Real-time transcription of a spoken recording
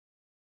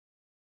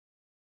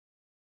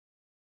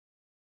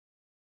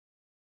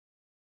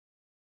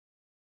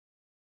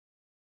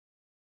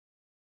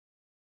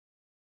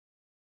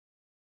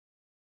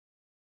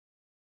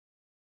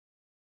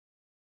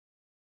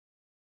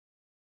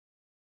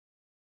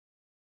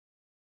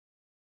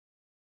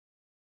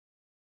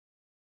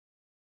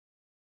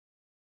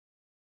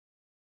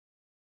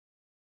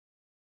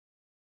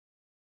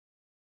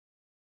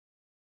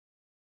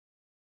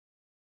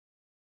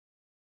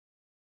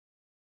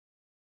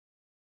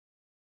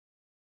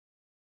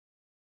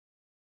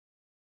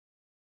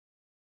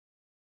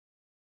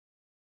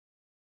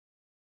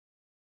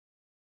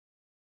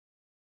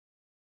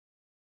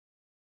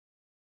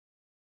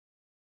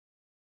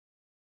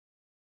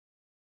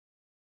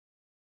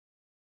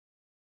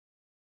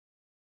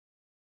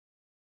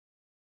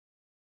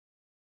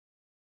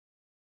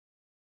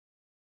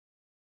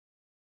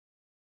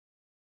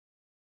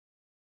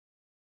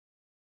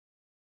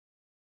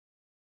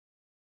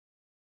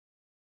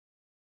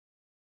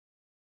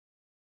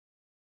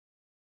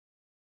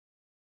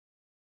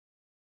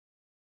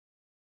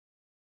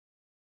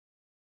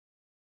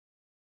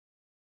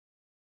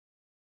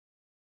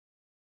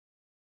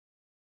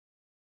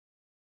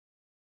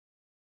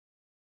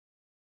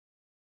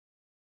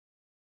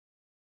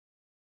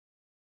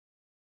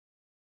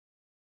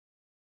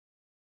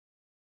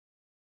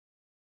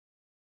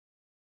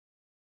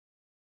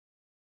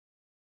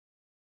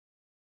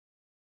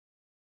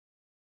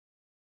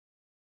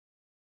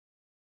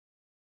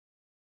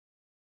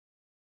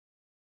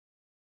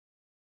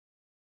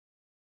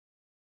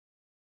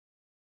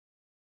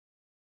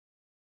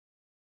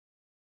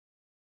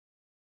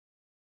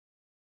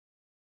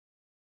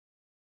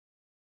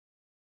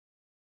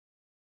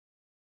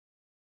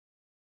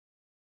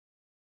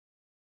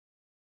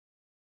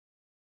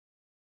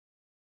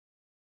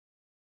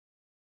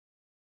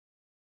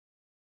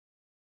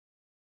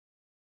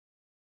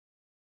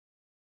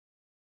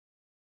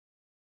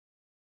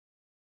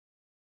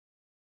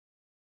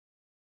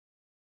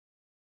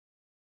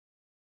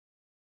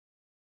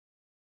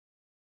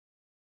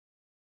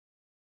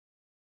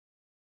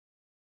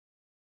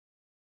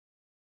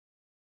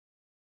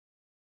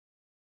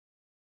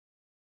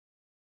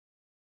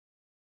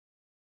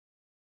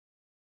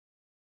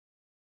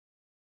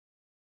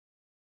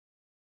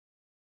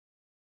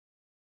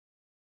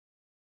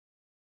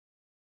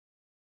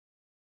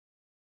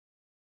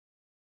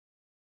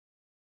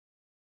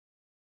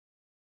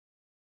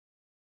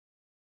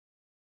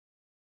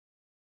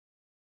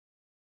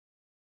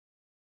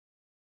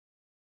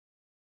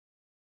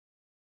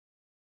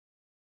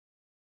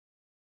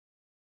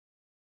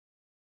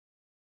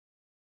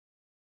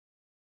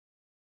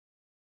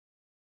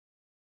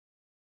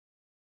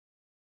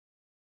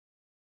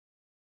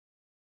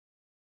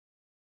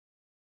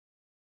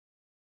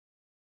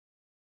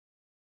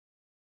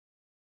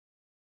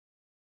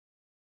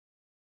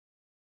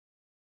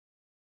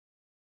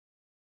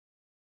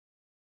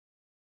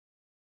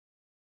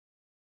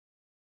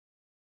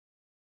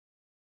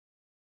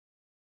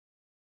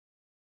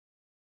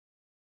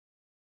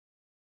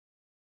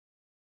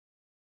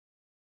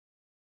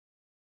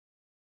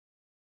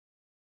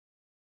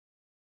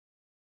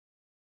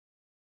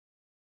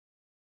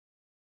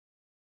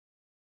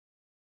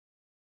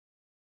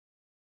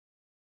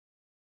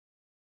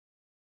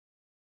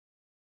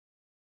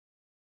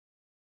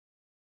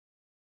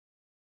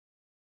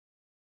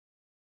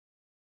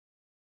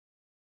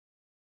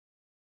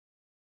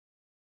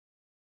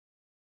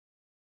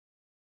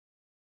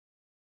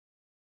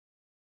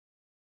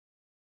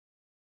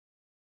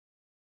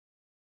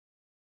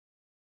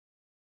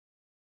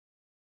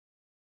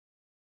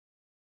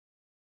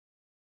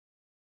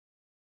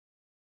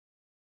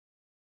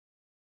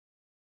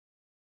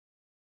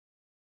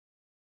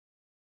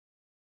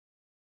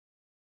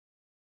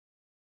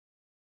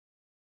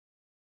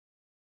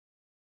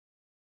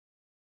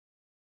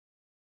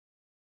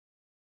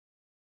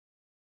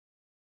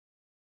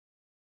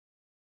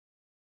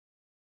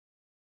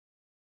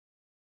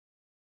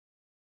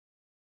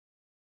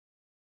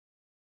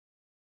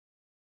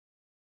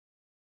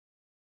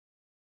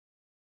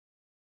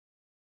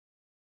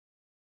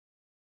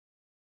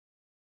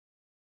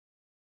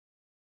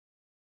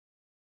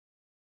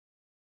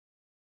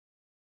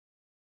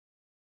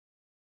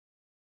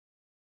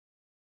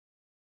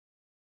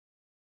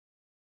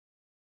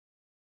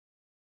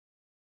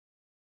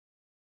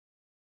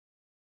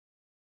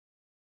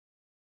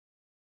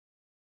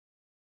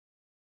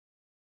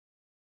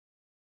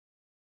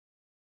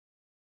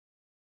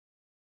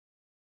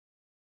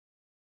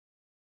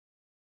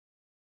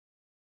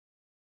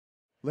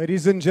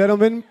Ladies and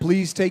gentlemen,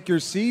 please take your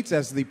seats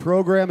as the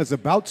program is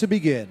about to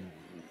begin.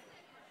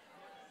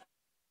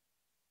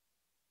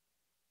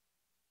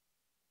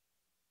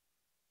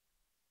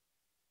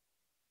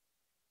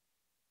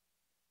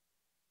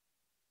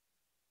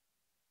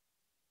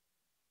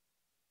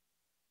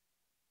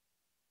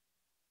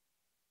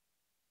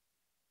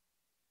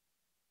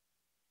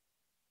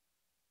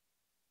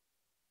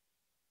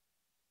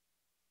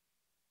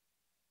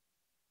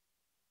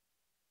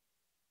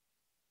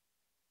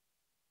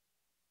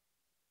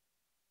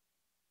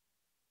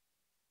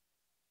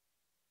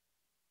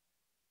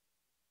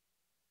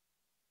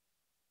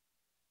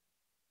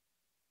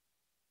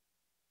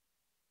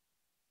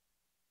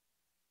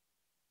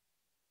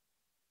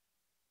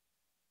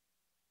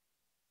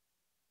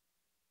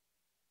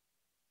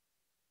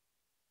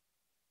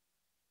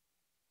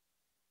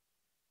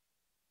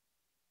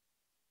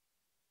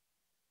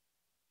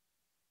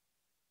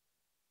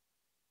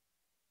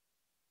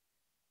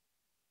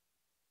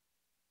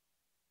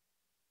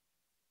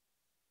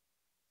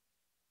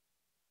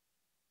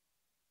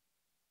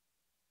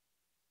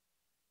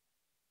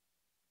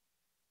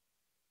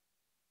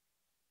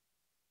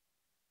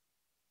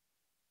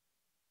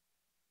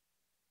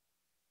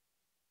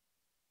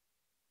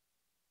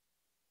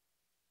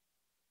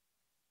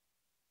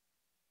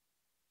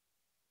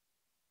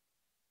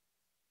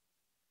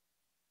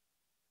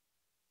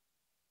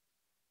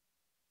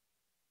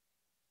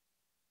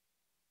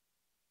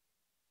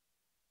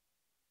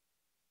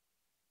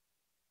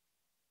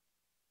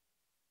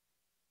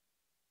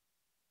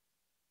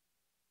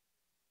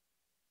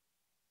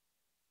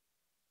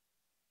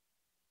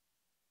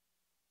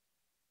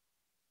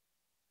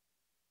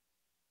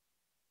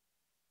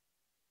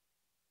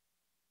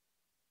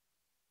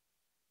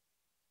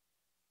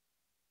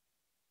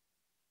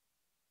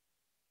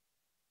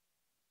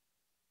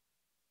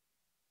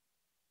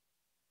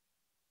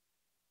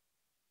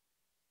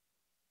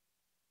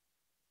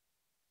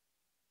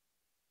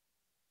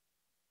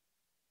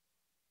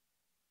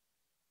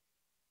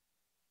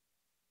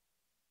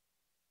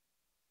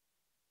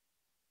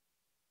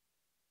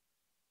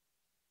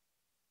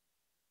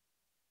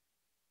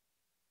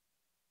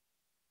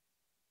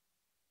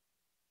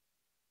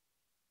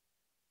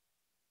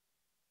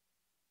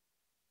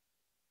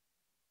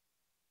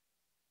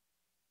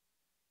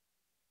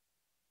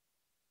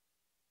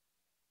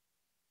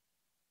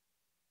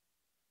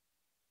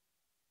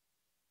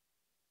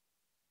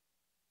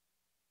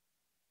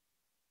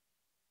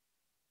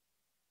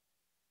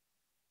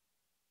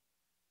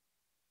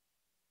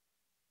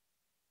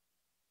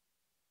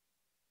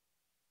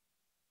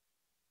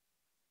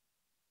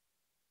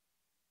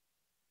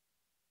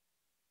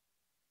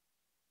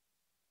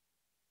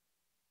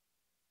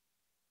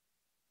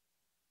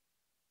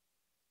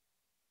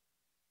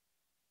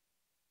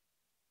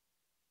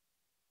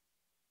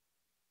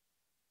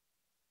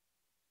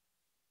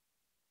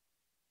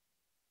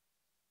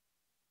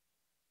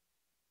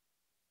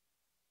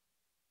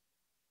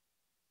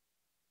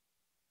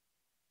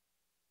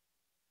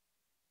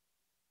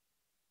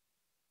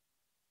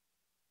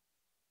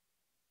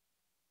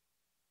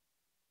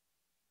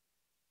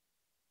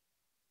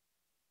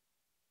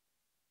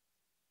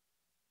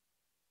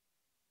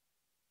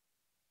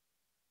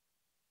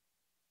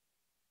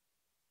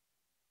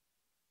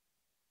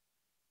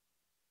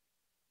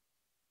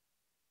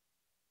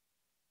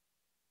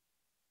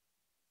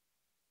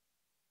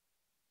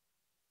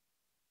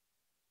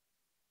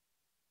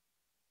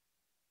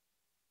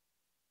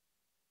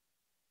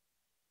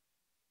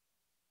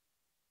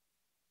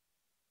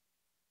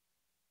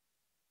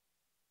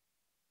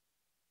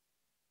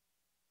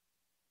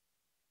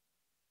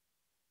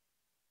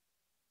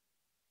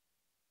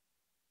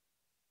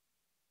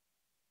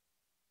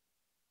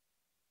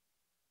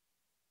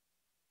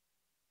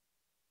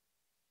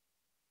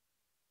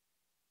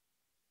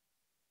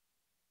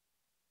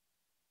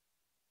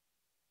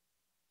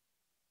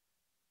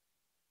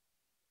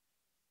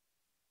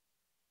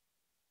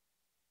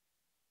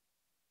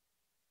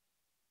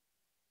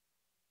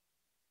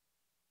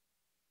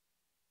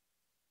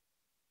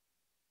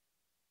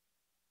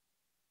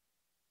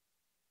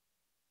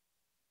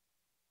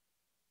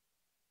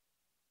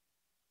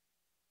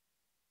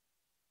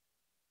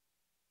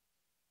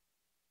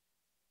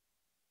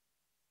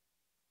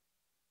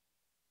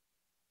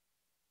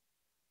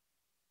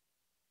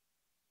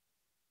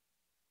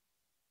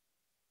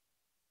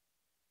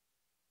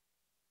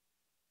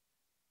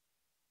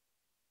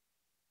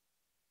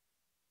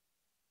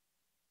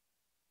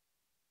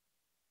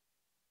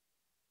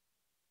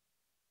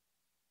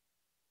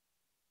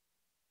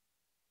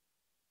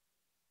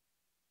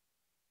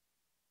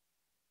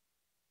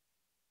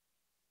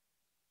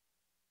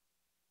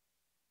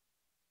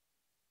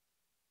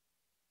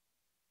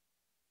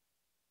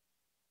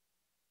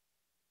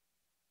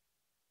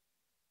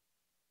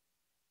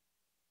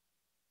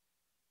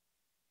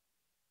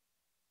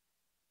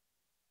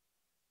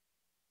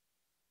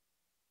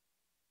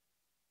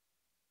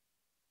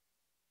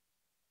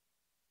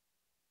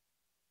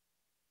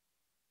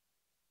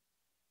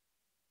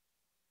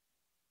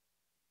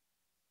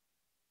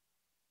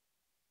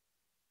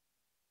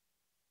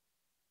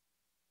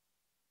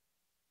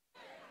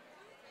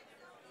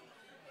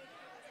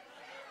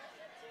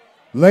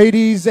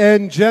 Ladies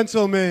and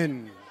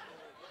gentlemen,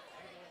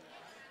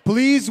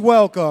 please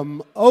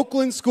welcome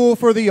Oakland School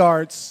for the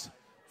Arts,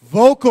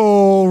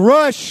 Vocal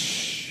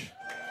Rush.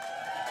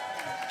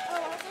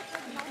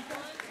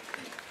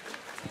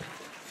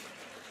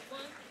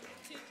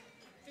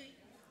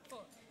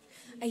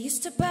 I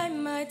used to bite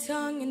my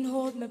tongue and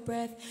hold my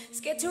breath,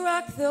 scared to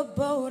rock the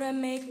boat, I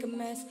make a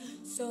mess.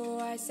 So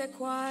I said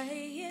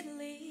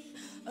quietly,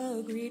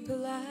 agreed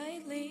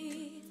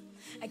politely.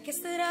 I guess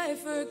that I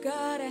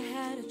forgot I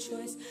had a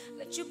choice,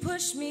 let you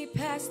push me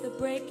past the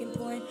breaking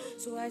point.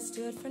 So I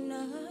stood for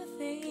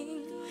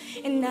nothing,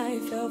 and I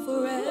fell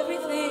for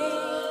everything.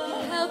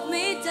 You held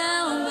me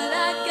down, but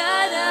I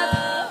got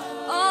up,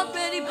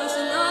 already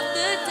brushing off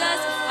the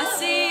dust. I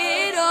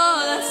see it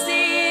all, I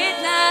see it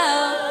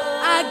now.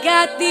 I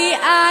got the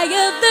eye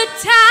of the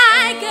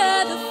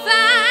tiger, the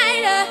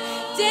fighter,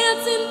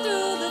 dancing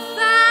through the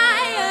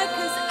fire.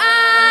 'Cause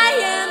I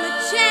am a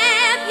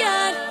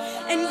champion,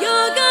 and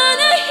you're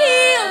gonna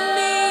hear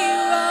me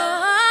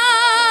roar.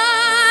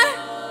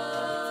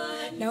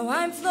 Now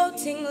I'm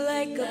floating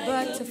like a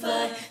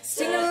butterfly,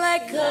 singing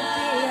like a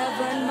bee. I've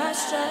run my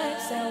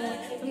stripes. I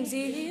went from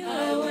zero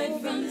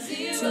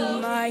to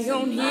my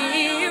own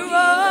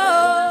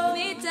hero.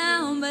 Me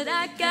down, but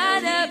I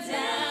got up.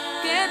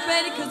 Get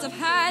ready, 'cause I've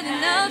had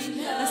enough.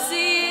 I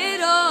see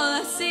it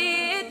all, I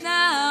see it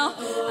now.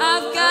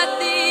 I've got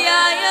the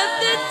eye of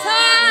the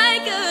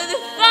tiger, the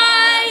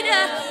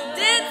fighter,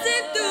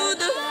 dancing through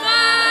the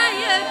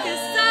fire.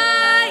 'Cause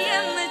I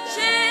am a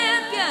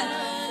champion,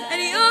 and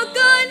you're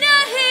gonna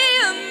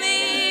hear me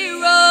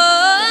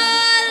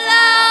roar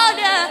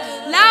louder,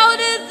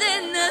 louder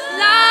than the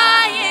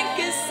lion.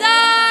 'Cause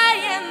I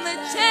am a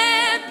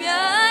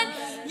champion,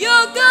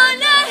 you're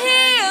gonna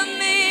hear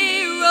me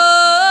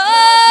roar.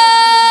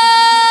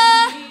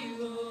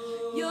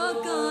 You're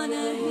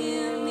gonna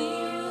hear me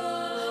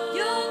roar.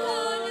 You're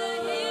gonna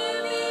hear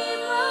me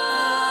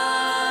roar.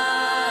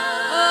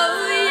 Oh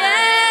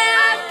yeah,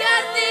 I've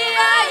got the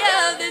eye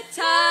of the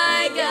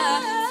tiger,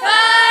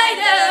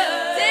 fighter,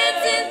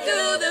 dancing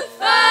through the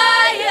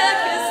fire.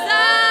 'Cause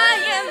I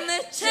am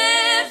the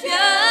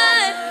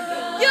champion.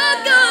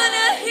 You're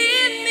gonna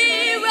hear me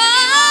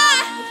roar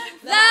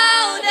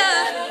louder,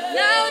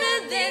 louder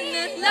than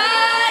the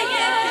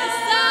lion.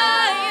 'Cause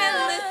I am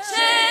the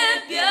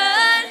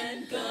champion.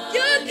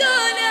 You're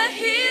gonna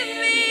hear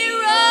me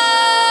roar.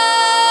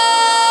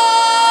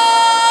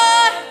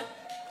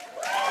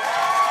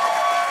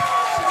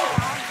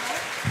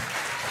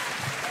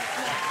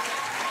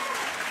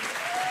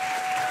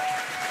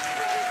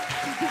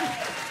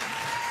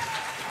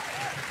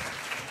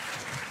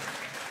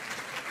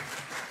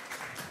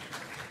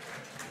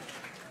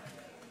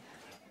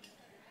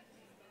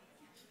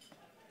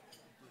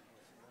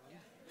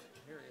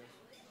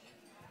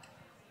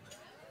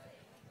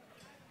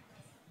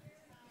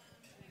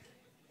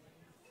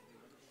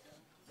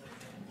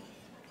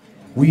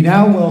 We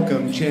now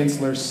welcome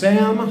Chancellor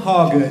Sam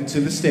Hoggood to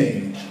the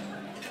stage.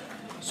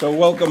 So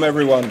welcome,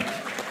 everyone.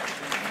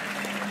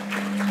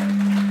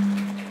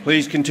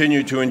 Please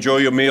continue to enjoy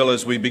your meal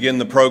as we begin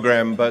the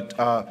program, but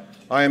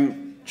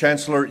I'm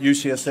Chancellor at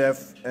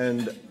UCSF,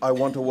 and I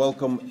want to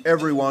welcome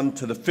everyone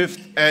to the 5th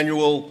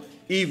Annual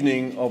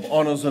Evening of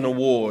Honors and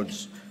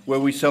Awards, where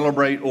we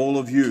celebrate all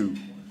of you,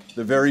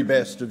 the very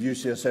best of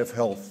UCSF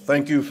Health.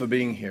 Thank you for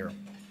being here.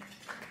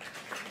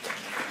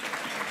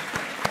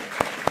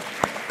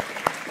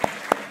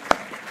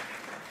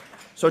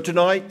 So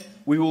tonight,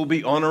 we will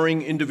be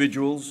honoring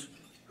individuals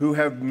who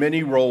have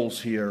many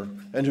roles here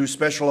and who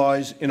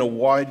specialize in a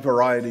wide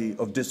variety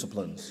of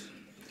disciplines.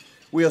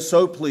 We are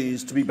so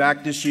pleased to be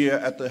back this year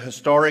at the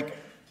historic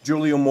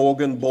Julia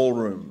Morgan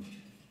Ballroom.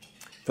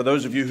 For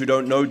those of you who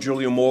don't know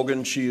Julia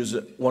Morgan, she is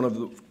one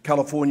of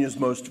California's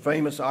most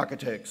famous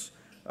architects,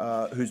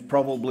 whose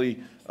probably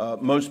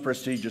most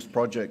prestigious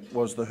project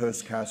was the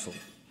Hearst Castle.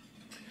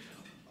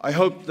 I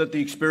hope that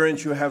the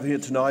experience you have here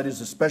tonight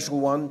is a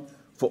special one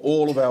for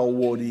all of our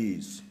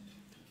awardees.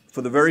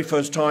 For the very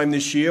first time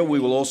this year, we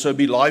will also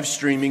be live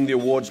streaming the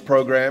awards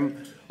program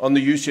on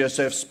the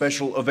UCSF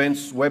Special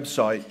Events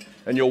website,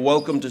 and you're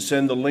welcome to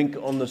send the link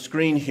on the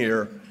screen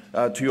here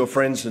to your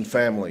friends and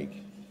family.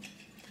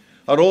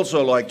 I'd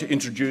also like to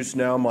introduce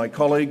now my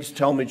colleagues,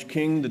 Talmadge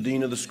King, the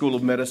Dean of the School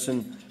of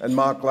Medicine, and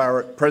Mark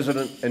Larrett,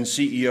 President and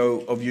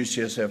CEO of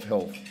UCSF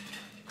Health.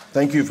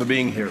 Thank you for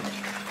being here.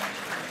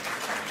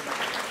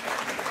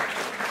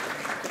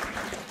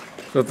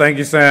 So thank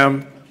you,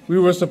 Sam. We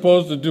were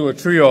supposed to do a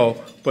trio,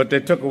 but they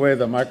took away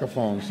the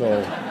microphone,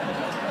 so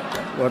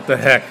what the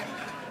heck.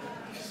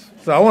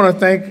 So I want to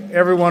thank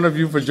every one of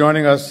you for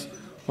joining us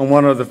on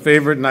one of the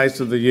favorite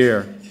nights of the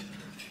year.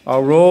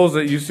 Our roles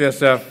at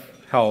UCSF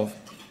Health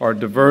are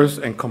diverse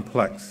and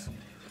complex,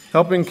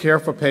 helping care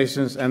for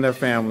patients and their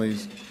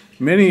families,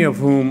 many of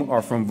whom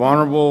are from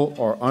vulnerable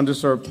or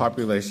underserved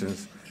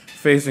populations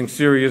facing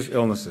serious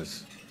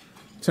illnesses.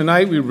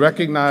 Tonight, we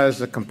recognize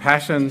the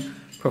compassion,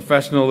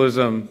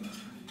 professionalism,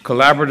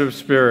 collaborative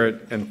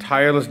spirit, and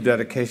tireless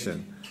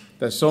dedication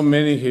that so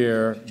many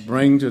here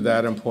bring to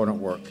that important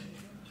work.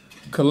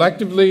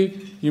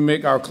 Collectively, You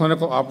make our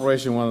clinical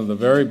operation one of the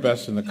very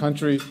best in the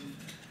country,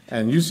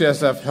 and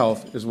UCSF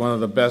Health is one of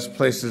the best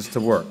places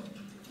to work.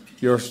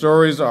 Your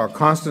stories are a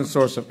constant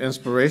source of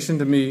inspiration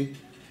to me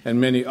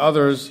and many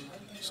others,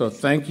 so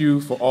thank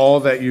you for all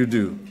that you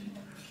do.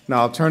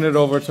 Now I'll turn it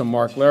over to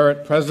Mark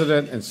Larrett,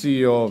 President and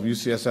CEO of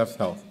UCSF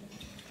Health.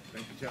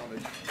 Thank you,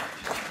 Talmadge.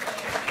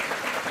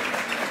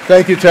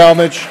 Thank you,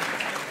 Talmadge.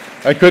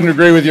 I couldn't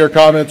agree with your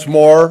comments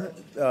more.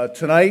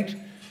 Tonight,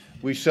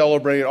 we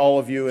celebrate all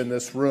of you in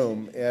this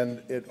room,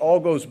 and it all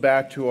goes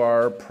back to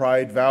our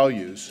pride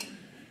values.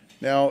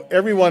 Now,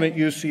 everyone at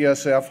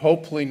UCSF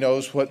hopefully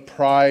knows what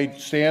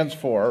pride stands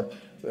for.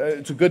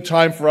 It's a good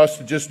time for us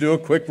to just do a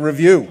quick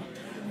review.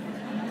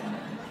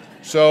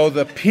 So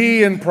the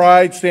P in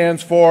pride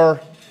stands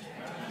for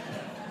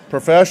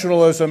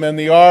professionalism, and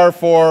the R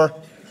for,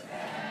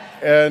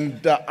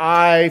 and the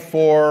I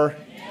for,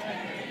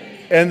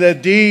 and the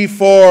D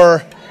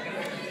for,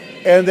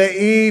 and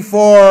the E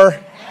for,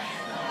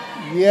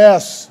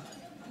 yes,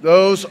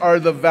 those are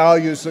the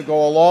values that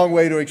go a long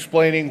way to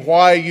explaining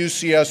why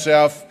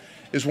UCSF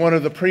is one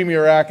of the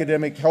premier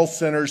academic health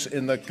centers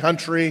in the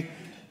country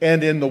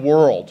and in the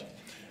world.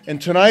 And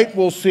tonight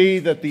we'll see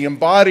that the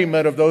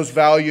embodiment of those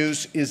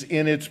values is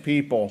in its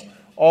people,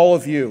 all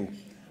of you.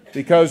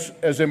 Because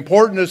as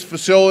important as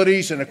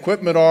facilities and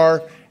equipment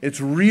are, it's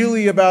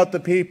really about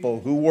the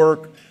people who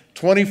work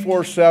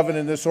 24/7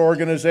 in this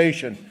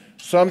organization,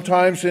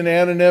 sometimes in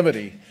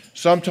anonymity,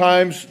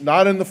 sometimes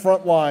not in the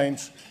front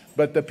lines,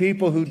 but the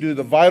people who do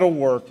the vital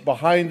work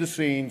behind the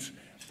scenes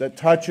that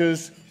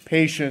touches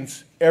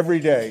patients every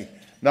day,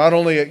 not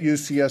only at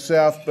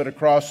UCSF, but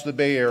across the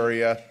Bay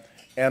Area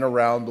and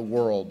around the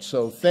world.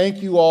 So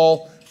thank you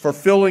all for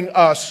filling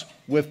us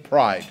with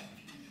pride.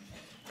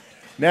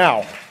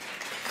 Now,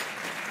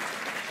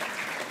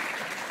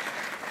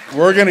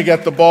 we're going to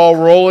get the ball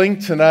rolling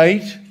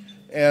tonight,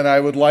 and I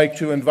would like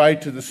to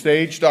invite to the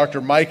stage Dr.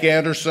 Mike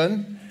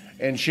Anderson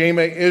and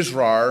Shema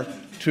Israr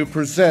to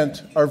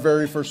present our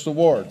very first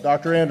award.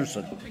 Dr.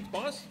 Anderson. Thanks,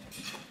 boss.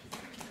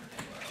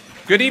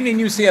 Good evening,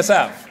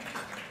 UCSF.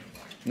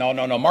 No,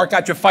 Mark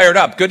got you fired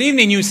up. Good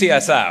evening,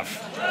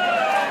 UCSF.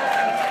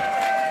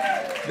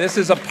 This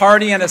is a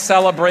party and a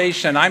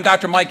celebration. I'm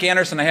Dr. Mike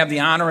Anderson. I have the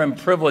honor and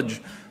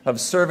privilege of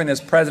serving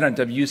as president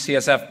of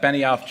UCSF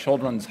Benioff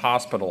Children's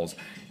Hospitals.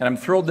 And I'm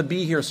thrilled to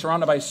be here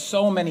surrounded by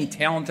so many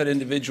talented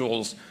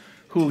individuals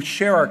who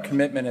share our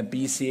commitment at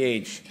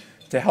BCH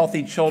to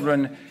healthy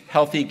children,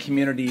 healthy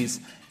communities,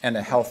 and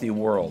a healthy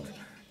world.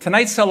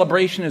 Tonight's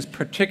celebration is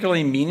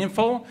particularly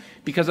meaningful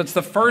because it's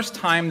the first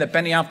time that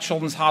Benioff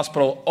Children's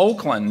Hospital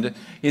Oakland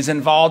is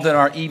involved in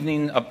our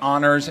evening of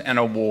honors and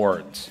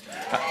awards.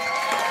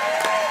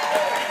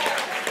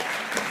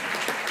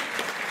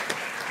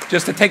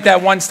 Just to take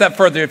that one step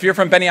further, if you're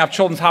from Benioff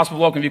Children's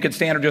Hospital Oakland, if you could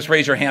stand or just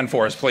raise your hand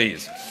for us,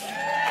 please.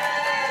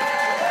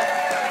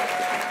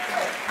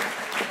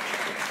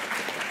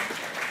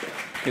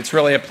 It's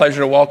really a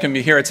pleasure to welcome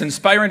you here. It's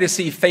inspiring to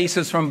see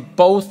faces from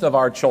both of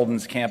our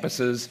children's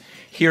campuses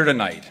here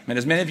tonight. And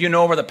as many of you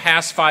know, over the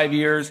past 5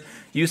 years,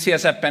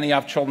 UCSF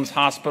Benioff Children's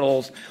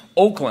Hospitals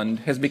Oakland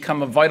has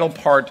become a vital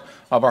part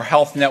of our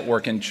health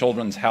network in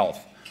children's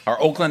health.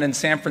 Our Oakland and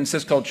San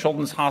Francisco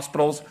Children's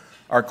Hospitals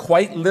are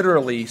quite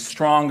literally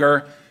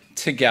stronger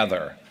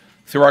together.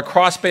 Through our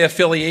Cross-Bay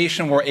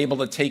affiliation, we're able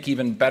to take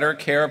even better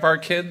care of our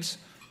kids,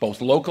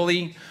 both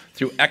locally,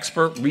 through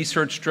expert,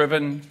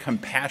 research-driven,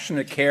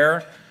 compassionate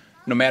care.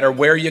 No matter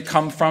where you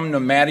come from,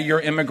 no matter your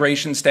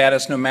immigration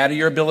status, no matter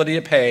your ability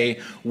to pay,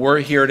 we're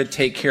here to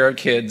take care of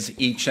kids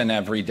each and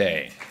every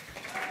day.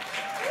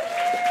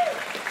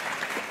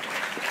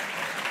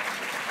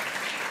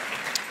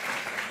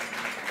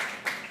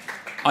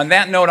 On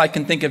that note, I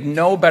can think of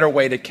no better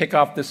way to kick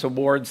off this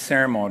awards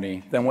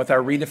ceremony than with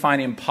our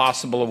Redefining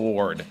Possible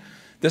Award.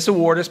 This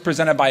award is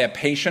presented by a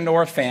patient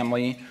or a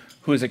family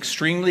who is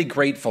extremely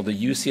grateful to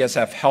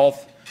UCSF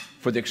Health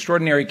for the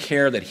extraordinary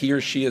care that he or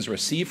she has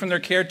received from their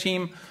care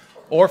team,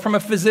 or from a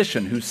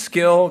physician whose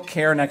skill,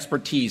 care, and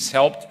expertise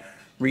helped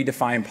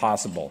redefine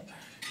possible.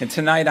 And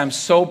tonight, I'm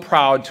so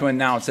proud to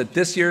announce that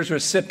this year's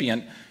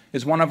recipient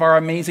is one of our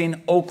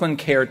amazing Oakland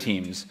care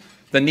teams,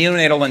 the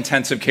Neonatal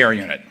Intensive Care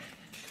Unit.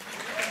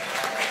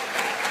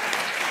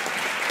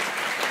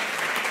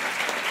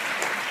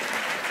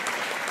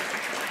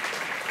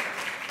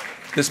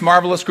 This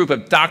marvelous group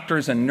of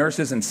doctors and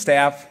nurses and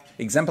staff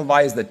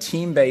exemplifies the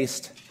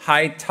team-based,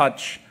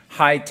 high-touch,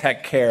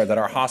 high-tech care that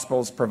our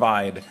hospitals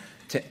provide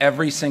to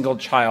every single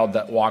child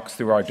that walks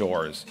through our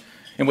doors.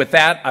 And with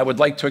that, I would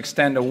like to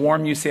extend a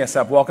warm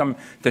UCSF welcome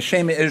to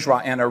Shema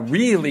Israr and a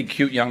really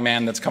cute young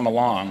man that's come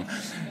along,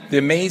 the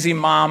amazing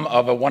mom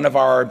of one of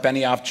our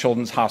Benioff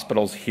Children's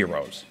Hospital's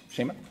heroes.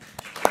 Shema?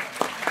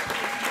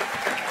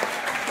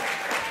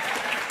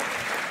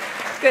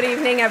 Good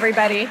evening,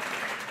 everybody.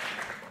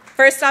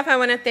 First off, I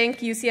want to thank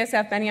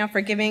UCSF Benioff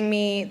for giving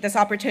me this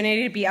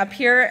opportunity to be up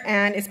here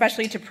and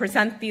especially to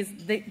present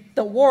the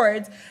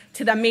awards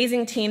to the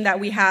amazing team that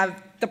we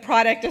have. The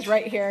product is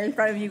right here in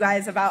front of you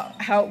guys about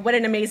what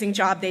an amazing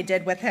job they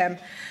did with him.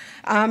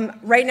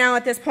 Right now,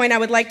 at this point, I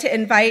would like to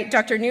invite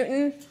Dr.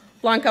 Newton,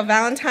 Blanca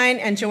Valentine,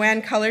 and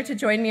Joanne Culler to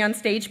join me on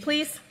stage,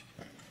 please.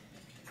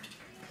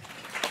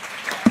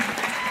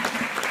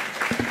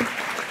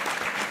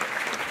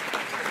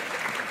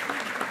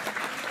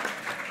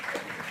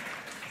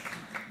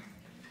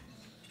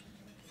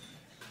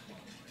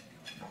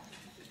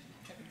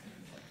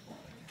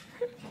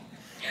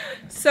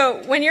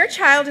 So when your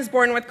child is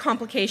born with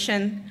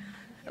complication,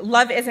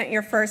 love isn't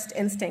your first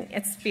instinct,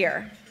 it's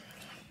fear.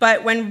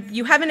 But when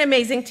you have an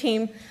amazing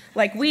team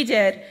like we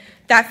did,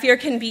 that fear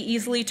can be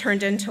easily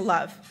turned into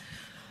love.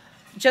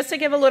 Just to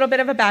give a little bit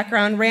of a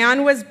background,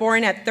 Rayan was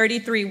born at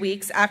 33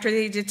 weeks after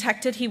they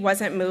detected he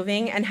wasn't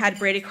moving and had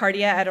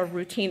bradycardia at a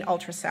routine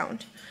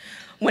ultrasound.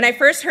 When I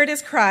first heard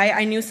his cry,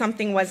 I knew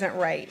something wasn't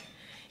right.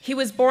 He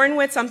was born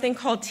with something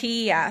called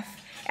TEF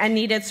and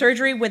needed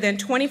surgery within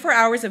 24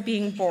 hours of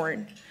being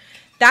born.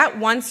 That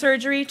one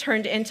surgery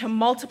turned into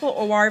multiple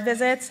OR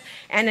visits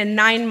and a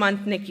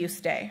 9-month NICU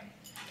stay.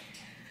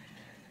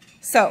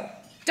 So,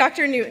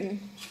 Dr.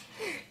 Newton,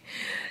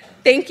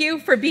 thank you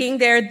for being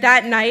there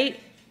that night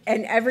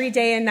and every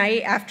day and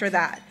night after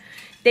that.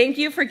 Thank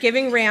you for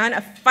giving Rayan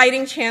a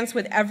fighting chance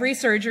with every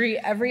surgery,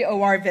 every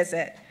OR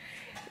visit.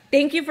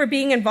 Thank you for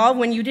being involved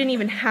when you didn't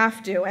even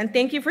have to, and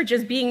thank you for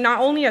just being not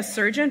only a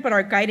surgeon, but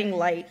our guiding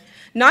light.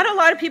 Not a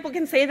lot of people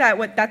can say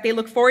that they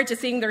look forward to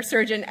seeing their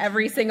surgeon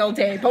every single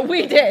day, but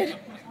we did.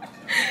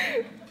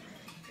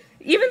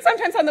 Even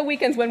sometimes on the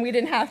weekends when we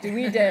didn't have to,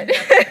 we did.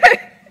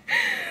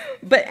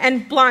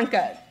 And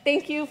Blanca,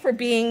 thank you for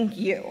being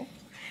you.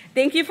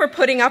 Thank you for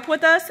putting up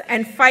with us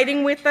and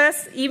fighting with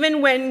us,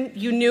 even when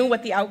you knew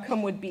what the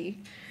outcome would be.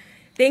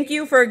 Thank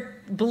you for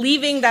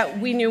believing that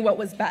we knew what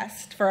was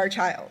best for our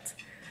child.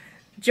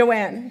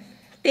 Joanne,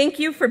 thank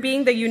you for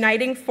being the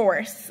uniting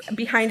force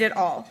behind it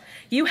all.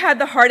 You had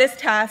the hardest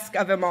task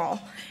of them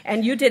all,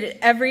 and you did it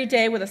every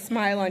day with a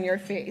smile on your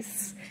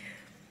face.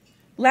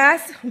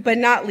 Last but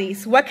not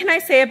least, what can I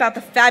say about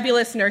the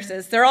fabulous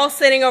nurses? They're all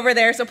sitting over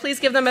there, so please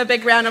give them a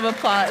big round of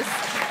applause.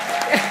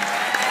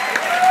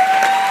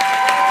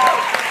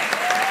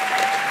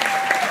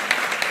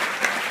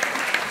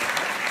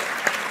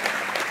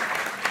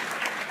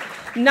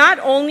 Not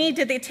only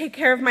did they take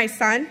care of my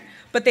son,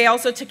 but they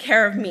also took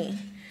care of me.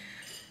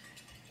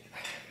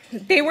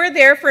 They were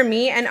there for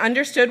me and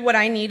understood what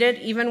I needed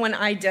even when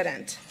I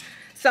didn't.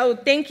 So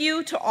thank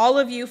you to all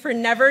of you for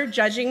never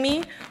judging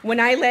me when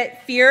I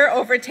let fear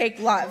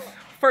overtake love,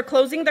 for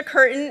closing the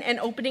curtain and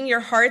opening your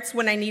hearts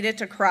when I needed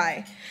to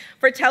cry,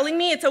 for telling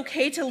me it's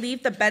okay to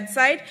leave the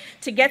bedside,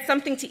 to get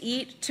something to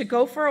eat, to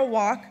go for a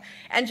walk,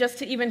 and just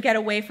to even get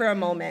away for a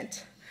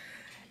moment,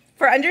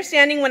 for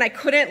understanding when I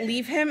couldn't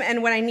leave him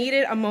and when I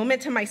needed a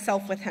moment to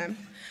myself with him,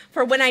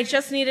 for when I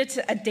just needed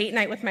a date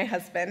night with my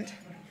husband.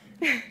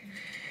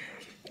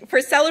 For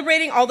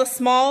celebrating all the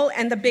small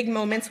and the big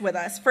moments with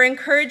us, for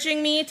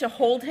encouraging me to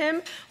hold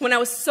him when I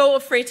was so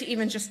afraid to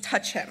even just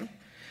touch him,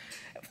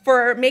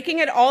 for making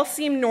it all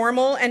seem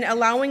normal and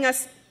allowing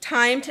us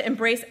time to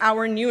embrace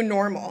our new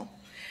normal,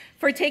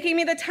 for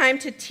taking the time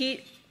to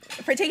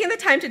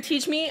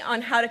teach me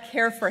on how to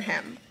care for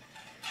him,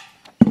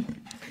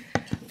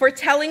 for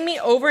telling me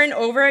over and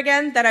over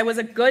again that I was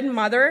a good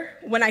mother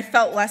when I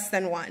felt less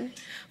than one,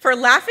 for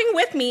laughing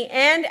with me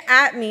and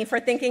at me for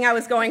thinking I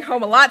was going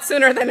home a lot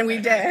sooner than we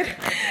did,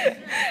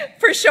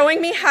 for showing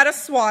me how to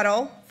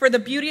swaddle, for the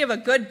beauty of a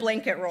good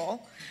blanket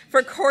roll,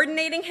 for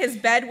coordinating his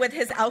bed with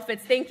his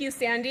outfits. Thank you,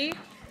 Sandy.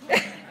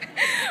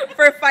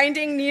 For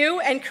finding new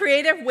and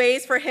creative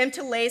ways for him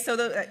to lay so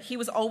that he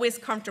was always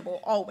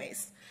comfortable,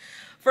 always.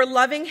 For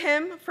loving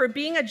him, for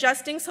being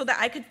adjusting so that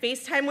I could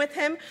FaceTime with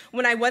him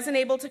when I wasn't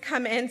able to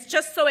come in,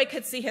 just so I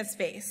could see his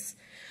face.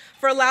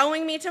 For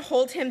allowing me to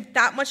hold him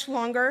that much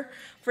longer,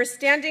 for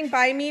standing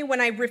by me when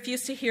I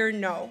refused to hear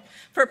no,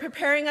 for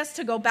preparing us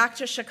to go back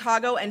to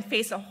Chicago and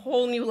face a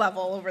whole new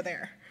level over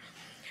there,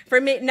 for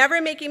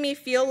never making me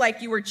feel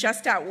like you were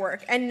just at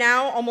work, and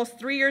now, almost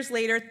 3 years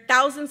later,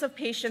 thousands of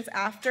patients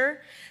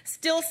after,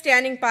 still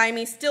standing by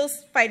me, still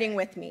fighting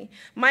with me.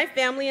 My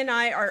family and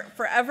I are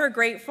forever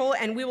grateful,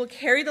 and we will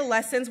carry the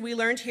lessons we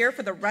learned here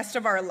for the rest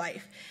of our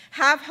life.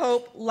 Have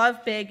hope,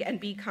 love big, and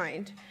be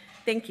kind.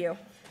 Thank you.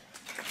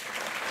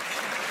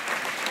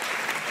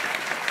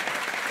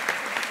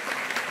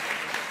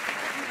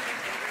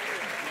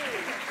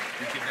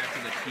 Give that to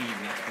the team,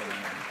 not for the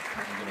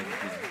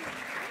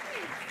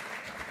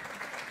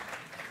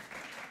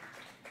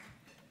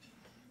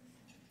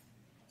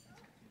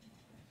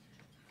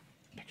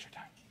picture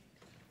time.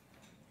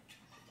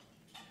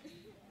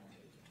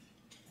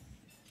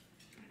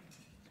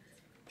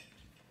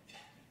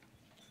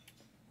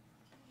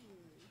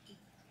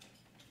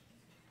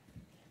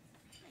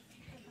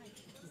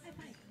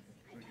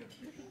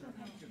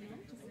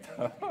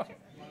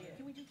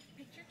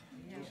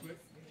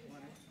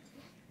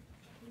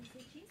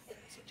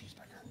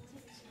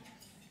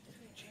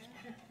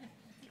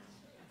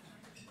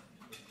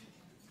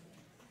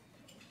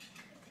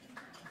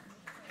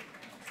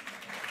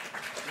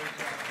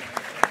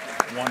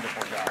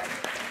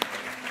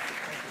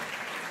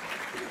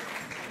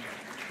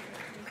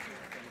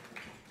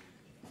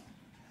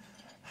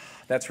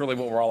 That's really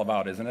what we're all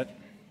about, isn't it?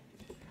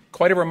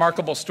 Quite a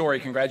remarkable story.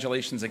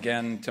 Congratulations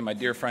again to my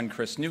dear friend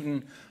Chris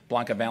Newton,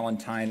 Blanca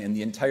Valentine, and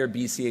the entire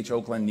BCH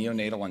Oakland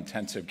Neonatal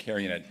Intensive Care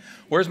Unit.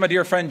 Where's my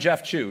dear friend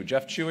Jeff Chu?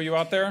 Jeff Chu, are you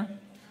out there?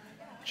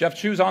 Jeff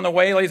Chu's on the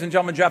way, ladies and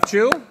gentlemen. Jeff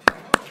Chu.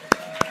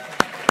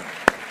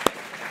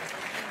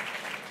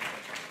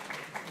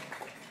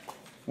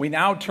 We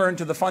now turn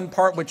to the fun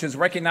part, which is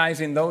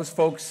recognizing those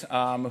folks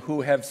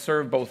who have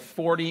served both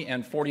 40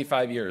 and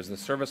 45 years, the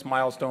service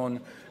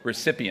milestone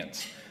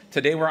recipients.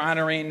 Today we're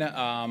honoring,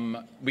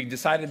 we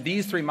decided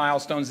these 3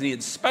 milestones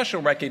needed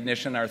special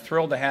recognition. Are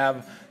thrilled to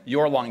have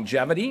your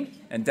longevity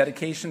and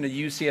dedication to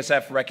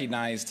UCSF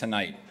recognized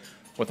tonight.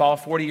 With all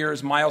 40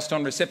 years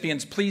milestone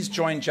recipients, please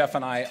join Jeff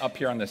and I up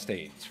here on the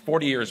stage.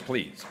 40 years,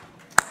 please.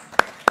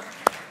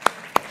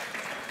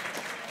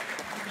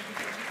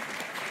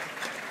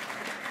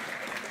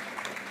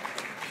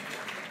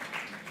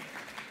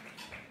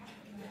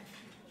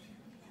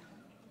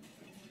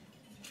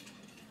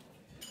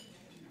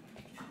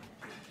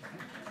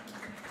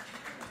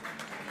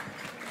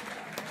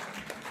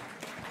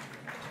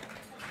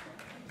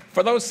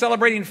 For those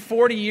celebrating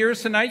 40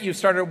 years tonight, you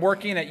started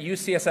working at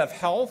UCSF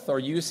Health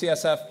or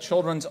UCSF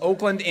Children's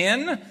Oakland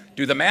in,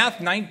 do the math,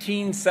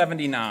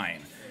 1979.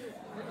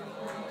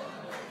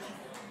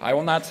 I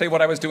will not say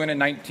what I was doing in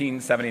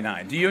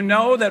 1979. Do you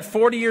know that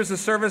 40 years of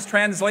service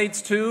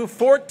translates to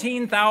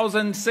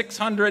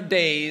 14,600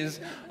 days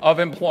of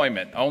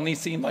employment? Only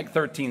seemed like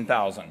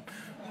 13,000.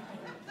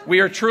 We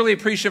are truly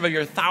appreciative of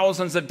your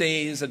thousands of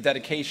days of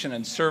dedication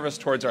and service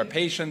towards our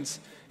patients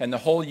and the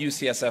whole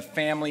UCSF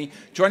family.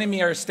 Joining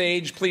me on our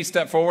stage, please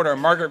step forward, are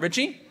Margaret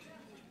Ritchie,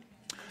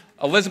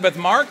 Elizabeth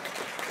Mark,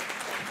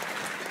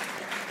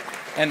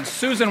 and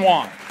Susan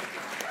Wong.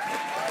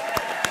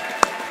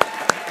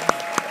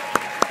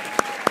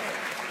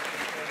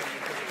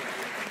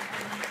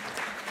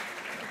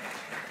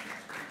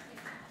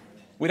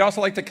 We'd also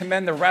like to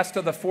commend the rest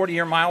of the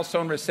 40-year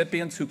milestone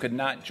recipients who could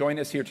not join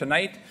us here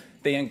tonight.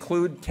 They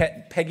include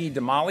Peggy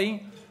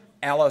Damali,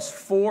 Alice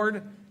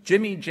Ford,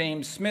 Jimmy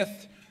James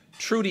Smith,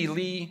 Trudy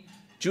Lee,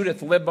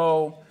 Judith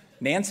Libbo,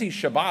 Nancy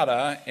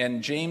Shabata,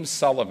 and James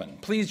Sullivan.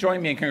 Please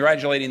join me in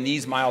congratulating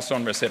these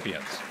milestone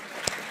recipients.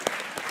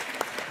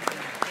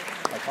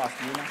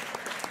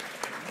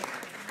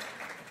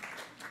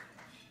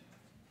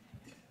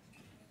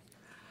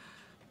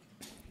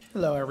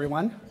 Hello,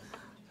 everyone.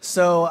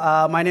 So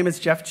my name is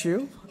Jeff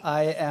Chu.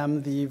 I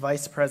am the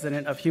Vice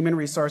President of Human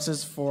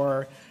Resources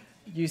for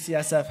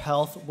UCSF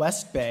Health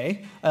West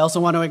Bay. I also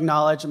want to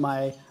acknowledge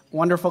my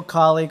wonderful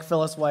colleague,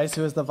 Phyllis Weiss,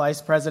 who is the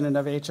Vice President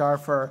of HR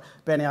for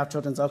Benioff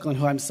Children's Oakland,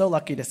 who I'm so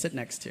lucky to sit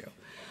next to.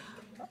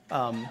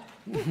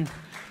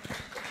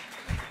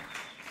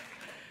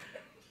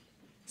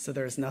 So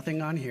there's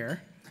nothing on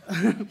here.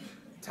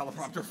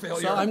 Teleprompter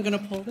failure. So I'm going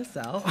to pull this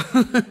out.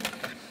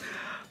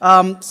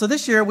 So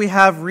this year we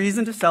have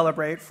reason to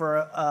celebrate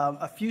for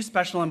a few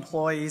special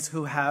employees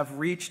who have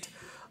reached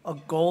a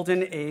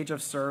golden age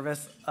of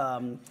service,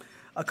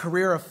 a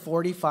career of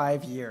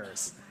 45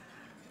 years.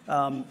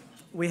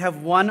 We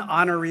have one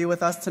honoree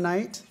with us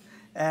tonight,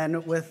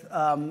 and with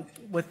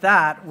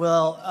that,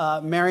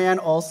 will Marianne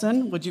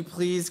Olson, would you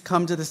please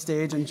come to the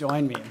stage and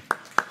join me?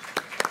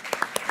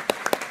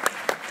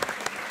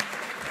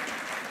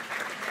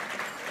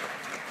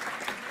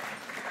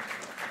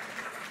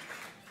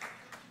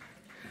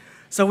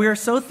 So we are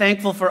so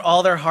thankful for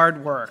all their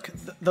hard work.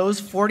 Those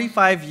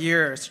 45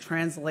 years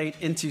translate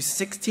into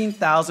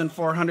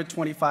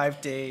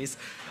 16,425 days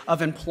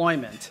of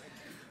employment.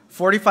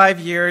 45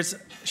 years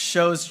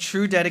shows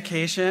true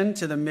dedication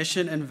to the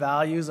mission and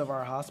values of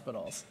our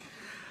hospitals.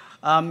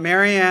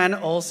 Marianne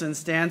Olson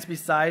stands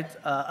beside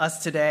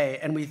us today,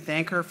 and we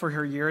thank her for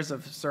her years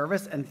of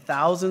service and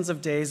thousands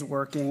of days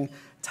working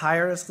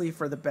tirelessly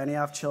for the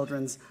Benioff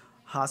Children's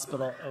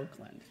Hospital,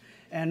 Oakland.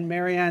 And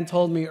Marianne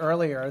told me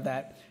earlier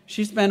that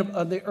she spent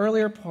the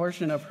earlier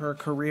portion of her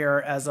career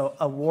as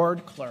a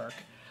ward clerk,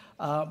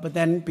 but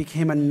then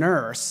became a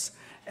nurse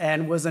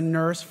and was a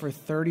nurse for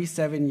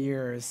 37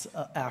 years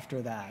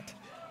after that.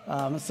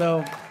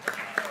 So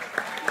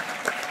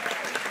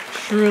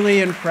truly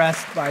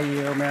impressed by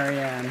you,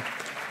 Marianne.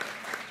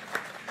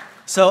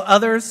 So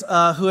others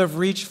who have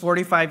reached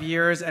 45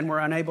 years and were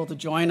unable to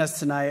join us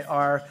tonight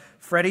are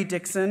Freddie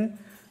Dixon,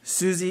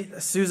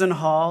 Susan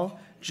Hall,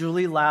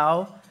 Julie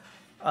Lau,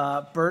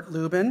 Bert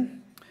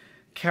Lubin,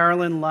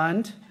 Carolyn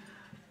Lund,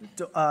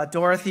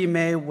 Dorothy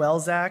May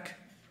Welzak,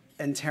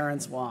 and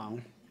Terrence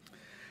Wong.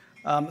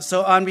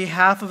 So on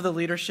behalf of the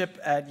leadership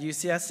at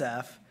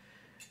UCSF,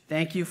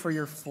 thank you for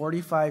your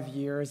 45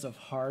 years of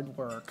hard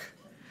work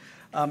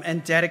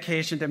and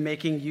dedication to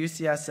making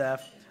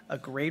UCSF a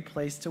great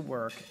place to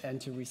work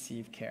and to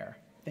receive care.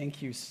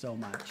 Thank you so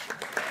much.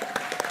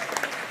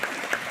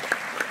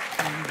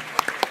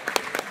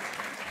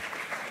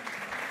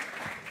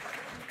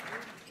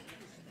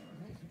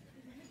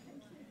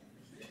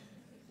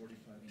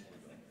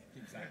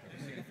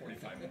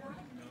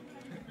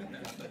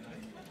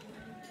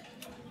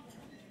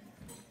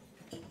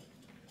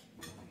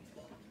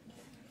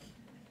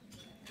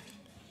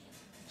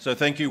 So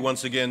thank you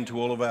once again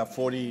to all of our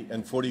 40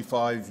 and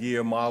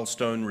 45-year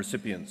milestone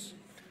recipients.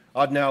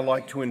 I'd now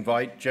like to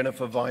invite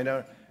Jennifer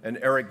Viner and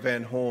Eric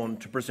Van Horn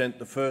to present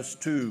the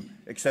first two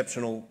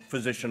Exceptional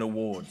Physician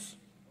Awards.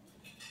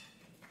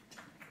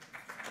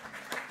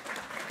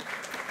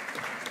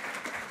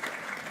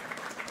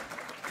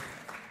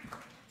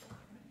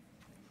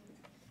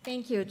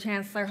 Thank you,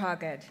 Chancellor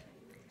Hoggett.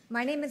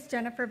 My name is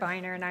Jennifer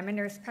Viner, and I'm a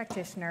nurse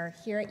practitioner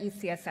here at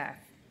UCSF.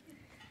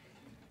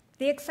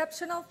 The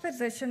Exceptional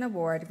Physician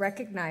Award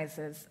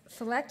recognizes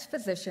select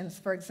physicians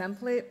for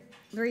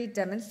exemplary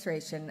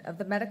demonstration of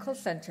the medical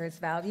center's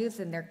values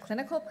in their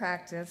clinical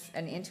practice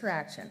and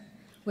interaction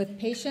with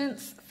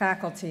patients,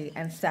 faculty,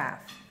 and staff.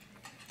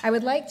 I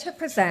would like to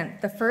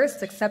present the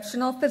first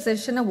Exceptional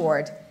Physician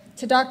Award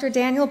to Dr.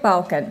 Daniel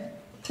Balkin.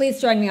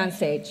 Please join me on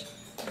stage.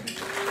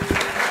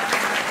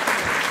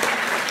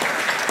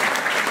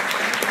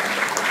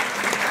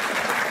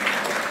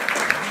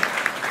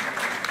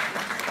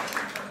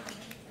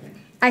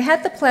 I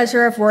had the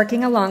pleasure of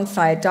working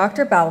alongside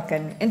Dr.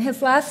 Balkin in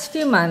his last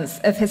few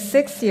months of his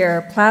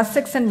 6-year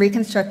plastics and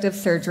reconstructive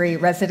surgery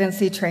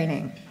residency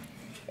training.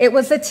 It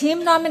was a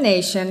team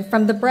nomination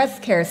from the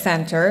Breast Care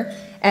Center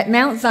at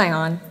Mount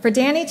Zion for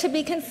Danny to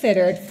be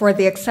considered for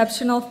the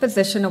Exceptional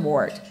Physician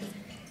Award.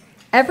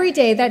 Every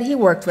day that he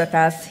worked with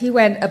us, he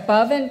went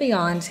above and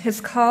beyond his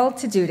call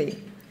to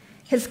duty.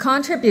 His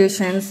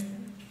contributions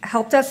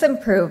helped us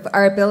improve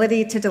our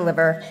ability to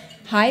deliver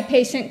high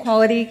patient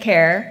quality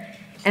care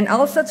and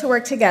also to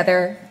work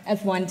together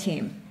as one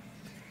team.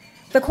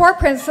 The core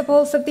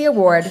principles of the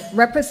award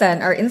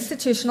represent our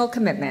institutional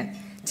commitment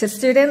to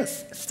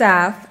students,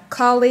 staff,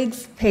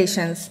 colleagues,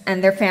 patients,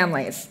 and their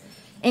families,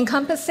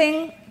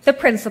 encompassing the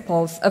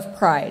principles of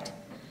pride,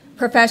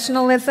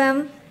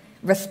 professionalism,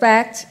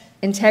 respect,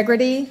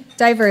 integrity,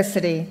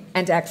 diversity,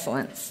 and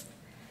excellence.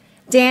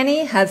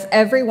 Danny has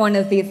every one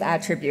of these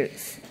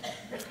attributes.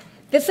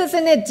 This is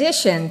in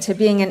addition to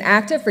being an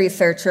active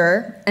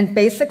researcher and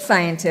basic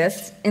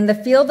scientist in the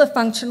field of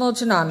functional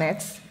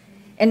genomics,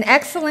 an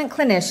excellent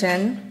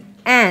clinician,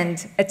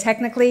 and a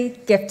technically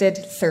gifted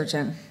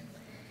surgeon.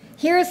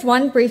 Here is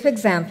one brief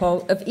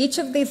example of each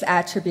of these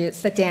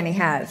attributes that Danny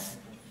has.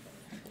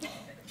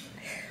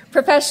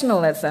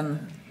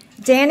 Professionalism.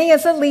 Danny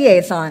is a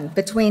liaison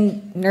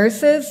between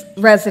nurses,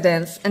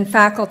 residents, and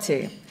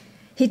faculty.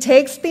 He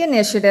takes the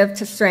initiative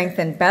to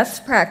strengthen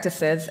best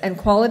practices and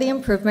quality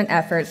improvement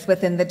efforts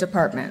within the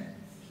department.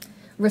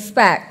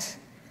 Respect.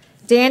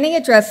 Danny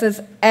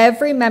addresses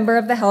every member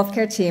of the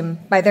healthcare team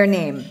by their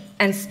name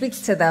and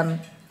speaks to them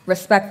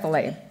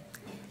respectfully.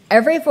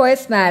 Every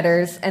voice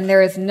matters, and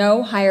there is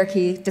no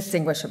hierarchy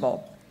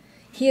distinguishable.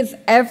 He is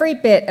every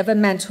bit of a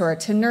mentor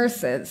to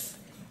nurses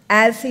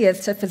as he is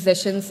to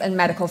physicians and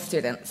medical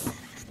students.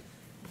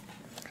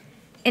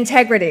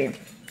 Integrity.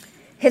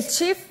 His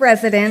chief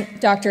resident,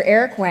 Dr.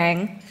 Eric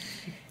Wang,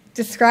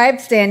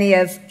 describes Danny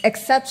as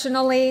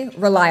exceptionally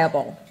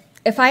reliable.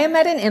 If I am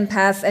at an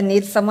impasse and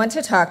need someone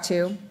to talk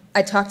to,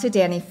 I talk to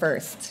Danny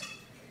first.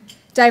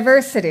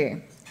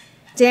 Diversity.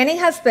 Danny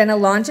has been a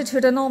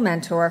longitudinal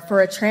mentor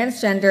for a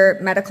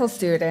transgender medical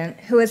student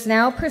who is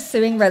now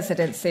pursuing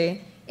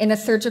residency in a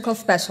surgical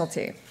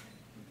specialty.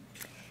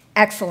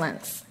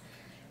 Excellence.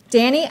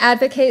 Danny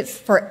advocates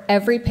for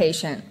every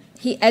patient.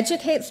 He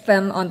educates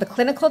them on the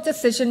clinical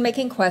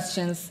decision-making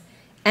questions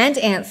and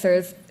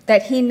answers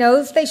that he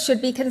knows they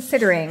should be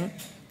considering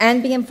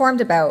and be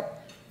informed about,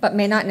 but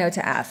may not know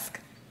to ask.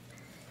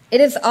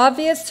 It is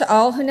obvious to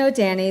all who know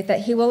Danny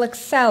that he will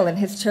excel in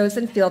his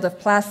chosen field of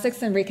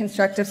plastics and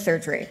reconstructive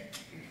surgery.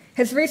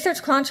 His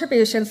research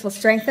contributions will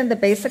strengthen the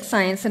basic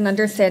science and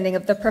understanding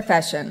of the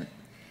profession.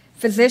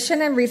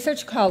 Physician and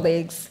research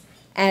colleagues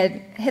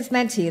and his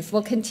mentees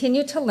will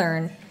continue to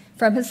learn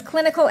from his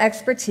clinical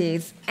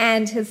expertise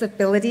and his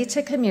ability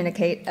to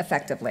communicate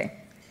effectively.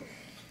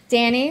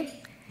 Danny,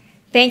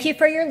 thank you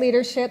for your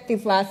leadership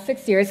these last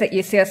 6 years at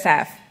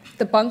UCSF.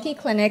 The Bunkie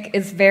Clinic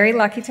is very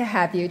lucky to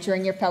have you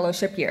during your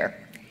fellowship year.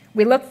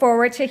 We look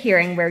forward to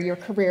hearing where your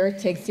career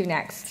takes you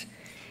next.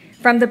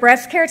 From the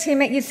breast care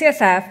team at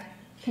UCSF,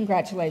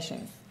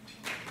 congratulations.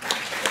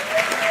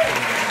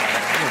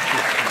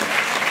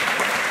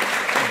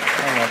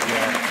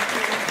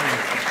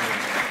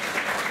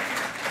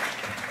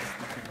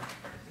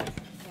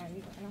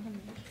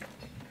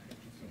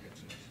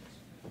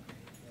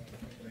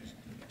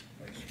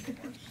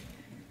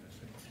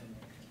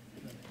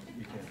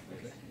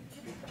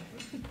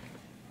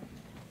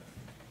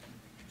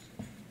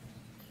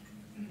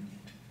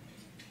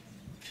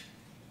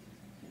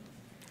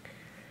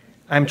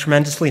 I'm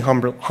tremendously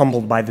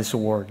humbled by this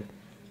award.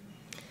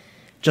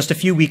 Just a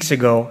few weeks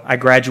ago, I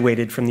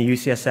graduated from the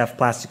UCSF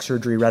Plastic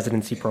Surgery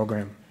Residency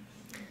Program.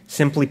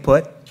 Simply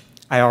put,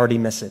 I already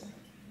miss it.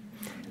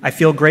 I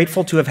feel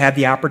grateful to have had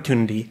the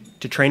opportunity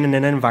to train in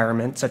an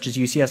environment such as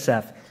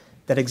UCSF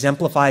that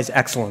exemplifies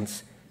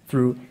excellence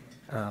through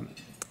a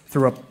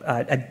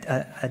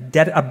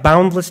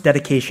boundless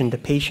dedication to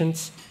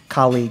patients,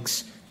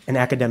 colleagues, and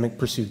academic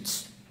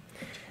pursuits.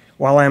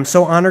 While I am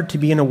so honored to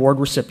be an award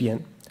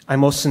recipient, I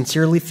most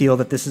sincerely feel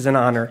that this is an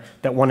honor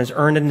that one has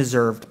earned and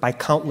deserved by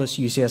countless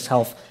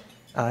UCSF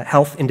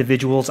Health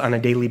individuals on a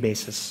daily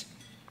basis.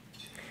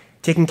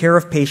 Taking care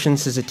of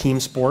patients is a team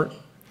sport.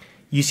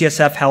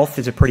 UCSF Health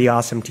is a pretty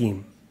awesome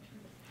team.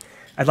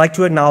 I'd like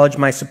to acknowledge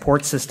my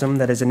support system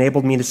that has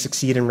enabled me to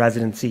succeed in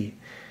residency,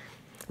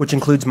 which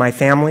includes my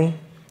family,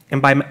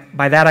 and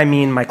by that I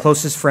mean my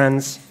closest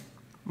friends,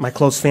 my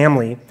close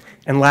family,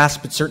 and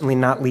last but certainly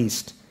not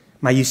least,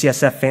 my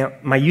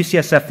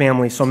UCSF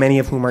family, so many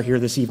of whom are here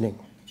this evening.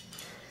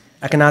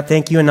 I cannot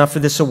thank you enough for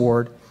this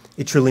award.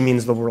 It truly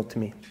means the world to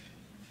me.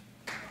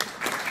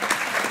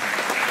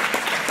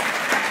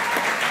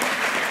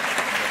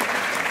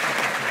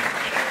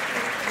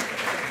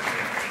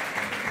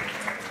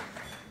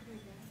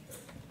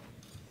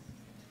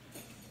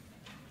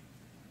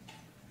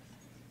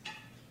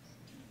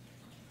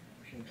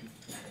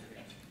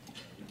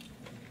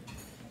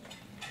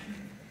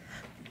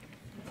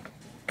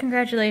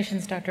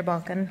 Congratulations, Dr.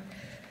 Balkin.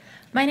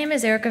 My name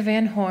is Erica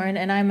Van Horn,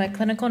 and I'm a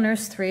clinical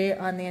nurse 3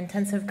 on the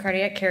intensive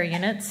cardiac care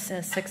units,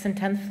 6th and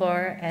 10th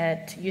floor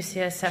at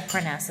UCSF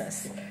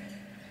Parnassus.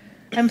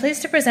 I'm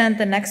pleased to present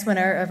the next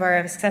winner of our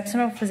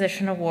Exceptional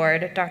Physician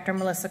Award, Dr.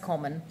 Melissa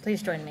Coleman.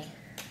 Please join me.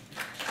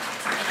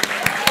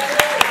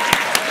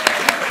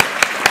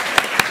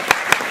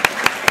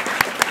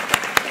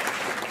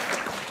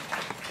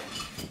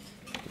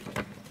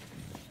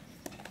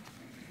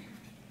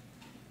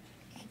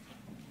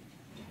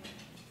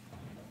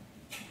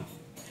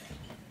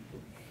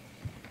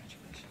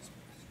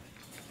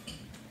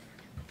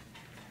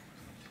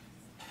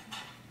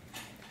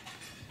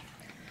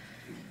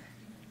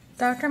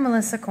 Dr.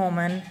 Melissa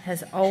Coleman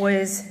has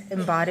always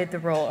embodied the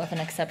role of an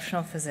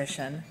exceptional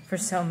physician for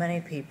so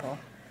many people.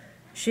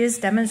 She has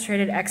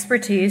demonstrated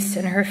expertise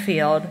in her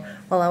field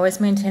while always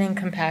maintaining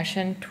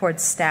compassion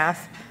towards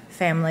staff,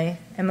 family,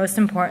 and most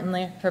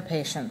importantly, her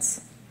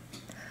patients.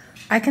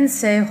 I can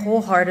say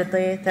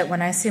wholeheartedly that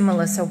when I see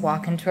Melissa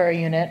walk into our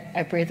unit,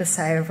 I breathe a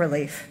sigh of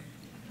relief.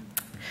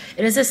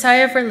 It is a sigh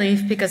of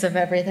relief because of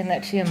everything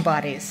that she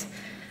embodies.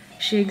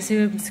 She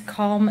exudes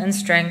calm and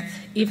strength,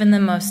 even in the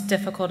most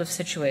difficult of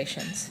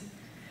situations.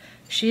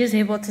 She is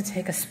able to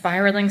take a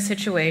spiraling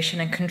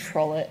situation and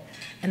control it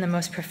in the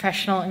most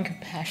professional and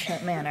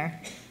compassionate manner.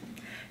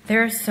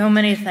 There are so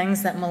many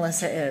things that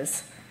Melissa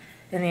is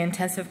in the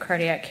intensive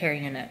cardiac care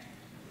unit.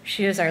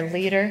 She is our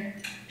leader,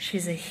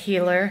 she's a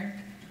healer,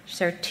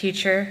 she's our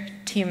teacher,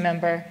 team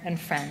member, and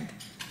friend.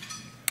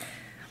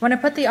 When I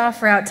put the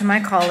offer out to my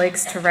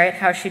colleagues to write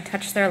how she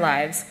touched their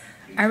lives,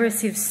 I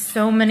received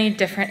so many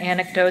different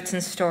anecdotes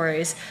and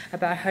stories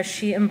about how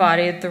she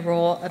embodied the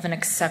role of an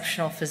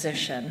exceptional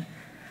physician.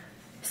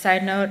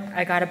 Side note,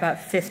 I got about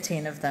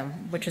 15 of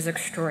them, which is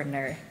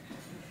extraordinary.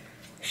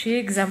 She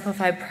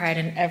exemplified pride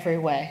in every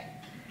way.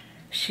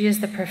 She is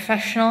the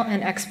professional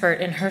and expert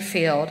in her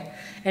field,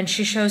 and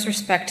she shows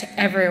respect to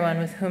everyone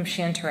with whom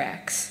she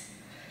interacts.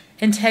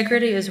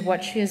 Integrity is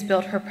what she has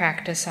built her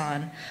practice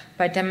on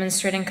by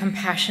demonstrating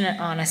compassionate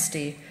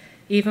honesty,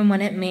 even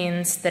when it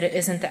means that it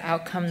isn't the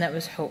outcome that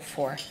was hoped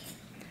for.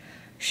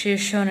 She has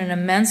shown an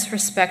immense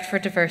respect for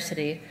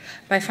diversity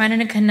by finding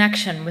a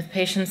connection with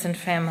patients and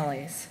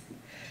families,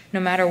 no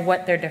matter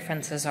what their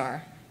differences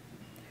are.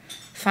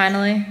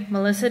 Finally,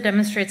 Melissa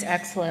demonstrates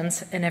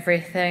excellence in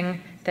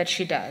everything that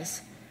she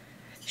does.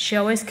 She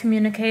always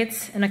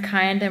communicates in a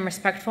kind and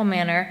respectful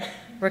manner,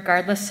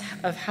 regardless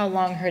of how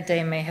long her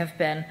day may have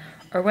been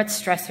or what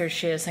stressors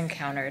she has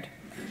encountered.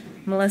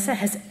 Melissa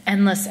has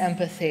endless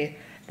empathy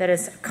that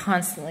is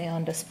constantly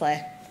on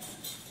display.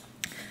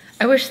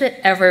 I wish that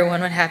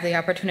everyone would have the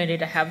opportunity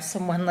to have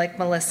someone like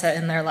Melissa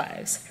in their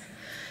lives.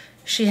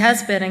 She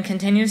has been and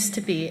continues to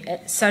be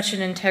such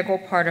an integral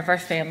part of our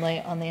family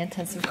on the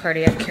intensive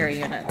cardiac care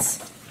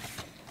units.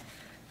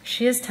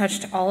 She has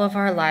touched all of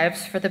our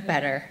lives for the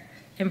better,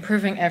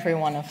 improving every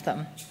one of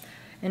them,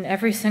 and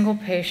every single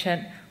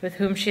patient with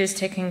whom she is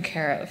taken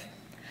care of.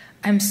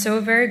 I'm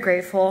so very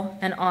grateful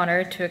and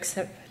honored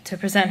to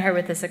present her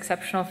with this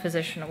Exceptional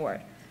Physician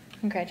Award.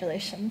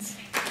 Congratulations.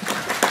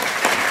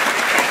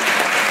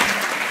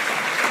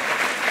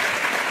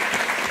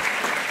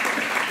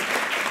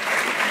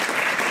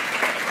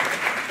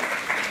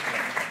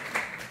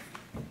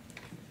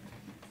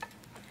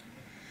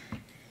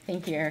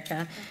 Thank you,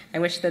 Erica. I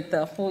wish that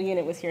the whole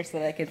unit was here so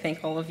that I could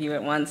thank all of you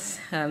at once.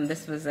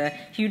 This was a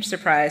huge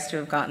surprise to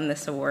have gotten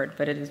this award,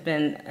 but it has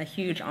been a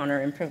huge honor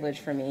and privilege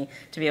for me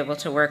to be able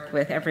to work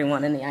with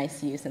everyone in the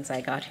ICU since I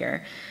got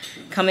here.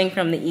 Coming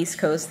from the East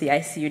Coast, the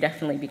ICU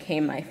definitely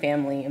became my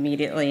family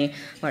immediately,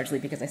 largely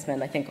because I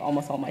spend, I think,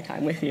 almost all my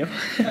time with you.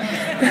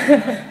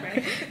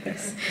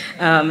 Yes.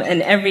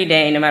 And every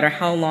day, no matter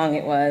how long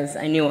it was,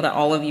 I knew that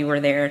all of you were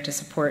there to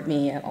support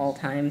me at all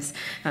times,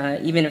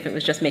 even if it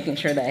was just making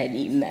sure that I had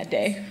eaten that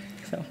day.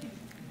 So,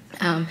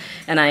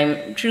 and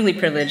I'm truly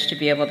privileged to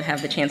be able to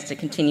have the chance to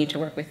continue to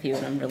work with you,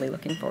 and I'm really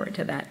looking forward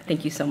to that.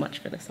 Thank you so much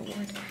for this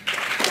award.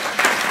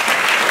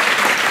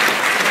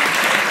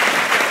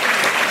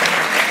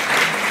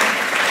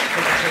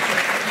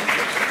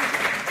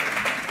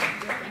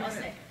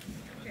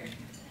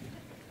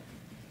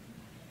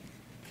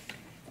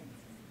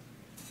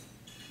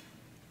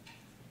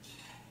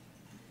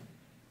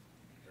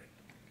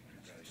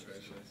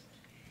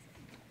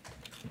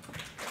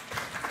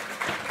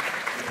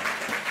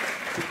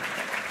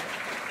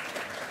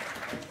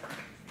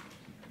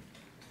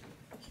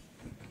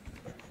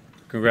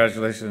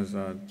 congratulations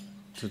to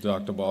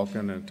Dr.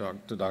 Balkin and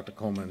to Dr.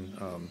 Coleman.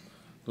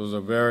 Those are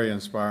very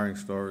inspiring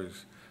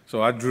stories.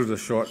 So I drew the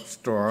short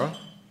straw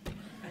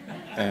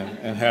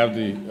and have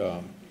the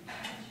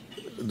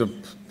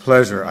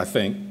pleasure, I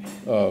think,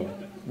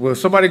 will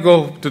somebody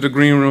go to the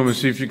green room and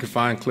see if you can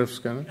find Cliff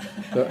Skinner?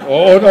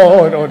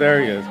 Oh,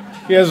 there he is.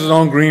 He has his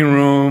own green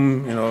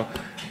room, you know,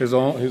 his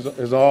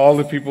all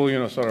the people, you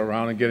know, sort of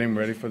around and getting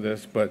ready for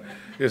this. But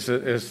it's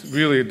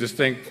really a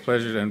distinct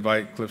pleasure to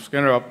invite Cliff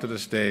Skinner up to the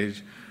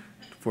stage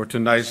for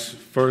tonight's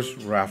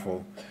first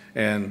raffle.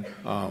 And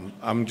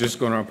I'm just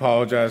going to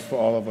apologize for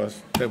all of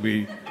us that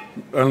we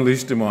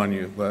unleashed him on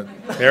you. But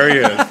there he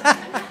is,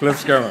 Cliff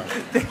Skinner.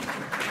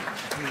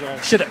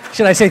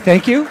 Should I say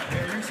thank you?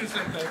 Yeah, you should say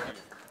thank you.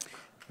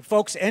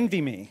 Folks envy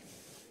me.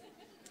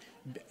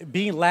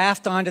 Being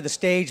laughed onto the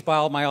stage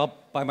by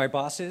my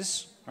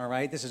bosses, all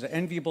right? This is an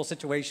enviable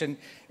situation.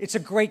 It's a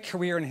great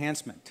career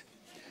enhancement.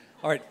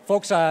 All right,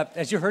 folks,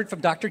 as you heard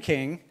from Dr.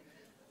 King,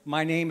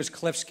 my name is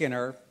Cliff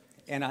Skinner,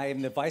 and I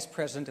am the Vice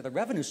President of the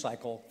Revenue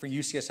Cycle for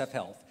UCSF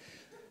Health.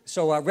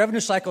 So Revenue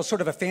Cycle is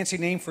sort of a fancy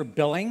name for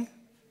billing,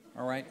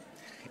 all right?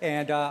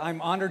 And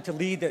I'm honored to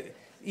lead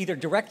either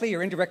directly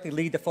or indirectly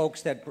lead the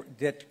folks that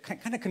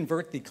kind of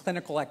convert the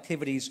clinical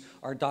activities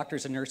our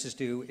doctors and nurses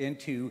do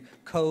into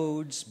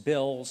codes,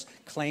 bills,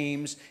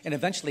 claims, and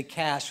eventually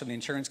cash from the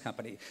insurance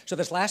company. So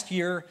this last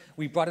year,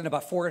 we brought in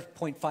about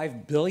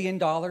 $4.5 billion,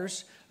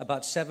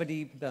 about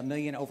 $70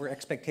 million over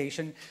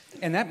expectation.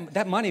 And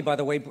that money, by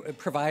the way,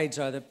 provides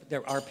our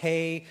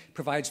pay,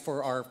 provides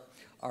for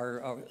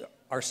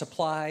our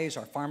supplies,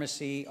 our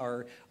pharmacy,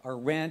 our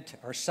rent,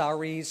 our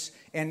salaries,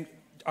 and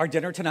our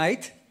dinner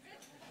tonight.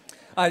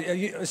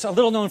 It's a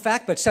little known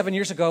fact, but 7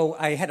 years ago,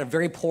 I had a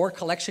very poor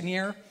collection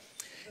year.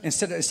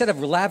 Instead of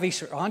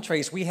lavish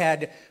entrees, we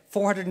had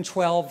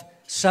 412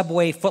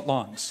 Subway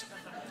footlongs,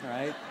 all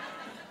right?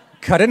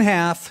 Cut in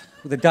half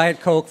with a Diet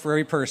Coke for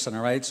every person,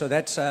 all right? So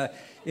that's,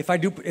 if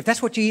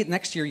that's what you eat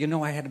next year, you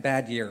know I had a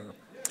bad year.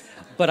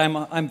 But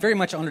I'm very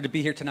much honored to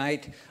be here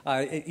tonight.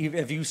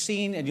 Have you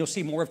seen, and you'll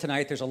see more of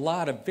tonight, there's a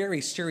lot of very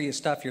serious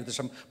stuff here. There's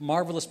some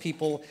marvelous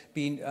people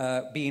being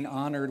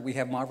honored. We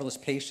have marvelous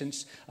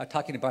patients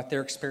talking about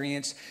their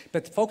experience.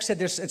 But the folks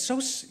said it's so,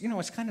 you know,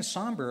 it's kind of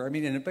somber. I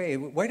mean, in a way,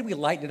 why do we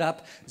lighten it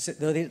up?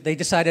 They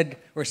decided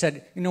or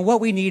said, you know,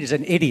 what we need is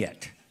an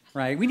idiot.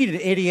 Right? We need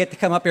an idiot to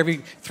come up every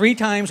 3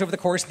 times over the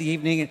course of the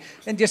evening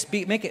and just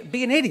be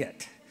an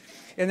idiot.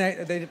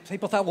 And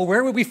people thought, well,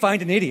 where would we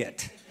find an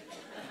idiot?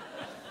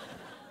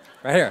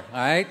 Right here, all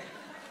right?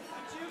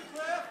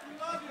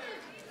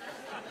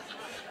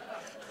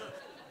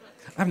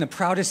 I'm the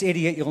proudest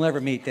idiot you'll ever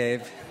meet,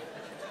 Dave.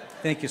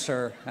 Thank you,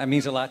 sir. That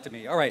means a lot to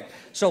me. All right.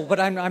 So, but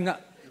I'm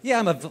not. Yeah,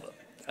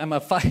 I'm a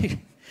fight.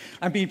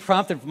 I'm being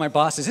prompted from my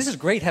bosses. This is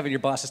great having your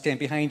bosses stand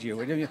behind you.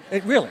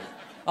 It really.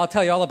 I'll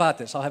tell you all about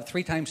this. I'll have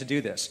 3 times to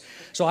do this.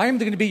 So I am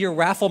going to be your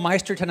raffle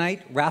meister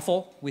tonight.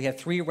 Raffle. We have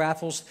 3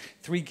 raffles,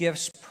 3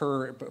 gifts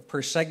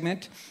per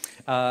segment.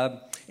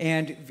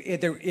 And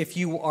if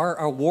you are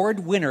an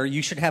award winner,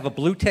 you should have a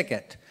blue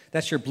ticket.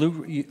 That's your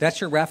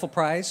raffle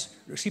prize.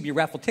 Excuse me, your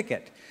raffle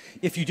ticket.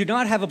 If you do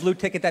not have a blue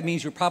ticket, that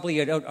means you're probably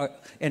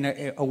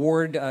an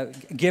award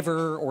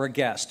giver or a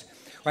guest.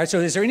 All right. So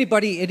is there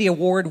any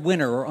award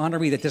winner or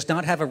honoree that does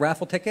not have a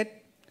raffle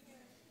ticket?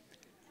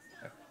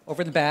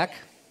 Over the back.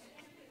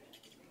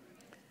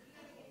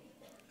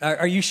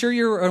 Are you sure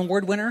you're an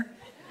award winner?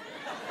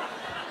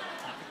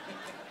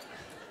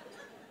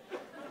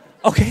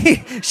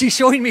 Okay, she's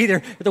showing me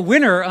the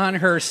winner on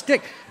her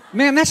stick.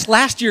 Man, that's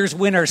last year's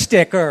winner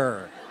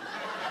sticker.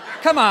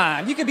 Come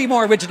on, you can be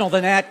more original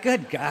than that.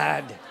 Good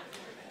God.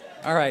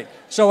 All right,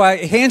 so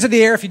hands in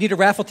the air if you need a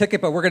raffle ticket,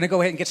 but we're going to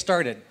go ahead and get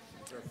started.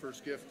 It's our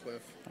first gift,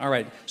 Cliff. All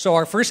right, so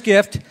our first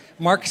gift,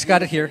 Mark's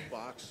got it here.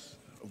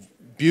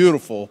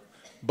 Beautiful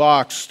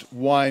boxed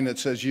wine that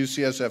says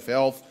UCSF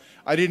Health.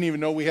 I didn't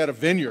even know we had a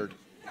vineyard.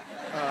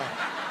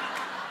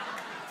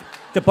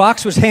 The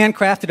box was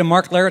handcrafted in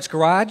Mark Larrett's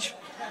garage.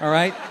 All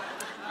right,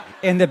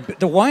 and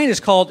the wine is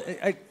called.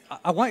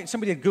 I want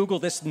somebody to Google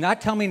this.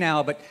 Not tell me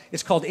now, but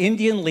it's called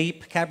Indian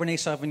Leap Cabernet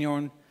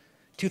Sauvignon,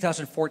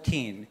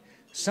 2014.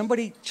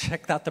 Somebody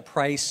check out the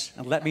price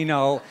and let me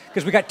know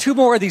because we got 2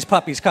 more of these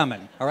puppies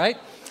coming. All right,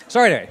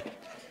 sorry, Dave.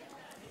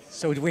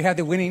 So do we have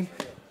the winning?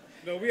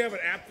 No, we have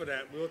an app for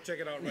that. We'll check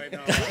it out right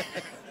now.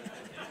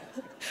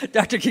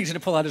 Dr. King's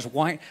going to pull out his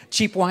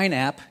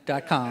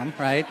cheapwineapp.com,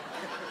 right?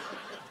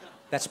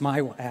 That's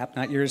my app,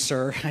 not yours,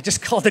 sir. I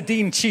just called the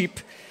dean cheap.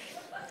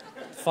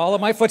 Follow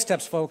my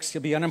footsteps, folks.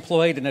 You'll be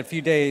unemployed in a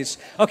few days.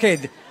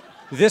 Okay,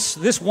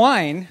 this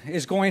wine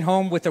is going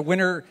home with the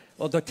winner,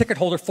 well, the ticket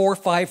holder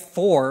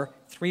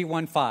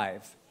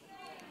 454315.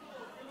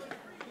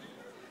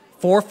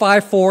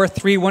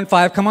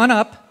 454315. Come on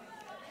up.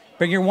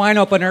 Bring your wine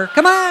opener.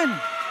 Come on.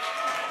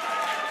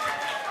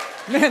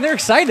 Man, they're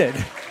excited.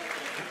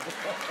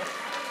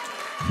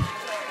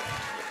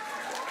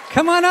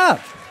 Come on up.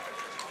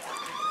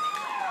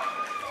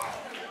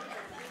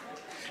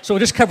 So we'll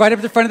just come right up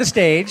to the front of the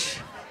stage.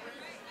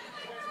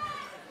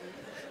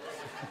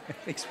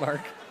 Thanks,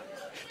 Mark.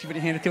 you want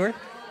to hand it to her?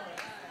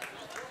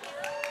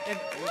 And,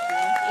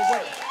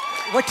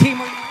 what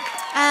team are you?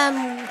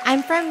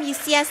 I'm from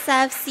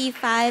UCSF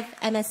C5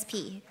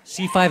 MSP.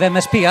 C5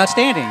 MSP,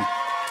 outstanding.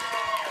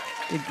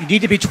 You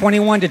need to be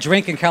 21 to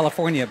drink in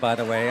California, by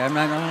the way. I'm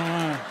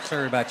not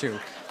sorry about you.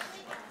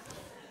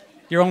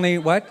 You're only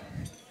what?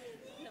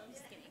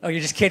 Oh,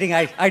 you're just kidding.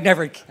 I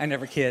never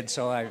kid,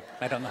 so I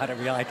don't know how to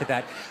react to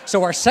that.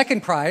 So our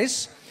second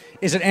prize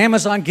is an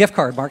Amazon gift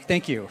card. Mark,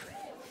 thank you.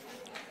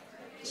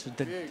 It's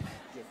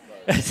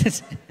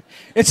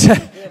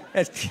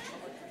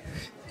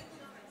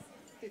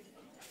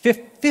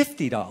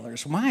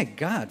 $50. My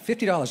God,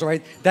 $50. All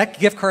right, that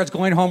gift card's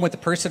going home with the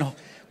person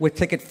with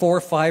ticket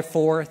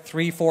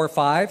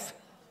 454345.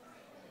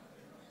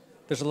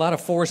 There's a lot of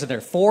fours in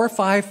there.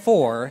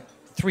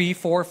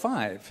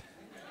 454345.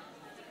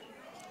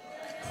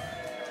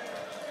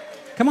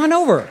 Come on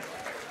over.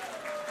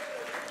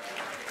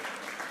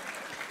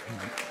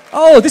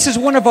 Oh, this is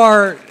one of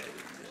our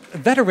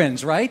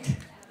veterans, right?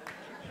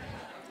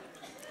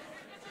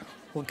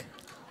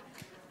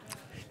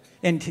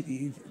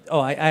 And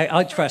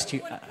I'll trust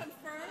you.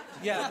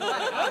 Yeah.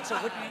 So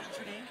what's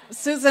your name?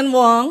 Susan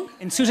Wong.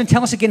 And Susan,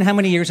 tell us again how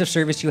many years of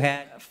service you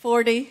had.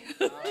 40.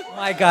 Oh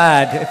my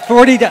God,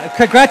 40.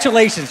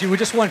 Congratulations, you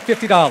just won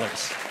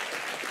 $50.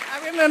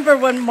 I remember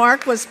when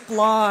Mark was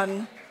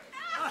blonde.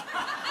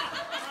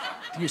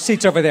 Your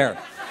seat's over there.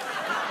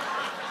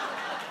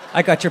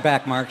 I got your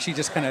back, Mark. She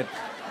just kind of,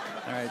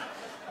 all right.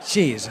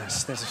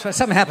 Jesus,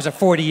 something happens at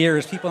 40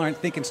 years. People aren't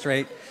thinking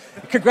straight.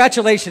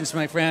 Congratulations,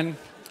 my friend.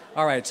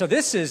 All right, so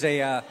this is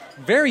a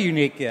very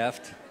unique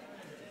gift.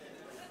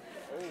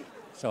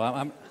 So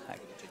all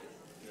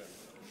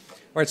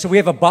right, so we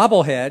have a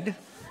bobblehead.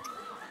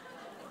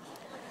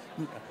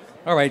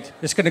 All right,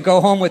 it's going to go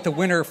home with the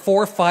winner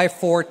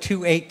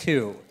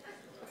 454282.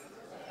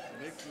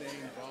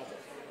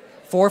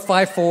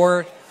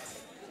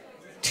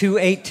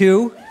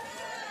 454282.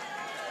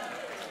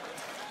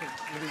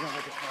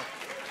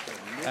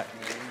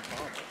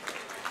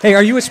 Hey,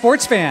 are you a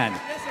sports fan?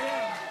 Yes, I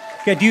am.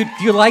 Good. Do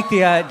you like the?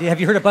 Have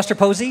you heard of Buster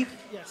Posey?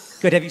 Yes.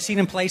 Good. Have you seen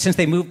him play since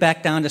they moved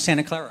back down to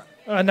Santa Clara?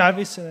 No,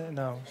 obviously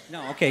no.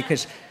 No. Okay,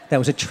 because that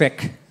was a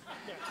trick.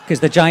 Because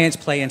the Giants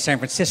play in San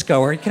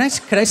Francisco. Or could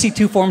I see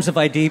 2 forms of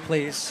ID,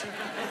 please?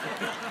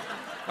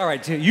 All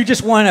right. You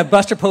just won a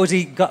Buster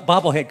Posey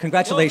bobblehead.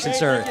 Congratulations,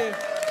 sir.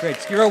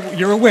 Great.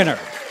 You're a winner.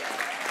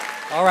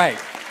 All right.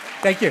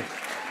 Thank you.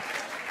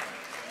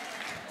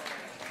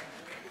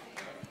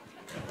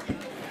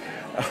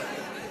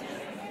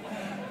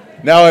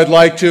 Now I'd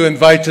like to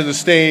invite to the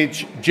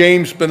stage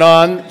James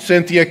Banan,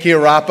 Cynthia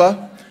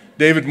Kiarapa,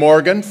 David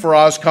Morgan,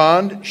 Faraz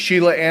Khan,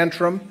 Sheila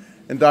Antrim,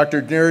 and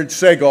Dr. Niraj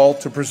Segal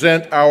to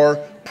present our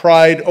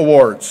Pride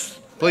Awards.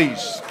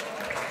 Please.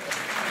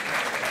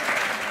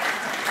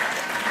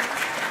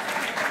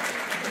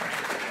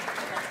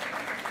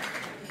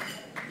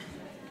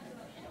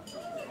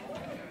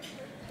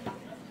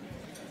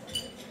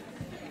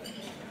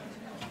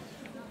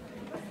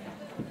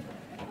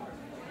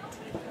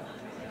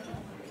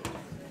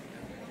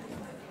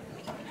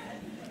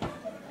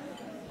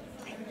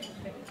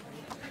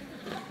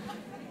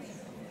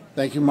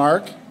 Thank you,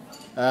 Mark.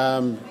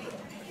 My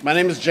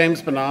name is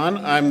James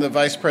Banan. I'm the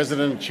Vice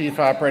President and Chief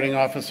Operating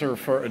Officer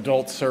for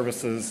Adult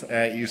Services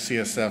at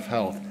UCSF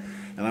Health,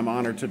 and I'm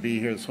honored to be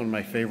here. It's one of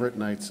my favorite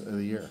nights of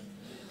the year.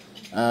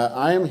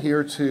 I am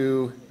here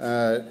to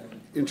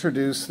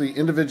introduce the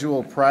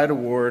Individual Pride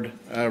Award,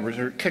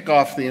 kick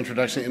off the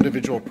introduction of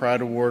Individual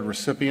Pride Award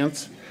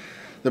recipients.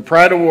 The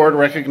Pride Award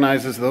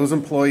recognizes those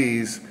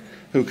employees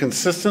who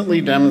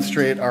consistently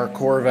demonstrate our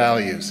core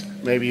values.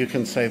 Maybe you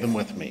can say them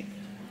with me.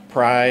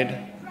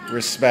 Pride,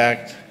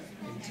 respect,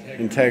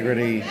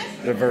 integrity,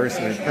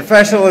 diversity,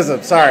 professionalism,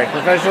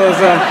 respect,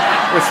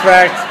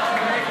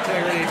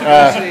 integrity,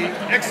 diversity,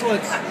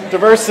 excellence.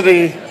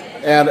 Diversity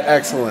and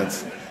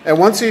excellence. And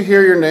once you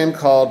hear your name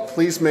called,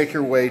 please make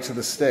your way to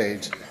the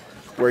stage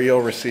where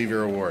you'll receive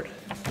your award.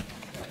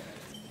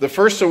 The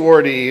first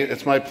awardee,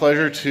 it's my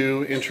pleasure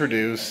to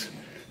introduce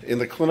in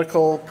the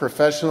Clinical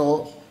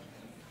Professional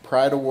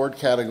Pride Award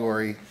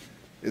category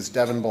is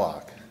Devin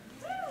Block.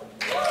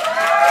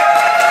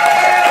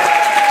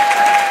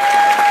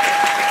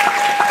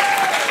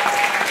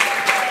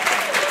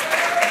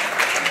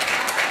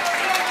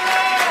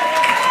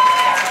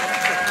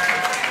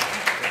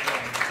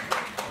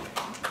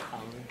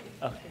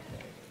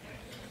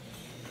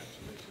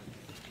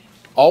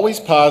 Always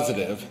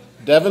positive,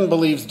 Devin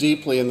believes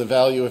deeply in the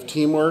value of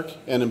teamwork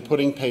and in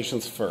putting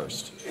patients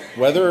first,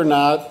 whether or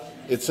not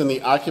it's in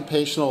the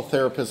occupational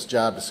therapist's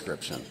job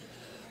description.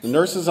 The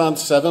nurses on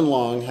 7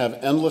 Long have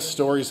endless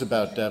stories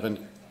about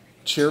Devin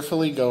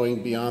cheerfully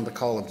going beyond the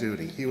call of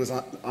duty. He was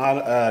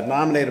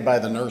nominated by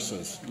the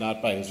nurses, not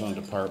by his own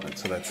department,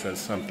 so that says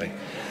something.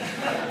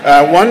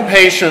 One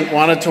patient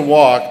wanted to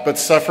walk but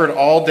suffered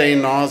all-day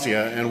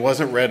nausea and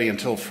wasn't ready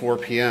until 4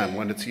 p.m.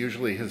 when it's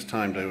usually his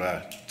time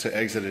to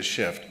exit his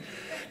shift.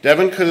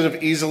 Devin could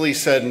have easily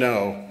said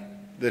no,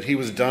 that he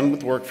was done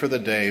with work for the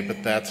day,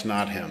 but that's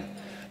not him.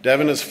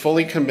 Devin is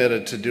fully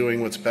committed to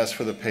doing what's best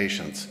for the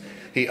patients.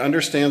 He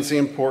understands the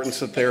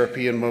importance of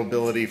therapy and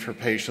mobility for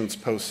patients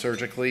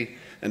post-surgically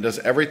and does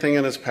everything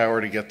in his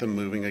power to get them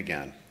moving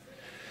again.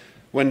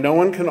 When no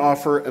one can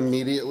offer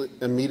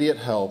immediate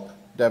help,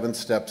 Devin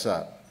steps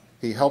up.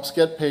 He helps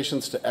get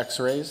patients to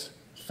x-rays,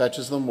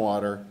 fetches them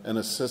water, and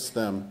assists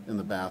them in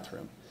the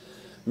bathroom.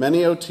 Many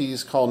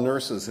OTs call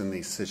nurses in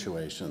these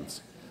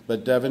situations,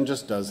 but Devin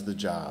just does the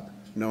job,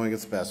 knowing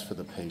it's best for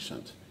the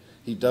patient.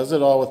 He does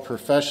it all with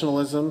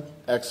professionalism,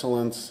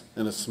 excellence,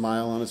 and a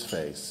smile on his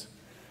face.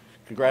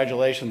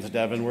 Congratulations,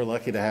 Devin. We're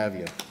lucky to have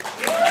you.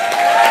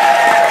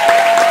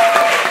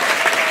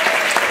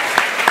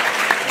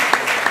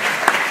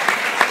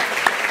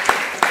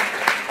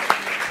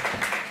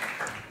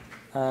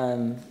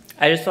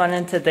 I just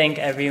wanted to thank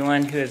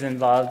everyone who is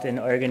involved in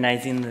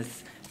organizing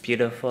this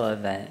beautiful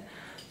event.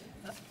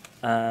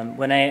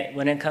 When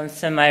it comes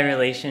to my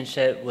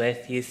relationship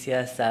with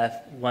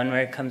UCSF, one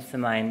word comes to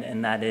mind,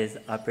 and that is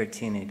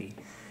opportunity.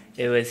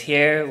 It was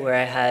here where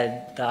I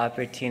had the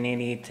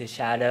opportunity to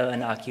shadow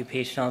an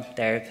occupational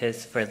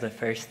therapist for the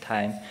first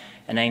time,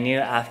 and I knew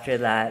after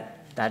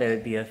that it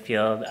would be a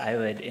field I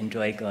would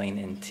enjoy going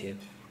into.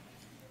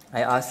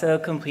 I also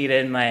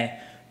completed my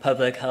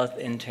public health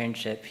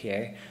internship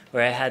here,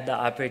 where I had the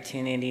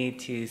opportunity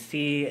to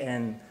see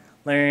and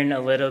learn a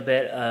little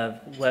bit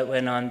of what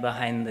went on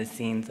behind the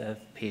scenes of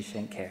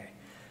patient care.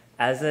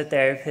 As a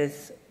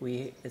therapist,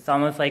 it's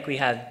almost like we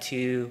have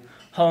two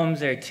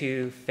homes or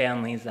two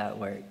families at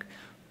work.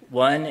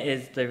 One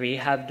is the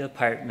rehab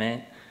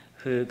department,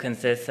 who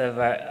consists of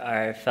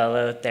our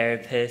fellow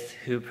therapists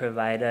who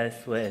provide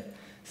us with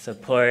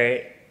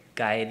support,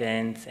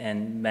 guidance,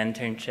 and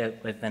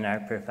mentorship within our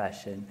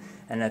profession.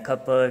 And a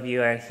couple of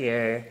you are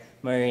here,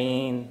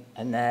 Maureen,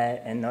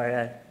 Annette, and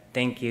Nora.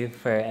 Thank you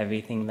for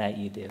everything that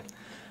you do.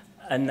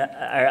 And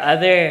our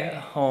other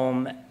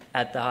home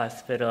at the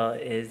hospital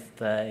is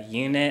the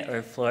unit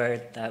or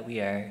floor that we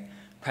are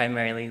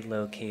primarily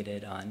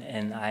located on.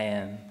 And I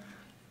am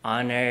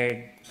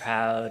honored,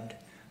 proud,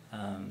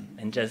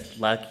 and just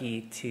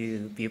lucky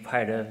to be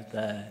part of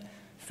the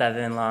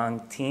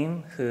 7-long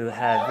team who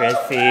have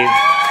received,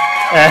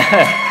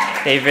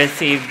 they've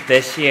received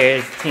this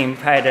year's Team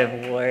Pride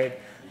Award.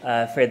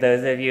 For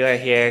those of you who are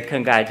here,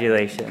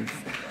 congratulations.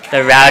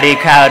 The rowdy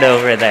crowd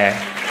over there.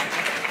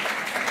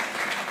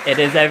 It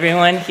is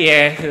everyone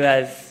here who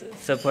has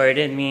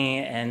supported me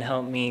and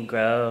helped me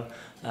grow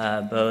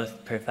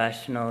both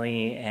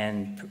professionally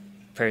and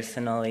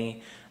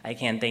personally. I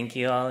can't thank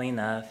you all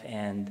enough,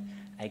 and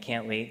I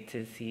can't wait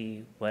to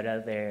see what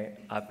other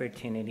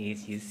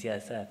opportunities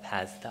UCSF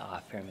has to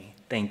offer me.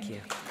 Thank you.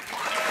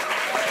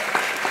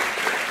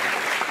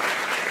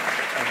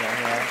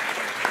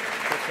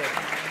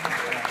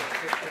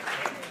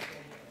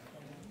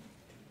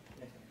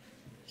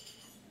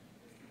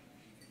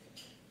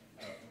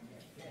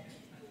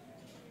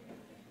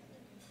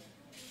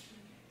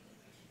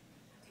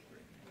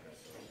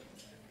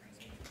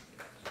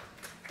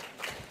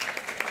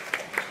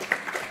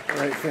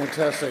 All right,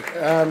 fantastic.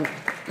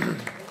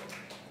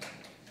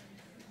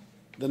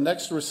 The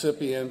next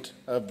recipient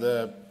of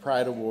the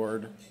Pride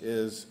Award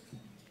is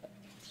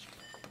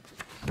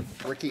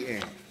Ricky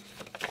Ng.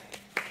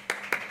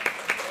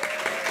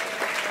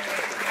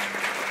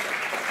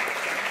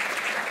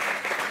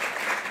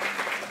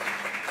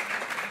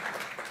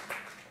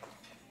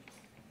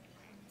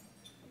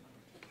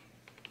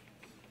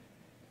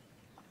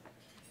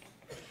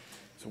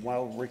 So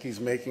while Ricky's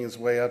making his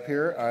way up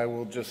here, I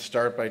will just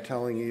start by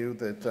telling you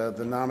that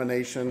the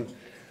nomination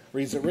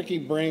reads that Ricky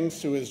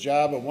brings to his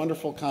job a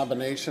wonderful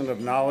combination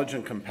of knowledge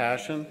and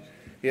compassion.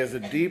 He has a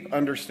deep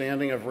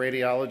understanding of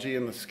radiology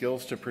and the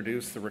skills to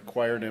produce the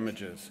required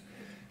images.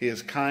 He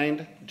is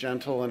kind,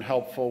 gentle, and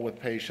helpful with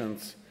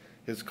patients.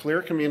 His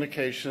clear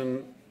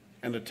communication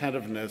and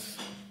attentiveness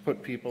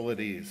put people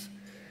at ease.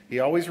 He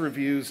always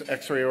reviews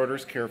X-ray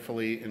orders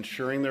carefully,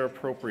 ensuring they're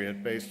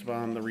appropriate based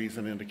upon the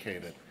reason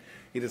indicated.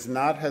 He does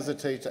not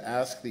hesitate to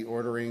ask the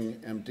ordering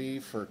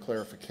MD for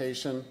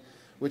clarification,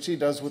 which he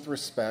does with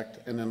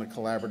respect and in a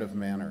collaborative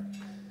manner.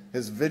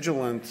 His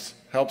vigilance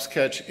helps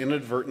catch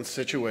inadvertent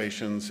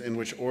situations in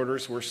which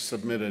orders were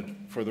submitted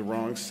for the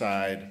wrong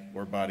side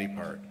or body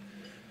part.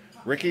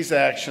 Ricky's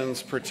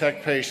actions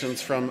protect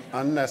patients from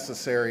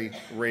unnecessary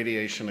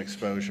radiation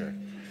exposure.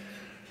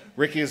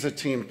 Ricky is a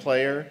team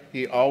player.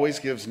 He always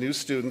gives new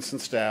students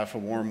and staff a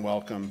warm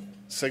welcome,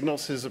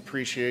 signals his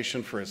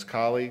appreciation for his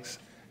colleagues,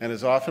 and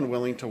is often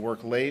willing to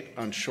work late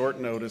on short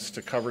notice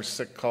to cover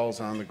sick calls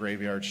on the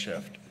graveyard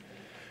shift.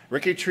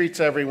 Ricky treats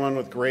everyone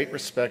with great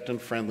respect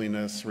and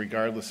friendliness,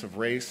 regardless of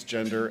race,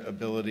 gender,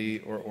 ability,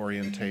 or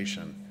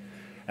orientation.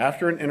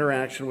 After an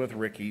interaction with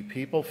Ricky,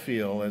 people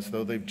feel as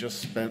though they've just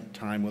spent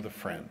time with a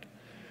friend.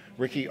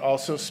 Ricky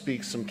also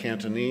speaks some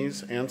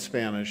Cantonese and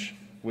Spanish,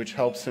 which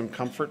helps him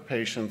comfort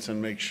patients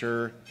and make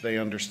sure they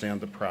understand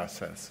the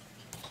process.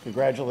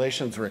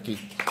 Congratulations, Ricky.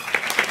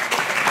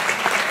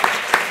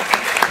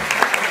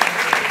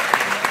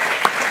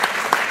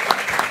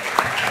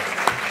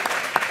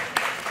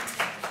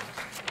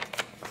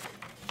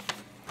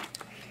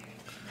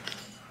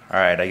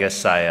 right, I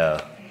guess I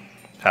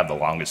have the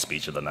longest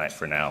speech of the night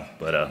for now.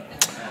 But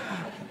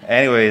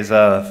anyways,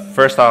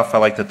 first off, I'd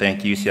like to thank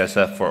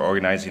UCSF for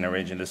organizing and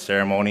arranging this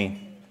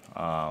ceremony.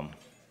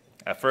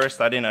 At first,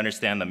 I didn't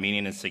understand the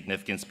meaning and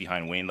significance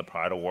behind winning the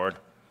Pride Award,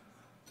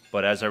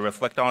 but as I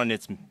reflect on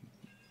its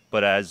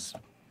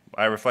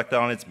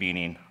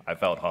meaning, I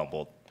felt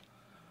humbled.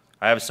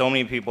 I have so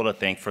many people to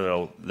thank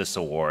for this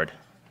award.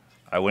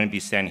 I wouldn't be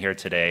standing here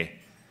today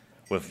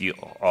with you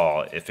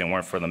all if it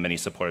weren't for the many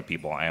supportive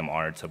people I am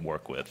honored to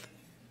work with.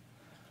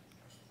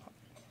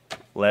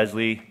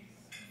 Leslie,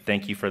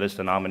 thank you for this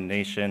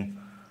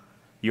nomination.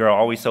 You are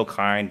always so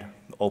kind,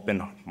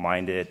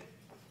 open-minded,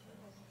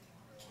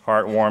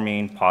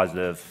 heartwarming,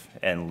 positive,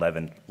 and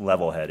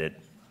level-headed.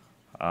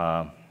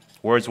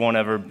 Words won't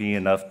ever be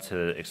enough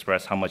to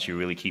express how much you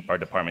really keep our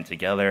department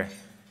together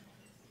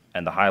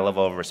and the high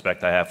level of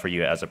respect I have for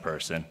you as a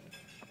person.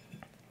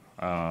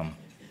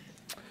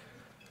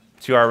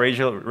 To our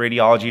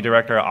radiology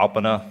director,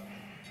 Alpana,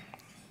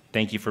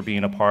 thank you for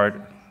being a part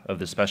of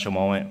this special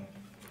moment.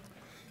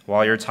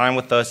 While your time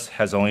with us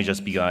has only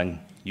just begun,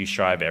 you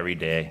strive every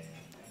day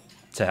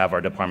to have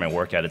our department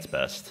work at its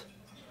best.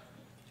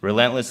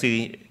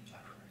 Relentlessly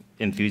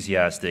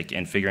enthusiastic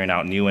in figuring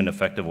out new and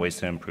effective ways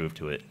to improve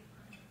to it.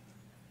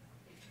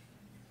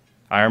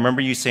 I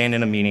remember you saying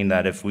in a meeting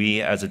that if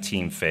we as a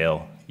team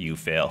fail, you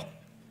fail.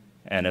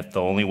 And if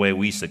the only way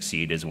we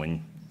succeed is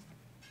when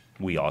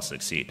we all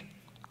succeed.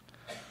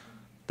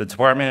 The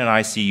department and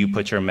I see you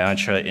put your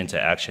mantra into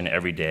action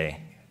every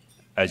day,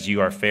 as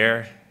you are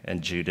fair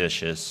and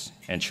judicious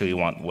and truly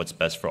want what's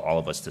best for all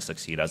of us to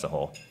succeed as a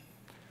whole.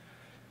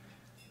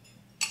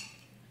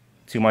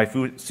 To my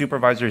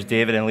supervisors,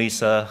 David and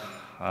Lisa,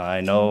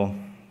 I know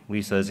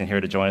Lisa isn't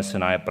here to join us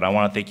tonight, but I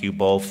want to thank you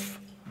both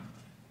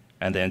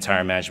and the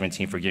entire management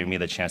team for giving me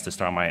the chance to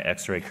start my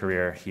X-ray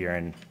career here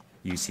in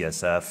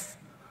UCSF.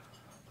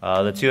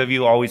 The two of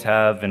you always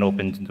have an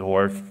open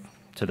door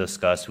to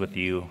discuss with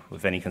you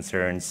with any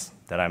concerns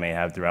that I may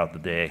have throughout the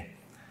day.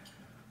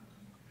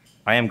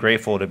 I am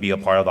grateful to be a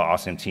part of the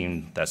awesome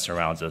team that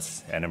surrounds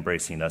us and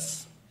embracing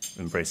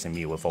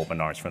me with open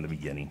arms from the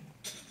beginning.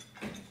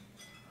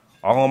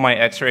 All of my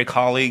X-ray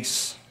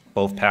colleagues,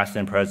 both past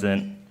and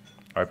present,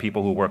 are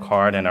people who work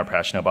hard and are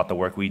passionate about the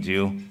work we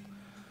do.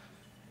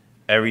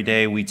 Every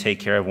day we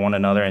take care of one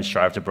another and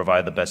strive to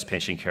provide the best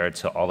patient care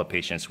to all the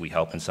patients we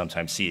help and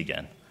sometimes see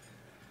again.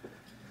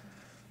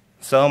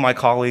 Some of my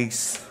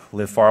colleagues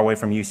live far away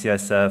from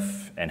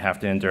UCSF and have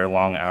to endure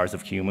long hours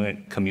of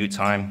commute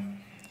time.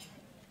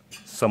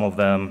 Some of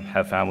them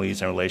have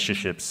families and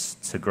relationships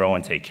to grow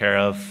and take care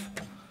of.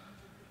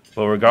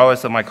 But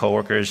regardless of my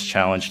coworkers'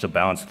 challenge to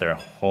balance their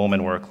home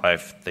and work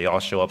life, they all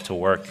show up to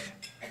work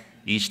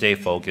each day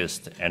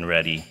focused and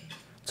ready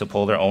to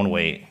pull their own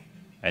weight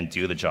and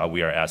do the job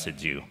we are asked to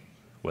do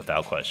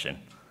without question.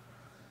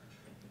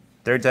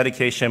 Their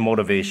dedication,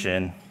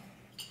 motivation,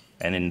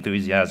 and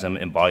enthusiasm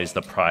embodies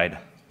the Pride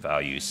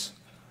values.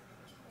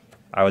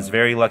 I was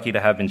very lucky to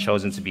have been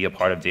chosen to be a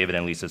part of David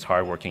and Lisa's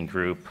hardworking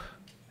group,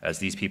 as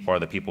these people are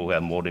the people who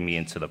have molded me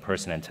into the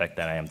person and tech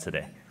that I am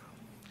today.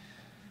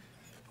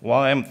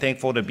 While I am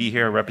thankful to be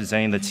here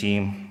representing the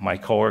team, my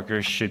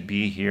coworkers should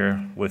be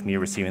here with me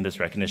receiving this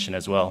recognition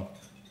as well.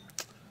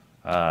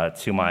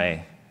 To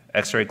my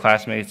X-ray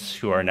classmates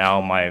who are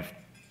now my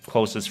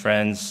closest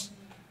friends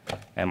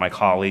and my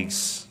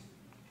colleagues,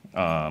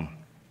 I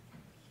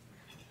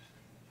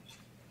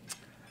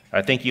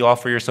thank you all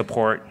for your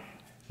support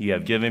you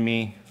have given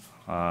me.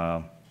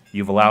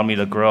 You've allowed me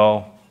to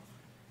grow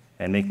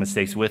and make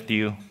mistakes with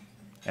you,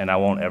 and I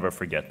won't ever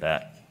forget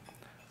that.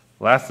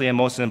 Lastly, and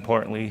most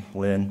importantly,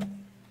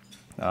 Lynn,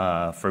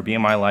 for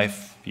being my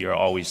life, you're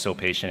always so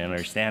patient and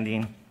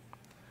understanding.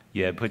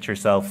 You have put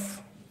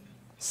yourself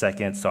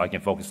second so I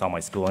can focus on my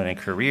schooling and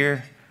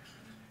career.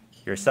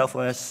 Your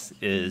selflessness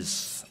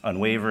is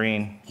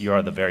unwavering. You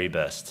are the very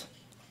best.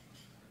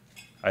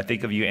 I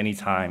think of you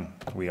anytime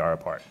we are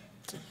apart.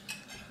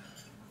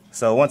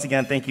 So once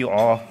again, thank you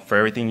all for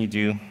everything you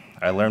do.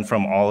 I learned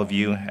from all of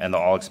you and the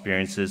all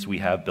experiences we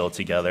have built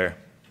together.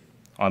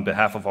 On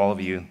behalf of all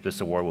of you, this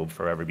award will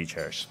forever be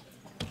cherished.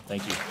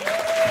 Thank you.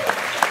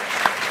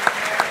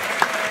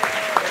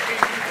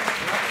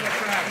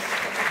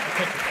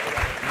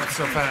 Not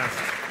so fast.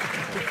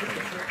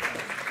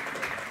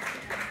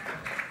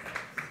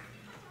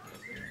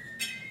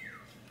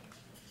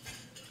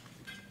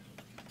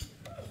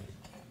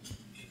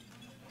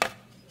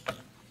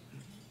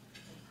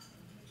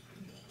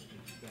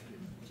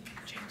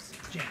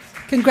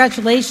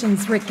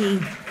 Congratulations, Ricky.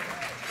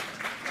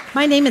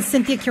 My name is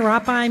Cynthia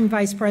Kirapa. I'm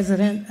Vice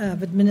President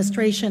of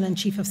Administration and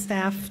Chief of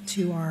Staff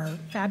to our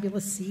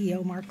fabulous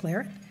CEO, Mark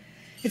Larrett.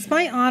 It's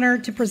my honor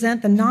to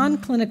present the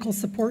Non-Clinical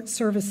Support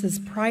Services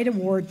Pride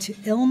Award to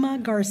Ilma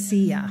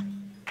Garcia.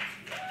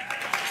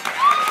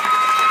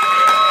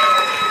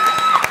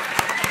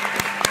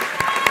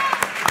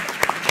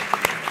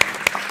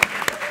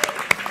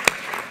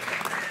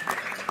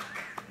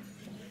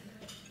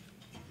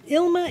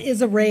 Ilma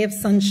is a ray of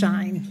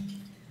sunshine.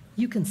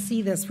 You can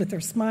see this with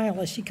her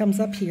smile as she comes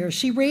up here.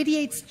 She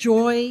radiates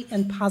joy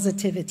and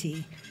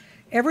positivity.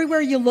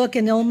 Everywhere you look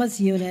in Ilma's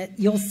unit,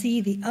 you'll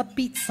see the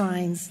upbeat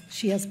signs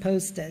she has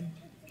posted.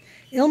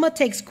 Ilma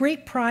takes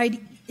great pride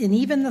in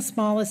even the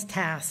smallest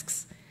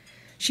tasks.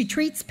 She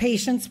treats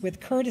patients with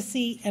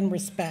courtesy and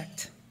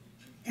respect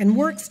and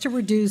works to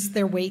reduce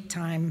their wait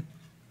time.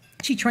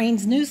 She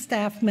trains new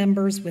staff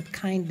members with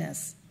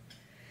kindness.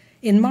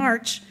 In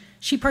March,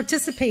 she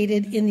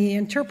participated in the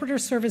Interpreter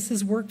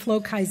Services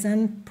Workflow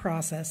Kaizen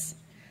process.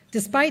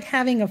 Despite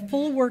having a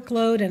full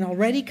workload and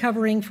already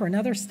covering for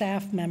another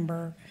staff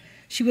member,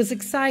 she was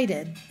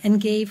excited and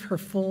gave her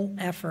full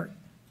effort.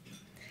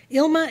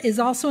 Ilma is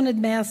also an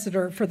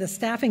ambassador for the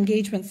Staff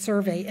Engagement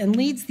Survey and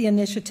leads the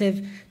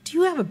initiative, Do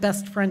You Have a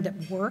Best Friend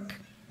at Work?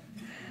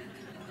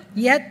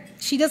 Yet,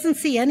 she doesn't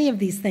see any of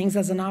these things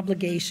as an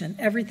obligation.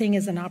 Everything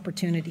is an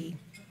opportunity.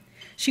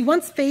 She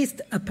once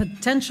faced a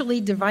potentially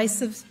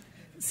divisive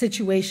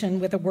situation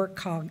with a work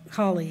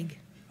colleague.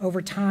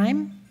 Over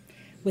time,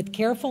 with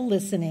careful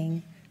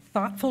listening,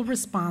 thoughtful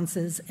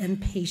responses,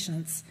 and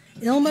patience,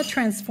 Ilma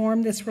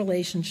transformed this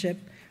relationship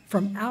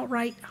from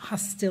outright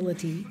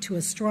hostility to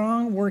a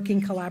strong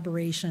working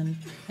collaboration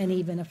and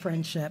even a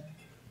friendship.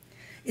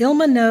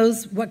 Ilma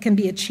knows what can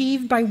be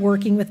achieved by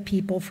working with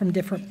people from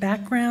different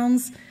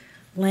backgrounds,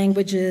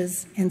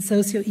 languages, and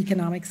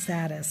socioeconomic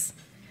status.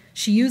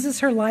 She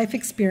uses her life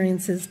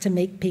experiences to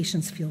make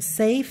patients feel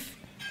safe,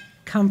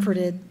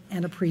 comforted,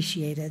 and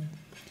appreciated.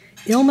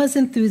 Ilma's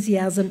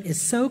enthusiasm is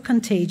so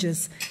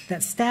contagious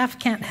that staff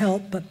can't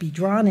help but be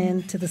drawn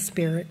in to the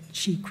spirit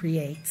she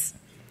creates.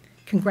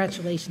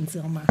 Congratulations,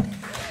 Ilma.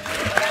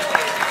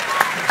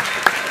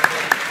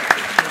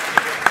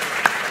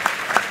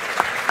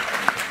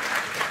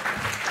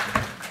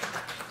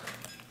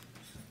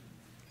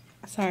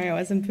 Sorry, I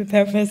wasn't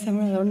prepared for this. I'm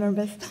a little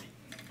nervous.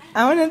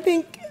 I want to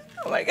thank,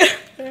 oh my God,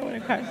 I don't want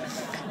to cry.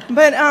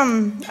 But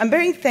I'm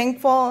very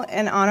thankful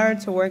and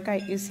honored to work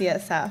at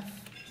UCSF.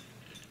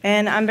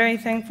 And I'm very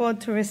thankful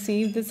to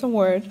receive this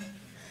award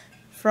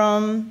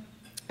from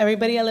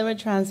everybody at Liver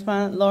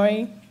Transplant.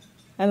 Lori,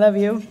 I love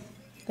you.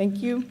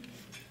 Thank you.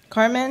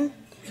 Carmen,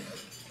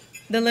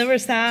 the liver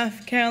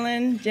staff,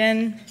 Carolyn,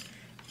 Jen,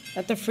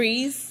 Dr.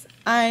 Freeze.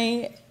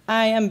 I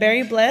am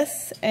very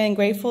blessed and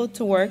grateful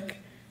to work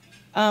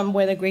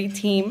with a great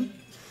team.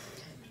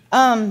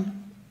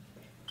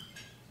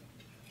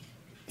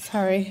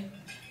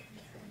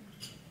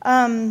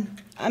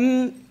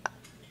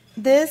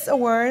 This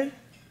award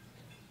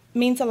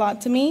means a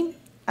lot to me.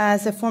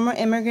 As a former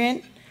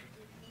immigrant,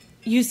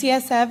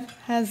 UCSF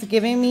has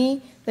given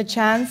me the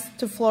chance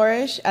to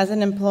flourish as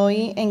an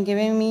employee and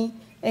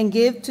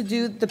give to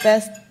do the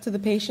best to the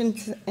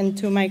patients and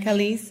to my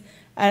colleagues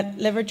at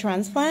Liver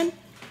Transplant.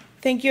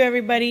 Thank you,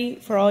 everybody,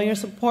 for all your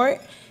support.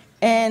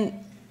 And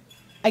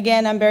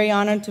again, I'm very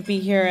honored to be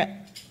here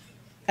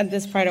at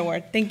this Pride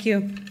Award. Thank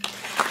you.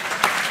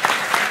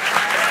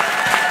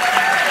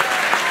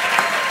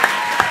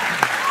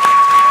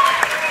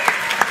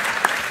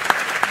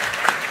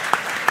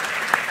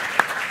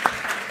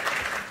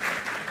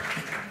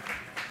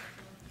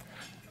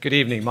 Good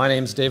evening. My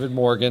name is David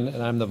Morgan,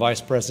 and I'm the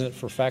Vice President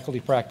for Faculty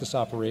Practice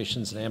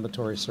Operations and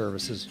Ambulatory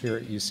Services here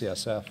at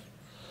UCSF.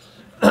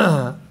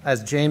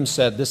 As James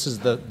said, this is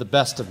the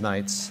best of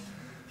nights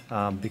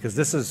because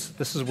this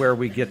is where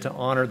we get to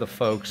honor the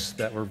folks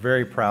that we're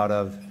very proud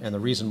of and the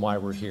reason why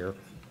we're here,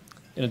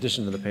 in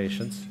addition to the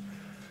patients.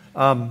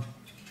 I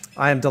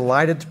am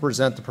delighted to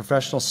present the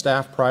Professional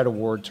Staff Pride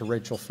Award to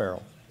Rachel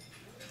Farrell.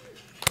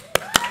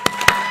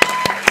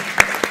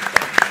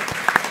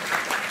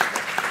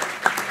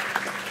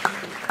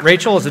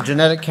 Rachel is a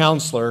genetic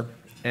counselor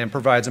and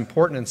provides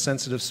important and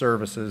sensitive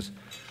services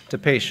to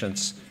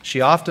patients. She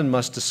often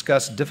must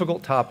discuss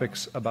difficult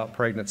topics about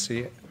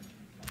pregnancy,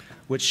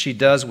 which she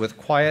does with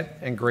quiet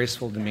and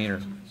graceful demeanor.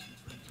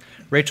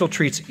 Rachel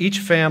treats each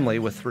family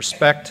with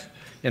respect,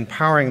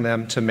 empowering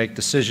them to make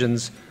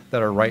decisions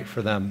that are right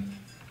for them.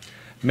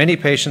 Many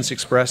patients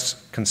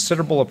express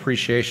considerable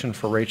appreciation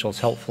for Rachel's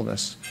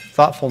helpfulness,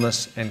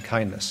 thoughtfulness, and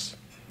kindness.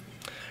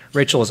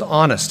 Rachel is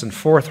honest and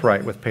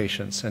forthright with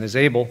patients and is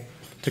able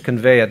to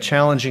convey a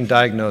challenging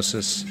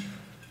diagnosis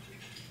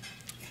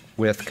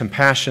with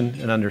compassion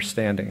and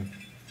understanding.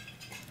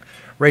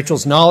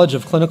 Rachel's knowledge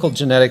of clinical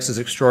genetics is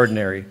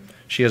extraordinary.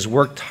 She has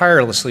worked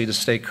tirelessly to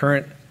stay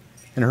current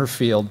in her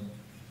field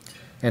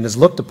and is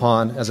looked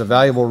upon as a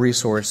valuable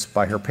resource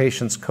by her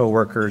patients,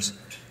 coworkers,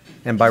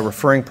 and by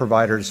referring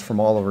providers from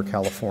all over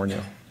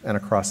California and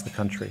across the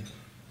country.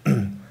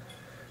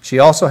 She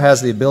also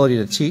has the ability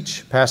to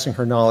teach, passing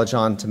her knowledge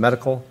on to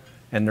medical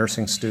and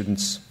nursing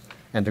students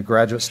and to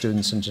graduate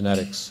students in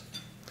genetics.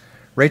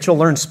 Rachel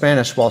learned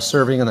Spanish while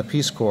serving in the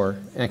Peace Corps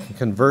and can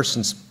converse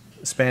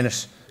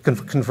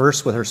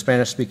with her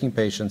Spanish-speaking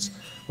patients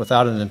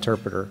without an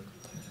interpreter,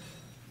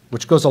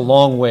 which goes a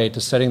long way to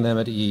setting them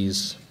at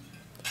ease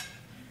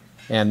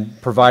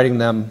and providing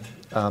them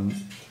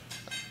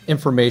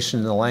information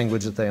in the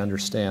language that they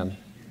understand.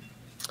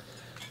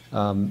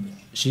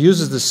 She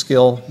uses this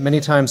skill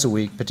many times a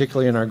week,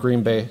 particularly in our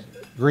Green Bay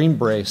Green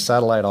Bay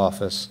satellite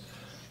office,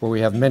 where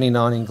we have many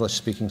non-English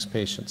speaking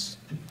patients.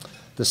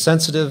 The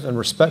sensitive and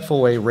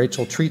respectful way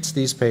Rachel treats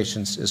these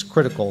patients is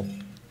critical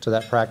to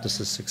that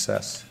practice's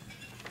success.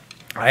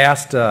 I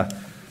asked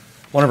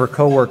one of her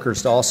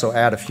coworkers to also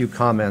add a few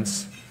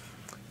comments,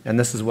 and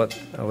this is what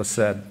was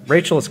said.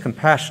 Rachel is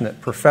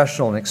compassionate,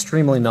 professional, and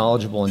extremely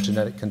knowledgeable in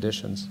genetic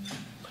conditions.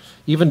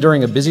 Even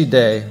during a busy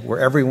day where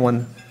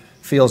everyone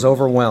feels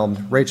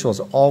overwhelmed, Rachel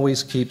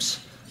always keeps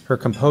her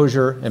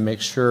composure and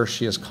makes sure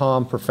she is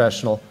calm,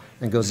 professional,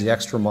 and goes the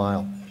extra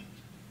mile.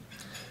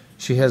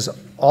 She has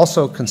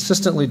also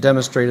consistently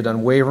demonstrated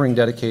unwavering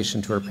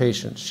dedication to her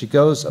patients. She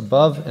goes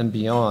above and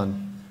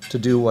beyond to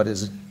do what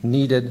is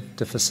needed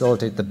to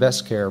facilitate the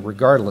best care,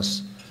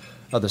 regardless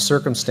of the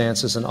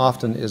circumstances, and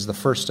often is the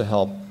first to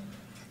help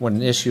when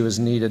an issue is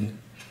needed.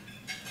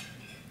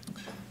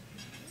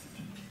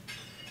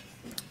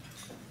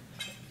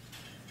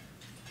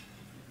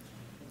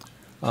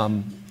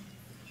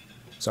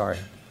 Sorry.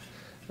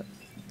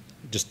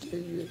 Just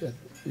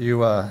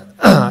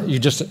you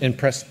just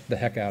impressed the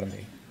heck out of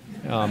me.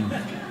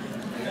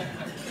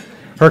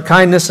 Her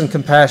kindness and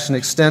compassion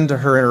extend to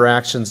her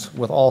interactions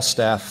with all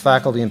staff,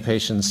 faculty, and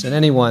patients, and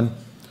anyone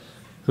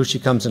who she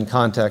comes in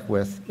contact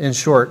with. In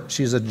short,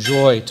 she's a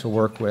joy to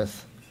work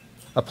with,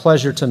 a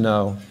pleasure to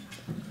know,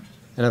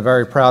 and a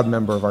very proud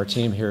member of our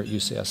team here at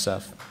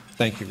UCSF.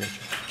 Thank you,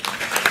 Rachel.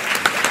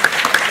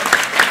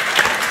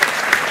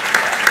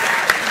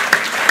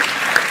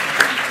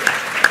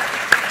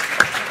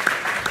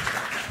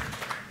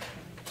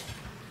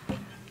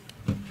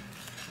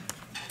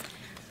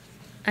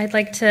 I'd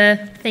like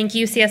to thank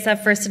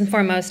UCSF first and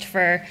foremost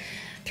for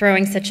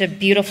throwing such a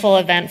beautiful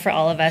event for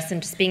all of us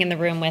and just being in the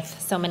room with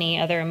so many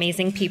other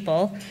amazing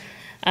people.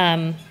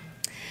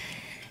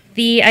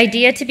 The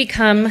idea to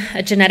become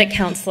a genetic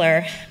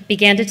counselor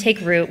began to take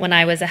root when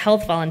I was a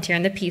health volunteer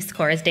in the Peace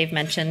Corps, as Dave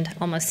mentioned,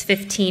 almost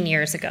 15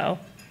 years ago.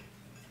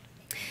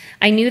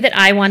 I knew that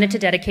I wanted to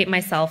dedicate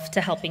myself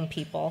to helping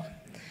people.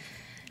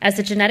 As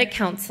a genetic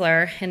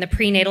counselor in the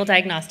Prenatal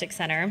Diagnostic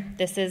Center,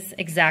 this is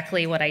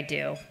exactly what I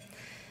do.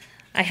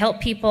 I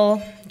help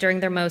people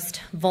during their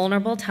most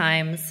vulnerable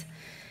times,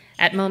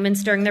 at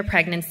moments during their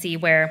pregnancy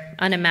where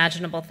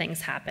unimaginable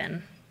things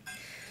happen.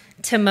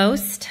 To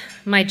most,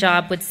 my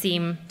job would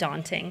seem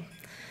daunting,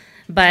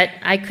 but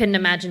I couldn't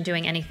imagine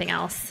doing anything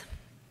else.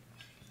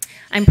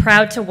 I'm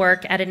proud to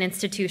work at an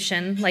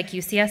institution like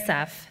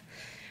UCSF,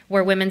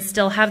 where women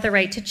still have the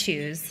right to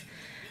choose,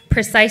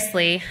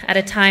 precisely at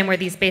a time where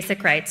these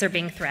basic rights are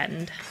being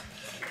threatened.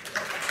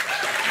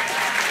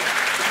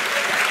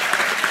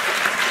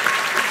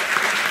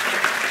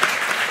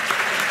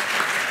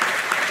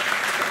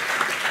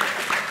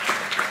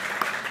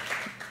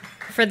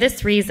 For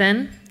this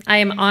reason, I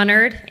am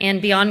honored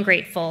and beyond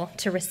grateful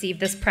to receive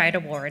this Pride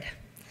Award.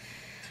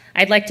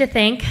 I'd like to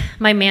thank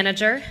my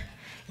manager,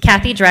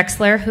 Kathy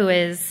Drexler, who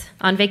is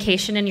on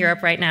vacation in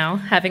Europe right now,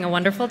 having a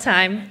wonderful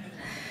time.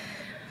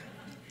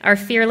 Our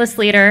fearless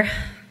leader,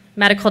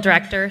 medical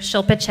director,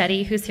 Shilpa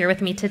Chetty, who's here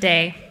with me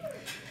today.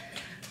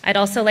 I'd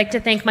also like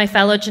to thank my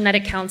fellow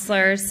genetic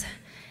counselors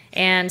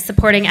and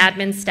supporting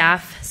admin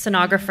staff,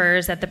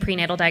 sonographers at the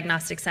Prenatal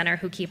Diagnostic Center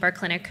who keep our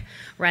clinic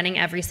running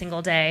every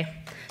single day,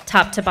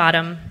 top to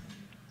bottom.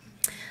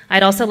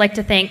 I'd also like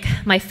to thank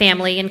my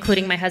family,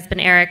 including my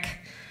husband Eric,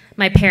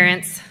 my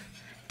parents,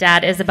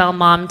 Dad Isabel,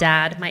 Mom,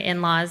 Dad, my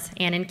in-laws,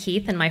 Ann and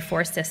Keith, and my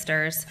 4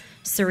 sisters,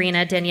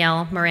 Serena,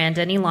 Danielle,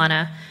 Miranda, and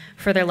Ilana,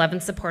 for their love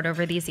and support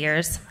over these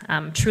years.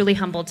 I'm truly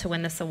humbled to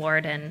win this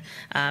award, and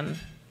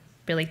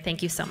really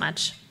thank you so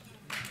much.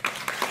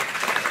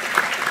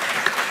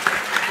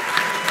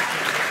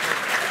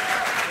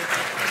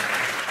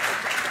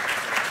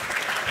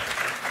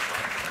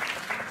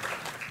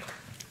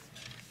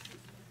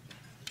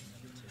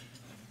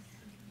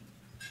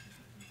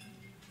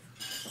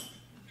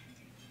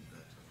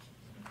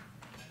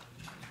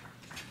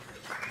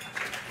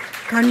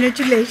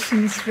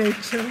 Congratulations,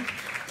 Rachel.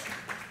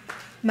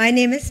 My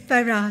name is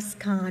Faraz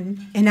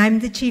Khan, and I'm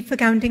the Chief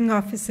Accounting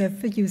Officer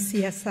for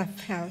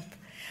UCSF Health.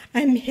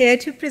 I'm here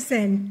to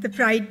present the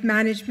Pride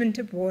Management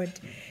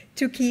Award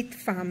to Keith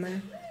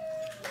Farmer.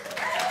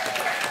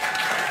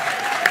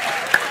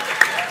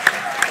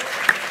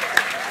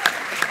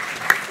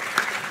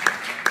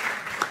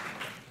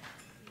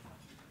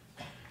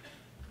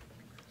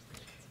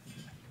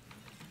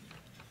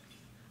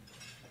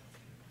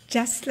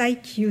 Just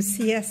like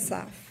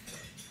UCSF,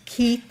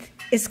 Keith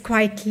is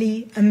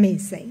quietly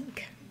amazing.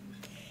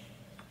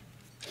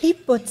 He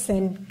puts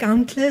in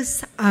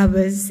countless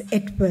hours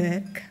at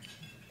work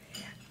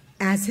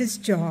as his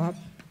job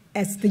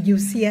as the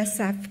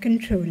UCSF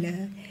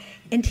controller,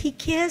 and he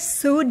cares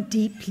so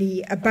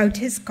deeply about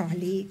his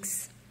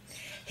colleagues.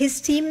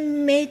 His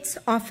teammates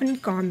often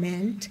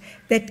comment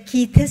that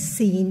Keith is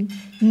seen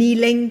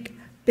kneeling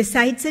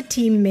beside a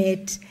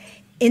teammate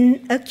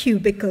in a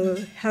cubicle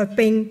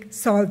helping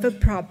solve a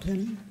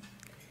problem.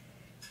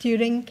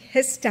 During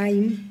his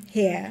time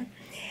here,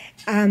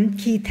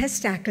 Keith has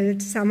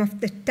tackled some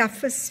of the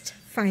toughest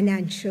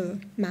financial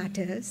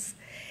matters.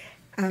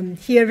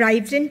 He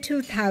arrived in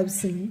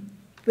 2000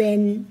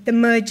 when the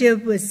merger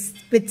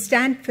with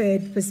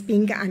Stanford was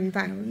being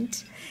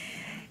unwound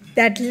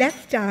that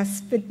left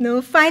us with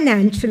no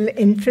financial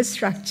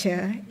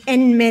infrastructure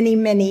and many,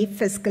 many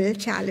fiscal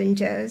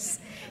challenges.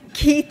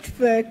 Keith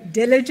worked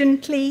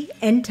diligently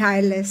and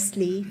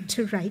tirelessly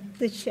to right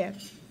the ship.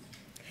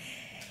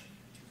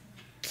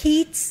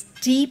 Keith's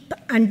deep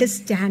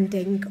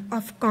understanding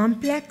of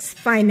complex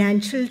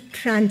financial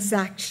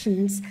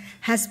transactions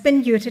has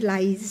been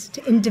utilized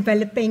in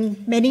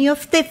developing many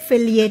of the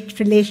affiliate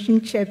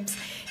relationships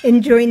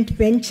and joint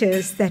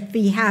ventures that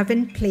we have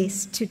in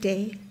place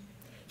today.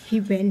 He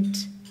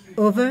went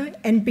over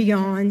and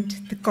beyond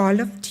the call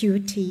of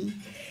duty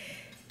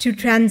to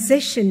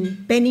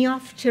transition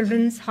Benioff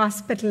Children's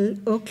Hospital,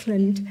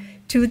 Oakland,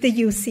 to the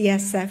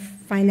UCSF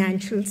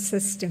financial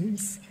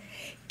systems.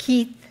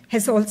 Keith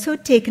has also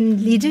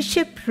taken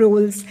leadership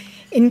roles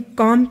in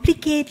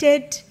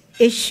complicated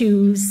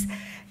issues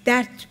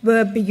that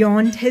were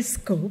beyond his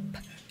scope.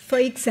 For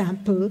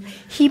example,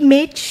 he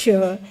made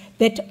sure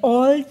that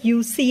all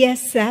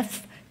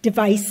UCSF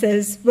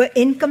devices were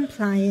in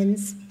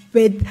compliance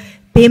with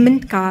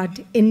payment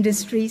card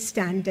industry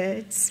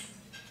standards.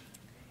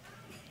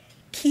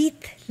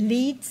 Keith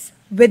leads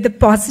with a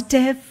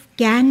positive,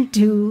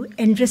 can-do,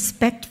 and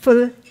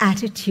respectful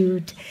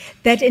attitude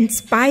that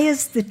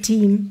inspires the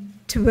team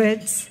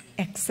towards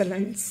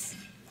excellence.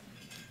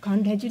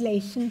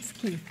 Congratulations,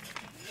 Keith.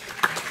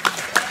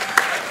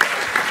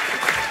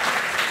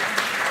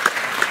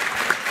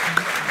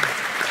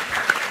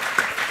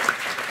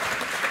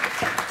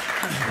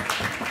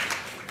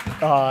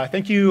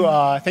 Thank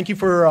you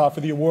for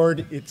the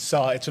award. It's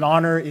an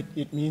honor.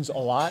 It means a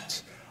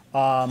lot.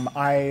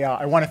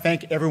 I want to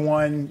thank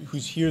everyone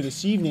who's here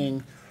this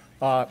evening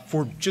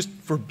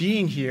for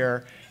being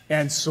here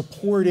and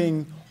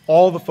supporting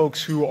all the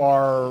folks who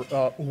are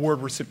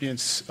award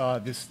recipients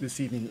this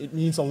evening. It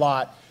means a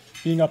lot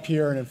being up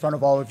here and in front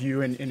of all of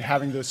you and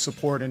having the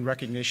support and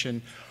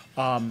recognition.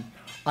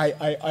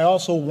 I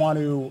also want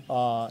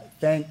to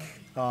thank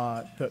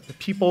the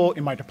people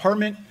in my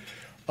department,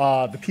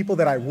 the people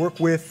that I work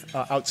with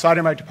outside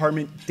of my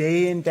department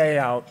day in, day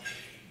out.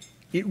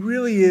 It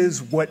really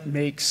is what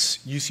makes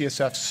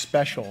UCSF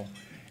special.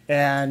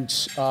 And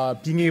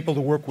being able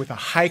to work with a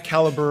high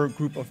caliber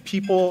group of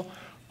people,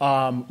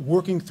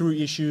 working through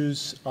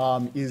issues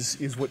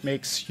is what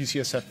makes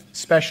UCSF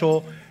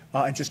special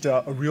and just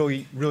a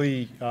really,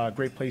 really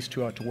great place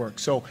to work.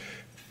 So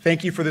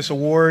thank you for this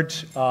award,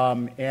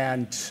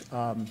 and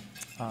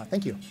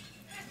thank you.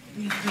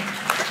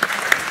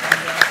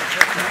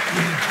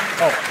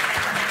 Oh.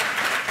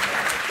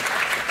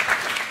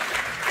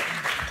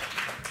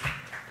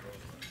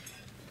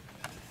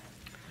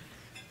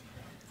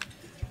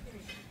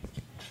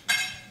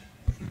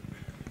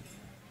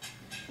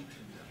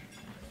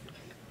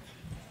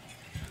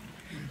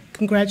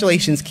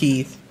 Congratulations,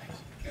 Keith.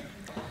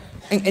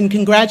 And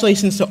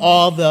congratulations to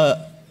all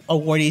the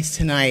awardees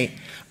tonight.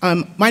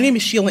 My name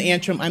is Sheila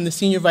Antrim. I'm the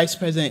Senior Vice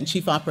President and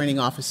Chief Operating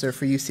Officer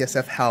for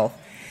UCSF Health.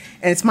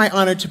 And it's my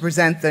honor to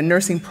present the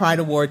Nursing Pride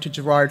Award to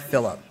Gerard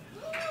Phillip.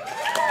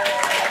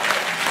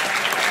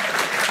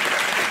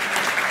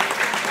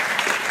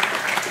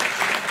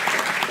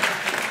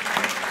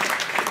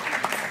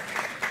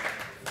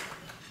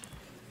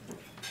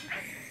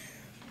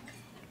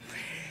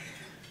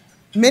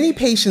 Many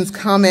patients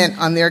comment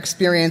on their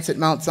experience at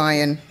Mount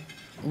Zion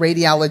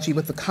Radiology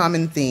with a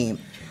common theme.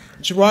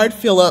 Gerard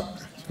Phillip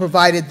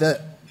provided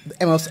the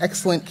most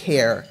excellent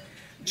care.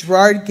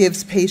 Gerard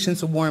gives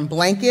patients a warm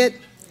blanket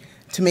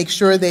to make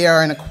sure they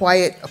are in a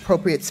quiet,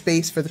 appropriate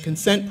space for the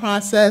consent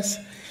process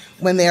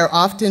when they are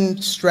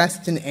often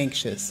stressed and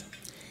anxious.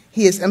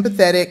 He is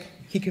empathetic,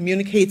 he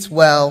communicates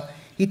well,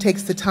 he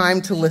takes the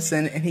time to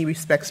listen, and he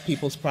respects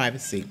people's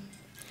privacy.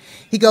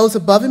 He goes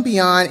above and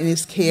beyond in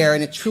his care,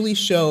 and it truly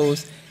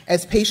shows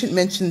as patients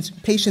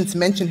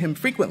mention him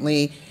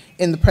frequently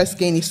in the Press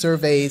Ganey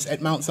surveys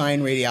at Mount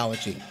Zion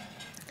Radiology.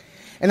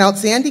 An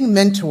outstanding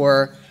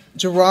mentor,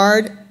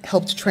 Gerard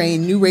helped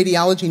train new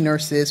radiology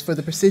nurses for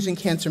the Precision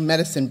Cancer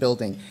Medicine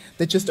building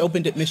that just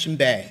opened at Mission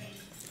Bay.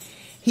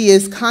 He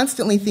is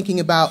constantly thinking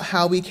about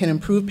how we can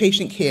improve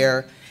patient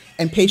care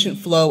and patient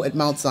flow at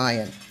Mount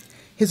Zion.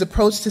 His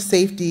approach to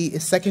safety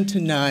is second to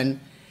none,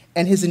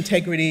 and his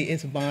integrity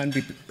is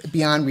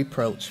beyond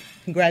reproach.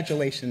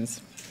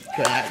 Congratulations.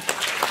 Good.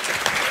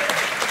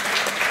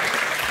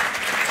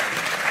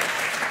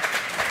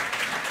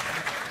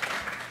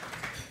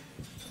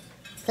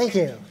 Thank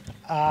you.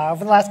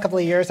 Over the last couple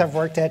of years, I've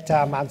worked at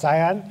Mount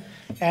Zion,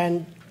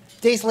 and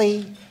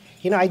basically,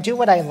 I do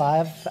what I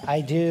love.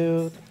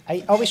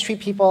 I always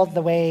treat people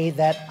the way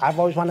that I've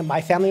always wanted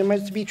my family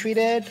members to be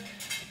treated.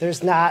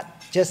 There's not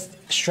just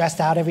stressed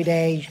out every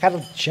day. You've got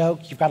to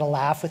joke, you've got to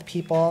laugh with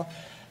people.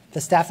 The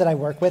staff that I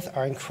work with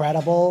are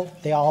incredible.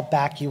 They all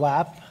back you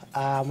up.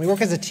 We work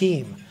as a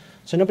team,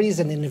 so nobody's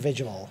an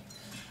individual.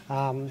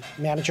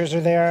 Managers are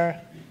there,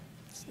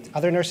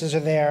 other nurses are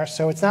there,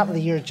 so it's not that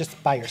you're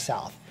just by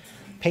yourself.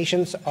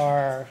 Patients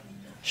are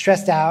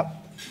stressed out,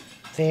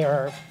 they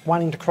are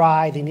wanting to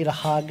cry, they need a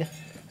hug.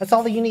 That's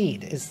all that you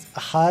need, is a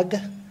hug,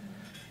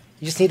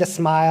 You just need to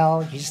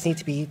smile. You just need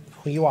to be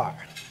who you are.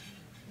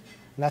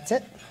 And that's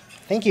it.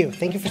 Thank you.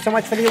 Thank you so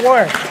much for the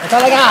award. That's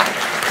all I got.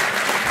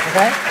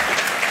 Okay?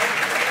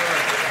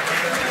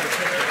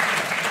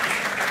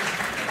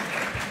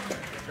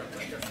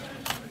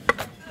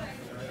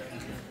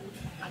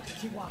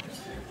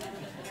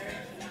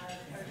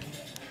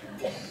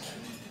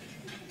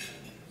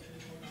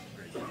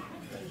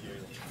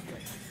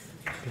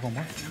 One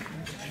more?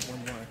 One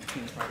more.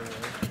 Team Pride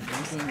Award.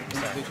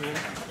 Individual?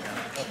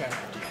 Okay.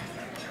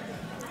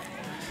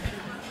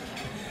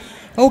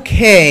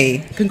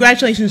 Okay.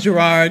 Congratulations,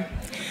 Gerard.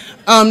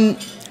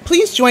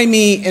 Please join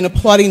me in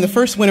applauding the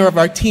first winner of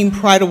our Team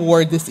Pride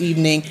Award this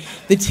evening,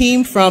 the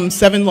team from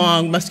 7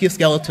 Long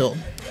Musculoskeletal.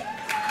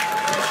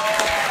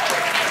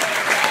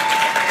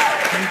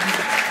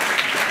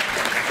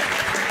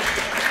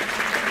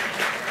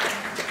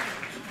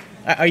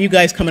 Are you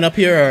guys coming up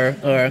here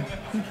or?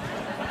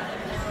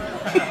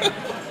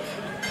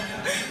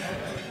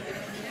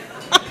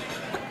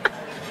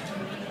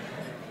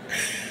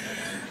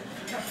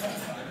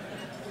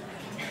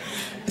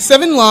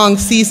 7 Long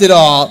sees it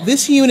all.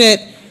 This unit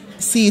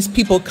sees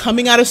people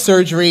coming out of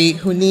surgery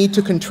who need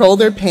to control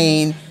their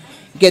pain,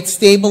 get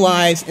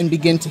stabilized, and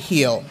begin to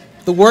heal.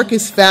 The work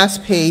is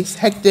fast-paced,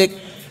 hectic,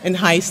 and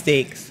high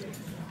stakes.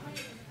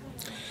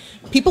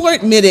 People are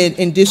admitted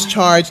and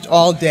discharged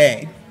all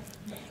day.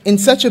 In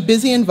such a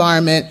busy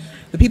environment,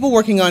 the people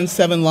working on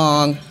 7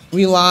 Long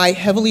rely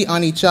heavily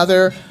on each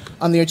other,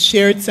 on their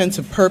shared sense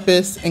of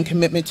purpose and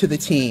commitment to the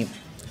team.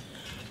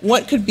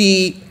 What could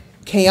be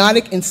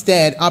chaotic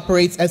instead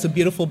operates as a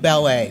beautiful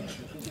ballet.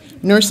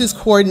 Nurses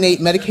coordinate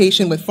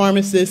medication with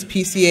pharmacists,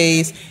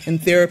 PCAs, and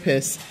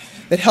therapists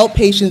that help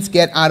patients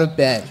get out of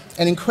bed.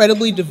 An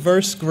incredibly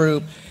diverse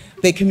group.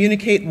 They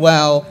communicate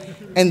well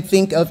and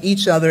think of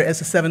each other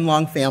as a 7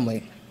 Long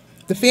family.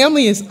 The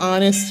family is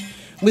honest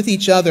with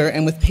each other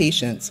and with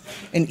patients,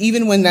 and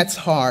even when that's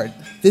hard,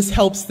 this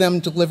helps them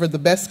deliver the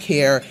best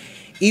care,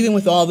 even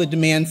with all the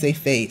demands they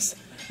face.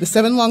 The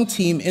 7 Long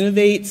team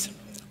innovates,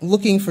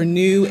 looking for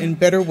new and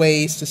better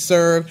ways to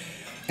serve,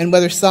 and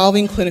whether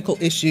solving clinical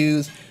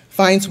issues,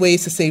 finds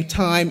ways to save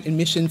time,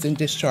 admissions, and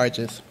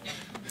discharges.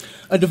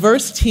 A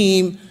diverse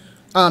team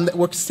that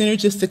works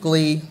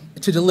synergistically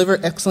to deliver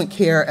excellent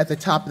care at the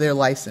top of their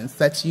license.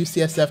 That's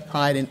UCSF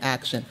Pride in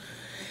Action.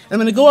 And I'm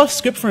going to go off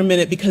script for a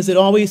minute because it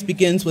always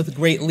begins with a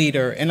great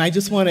leader. And I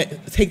just want to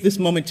take this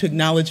moment to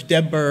acknowledge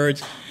Deb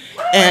Burge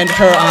and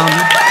her...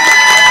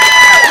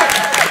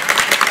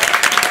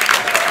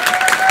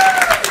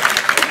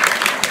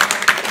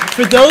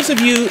 For those of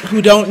you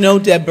who don't know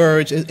Deb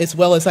Burge as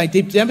well as I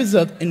did, Deb is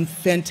a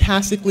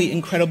fantastically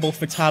incredible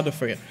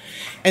photographer.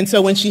 And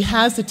so when she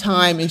has the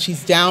time and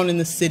she's down in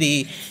the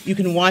city, you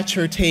can watch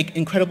her take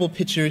incredible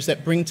pictures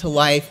that bring to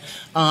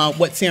life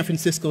what San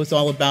Francisco is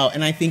all about.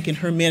 And I think in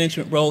her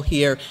management role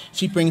here,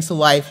 she brings to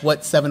life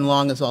what 7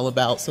 Long is all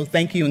about. So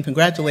thank you and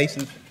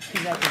congratulations.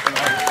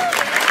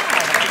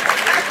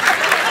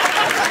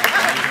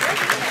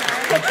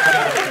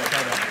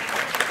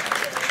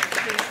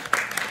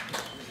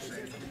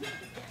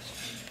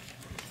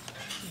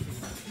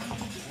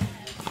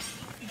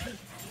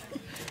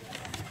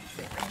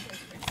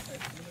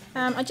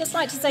 I'd just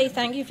like to say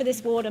thank you for this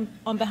award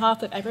on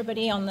behalf of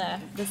everybody on the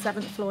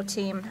 7th floor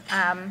team,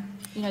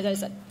 you know,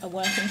 those that are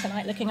working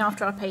tonight looking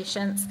after our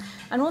patients,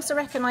 and also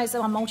recognise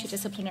our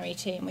multidisciplinary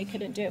team. We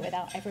couldn't do it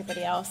without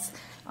everybody else.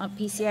 Our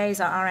PCAs,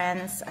 our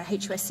RNs, our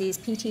HUSCs,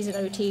 PTs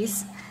and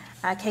OTs,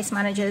 case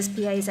managers,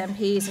 PAs,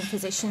 MPs and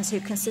physicians who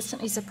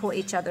consistently support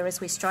each other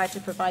as we strive to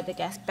provide the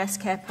best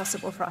care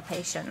possible for our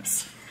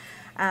patients.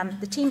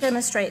 The team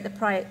demonstrate the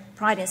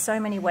pride in so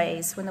many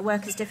ways. When the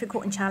work is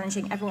difficult and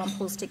challenging, everyone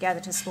pulls together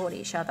to support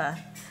each other.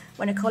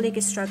 When a colleague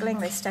is struggling,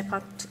 they step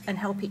up and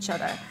help each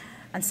other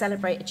and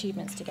celebrate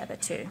achievements together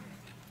too.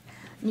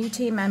 New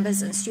team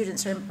members and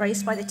students are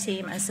embraced by the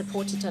team and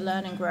supported to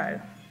learn and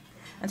grow.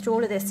 And through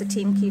all of this, the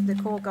team keep the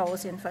core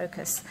goals in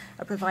focus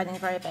of providing the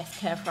very best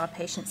care for our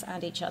patients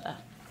and each other.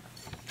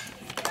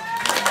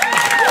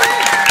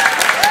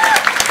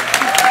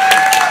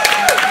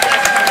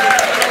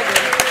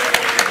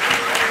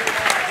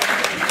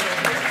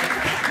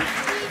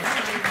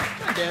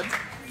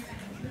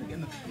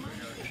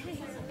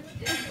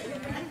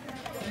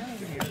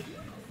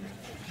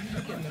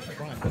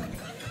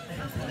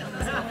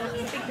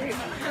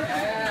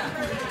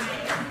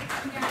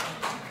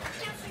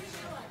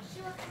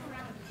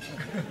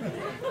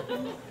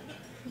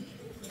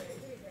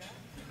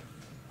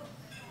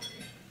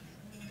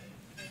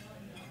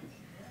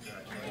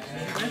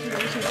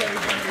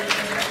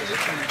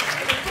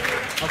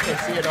 Okay,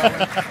 see you,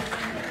 darling.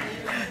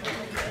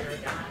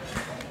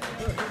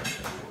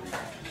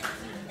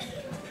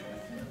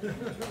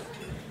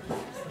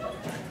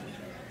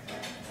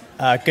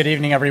 Good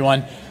evening,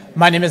 everyone.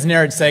 My name is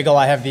Niraj Sehgal.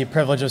 I have the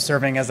privilege of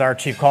serving as our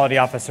Chief Quality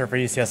Officer for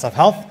UCSF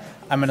Health.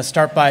 I'm going to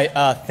start by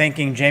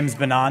thanking James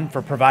Banan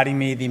for providing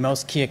me the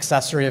most key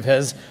accessory of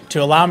his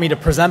to allow me to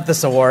present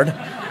this award.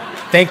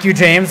 Thank you,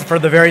 James, for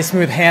the very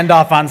smooth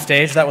handoff on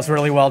stage. That was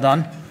really well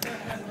done.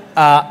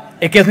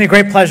 It gives me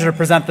great pleasure to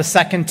present the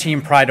second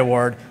Team Pride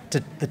Award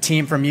to the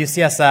team from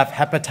UCSF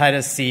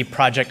Hepatitis C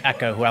Project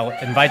ECHO, who I'll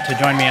invite to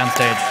join me on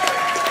stage.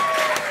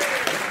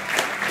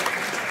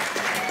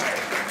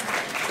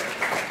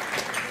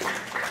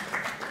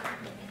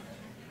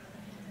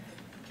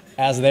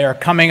 As they are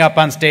coming up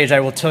on stage,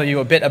 I will tell you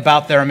a bit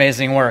about their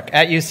amazing work.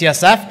 At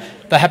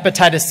UCSF, the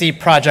Hepatitis C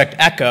Project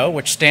ECHO,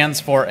 which stands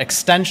for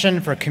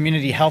Extension for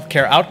Community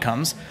Healthcare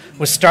Outcomes,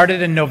 was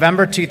started in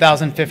November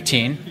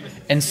 2015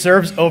 and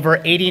serves over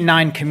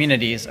 89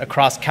 communities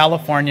across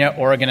California,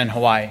 Oregon, and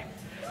Hawaii.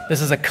 This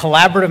is a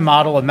collaborative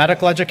model of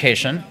medical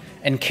education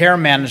and care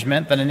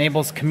management that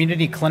enables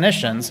community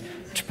clinicians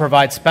to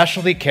provide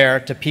specialty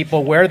care to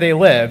people where they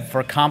live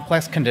for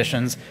complex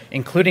conditions,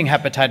 including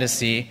hepatitis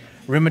C,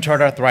 rheumatoid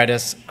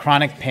arthritis,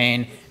 chronic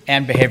pain,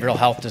 and behavioral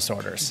health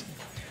disorders.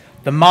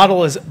 The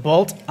model is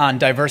built on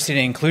diversity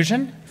and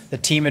inclusion. The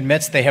team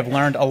admits they have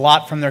learned a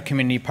lot from their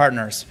community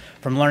partners,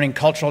 from learning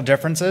cultural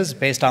differences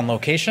based on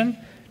location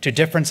to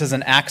differences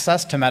in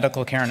access to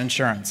medical care and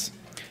insurance.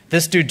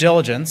 This due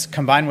diligence,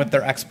 combined with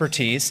their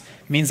expertise,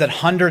 means that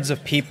hundreds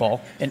of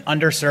people in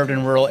underserved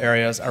and rural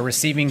areas are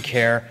receiving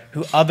care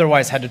who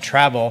otherwise had to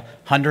travel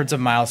hundreds of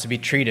miles to be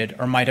treated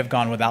or might have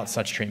gone without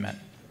such treatment.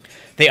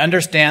 They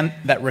understand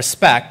that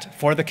respect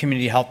for the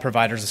community health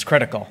providers is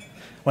critical.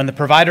 When the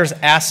providers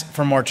ask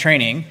for more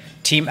training,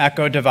 Team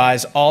ECHO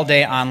devised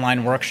all-day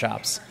online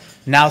workshops.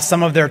 Now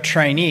some of their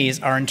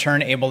trainees are in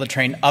turn able to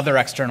train other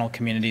external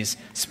communities,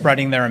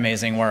 spreading their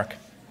amazing work.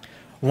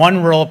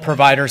 One rural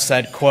provider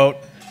said, quote,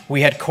 "We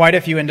had quite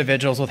a few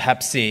individuals with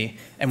Hep C,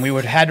 and we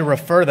would have had to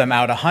refer them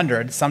out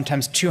 100,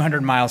 sometimes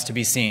 200 miles to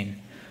be seen.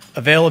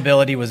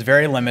 Availability was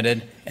very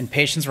limited, and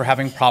patients were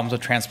having problems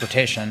with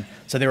transportation,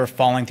 so they were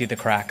falling through the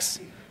cracks.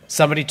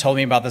 Somebody told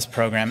me about this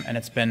program, and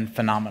it's been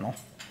phenomenal."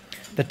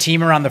 The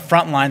team are on the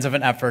front lines of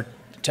an effort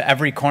to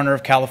every corner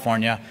of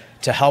California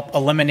to help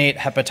eliminate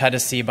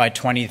hepatitis C by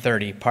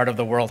 2030, part of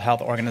the World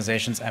Health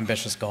Organization's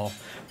ambitious goal.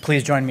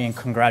 Please join me in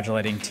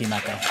congratulating Team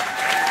ECHO.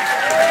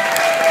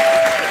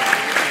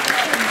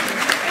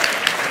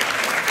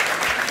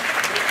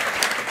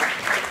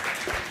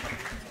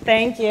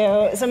 Thank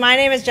you. So my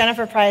name is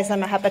Jennifer Price.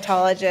 I'm a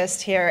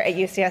hepatologist here at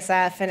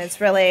UCSF, and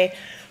it's really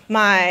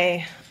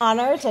my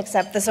honor to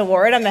accept this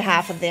award on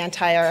behalf of the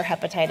entire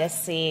Hepatitis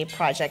C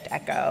Project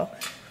ECHO.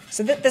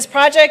 So this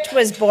project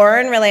was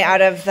born really out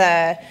of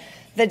the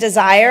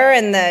desire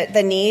and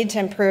the need to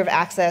improve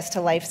access to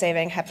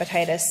life-saving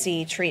hepatitis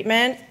C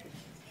treatment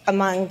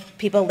among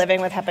people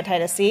living with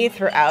hepatitis C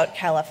throughout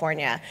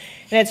California.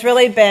 And it's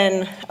really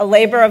been a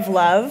labor of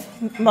love.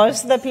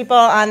 Most of the people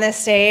on this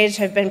stage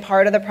have been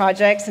part of the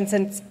project since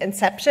its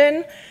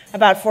inception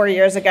about 4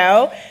 years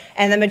ago,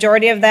 and the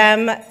majority of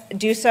them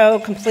do so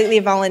completely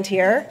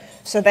volunteer.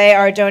 So they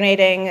are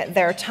donating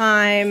their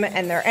time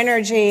and their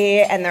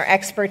energy and their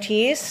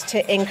expertise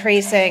to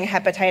increasing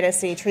hepatitis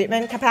C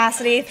treatment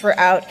capacity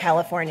throughout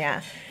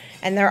California.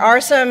 And there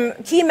are some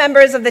key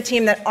members of the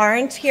team that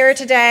aren't here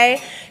today.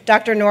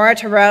 Dr. Nora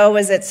Tarot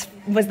was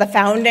the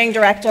founding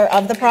director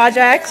of the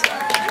project.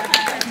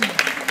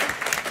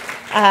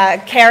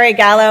 Carrie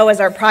Gallo was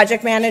our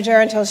project manager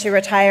until she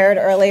retired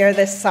earlier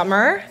this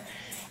summer.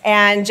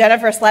 And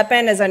Jennifer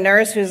Sleppen is a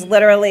nurse who's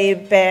literally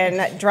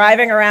been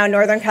driving around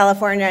Northern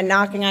California,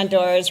 knocking on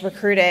doors,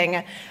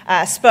 recruiting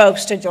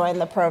spokes to join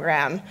the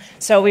program.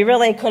 So we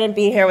really couldn't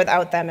be here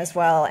without them as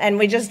well. And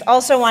we just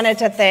also wanted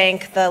to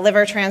thank the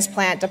liver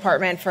transplant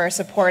department for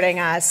supporting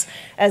us,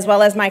 as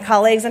well as my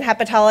colleagues in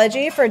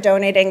hepatology for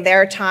donating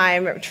their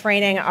time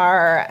training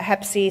our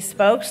Hep C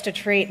spokes to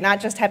treat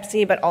not just Hep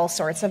C, but all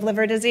sorts of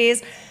liver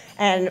disease.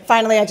 And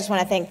finally, I just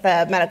want to thank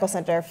the Medical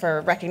Center for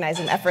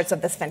recognizing the efforts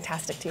of this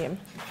fantastic team.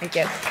 Thank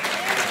you.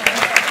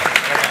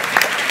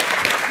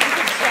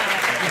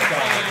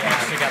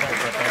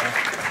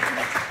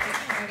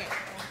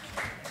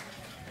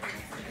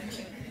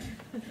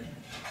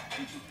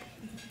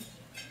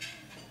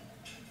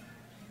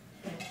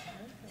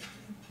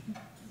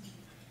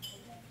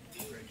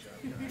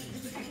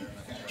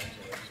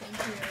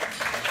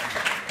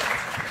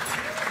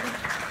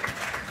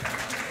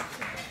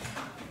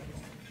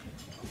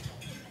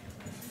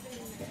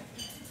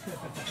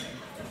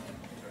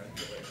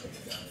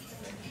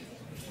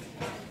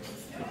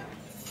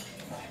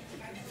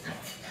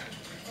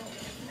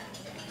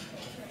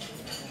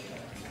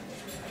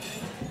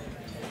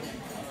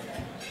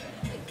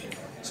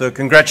 So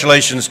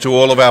congratulations to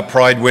all of our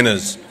Pride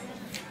winners.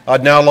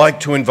 I'd now like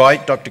to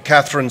invite Dr.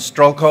 Catherine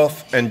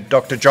Strelkoff and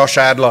Dr. Josh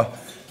Adler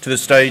to the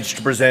stage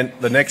to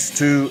present the next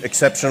two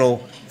Exceptional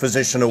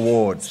Physician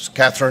Awards.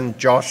 Catherine,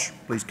 Josh,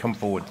 please come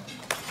forward.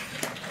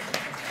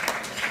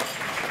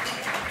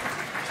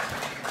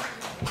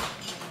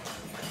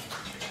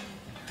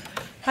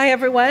 Hi,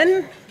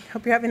 everyone.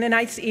 Hope you're having a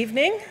nice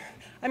evening.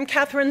 I'm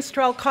Catherine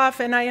Strelkoff,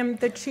 and I am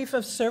the Chief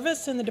of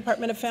Service in the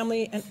Department of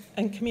Family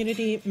and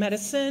Community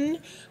Medicine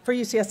for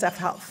UCSF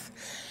Health.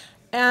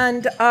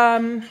 And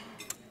I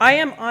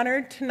am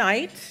honored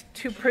tonight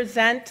to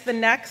present the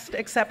next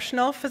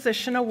Exceptional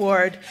Physician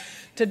Award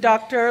to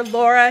Dr.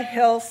 Laura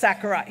Hill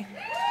Sakurai.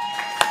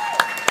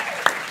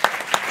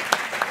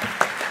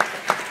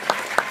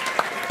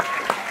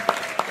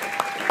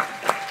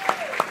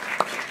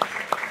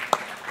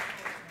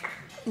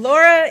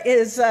 Laura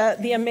is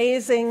the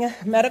amazing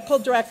medical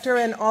director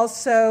and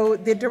also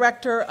the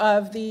director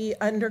of the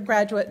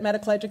undergraduate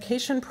medical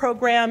education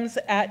programs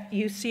at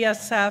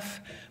UCSF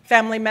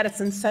Family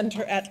Medicine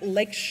Center at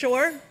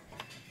Lakeshore,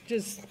 which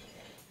is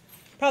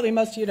probably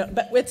most of you don't,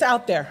 but it's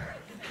out there.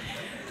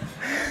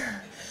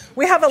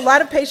 We have a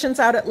lot of patients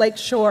out at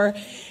Lakeshore,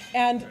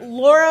 and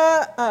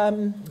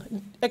Laura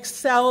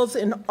excels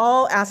in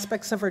all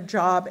aspects of her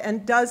job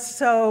and does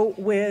so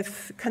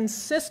with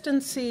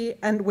consistency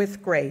and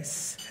with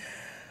grace.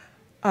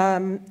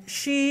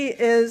 She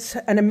is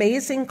an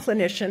amazing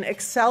clinician,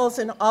 excels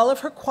in all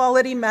of her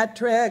quality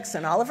metrics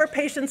and all of her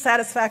patient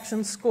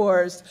satisfaction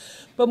scores,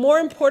 but more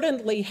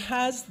importantly,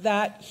 has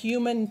that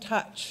human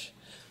touch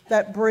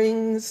that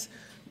brings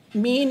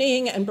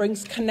meaning and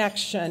brings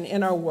connection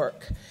in our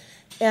work.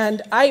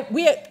 And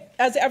we,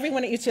 as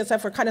everyone at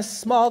UCSF, are kind of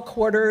small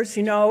quarters,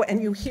 you know,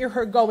 and you hear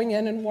her going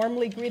in and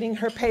warmly greeting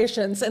her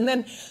patients. And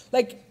then,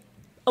 like,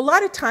 a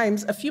lot of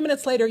times, a few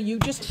minutes later, you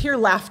just hear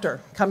laughter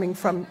coming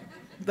from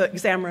the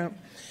exam room.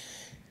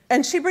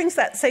 And she brings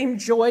that same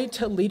joy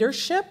to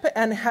leadership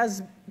and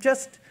has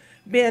just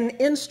been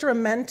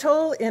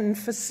instrumental in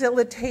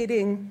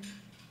facilitating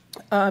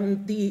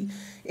the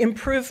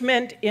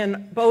improvement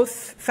in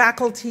both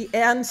faculty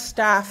and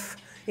staff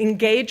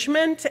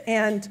engagement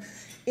and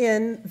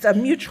in the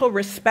mutual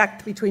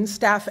respect between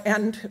staff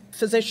and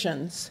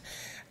physicians.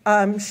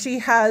 She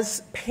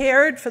has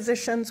paired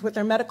physicians with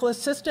their medical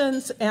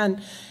assistants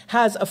and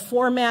has a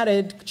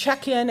formatted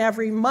check-in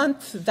every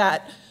month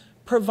that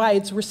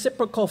provides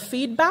reciprocal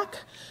feedback.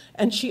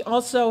 And she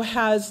also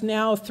has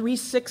now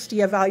 360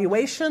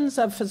 evaluations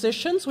of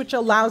physicians, which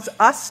allows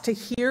us to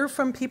hear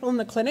from people in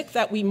the clinic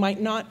that we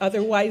might not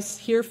otherwise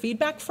hear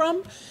feedback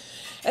from.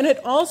 And it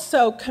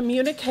also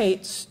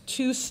communicates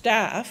to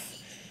staff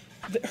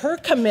her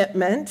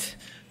commitment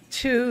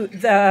to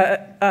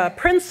the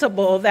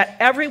principle that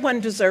everyone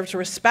deserves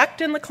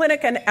respect in the clinic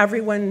and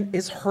everyone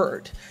is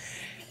heard.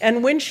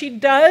 And when she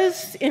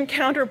does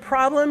encounter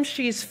problems,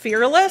 she's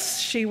fearless.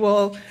 She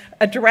will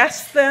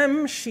address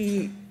them.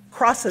 She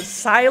crosses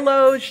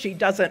silos. She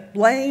doesn't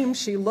blame.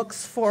 She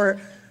looks for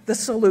the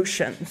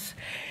solutions.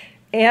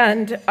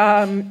 And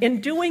in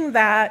doing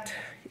that,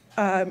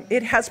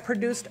 it has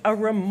produced a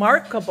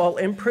remarkable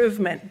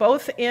improvement,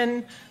 both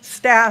in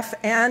staff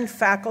and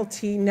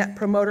faculty net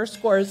promoter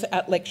scores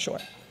at Lakeshore.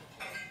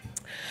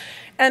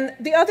 And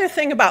the other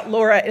thing about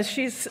Laura is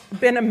she's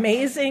been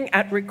amazing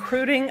at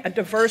recruiting a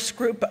diverse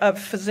group of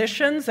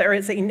physicians. There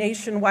is a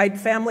nationwide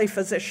family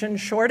physician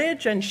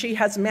shortage, and she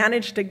has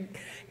managed to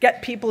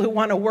get people who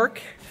want to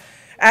work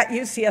at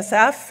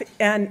UCSF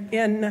and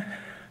in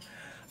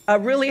a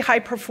really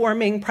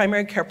high-performing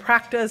primary care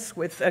practice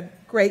with a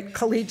great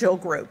collegial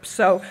group.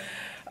 So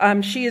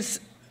she is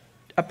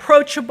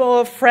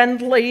approachable,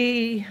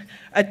 friendly,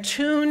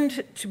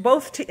 attuned to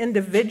both to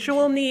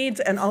individual needs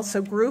and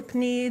also group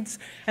needs,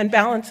 and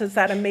balances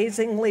that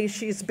amazingly.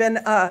 She's been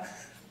a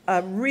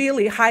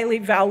really highly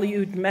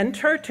valued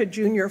mentor to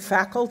junior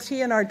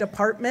faculty in our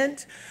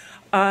department,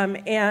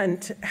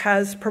 and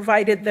has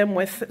provided them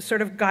with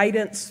sort of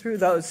guidance through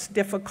those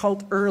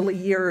difficult early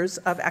years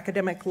of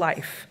academic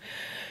life.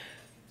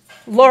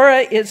 Laura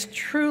is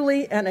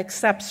truly an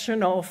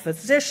exceptional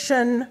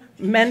physician,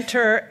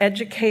 mentor,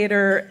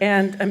 educator,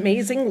 and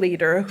amazing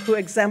leader who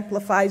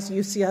exemplifies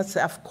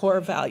UCSF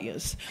core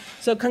values.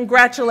 So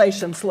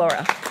congratulations,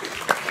 Laura.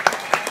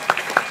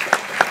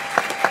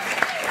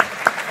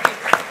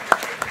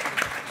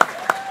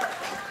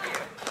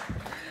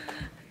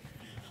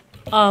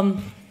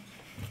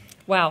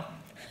 Wow.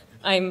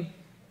 I'm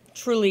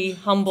truly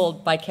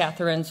humbled by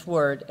Catherine's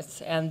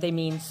words, and they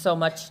mean so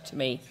much to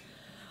me.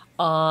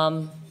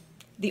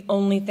 The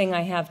only thing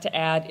I have to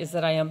add is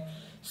that I am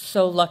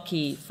so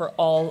lucky for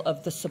all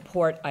of the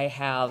support I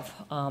have.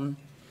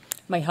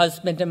 My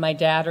husband and my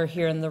dad are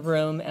here in the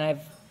room, and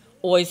I've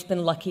always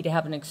been lucky to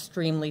have an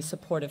extremely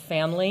supportive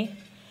family.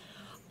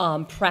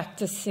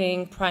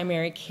 Practicing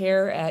primary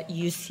care at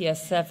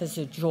UCSF is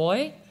a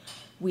joy.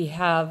 We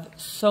have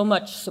so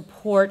much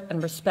support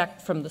and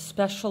respect from the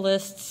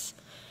specialists.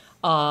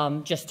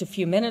 Just a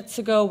few minutes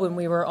ago when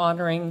we were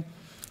honoring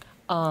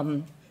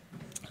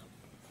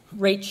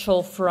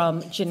Rachel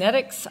from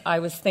genetics, I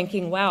was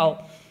thinking,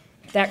 wow,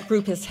 that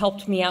group has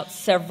helped me out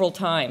several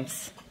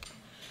times.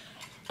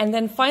 And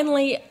then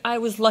finally, I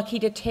was lucky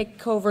to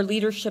take over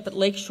leadership at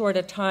Lakeshore at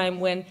a time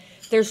when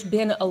there's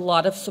been a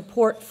lot of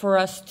support for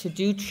us to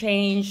do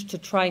change, to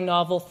try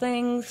novel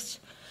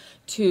things,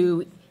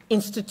 to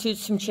institute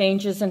some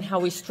changes in how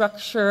we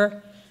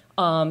structure,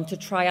 to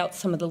try out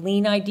some of the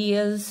lean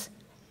ideas.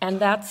 And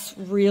that's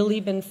really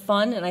been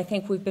fun, and I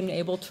think we've been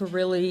able to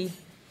really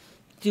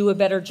do a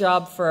better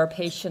job for our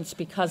patients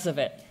because of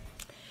it.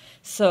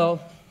 So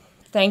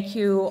thank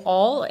you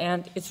all,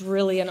 and it's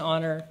really an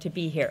honor to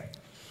be here.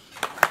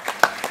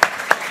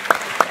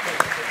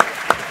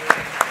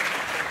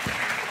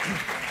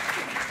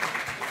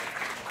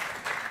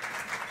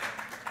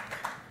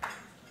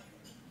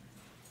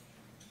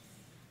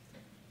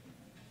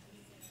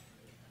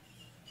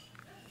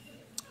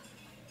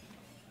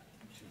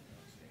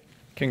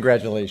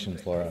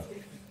 Congratulations, Laura.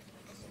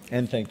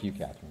 And thank you,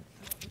 Catherine.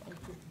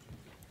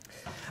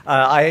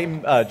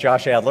 I'm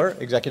Josh Adler,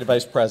 Executive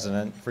Vice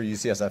President for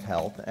UCSF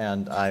Health,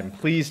 and I'm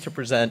pleased to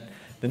present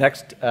the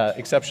next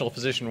Exceptional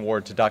Physician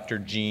Award to Dr.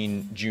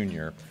 Jean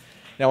Jr.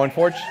 Now,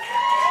 unfortunately,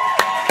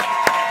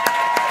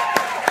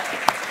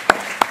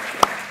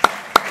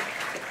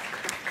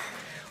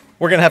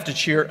 we're going to have to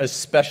cheer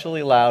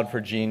especially loud for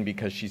Jean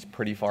because she's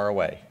pretty far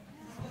away.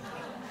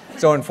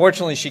 So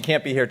unfortunately, she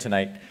can't be here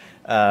tonight,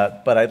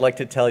 but I'd like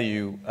to tell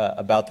you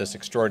about this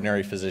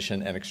extraordinary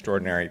physician and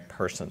extraordinary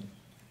person.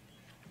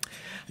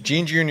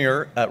 Jean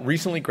Jr.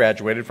 Recently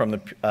graduated from the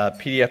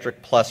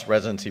Pediatric Plus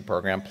residency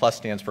program. Plus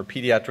stands for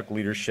Pediatric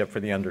Leadership for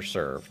the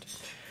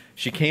Underserved.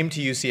 She came to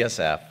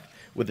UCSF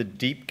with a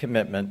deep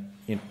commitment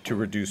to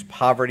reduce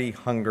poverty,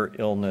 hunger,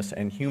 illness,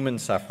 and human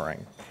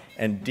suffering,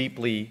 and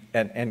deeply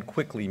and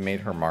quickly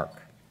made her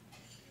mark.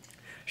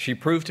 She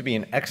proved to be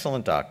an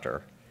excellent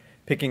doctor,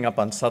 picking up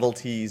on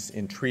subtleties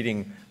in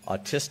treating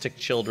autistic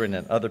children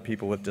and other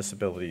people with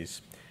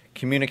disabilities,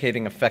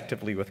 communicating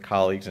effectively with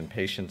colleagues and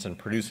patients, and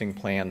producing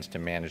plans to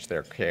manage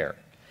their care.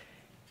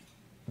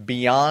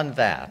 Beyond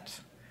that,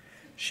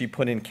 she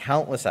put in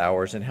countless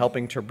hours in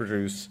helping to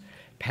produce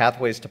a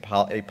Pathways to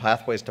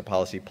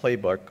Policy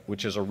playbook,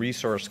 which is a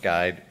resource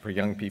guide for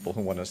young people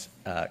who want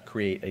to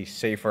create a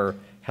safer,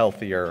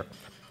 healthier,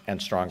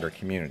 and stronger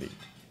community.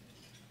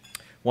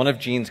 One of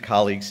Jean's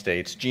colleagues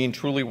states, Jean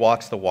truly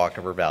walks the walk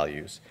of her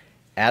values,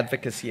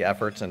 advocacy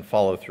efforts, and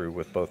follow-through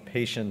with both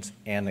patients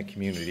and the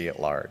community at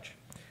large.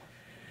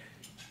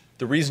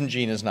 The reason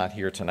Jean is not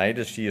here tonight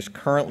is she is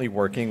currently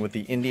working with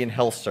the Indian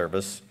Health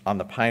Service on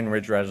the Pine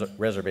Ridge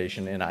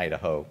Reservation in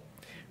Idaho,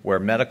 where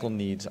medical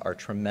needs are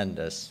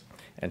tremendous,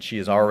 and she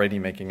is already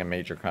making a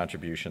major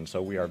contribution. So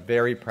we are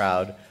very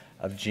proud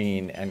of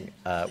Jean and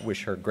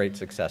wish her great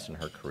success in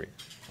her career.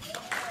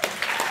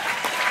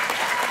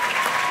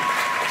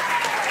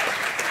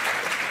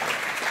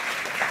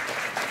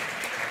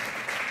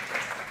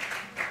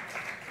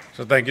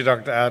 So thank you,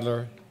 Dr.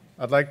 Adler.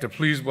 I'd like to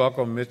please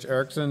welcome Mitch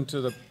Erickson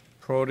to the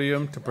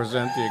podium to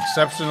present the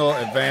Exceptional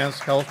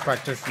Advanced Health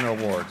Practitioner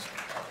Awards.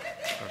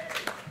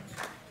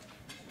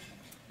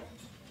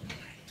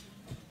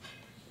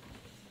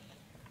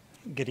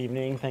 Good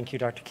evening. Thank you,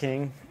 Dr.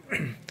 King.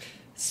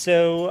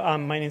 So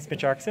my name is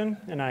Mitch Erickson,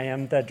 and I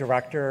am the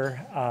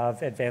Director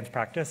of Advanced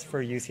Practice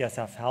for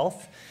UCSF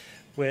Health,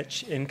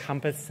 which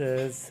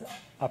encompasses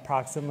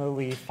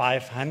approximately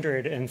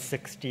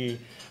 560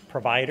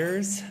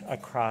 providers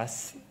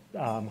across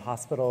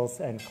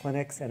hospitals and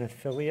clinics and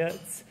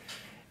affiliates,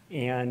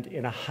 and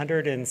in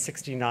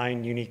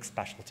 169 unique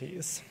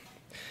specialties.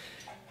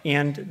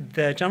 And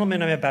the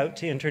gentleman I'm about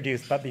to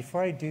introduce, but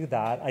before I do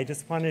that, I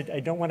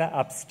don't want to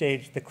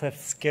upstage the Cliff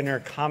Skinner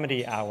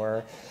Comedy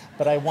Hour,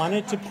 but I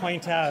wanted to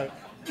point out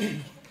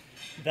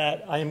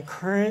that I am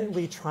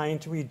currently trying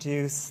to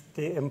reduce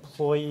the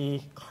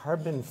employee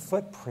carbon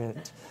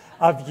footprint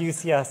of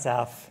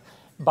UCSF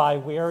by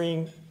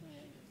wearing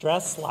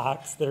dress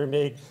slacks that are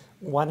made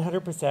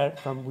 100%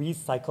 from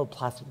recycled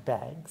plastic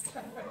bags.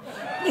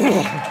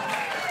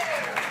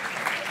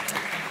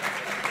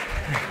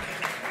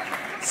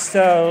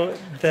 So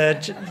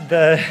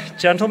the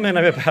gentleman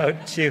I'm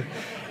about to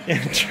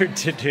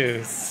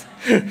introduce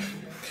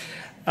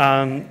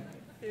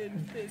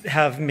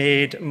have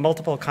made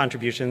multiple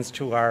contributions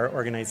to our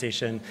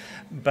organization,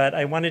 but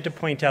I wanted to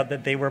point out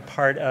that they were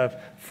part of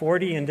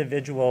 40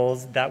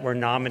 individuals that were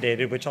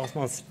nominated, which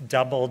almost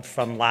doubled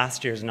from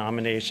last year's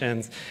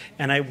nominations.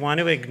 And I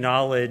want to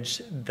acknowledge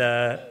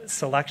the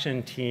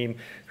selection team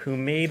who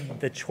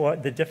made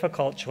the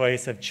difficult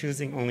choice of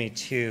choosing only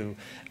 2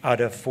 out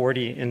of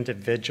 40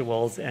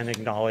 individuals and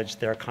acknowledge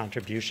their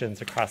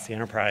contributions across the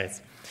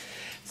enterprise.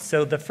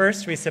 So the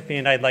first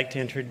recipient I'd like to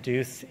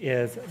introduce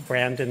is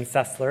Brandon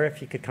Sessler. If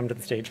you could come to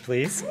the stage,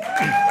 please.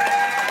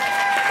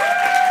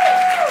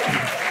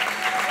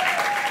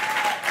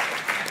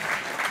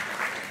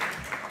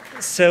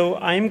 So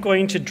I'm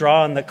going to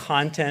draw on the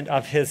content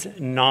of his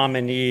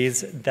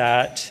nominees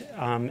that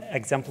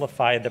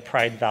exemplify the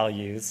Pride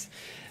values.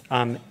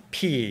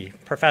 P,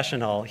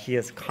 professional. He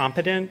is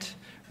competent,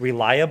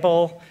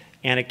 reliable,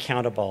 and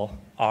accountable.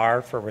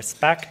 R, for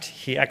respect.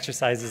 He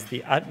exercises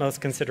the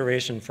utmost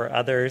consideration for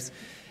others.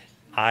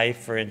 I,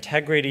 for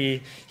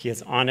integrity. He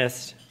is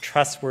honest,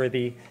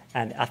 trustworthy,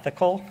 and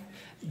ethical.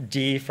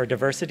 D, for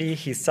diversity.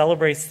 He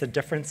celebrates the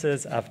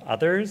differences of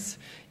others.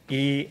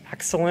 E,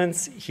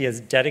 excellence. He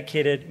is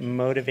dedicated,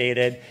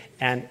 motivated,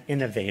 and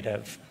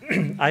innovative.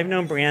 I've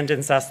known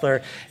Brandon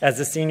Sessler as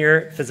a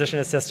senior physician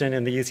assistant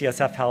in the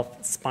UCSF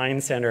Health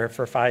Spine Center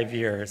for 5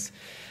 years.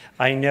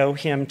 I know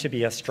him to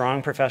be a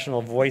strong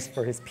professional voice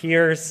for his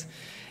peers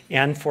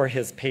and for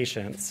his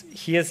patients.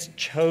 He was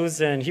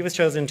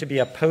chosen to be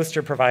a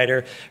poster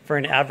provider for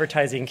an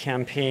advertising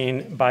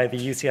campaign by the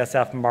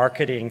UCSF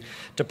marketing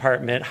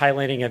department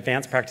highlighting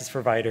advanced practice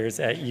providers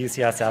at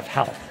UCSF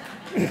Health.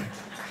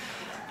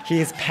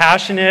 He's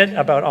passionate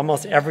about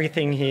almost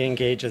everything he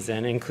engages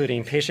in,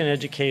 including patient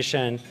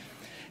education,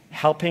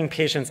 helping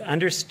patients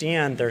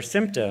understand their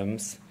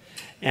symptoms,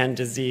 and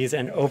disease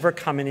and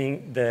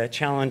overcoming the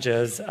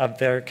challenges of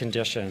their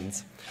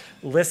conditions.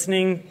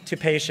 Listening to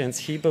patients,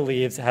 he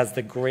believes, has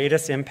the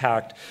greatest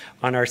impact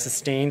on our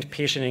sustained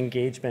patient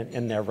engagement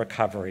in their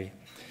recovery.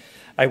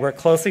 I work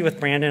closely with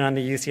Brandon on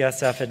the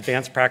UCSF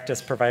Advanced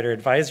Practice Provider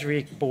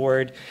Advisory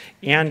Board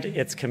and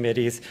its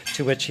committees,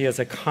 to which he is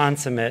a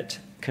consummate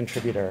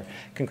contributor.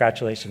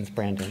 Congratulations,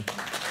 Brandon.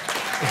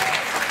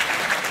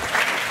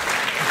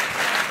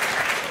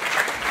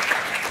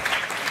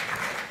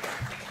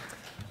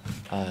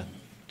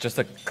 Just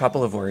a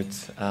couple of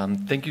words.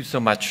 Thank you so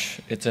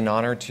much. It's an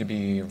honor to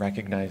be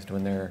recognized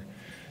when there are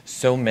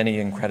so many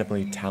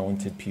incredibly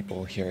talented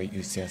people here at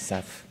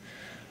UCSF.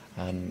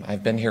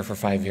 I've been here for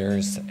 5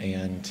 years,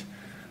 and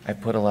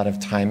I've put a lot of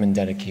time and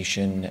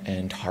dedication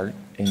and heart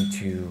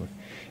into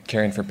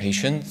caring for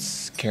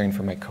patients, caring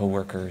for my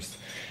coworkers,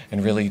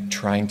 and really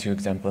trying to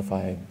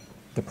exemplify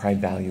the pride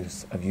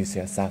values of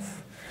UCSF.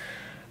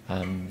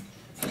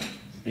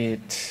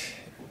 It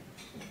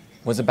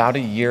was about a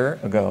year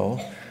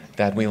ago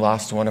that we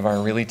lost one of our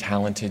really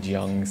talented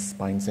young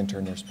spine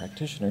center nurse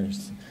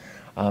practitioners.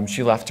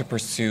 She left to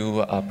pursue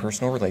a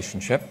personal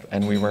relationship,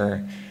 and we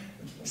were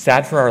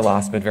sad for our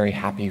loss, but very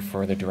happy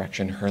for the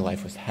direction her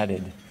life was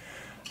headed.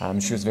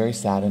 She was very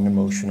sad and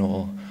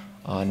emotional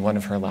on one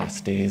of her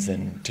last days,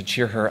 and to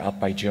cheer her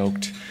up, I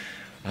joked,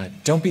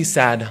 "Don't be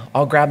sad,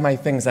 I'll grab my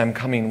things, I'm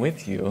coming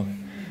with you."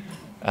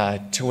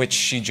 To which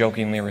she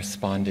jokingly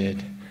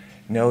responded,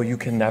 "No, you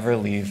can never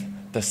leave,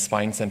 the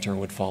spine center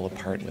would fall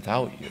apart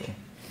without you."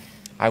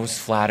 I was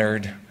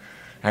flattered.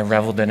 I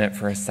reveled in it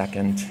for a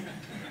second.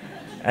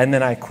 And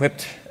then I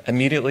quipped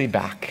immediately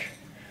back,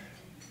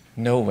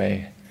 "No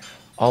way.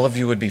 All of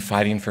you would be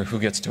fighting for who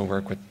gets to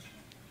work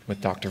with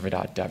Dr.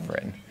 Vedat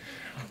Devrin.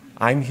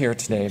 I'm here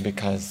today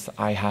because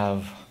I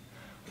have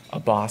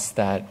a boss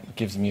that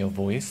gives me a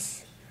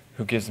voice,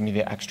 who gives me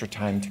the extra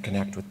time to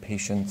connect with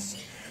patients,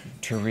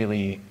 to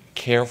really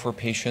care for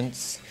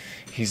patients.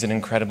 He's an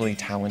incredibly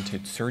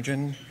talented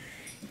surgeon,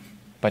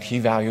 but he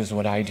values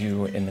what I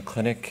do in the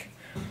clinic,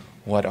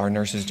 what our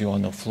nurses do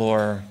on the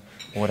floor,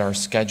 what our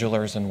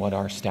schedulers and what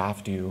our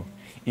staff do,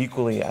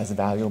 equally as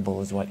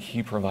valuable as what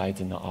he provides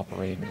in the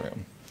operating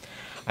room.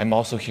 I'm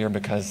also here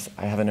because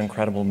I have an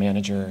incredible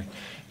manager,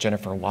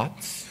 Jennifer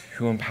Watts,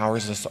 who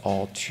empowers us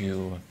all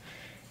to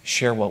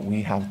share what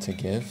we have to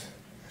give.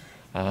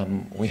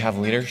 We have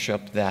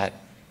leadership that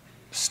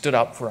stood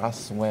up for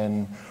us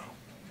when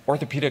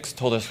orthopedics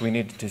told us we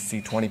needed to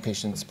see 20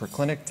 patients per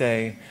clinic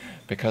day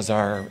because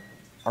our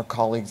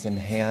colleagues in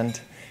hand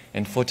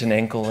and foot and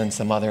ankle and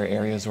some other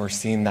areas were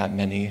seeing that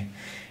many.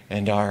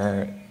 And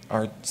our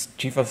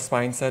chief of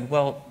spine said,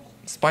 well,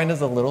 spine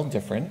is a little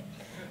different.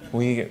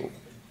 We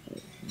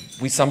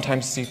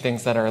sometimes see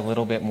things that are a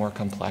little bit more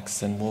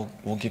complex, and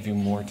we'll give you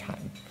more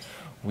time.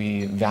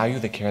 We value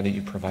the care that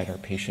you provide our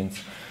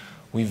patients.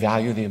 We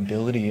value the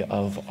ability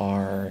of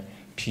our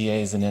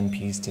PAs and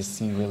NPs to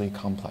see really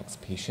complex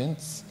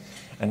patients.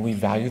 And we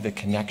value the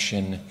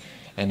connection.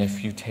 And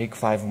if you take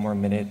 5 more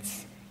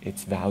minutes,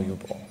 it's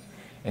valuable.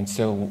 And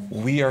so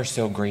we are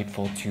so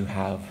grateful to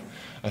have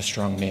a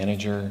strong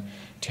manager,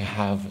 to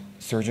have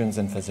surgeons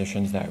and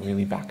physicians that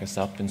really back us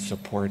up and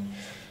support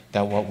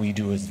that what we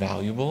do is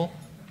valuable.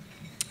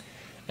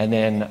 And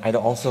then I'd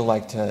also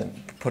like to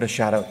put a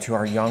shout out to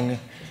our young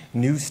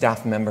new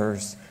staff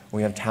members.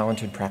 We have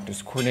talented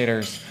practice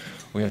coordinators.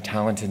 We have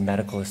talented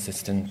medical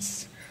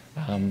assistants.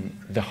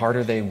 The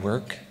harder they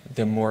work,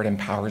 the more it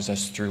empowers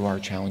us through our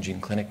challenging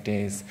clinic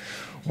days.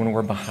 When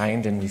we're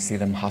behind and we see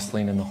them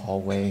hustling in the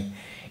hallway,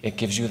 it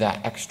gives you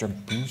that extra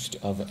boost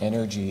of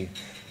energy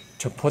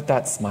to put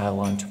that smile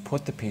on, to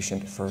put the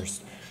patient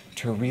first,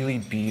 to really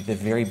be the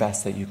very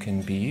best that you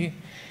can be.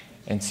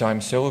 And so I'm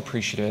so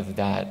appreciative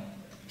that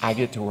I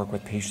get to work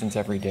with patients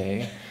every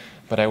day,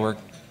 but I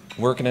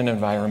work in an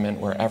environment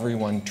where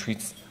everyone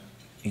treats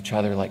each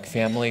other like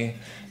family,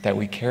 that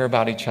we care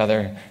about each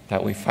other,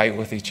 that we fight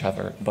with each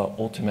other, but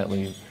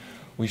ultimately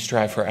we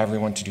strive for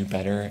everyone to do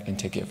better and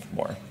to give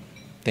more.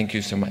 Thank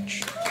you so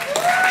much.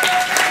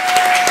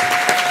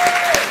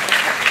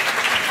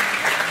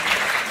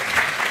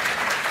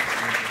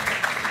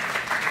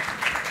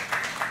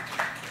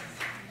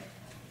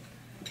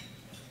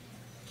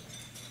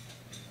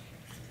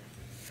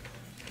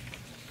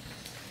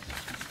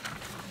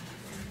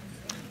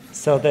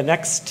 So the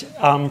next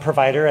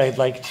provider I'd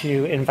like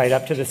to invite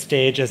up to the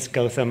stage is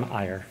Gautam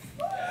Iyer.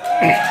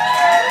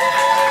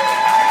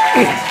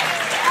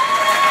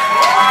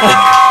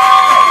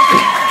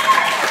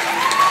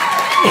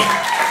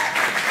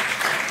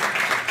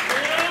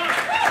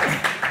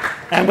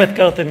 And with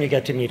Gautam, you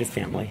get to meet his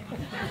family.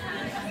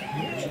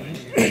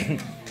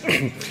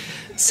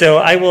 So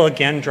I will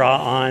again draw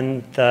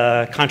on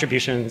the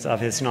contributions of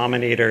his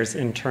nominators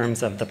in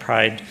terms of the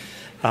Pride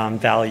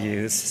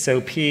values. So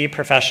P,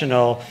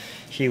 professional,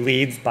 he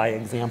leads by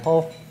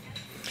example.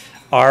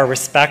 R,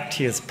 respect,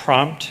 he is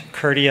prompt,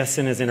 courteous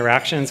in his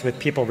interactions with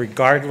people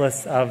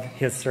regardless of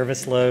his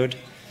service load.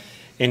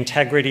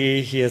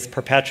 integrity. He is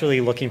perpetually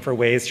looking for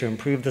ways to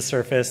improve the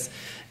service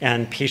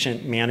and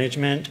patient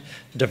management.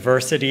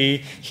 Diversity,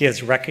 he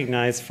is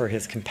recognized for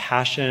his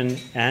compassion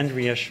and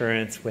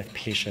reassurance with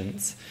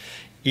patients.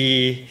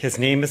 E, his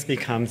name has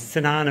become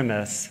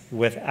synonymous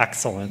with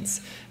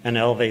excellence and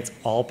elevates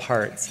all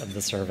parts of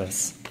the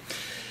service.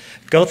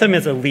 Gautam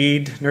is a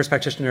lead nurse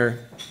practitioner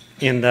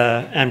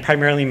and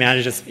primarily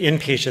manages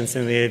inpatients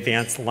in the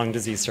advanced lung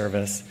disease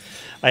service.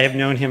 I have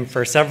known him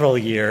for several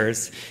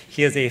years.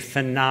 He is a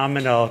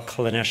phenomenal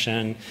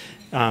clinician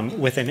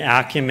with an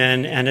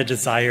acumen and a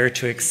desire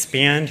to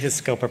expand his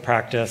scope of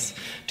practice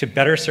to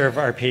better serve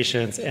our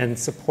patients and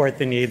support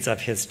the needs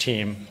of his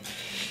team.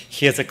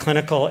 He has a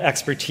clinical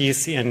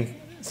expertise in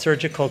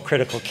surgical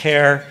critical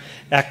care,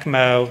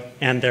 ECMO,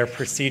 and their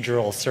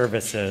procedural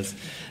services.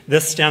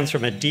 This stems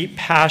from a deep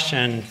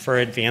passion for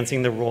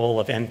advancing the role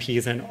of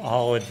NPs and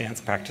all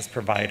advanced practice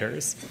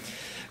providers.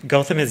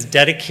 Gautam has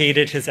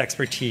dedicated his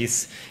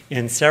expertise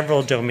in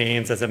several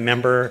domains as a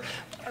member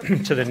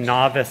to the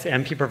novice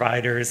NP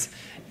providers,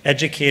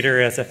 educator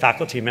as a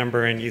faculty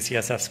member in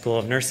UCSF School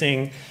of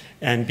Nursing,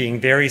 and being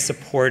very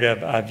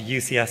supportive of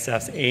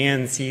UCSF's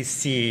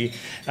ANCC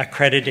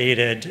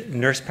accredited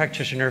nurse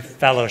practitioner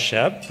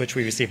fellowship, which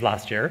we received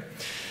last year.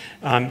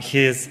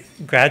 His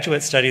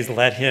graduate studies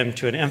led him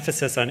to an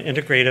emphasis on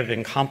integrative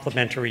and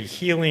complementary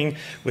healing,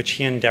 which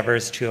he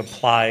endeavors to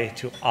apply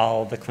to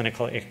all the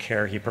clinical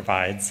care he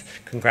provides.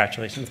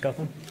 Congratulations,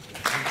 Gautam.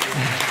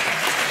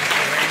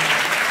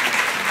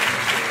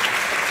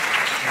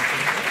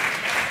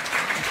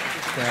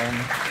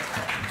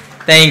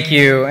 Thank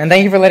you, and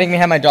thank you for letting me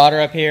have my daughter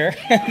up here.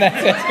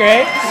 That's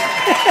great.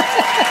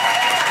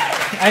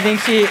 I think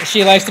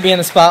she likes to be in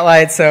the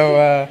spotlight,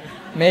 so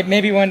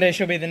maybe one day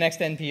she'll be the next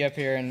NP up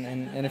here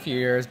in a few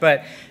years.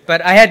 But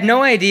I had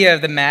no idea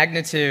of the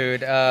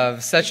magnitude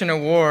of such an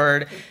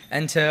award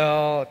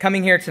until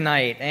coming here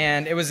tonight,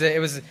 and it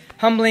was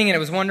humbling and it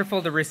was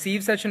wonderful to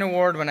receive such an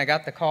award when I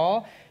got the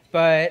call.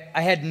 But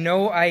I had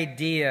no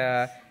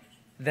idea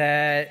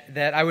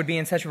that I would be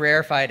in such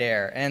rarefied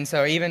air. And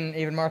so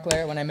even Mark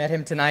Larrett, when I met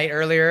him tonight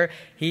earlier,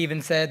 he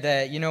even said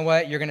that, you know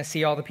what, you're going to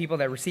see all the people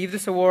that receive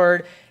this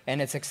award,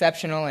 and it's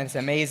exceptional, and it's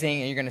amazing,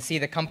 and you're going to see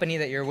the company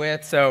that you're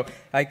with. So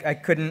I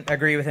couldn't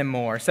agree with him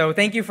more. So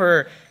thank you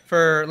for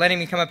letting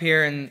me come up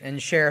here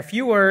and share a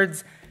few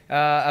words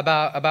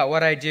about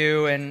what I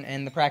do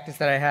and the practice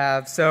that I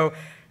have. So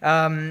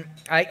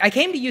I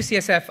came to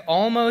UCSF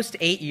almost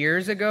 8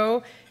 years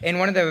ago, and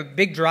one of the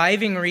big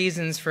driving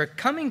reasons for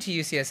coming to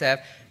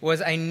UCSF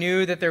was I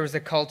knew that there was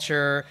a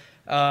culture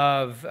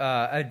of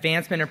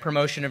advancement and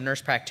promotion of nurse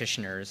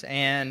practitioners.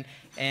 And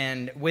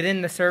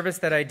within the service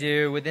that I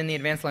do, within the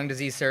advanced lung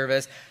disease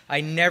service, I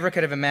never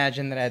could have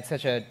imagined that I had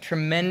such a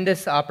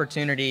tremendous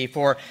opportunity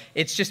for,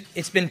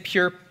 it's been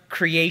pure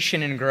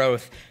creation and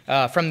growth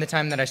from the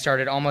time that I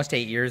started almost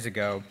 8 years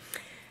ago.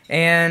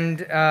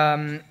 And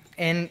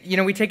you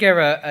know, we take care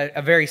of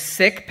a very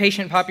sick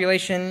patient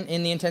population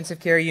in the intensive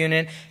care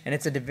unit, and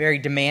it's a very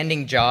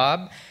demanding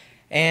job.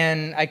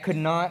 And I could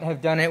not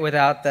have done it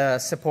without the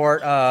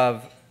support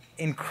of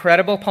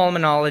incredible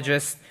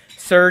pulmonologists,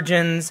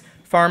 surgeons,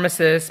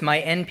 pharmacists,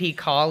 my NP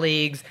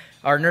colleagues,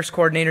 our nurse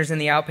coordinators in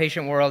the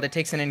outpatient world. It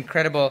takes an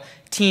incredible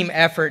team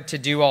effort to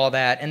do all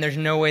that, and there's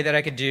no way that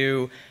I could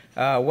do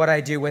what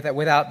I do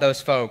without those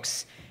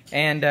folks.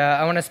 And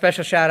I want a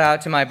special shout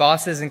out to my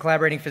bosses and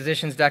collaborating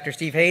physicians, Dr.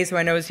 Steve Hayes, who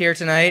I know is here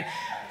tonight,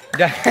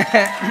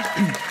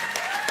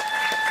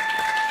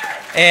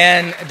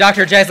 and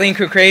Dr. Jasleen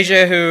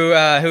Kukreja,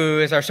 who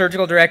is our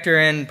surgical director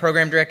and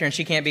program director, and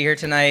she can't be here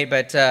tonight,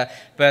 but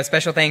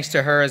special thanks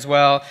to her as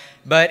well.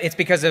 But it's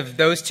because of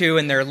those two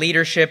and their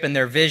leadership and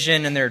their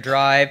vision and their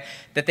drive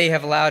that they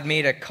have allowed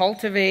me to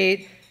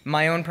cultivate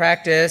my own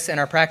practice and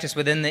our practice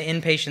within the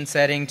inpatient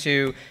setting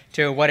to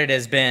what it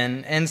has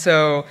been. And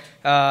so,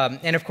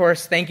 and of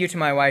course, thank you to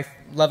my wife,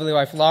 lovely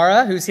wife,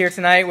 Laura, who's here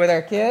tonight with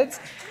our kids.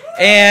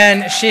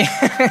 And she,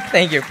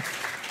 thank you.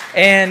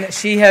 And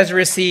she has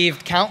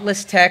received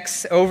countless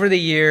texts over the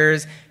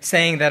years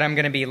saying that I'm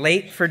going to be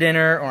late for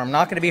dinner or I'm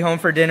not going to be home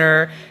for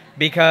dinner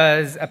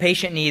because a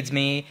patient needs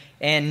me.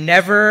 And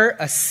never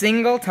a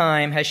single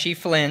time has she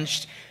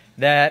flinched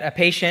that a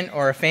patient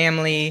or a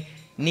family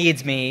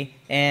needs me,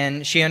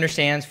 and she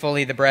understands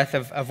fully the breadth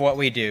of what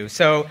we do.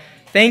 So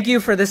thank you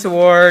for this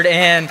award,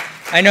 and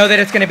I know that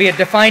it's going to be a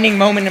defining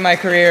moment in my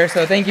career,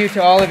 so thank you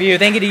to all of you.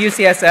 Thank you to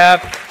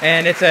UCSF,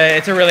 and it's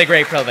a really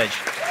great privilege.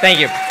 Thank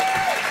you.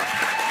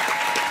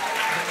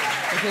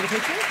 Take a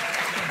picture?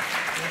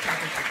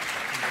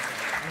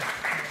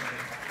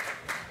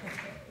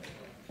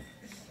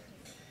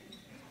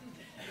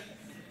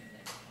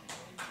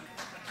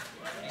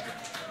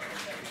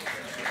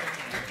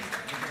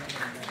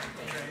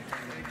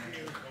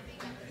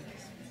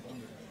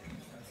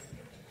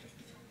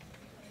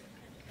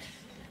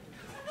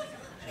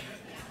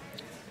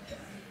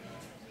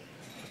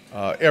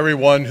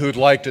 Everyone who'd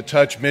like to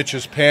touch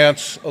Mitch's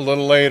pants a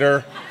little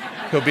later,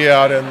 he'll be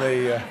out in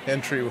the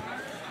entry.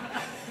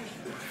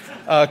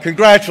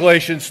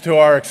 Congratulations to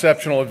our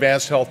exceptional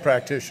advanced health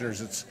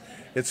practitioners.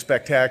 It's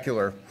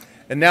spectacular.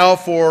 And now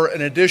for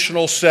an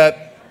additional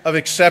set of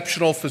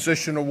Exceptional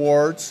Physician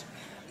Awards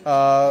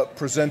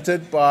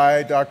presented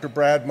by Dr.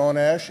 Brad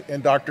Monash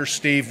and Dr.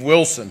 Steve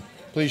Wilson.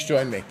 Please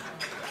join me.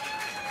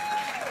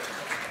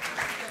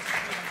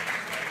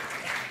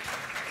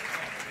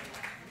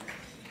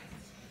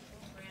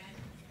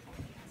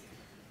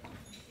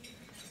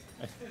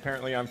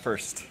 Apparently I'm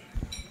first.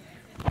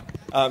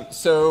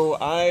 So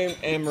I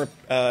am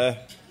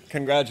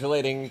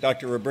congratulating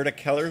Dr. Roberta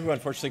Keller, who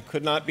unfortunately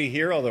could not be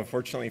here, although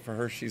fortunately for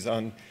her, she's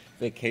on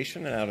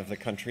vacation and out of the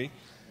country.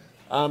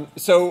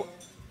 So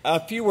a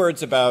few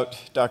words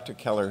about Dr.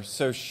 Keller.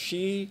 So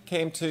she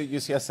came to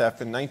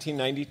UCSF in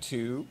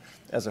 1992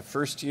 as a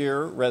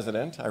first-year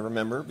resident. I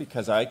remember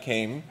because I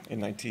came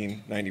in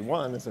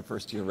 1991 as a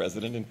first-year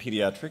resident in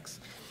pediatrics,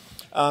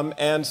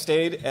 and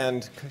stayed,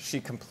 and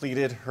she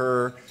completed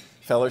her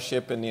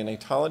fellowship in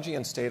neonatology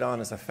and stayed on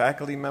as a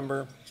faculty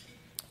member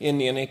in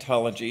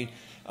neonatology.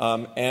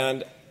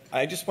 And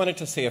I just wanted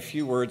to say a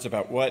few words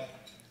about what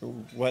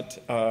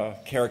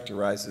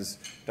characterizes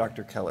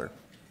Dr. Keller.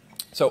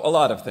 So a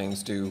lot of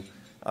things do.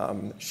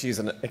 She's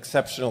an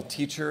exceptional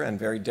teacher and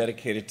very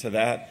dedicated to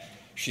that.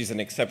 She's an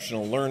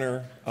exceptional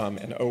learner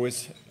and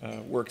always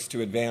works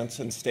to advance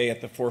and stay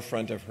at the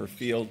forefront of her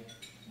field.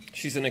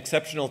 She's an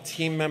exceptional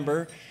team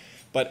member.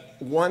 But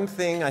one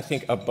thing I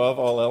think above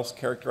all else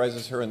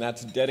characterizes her, and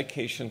that's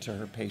dedication to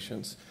her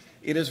patients.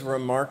 It is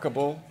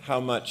remarkable how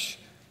much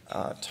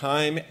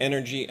time,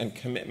 energy, and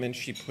commitment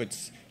she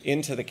puts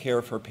into the care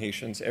of her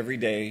patients every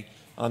day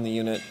on the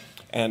unit.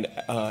 And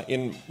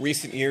in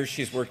recent years,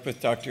 she's worked with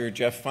Dr.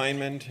 Jeff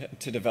Feynman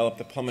to develop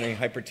the pulmonary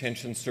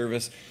hypertension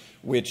service,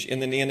 which in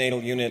the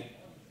neonatal unit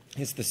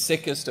is the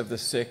sickest of the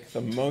sick,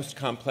 the most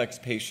complex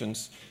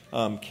patients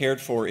cared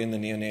for in the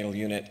neonatal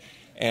unit.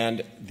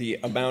 And the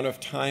amount of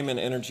time and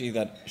energy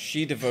that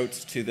she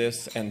devotes to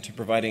this and to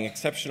providing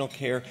exceptional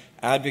care,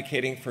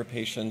 advocating for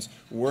patients,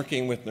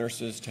 working with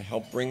nurses to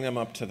help bring them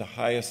up to the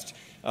highest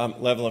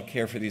level of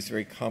care for these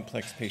very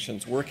complex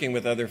patients, working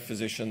with other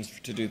physicians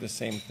to do the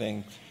same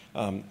thing,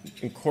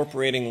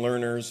 incorporating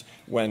learners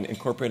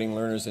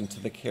into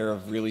the care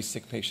of really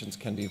sick patients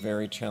can be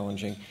very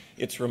challenging.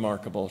 It's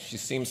remarkable. She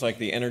seems like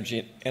the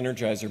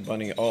Energizer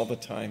Bunny all the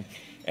time.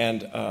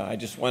 And I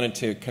just wanted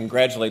to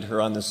congratulate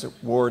her on this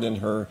award in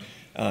her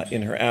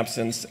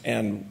absence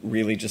and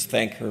really just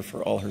thank her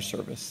for all her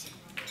service.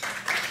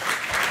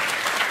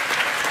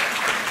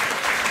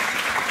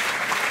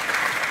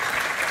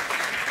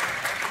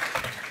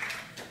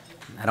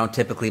 I don't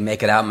typically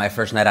make it out my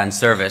first night on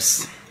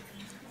service,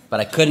 but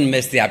I couldn't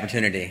miss the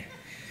opportunity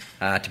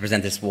to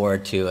present this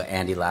award to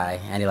Andy Lai.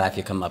 Andy Lai, if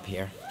you come up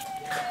here.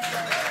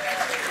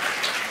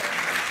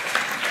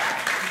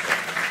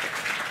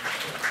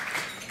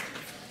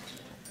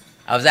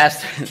 I was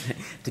asked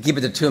to keep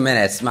it to 2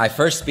 minutes. My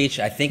first speech,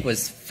 I think,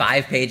 was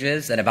 5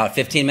 pages at about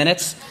 15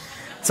 minutes.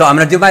 So I'm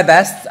going to do my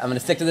best. I'm going to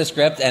stick to the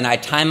script, and I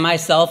timed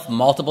myself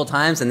multiple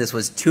times, and this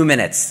was 2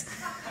 minutes.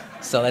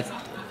 So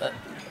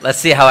let's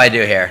see how I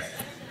do here.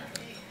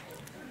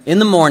 In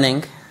the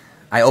morning,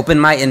 I opened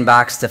my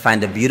inbox to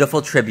find a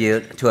beautiful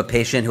tribute to a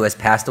patient who has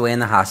passed away in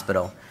the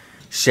hospital,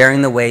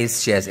 sharing the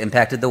ways she has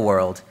impacted the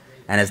world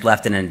and has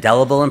left an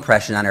indelible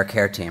impression on our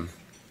care team.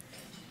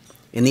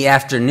 In the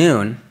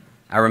afternoon,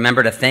 I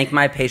remember to thank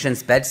my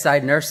patients'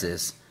 bedside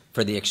nurses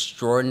for the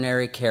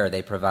extraordinary care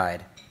they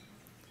provide.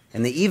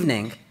 In the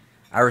evening,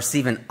 I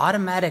receive an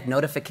automatic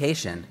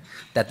notification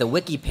that the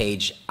wiki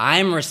page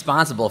I'm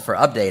responsible for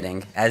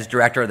updating as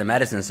director of the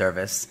medicine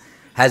service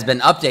has been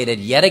updated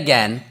yet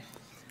again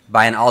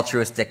by an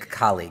altruistic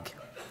colleague.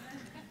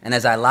 And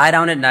as I lie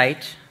down at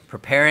night,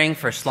 preparing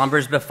for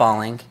slumbers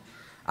befalling,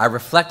 I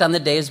reflect on the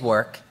day's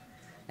work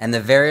and the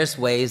various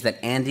ways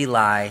that Andy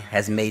Lai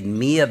has made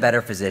me a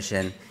better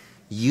physician,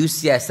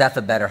 UCSF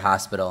a better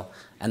hospital,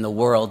 and the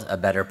world a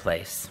better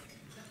place.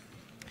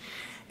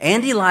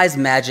 Andy Lai's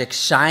magic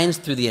shines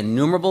through the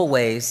innumerable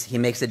ways he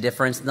makes a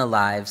difference in the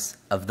lives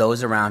of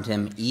those around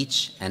him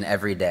each and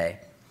every day.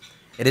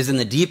 It is in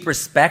the deep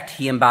respect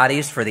he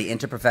embodies for the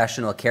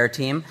interprofessional care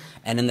team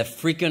and in the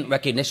frequent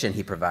recognition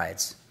he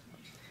provides.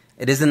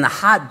 It is in the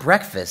hot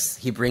breakfasts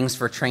he brings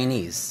for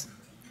trainees.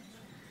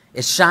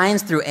 It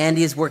shines through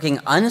Andy's working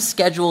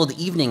unscheduled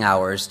evening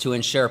hours to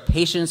ensure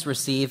patients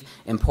receive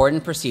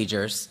important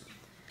procedures,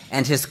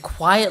 and his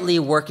quietly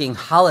working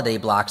holiday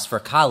blocks for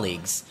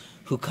colleagues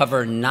who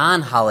cover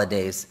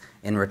non-holidays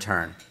in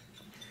return.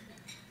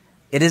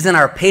 It is in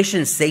our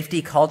patient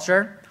safety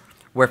culture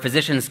where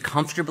physicians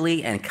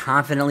comfortably and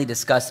confidently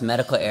discuss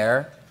medical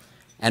error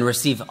and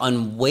receive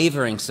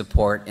unwavering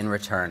support in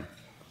return.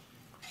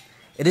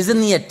 It is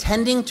in the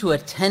attending to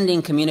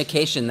attending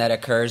communication that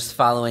occurs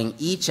following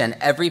each and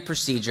every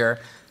procedure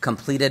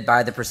completed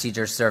by the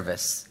procedure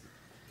service.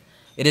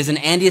 It is in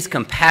Andy's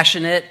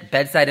compassionate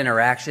bedside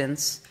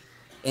interactions,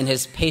 in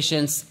his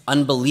patients'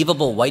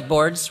 unbelievable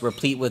whiteboards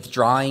replete with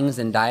drawings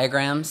and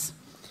diagrams,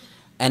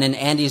 and in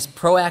Andy's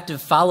proactive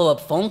follow-up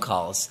phone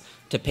calls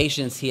to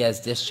patients he has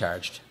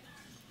discharged.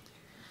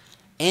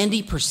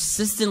 Andy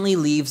persistently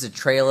leaves a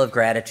trail of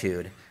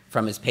gratitude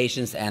from his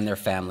patients and their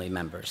family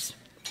members.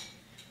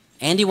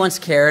 Andy once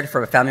cared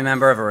for a family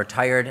member of a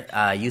retired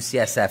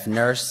UCSF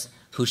nurse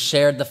who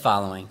shared the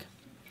following: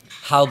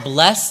 "How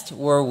blessed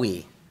were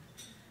we.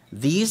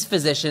 These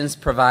physicians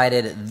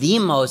provided the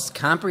most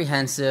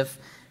comprehensive,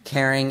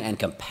 caring, and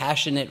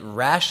compassionate,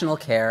 rational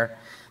care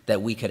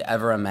that we could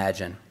ever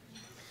imagine."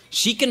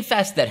 She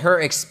confessed that her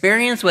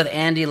experience with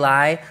Andy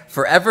Lai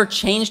forever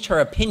changed her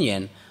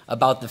opinion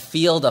about the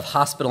field of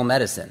hospital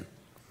medicine.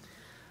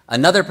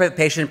 Another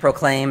patient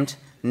proclaimed,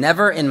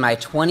 "Never in my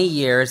 20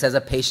 years as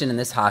a patient in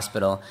this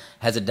hospital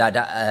has a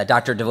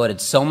doctor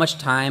devoted so much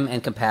time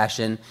and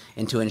compassion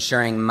into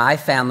ensuring my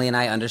family and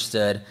I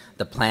understood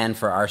the plan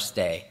for our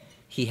stay.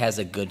 He has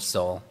a good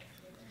soul."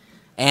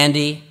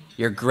 Andy,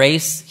 your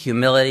grace,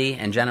 humility,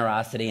 and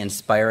generosity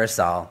inspire us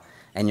all,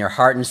 and your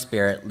heart and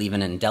spirit leave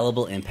an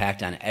indelible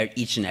impact on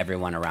each and every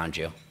one around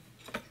you.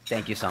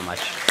 Thank you so much.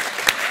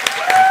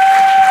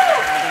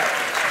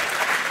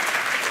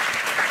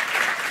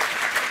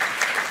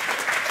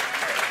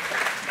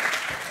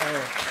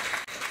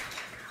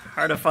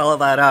 Hard to follow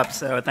that up,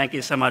 so thank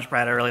you so much,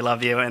 Brad. I really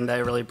love you, and I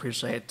really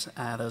appreciate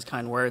those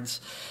kind words.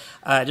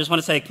 I just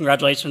want to say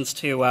congratulations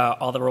to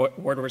all the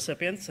award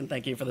recipients, and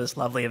thank you for this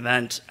lovely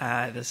event.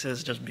 This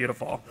is just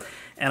beautiful,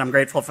 and I'm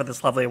grateful for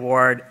this lovely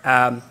award.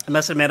 I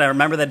must admit, I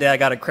remember the day I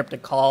got a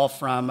cryptic call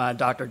from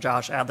Dr.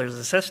 Josh Adler's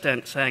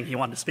assistant saying he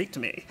wanted to speak to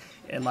me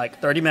in like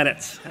 30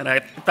 minutes, and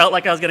I felt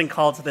like I was getting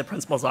called to the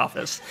principal's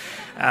office,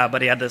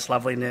 but he had this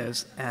lovely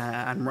news,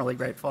 and I'm really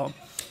grateful.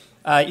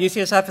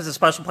 UCSF is a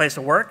special place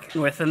to work,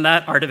 and within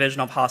that, our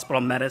division of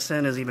hospital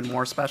medicine is even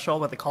more special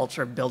with the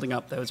culture of building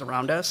up those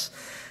around us.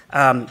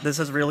 This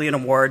is really an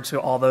award to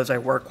all those I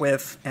work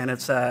with, and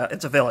it's a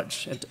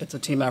village. It's a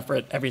team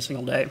effort every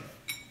single day.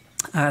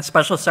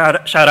 Special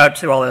shout out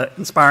to all the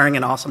inspiring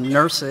and awesome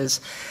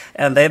nurses,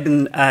 and they've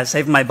been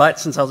saving my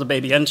butt since I was a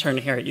baby intern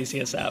here at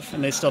UCSF,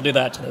 and they still do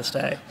that to this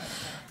day.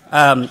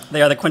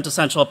 They are the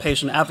quintessential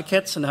patient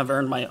advocates and have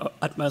earned my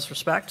utmost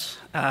respect.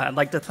 I'd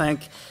like to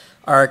thank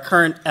our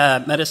current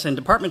medicine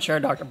department chair,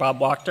 Dr. Bob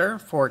Wachter,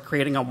 for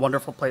creating a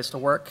wonderful place to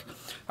work.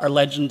 Our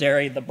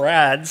legendary The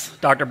Brads,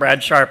 Dr.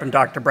 Brad Sharp and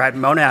Dr. Brad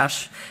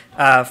Monash,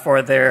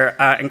 for their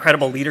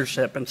incredible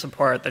leadership and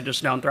support. They're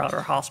just known throughout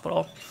our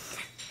hospital.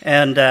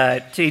 And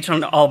to each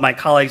and all of my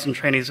colleagues and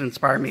trainees who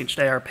inspire me each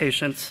day, our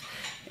patients.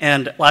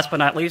 And last but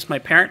not least, my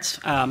parents,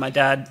 my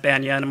dad,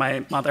 Banya, and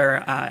my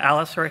mother,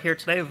 Alice, who are here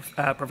today,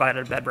 have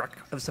provided a bedrock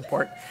of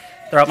support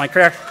throughout my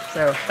career.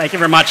 So thank you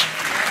very much.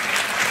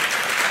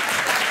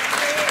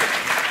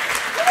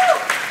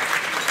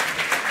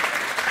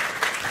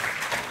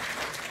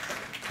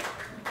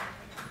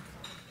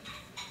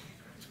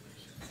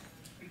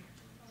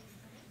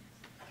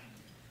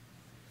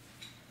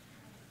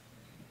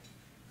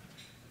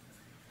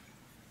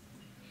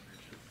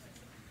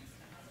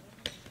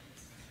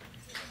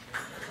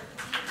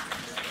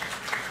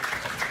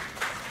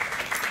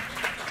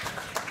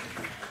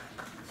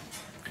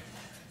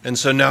 And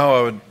so now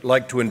I would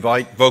like to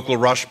invite Vocal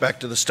Rush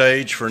back to the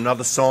stage for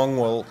another song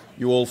while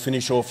you all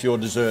finish off your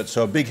dessert.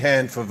 So a big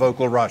hand for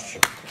Vocal Rush.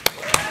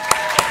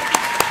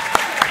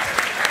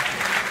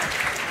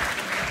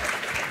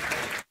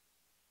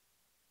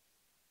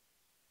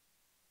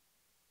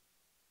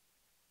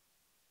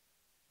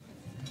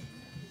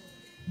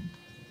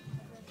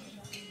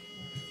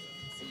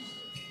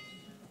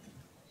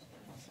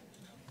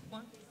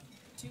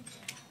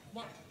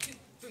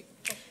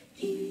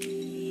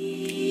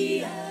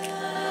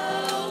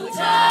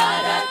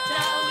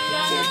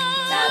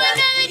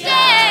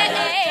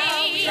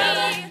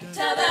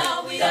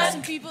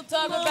 People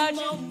talk about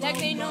you like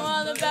they know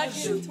all about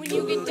you. When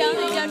you get down,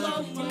 they doubt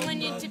you. And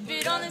when you tip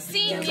it on the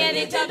scene, yeah,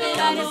 they talk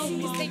about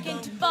it. Cause they can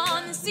tip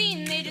on the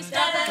scene, they just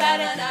talk about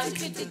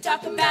it. To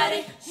talk about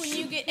it. When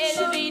you get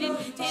elevated,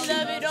 they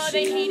love it or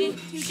they hate it.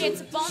 You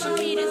dance up on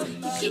the meters,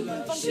 you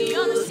getting funky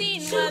on the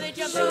scene while they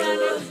jump around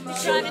you. They're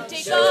trying to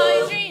take all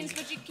your dreams,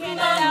 but you can't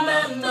allow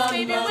it. Cause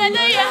baby,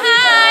 whether you're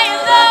high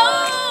or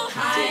low,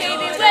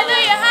 baby, whether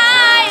you're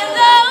high or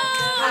low,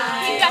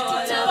 you got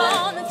to tip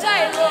on the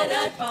tightrope.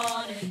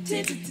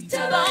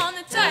 Tip on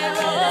the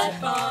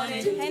tightrope,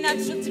 and I'm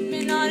still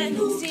tipping on it.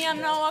 See, I'm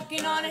not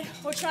walking on it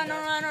or trying to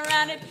run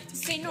around it.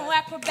 This ain't no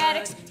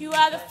acrobatics. You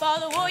either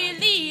follow or you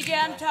lead.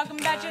 Yeah, I'm talking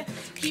about you.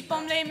 Keep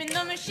on blaming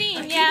the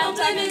machine. Yeah, I'm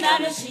talking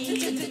about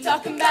it.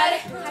 Talking about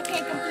it. I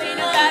can't complain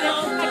about it.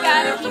 I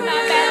gotta keep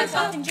my balance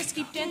off and just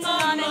keep dancing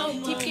on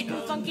it. Keep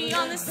getting funky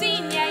on the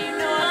scene. Yeah, you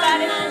know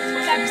about it.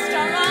 Like a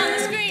star on the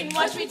screen.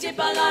 Watch me tip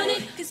all on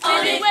it. Cause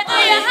baby, whether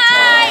you're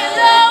high or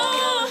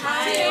low,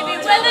 baby,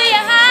 whether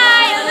you're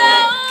high or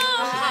low,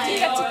 you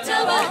got to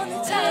tip on the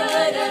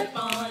tightrope.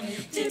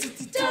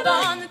 Tip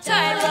on the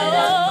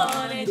tightrope.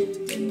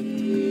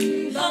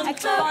 I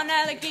tip on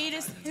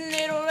alligators and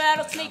little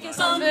rattlesnakers,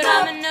 but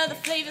I'm another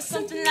flavor,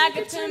 something like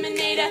a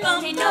Terminator.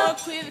 Ain't no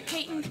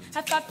equivocating.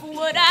 I fight for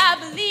what I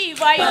believe.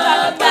 Why you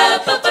talking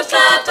about it? Just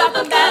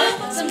talking about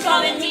it. Some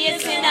calling me a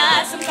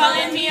sinner, some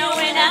calling me a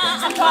winner.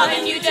 I'm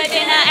calling you to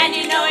dinner, and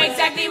you know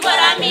exactly what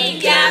I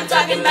mean. Yeah, I'm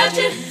talking about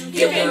you.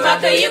 You can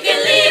rock or you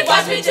can leave.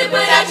 Watch me tip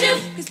without you.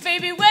 Cause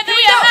baby, whether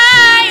you're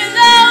high or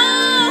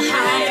low,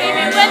 baby,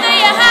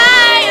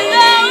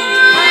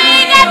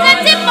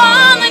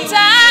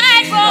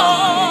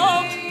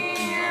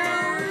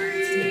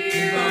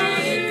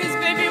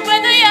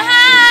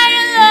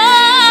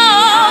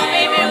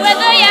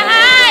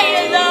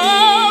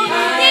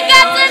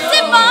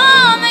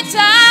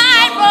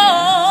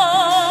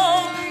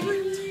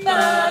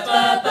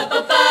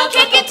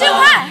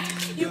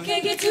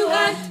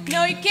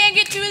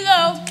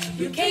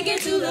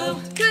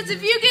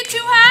 if you get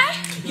too high,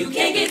 you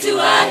can't get too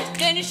high,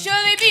 then you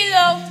surely be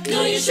low.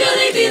 No, you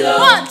surely be low.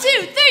 1, 2,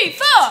 3,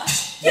 4.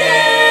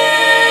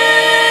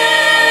 Yeah!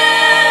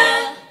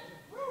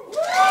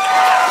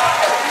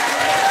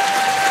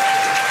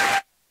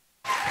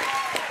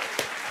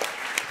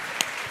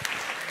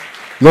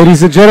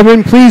 Ladies and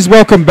gentlemen, please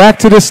welcome back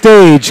to the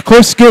stage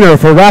Cliff Skinner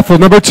for raffle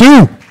number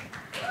 2.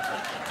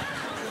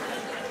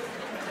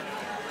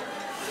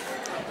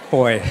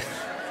 Boy,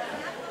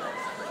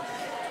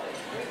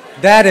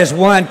 that is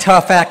one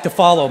tough act to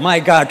follow.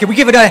 My God. Can we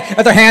give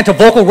another hand to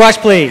Vocal Rush,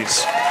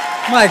 please?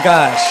 My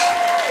gosh.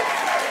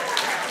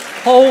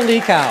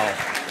 Holy cow.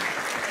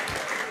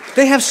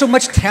 They have so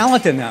much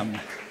talent in them.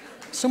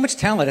 So much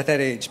talent at that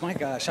age. My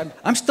gosh.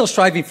 I'm still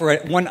striving for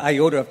one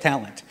iota of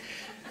talent.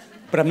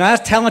 But I'm not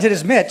as talented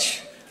as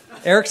Mitch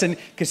Erickson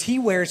because he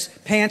wears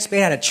pants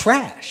made out of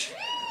trash.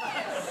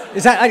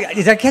 Did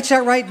I catch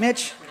that right,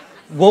 Mitch?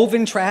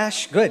 Woven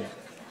trash? Good.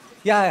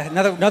 Yeah,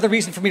 another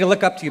reason for me to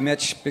look up to you,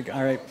 Mitch.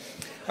 All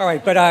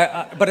right. But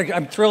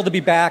I'm thrilled to be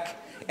back.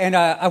 And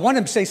I want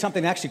to say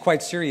something actually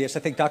quite serious.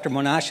 I think Dr.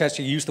 Monash has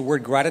to use the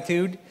word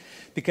gratitude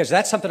because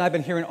that's something I've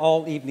been hearing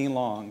all evening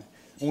long.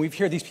 When we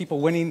hear these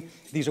people winning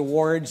these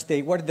awards,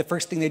 what are the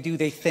first thing they do?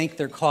 They thank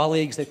their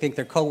colleagues, they thank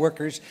their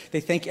coworkers, they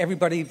thank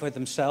everybody for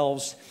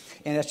themselves.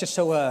 And it's just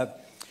so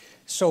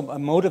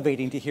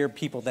motivating to hear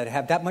people that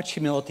have that much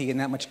humility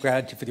and that much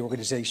gratitude for the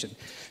organization.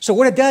 So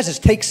what it does is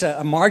takes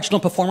a marginal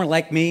performer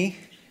like me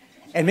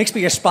and makes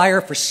me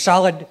aspire for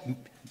solid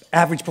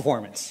average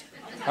performance.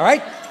 All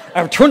right?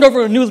 I've turned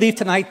over a new leaf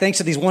tonight thanks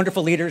to these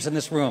wonderful leaders in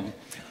this room.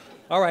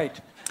 All right.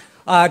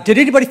 Did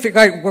anybody figure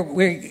out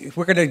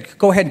we're going to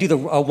go ahead and do the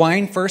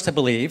wine first, I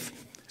believe.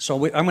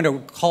 So I'm going to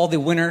call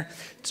the winner.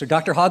 So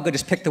Dr. Hoggood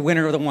has picked the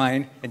winner of the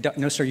wine. And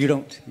no, sir,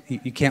 you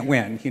can't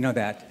win. You know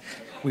that.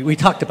 We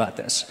talked about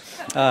this.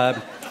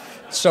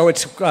 So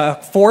it's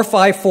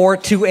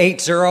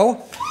 454280.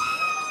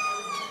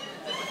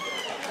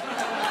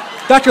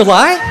 Dr.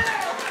 Lai?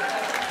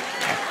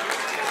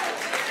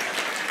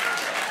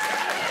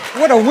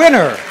 What a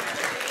winner.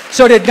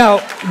 So now,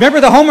 remember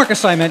the homework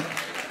assignment?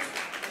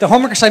 The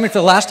homework assignment for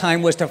the last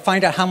time was to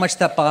find out how much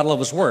that bottle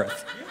was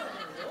worth.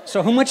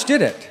 So how much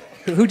did it?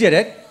 Who did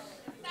it?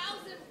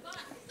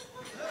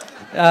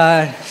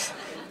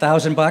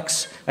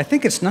 $1,000. I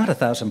think it's not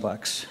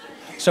 $1,000.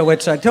 So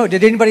it's,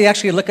 did anybody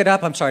actually look it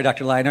up? I'm sorry,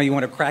 Dr. Lai, I know you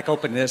want to crack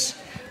open this,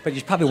 but you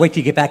should probably wait till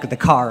you get back to the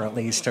car at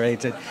least,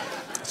 right?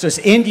 So it's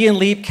Indian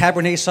Leap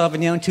Cabernet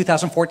Sauvignon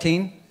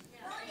 2014.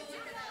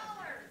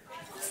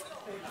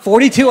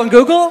 42 on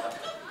Google?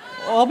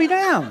 I'll be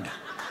damned.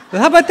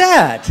 How about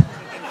that?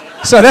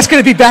 So that's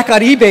going to be back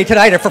on eBay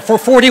tonight for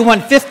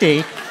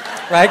 $41.50,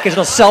 right? Because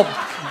it'll sell,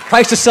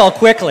 price to sell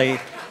quickly.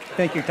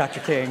 Thank you,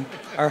 Dr. King.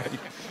 All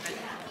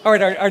right.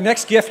 Our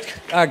next gift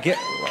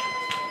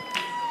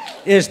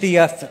is the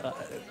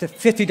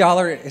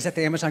 $50. Is that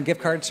the Amazon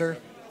gift card, sir?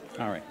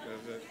 All right.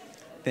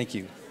 Thank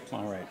you.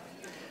 All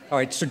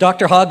right. So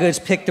Dr. Hoggood's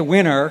picked the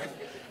winner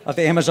of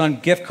the Amazon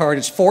gift card.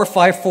 It's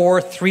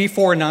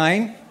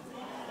 454349.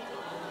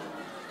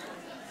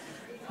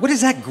 What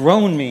does that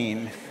groan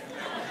mean?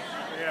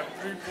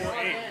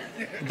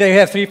 They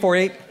have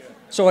 348.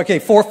 So, okay,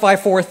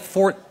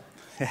 4544.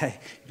 It'd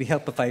be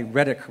helpful if I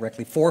read it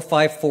correctly.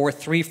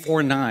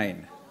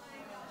 454349.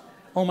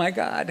 Oh my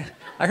God.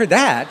 I heard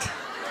that.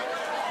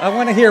 I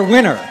want to hear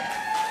winner.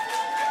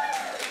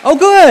 Oh,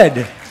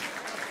 good.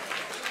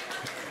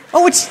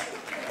 Oh, it's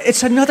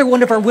another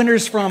one of our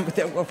winners from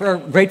our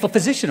Grateful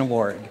Physician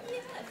Award.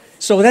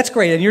 So that's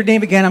great. And your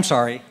name again, I'm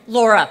sorry.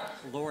 Laura.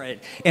 Laura.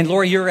 And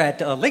Laura, you're at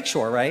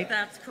Lakeshore, right?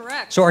 That's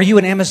correct. So are you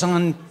an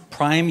Amazon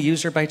Prime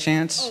user by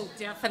chance? Oh,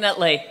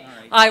 definitely.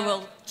 Right. I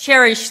will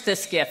cherish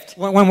this gift.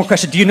 One more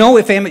question. Do you know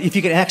if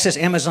you can access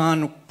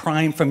Amazon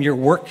Prime from your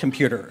work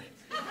computer?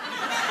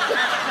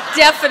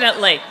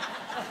 Definitely.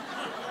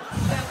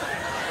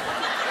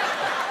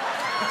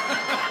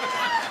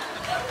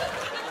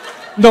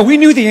 No, we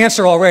knew the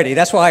answer already.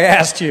 That's why I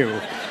asked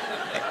you.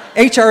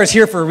 HR is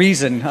here for a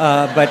reason,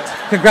 but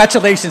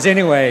congratulations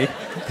anyway.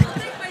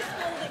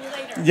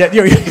 Yeah,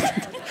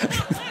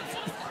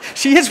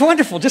 she is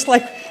wonderful, just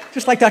like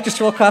Dr.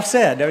 Strelkoff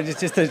said.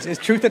 It's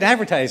truth in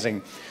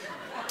advertising.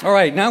 All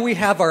right, now we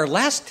have our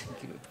last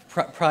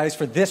prize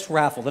for this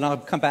raffle. Then I'll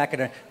come back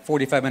in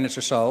 45 minutes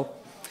or so.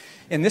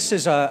 And this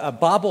is a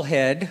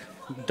bobblehead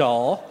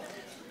doll,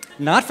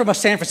 not from a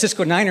San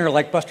Francisco Niner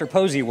like Buster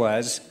Posey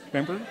was.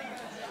 Remember?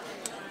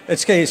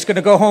 It's going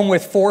to go home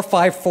with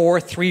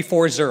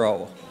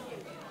 454340.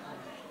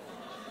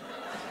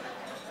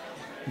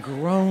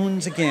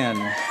 Groans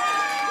again.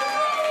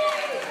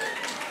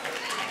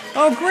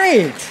 Oh,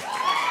 great.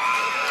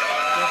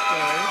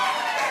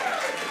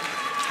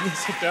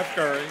 Steph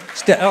Curry.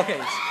 Okay.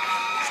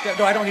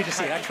 No, I don't need to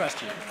see it. I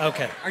trust you.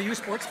 Okay. Are you a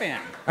sports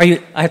fan?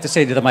 I have to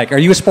say to the mic, are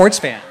you a sports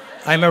fan?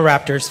 I'm a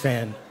Raptors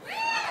fan.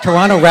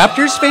 Toronto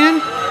Raptors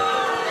fan? All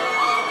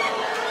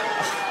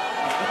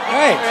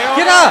right,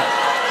 get up.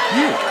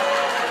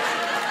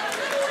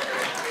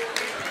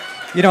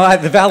 You know,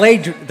 the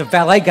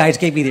valet guys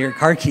gave me their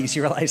car keys.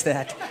 You realize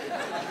that?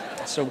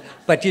 So,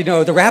 but you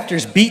know, the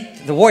Raptors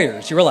beat the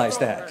Warriors. You realize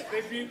that?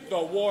 They beat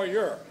the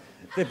Warrior.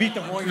 They beat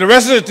the Warriors. The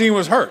rest of the team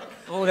was hurt.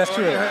 Oh, that's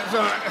true.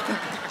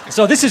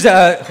 So this is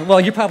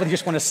well, you probably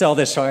just want to sell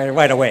this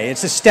right away.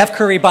 It's a Steph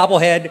Curry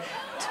bobblehead.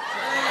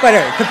 But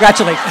anyway,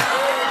 congratulations.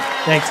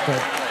 Thanks,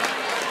 Cliff.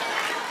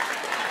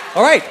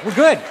 All right, we're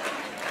good.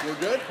 We're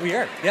good? We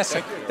are. Yes,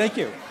 sir. Thank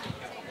you.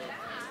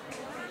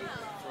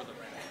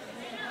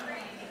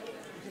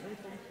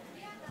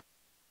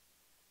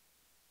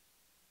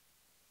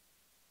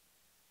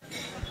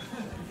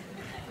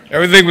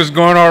 Everything was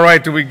going all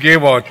right till we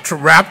gave a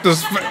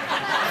Raptors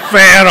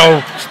fan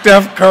a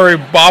Steph Curry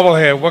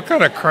bobblehead. What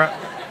kind of crap?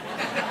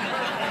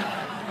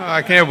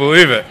 I can't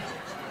believe it.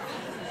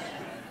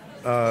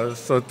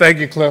 So thank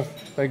you, Cliff.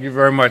 Thank you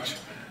very much.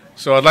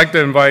 So I'd like to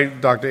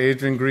invite Dr.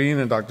 Adrian Green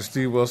and Dr.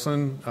 Steve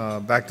Wilson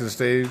back to the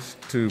stage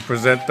to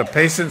present the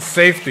Patient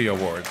Safety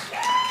Awards.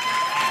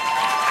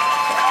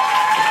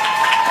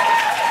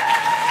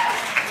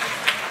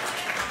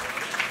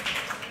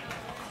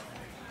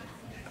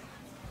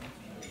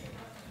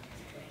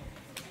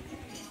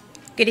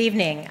 Good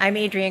evening. I'm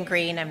Adrian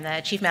Green. I'm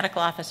the Chief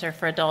Medical Officer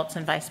for Adults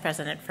and Vice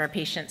President for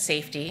Patient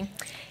Safety.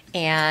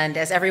 And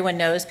as everyone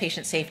knows,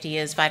 patient safety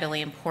is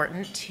vitally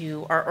important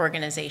to our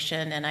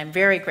organization, and I'm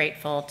very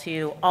grateful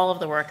to all of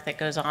the work that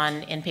goes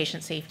on in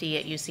patient safety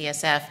at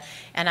UCSF,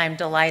 and I'm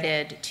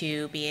delighted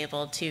to be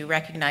able to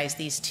recognize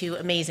these two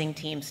amazing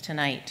teams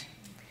tonight.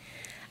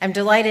 I'm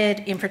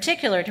delighted in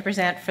particular to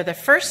present for the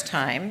first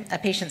time a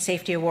Patient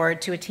Safety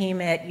Award to a team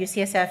at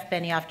UCSF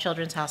Benioff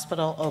Children's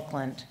Hospital,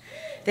 Oakland.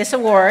 This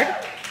award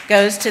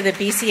goes to the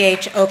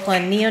BCH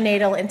Oakland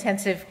Neonatal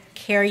Intensive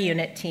Care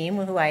Unit team,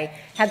 who I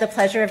had the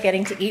pleasure of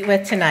getting to eat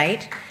with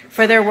tonight,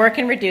 for their work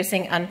in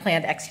reducing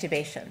unplanned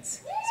extubations.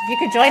 So if you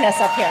could join us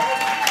up here.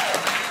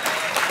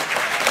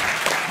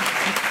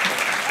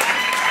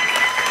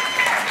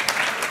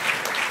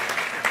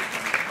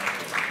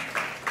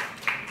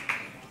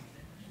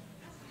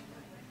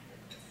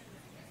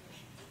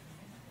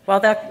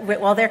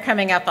 While they're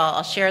coming up,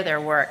 I'll share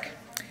their work.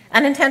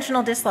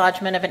 Unintentional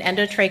dislodgement of an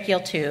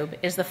endotracheal tube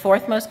is the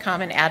fourth most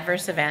common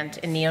adverse event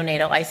in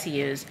neonatal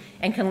ICUs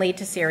and can lead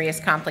to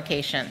serious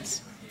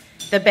complications.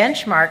 The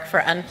benchmark for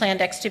unplanned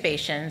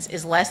extubations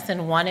is less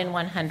than 1 in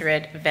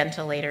 100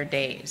 ventilator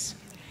days.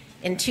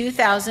 In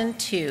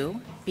 2002,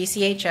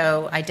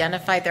 BCHO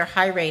identified their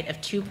high rate of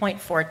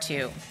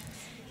 2.42.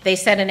 They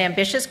set an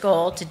ambitious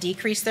goal to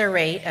decrease their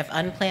rate of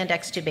unplanned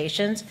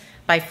extubations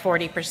by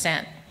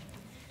 40%.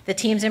 The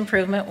team's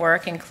improvement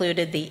work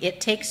included the It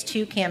Takes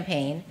Two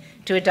campaign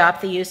to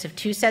adopt the use of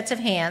 2 sets of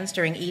hands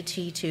during ET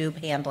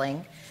tube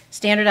handling,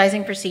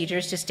 standardizing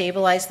procedures to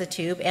stabilize the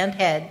tube and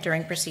head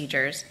during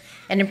procedures,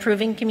 and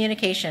improving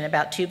communication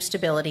about tube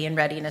stability and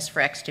readiness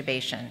for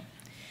extubation.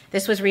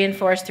 This was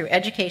reinforced through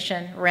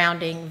education,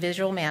 rounding,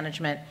 visual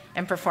management,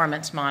 and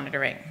performance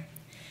monitoring.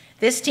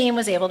 This team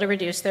was able to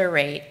reduce their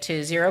rate to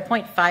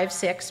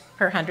 0.56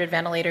 per 100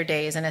 ventilator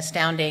days, an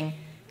astounding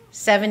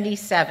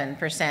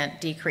 77%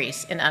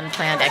 decrease in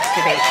unplanned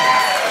extubations.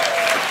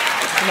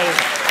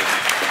 Amazing.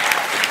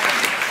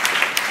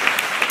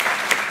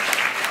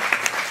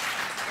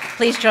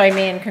 Please join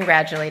me in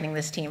congratulating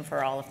this team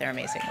for all of their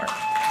amazing work.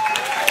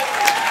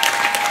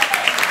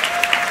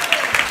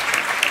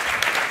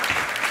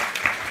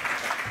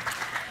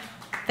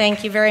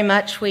 Thank you very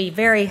much. We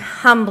very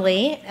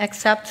humbly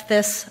accept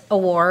this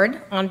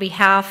award on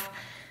behalf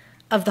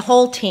of the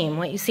whole team.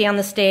 What you see on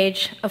the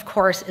stage, of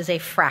course, is a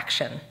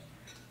fraction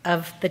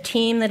of the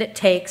team that it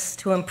takes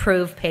to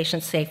improve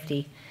patient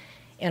safety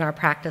in our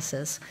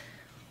practices.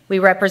 We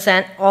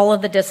represent all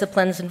of the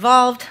disciplines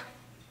involved: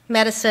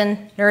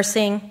 medicine,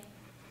 nursing,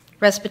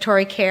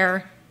 respiratory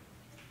care,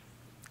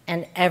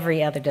 and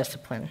every other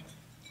discipline.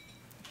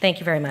 Thank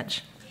you very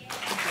much.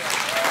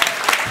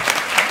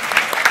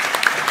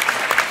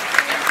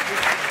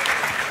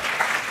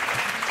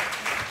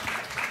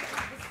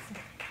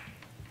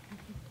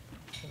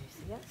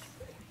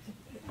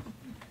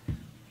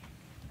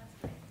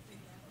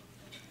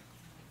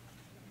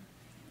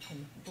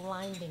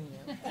 Blinding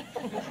you.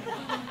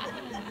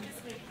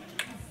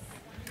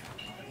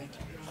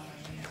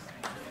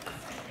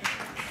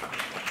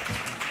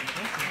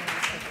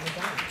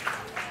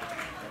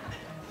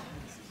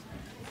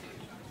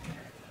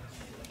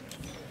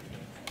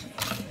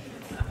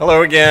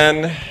 Hello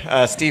again.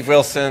 Steve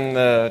Wilson,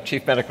 the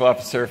Chief Medical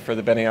Officer for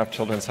the Benioff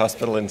Children's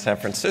Hospital in San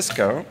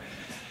Francisco.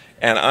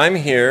 And I'm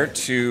here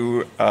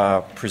to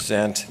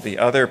present the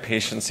other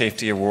Patient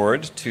Safety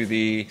Award to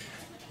the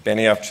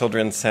Benioff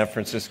Children's San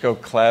Francisco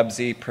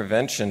CLABSI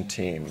Prevention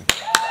Team.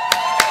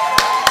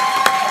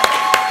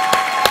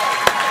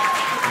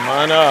 Come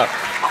on up.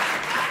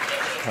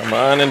 Come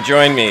on and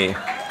join me.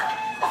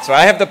 So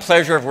I have the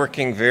pleasure of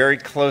working very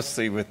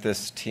closely with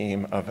this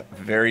team of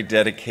very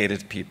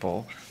dedicated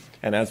people.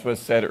 And as was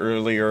said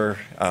earlier,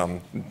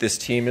 this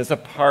team is a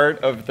part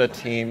of the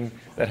team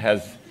that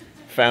has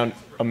found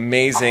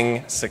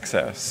amazing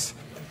success.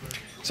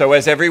 So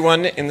as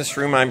everyone in this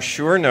room I'm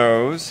sure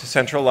knows,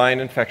 central line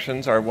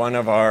infections are one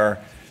of our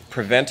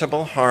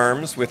preventable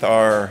harms with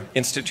our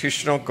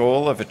institutional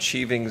goal of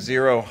achieving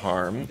zero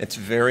harm. It's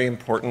very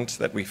important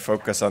that we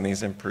focus on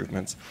these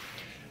improvements.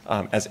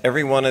 As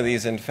every one of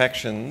these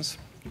infections,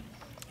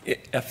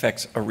 it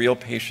affects a real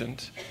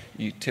patient,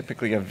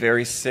 typically a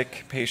very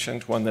sick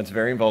patient, one that's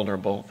very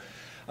vulnerable.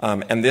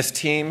 And this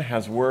team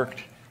has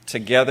worked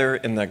together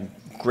in the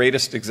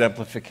greatest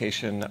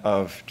exemplification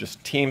of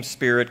just team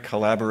spirit,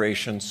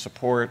 collaboration,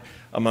 support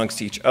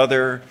amongst each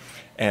other,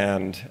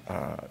 and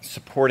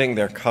supporting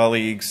their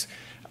colleagues.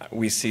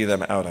 We see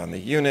them out on the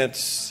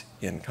units,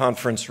 in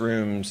conference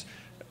rooms,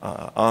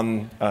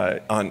 in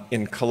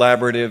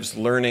collaboratives,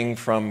 learning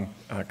from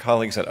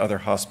colleagues at other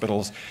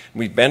hospitals.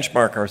 We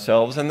benchmark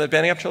ourselves, and the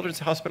Banning Up Children's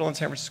Hospital in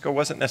San Francisco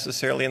wasn't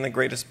necessarily in the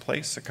greatest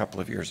place a couple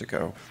of years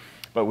ago.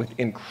 But with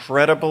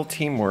incredible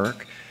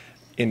teamwork,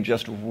 in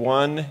just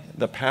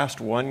the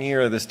past 1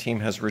 year, this team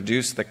has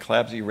reduced the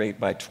CLABSI rate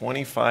by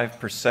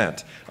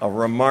 25%, a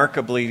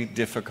remarkably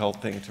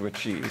difficult thing to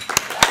achieve.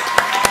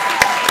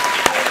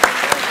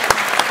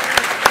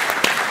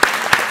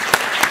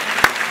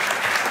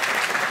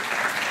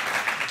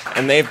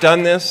 And they've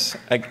done this,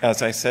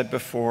 as I said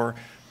before,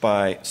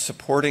 by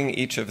supporting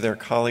each of their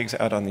colleagues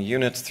out on the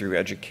units through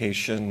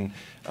education,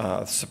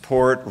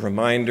 support,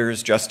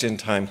 reminders,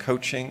 just-in-time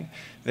coaching.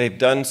 They've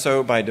done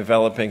so by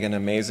developing an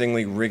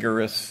amazingly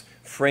rigorous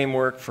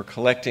framework for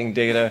collecting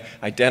data,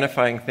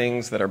 identifying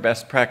things that are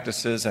best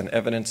practices and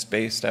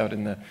evidence-based out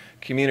in the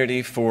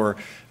community for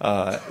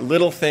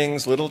little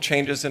things, little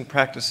changes in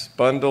practice,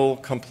 bundle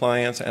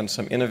compliance, and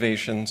some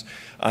innovations,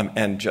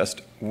 and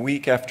just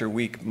week after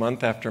week,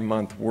 month after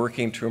month,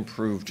 working to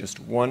improve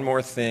just one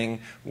more thing,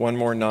 one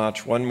more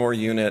notch, one more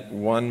unit,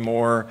 one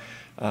more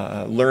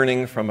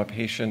learning from a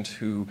patient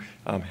who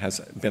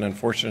has been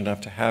unfortunate enough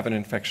to have an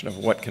infection, of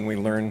what can we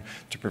learn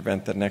to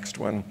prevent the next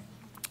one.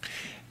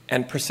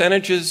 And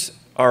percentages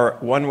are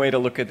one way to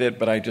look at it,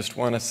 but I just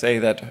want to say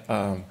that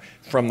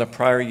from the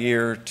prior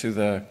year to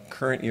the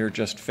current year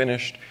just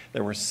finished,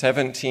 there were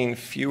 17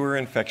 fewer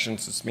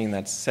infections. This means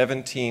that's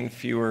 17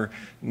 fewer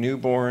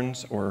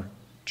newborns or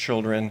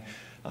children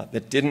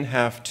that didn't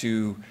have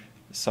to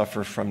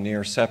suffer from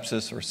near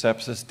sepsis or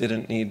sepsis,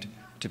 didn't need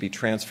to be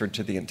transferred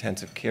to the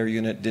intensive care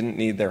unit, didn't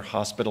need their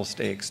hospital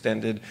stay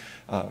extended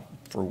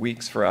for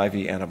weeks for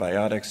IV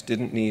antibiotics,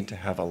 didn't need to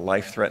have a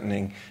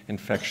life-threatening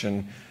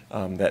infection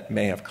that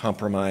may have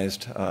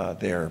compromised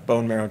their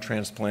bone marrow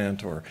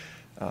transplant or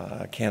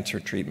cancer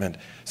treatment.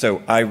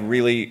 So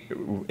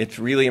it's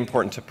really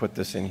important to put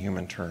this in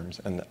human terms,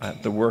 and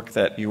the work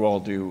that you all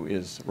do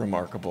is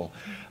remarkable.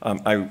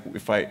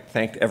 If I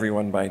thanked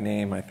everyone by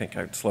name, I think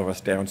I'd slow us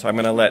down. So I'm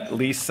going to let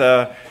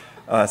Lisa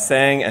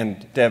Sang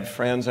and Deb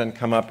Franzen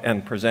come up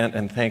and present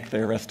and thank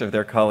the rest of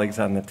their colleagues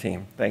on the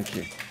team. Thank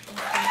you.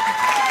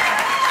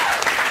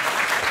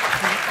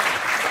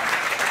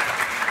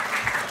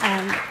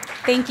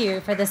 Thank you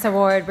for this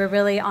award. We're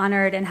really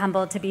honored and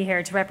humbled to be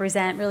here to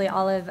represent really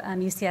all of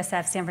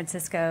UCSF San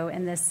Francisco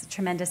in this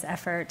tremendous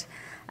effort.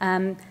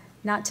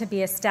 Not to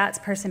be a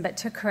stats person, but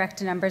to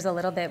correct numbers a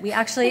little bit. We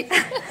actually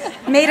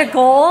made a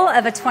goal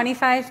of a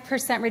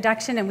 25%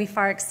 reduction, and we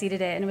far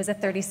exceeded it, and it was a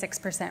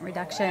 36%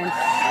 reduction.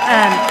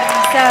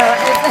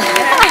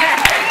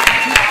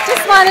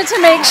 Just wanted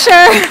to make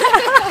sure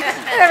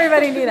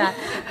everybody knew that.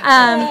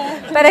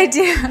 But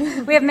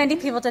we have many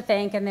people to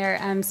thank, and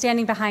they're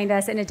standing behind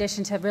us in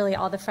addition to really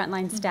all the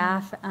frontline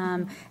staff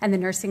and the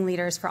nursing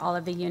leaders for all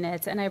of the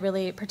units. And I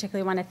really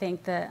particularly want to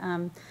thank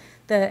the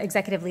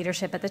executive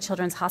leadership at the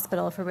Children's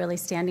Hospital for really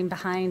standing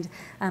behind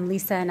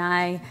Lisa and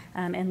I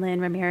and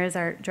Lynn Ramirez,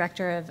 our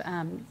director of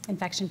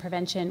infection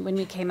prevention, when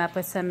we came up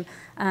with some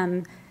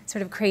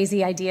sort of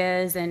crazy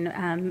ideas and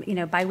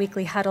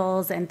biweekly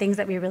huddles and things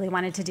that we really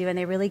wanted to do, and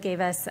they really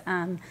gave us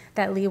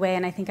that leeway.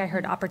 And I think I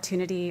heard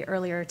opportunity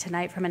earlier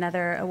tonight from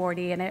another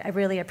awardee, and I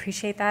really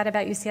appreciate that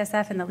about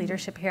UCSF and the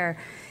leadership here.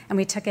 And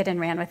we took it and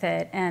ran with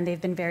it, and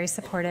they've been very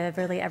supportive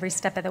really every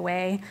step of the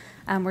way.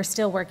 We're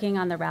still working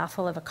on the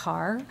raffle of a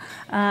car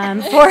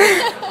for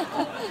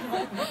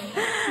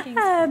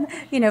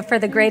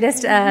the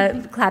greatest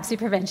CLABSI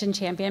prevention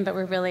champion, but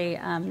we're really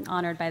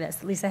honored by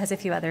this. Lisa has a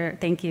few other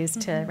thank yous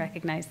to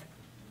recognize.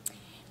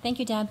 Thank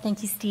you, Deb.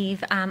 Thank you,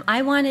 Steve.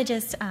 I want to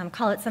just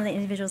call out some of the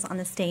individuals on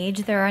the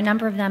stage. There are a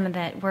number of them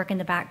that work in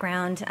the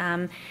background,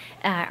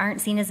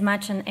 aren't seen as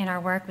much in our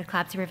work with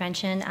CLABSI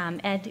prevention.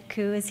 Ed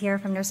Koo is here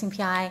from Nursing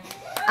PI.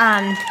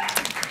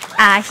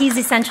 He's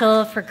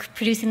essential for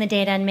producing the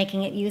data and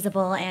making it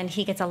usable, and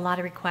he gets a lot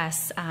of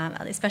requests,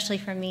 especially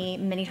from me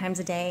many times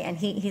a day, and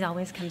he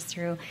always comes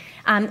through.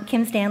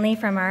 Kim Stanley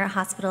from our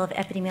Hospital of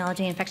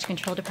Epidemiology and Infection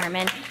Control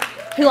Department,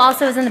 who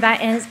also is in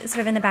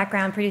the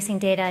background producing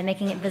data and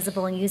making it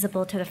visible and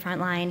usable to the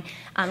front line.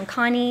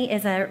 Connie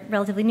is a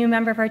relatively new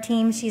member of our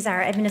team. She's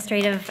our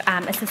administrative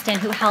assistant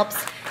who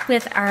helps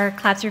with our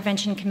CLABSI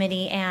prevention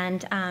committee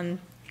and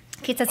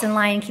keeps us in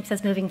line and keeps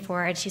us moving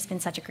forward. She's been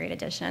such a great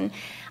addition.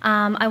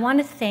 I want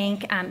to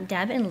thank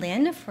Deb and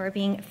Lynn for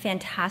being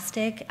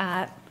fantastic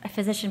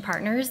physician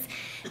partners.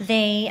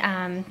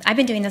 I've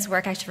been doing this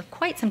work actually for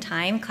quite some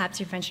time, collapse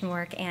prevention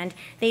work, and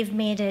they've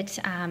made it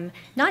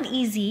not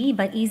easy,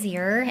 but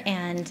easier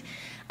and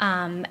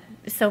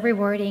so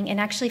rewarding and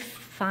actually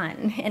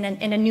fun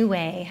in a new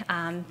way.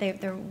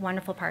 They're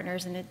wonderful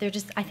partners, and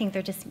I think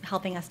they're just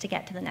helping us to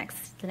get to the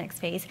next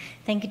phase.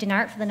 Thank you,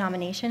 Denart, for the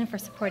nomination, for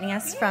supporting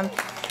us from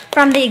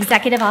the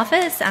executive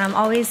office.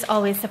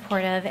 Always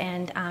supportive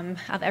and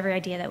of every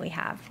idea that we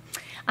have.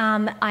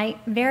 I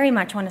very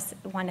much want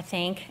to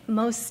thank,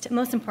 most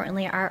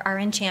importantly, our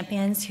RN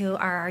champions, who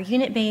are our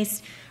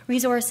unit-based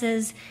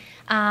resources.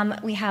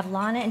 We have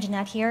Lana and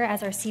Jeanette here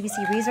as our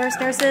CBC resource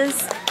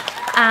nurses.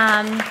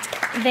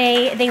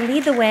 They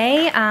lead the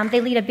way.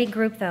 They lead a big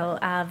group, though,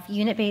 of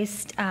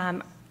unit-based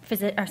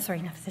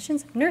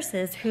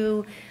nurses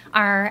who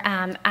are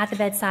at the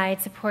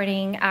bedside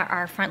supporting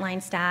our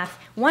frontline staff,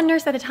 one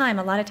nurse at a time,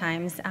 a lot of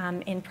times,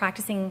 in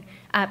practicing,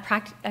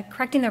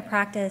 correcting their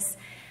practice,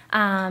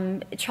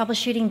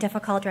 troubleshooting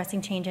difficult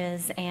dressing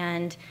changes,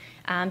 and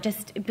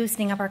just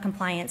boosting up our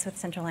compliance with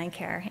central line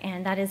care.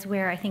 And that is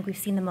where I think we've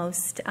seen the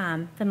most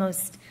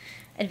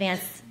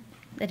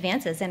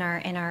advances in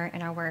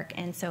our work.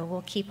 And so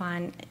we'll keep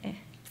on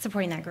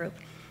supporting that group.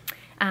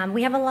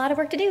 We have a lot of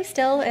work to do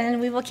still,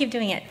 and we will keep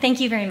doing it. Thank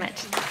you very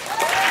much.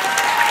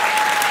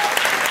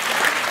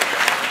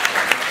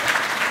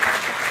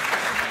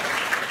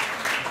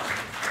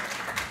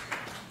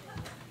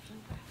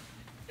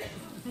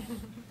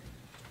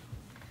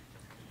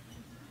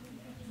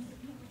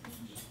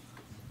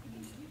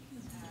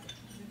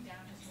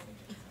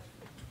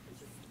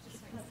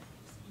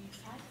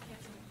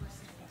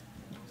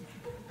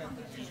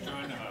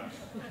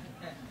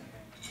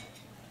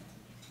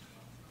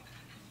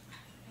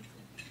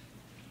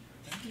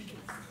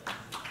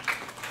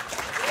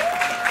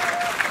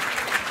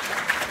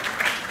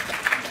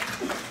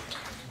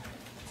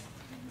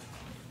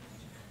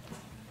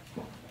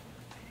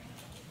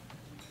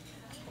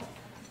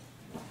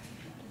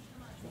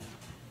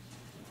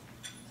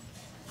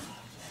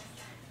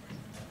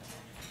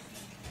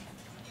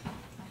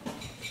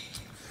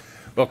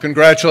 Well,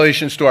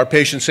 congratulations to our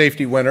patient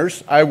safety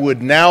winners. I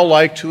would now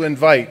like to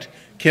invite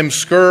Kim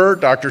Skurr,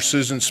 Dr.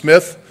 Susan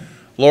Smith,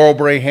 Laurel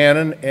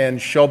Bray-Hannon,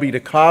 and Shelby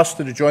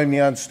DeCosta to join me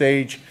on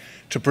stage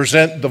to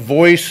present the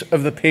Voice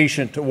of the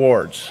Patient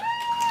Awards.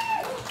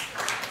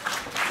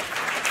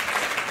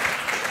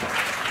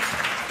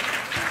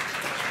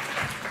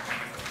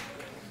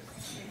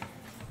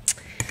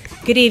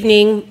 Good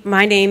evening.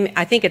 My name,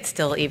 I think it's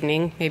still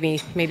evening. Maybe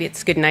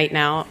it's good night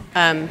now.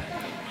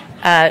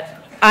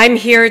 I'm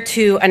here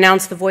to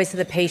announce the Voice of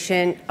the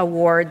Patient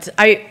Awards.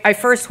 I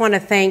first want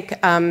to thank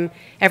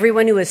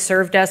everyone who has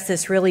served us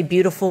this really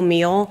beautiful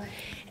meal,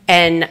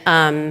 and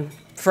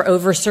for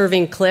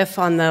over-serving Cliff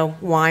on the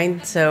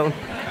wine. So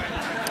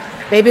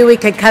maybe we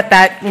could cut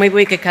that. Maybe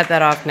we could cut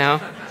that off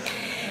now.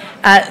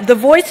 The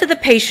Voice of the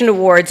Patient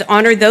Awards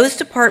honor those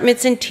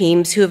departments and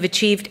teams who have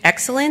achieved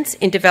excellence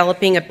in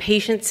developing a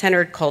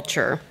patient-centered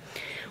culture.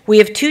 We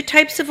have two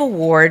types of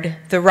award: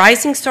 the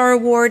Rising Star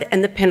Award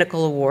and the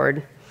Pinnacle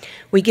Award.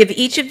 We give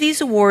each of these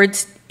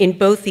awards in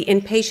both the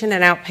inpatient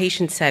and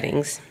outpatient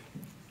settings.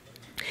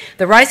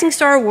 The Rising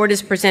Star Award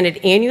is presented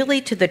annually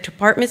to the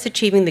departments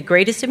achieving the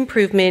greatest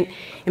improvement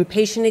in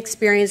patient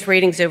experience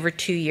ratings over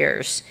 2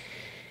 years.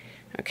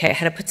 Okay, I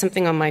had to put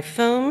something on my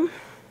phone.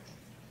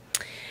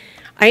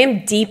 I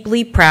am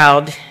deeply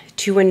proud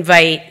to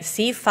invite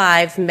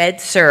C5 Med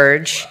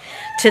Surg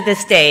to the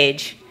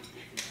stage.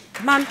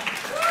 Come on.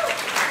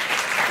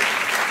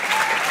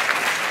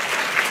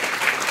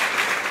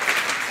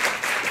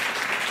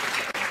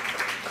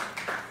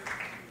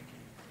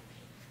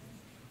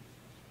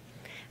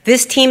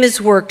 This team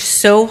has worked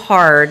so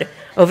hard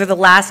over the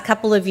last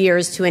couple of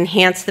years to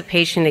enhance the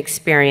patient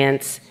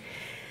experience.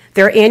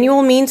 Their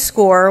annual mean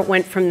score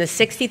went from the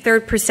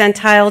 63rd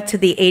percentile to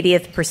the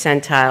 80th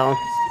percentile.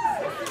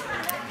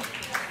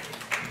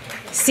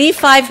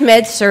 C5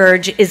 Med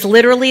Surg is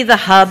literally the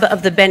hub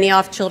of the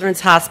Benioff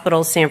Children's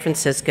Hospital, San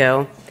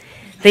Francisco.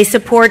 They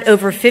support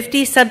over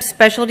 50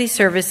 subspecialty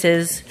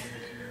services,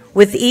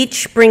 with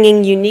each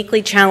bringing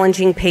uniquely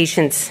challenging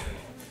patients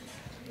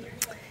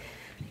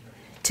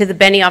to the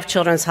Benioff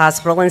Children's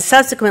Hospital and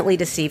subsequently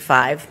to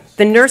C5.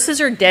 The nurses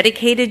are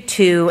dedicated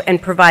to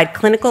and provide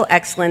clinical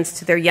excellence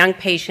to their young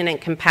patient and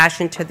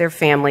compassion to their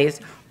families,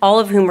 all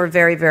of whom are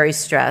very, very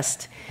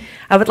stressed.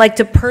 I would like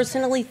to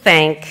personally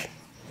thank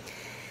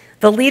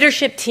the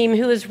leadership team,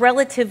 who is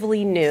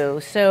relatively new.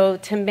 So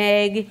to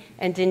Meg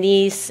and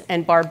Denise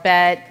and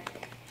Barbette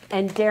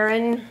and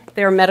Darren,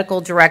 their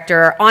medical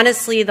director.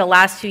 Honestly, the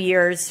last 2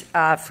 years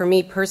for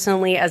me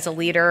personally as a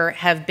leader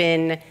have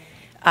been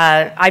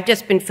I've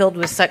just been filled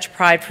with such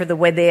pride for the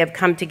way they have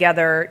come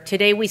together.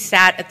 Today we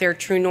sat at their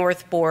True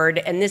North board,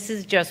 and this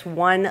is just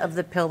one of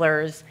the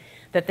pillars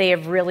that they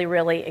have really,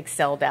 really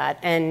excelled at.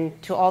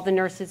 And to all the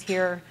nurses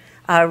here,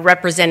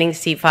 representing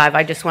C5.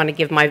 I just want to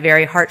give my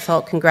very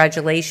heartfelt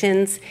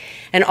congratulations,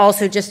 and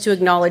also just to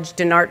acknowledge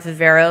Denart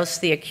Viveros,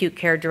 the acute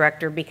care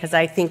director, because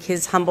I think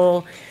his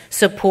humble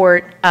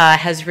support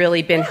has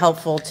really been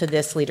helpful to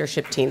this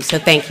leadership team. So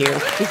thank you.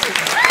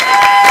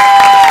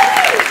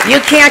 You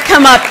can't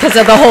come up because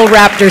of the whole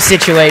Raptor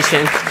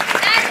situation.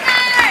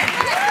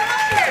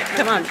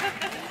 Come on.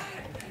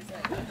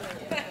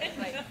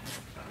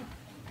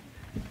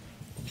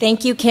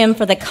 Thank you, Kim,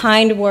 for the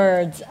kind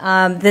words.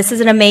 This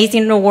is an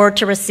amazing award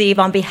to receive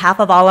on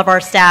behalf of all of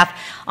our staff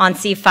on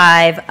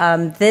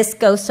C5. This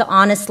goes to,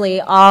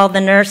 honestly, all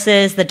the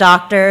nurses, the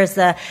doctors,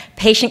 the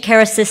patient care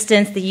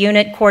assistants, the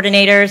unit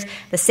coordinators,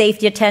 the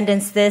safety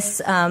attendants.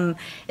 This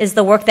is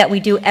the work that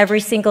we do every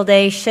single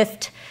day,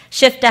 shift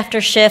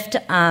after shift.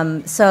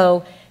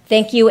 So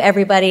thank you,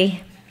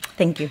 everybody.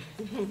 Thank you.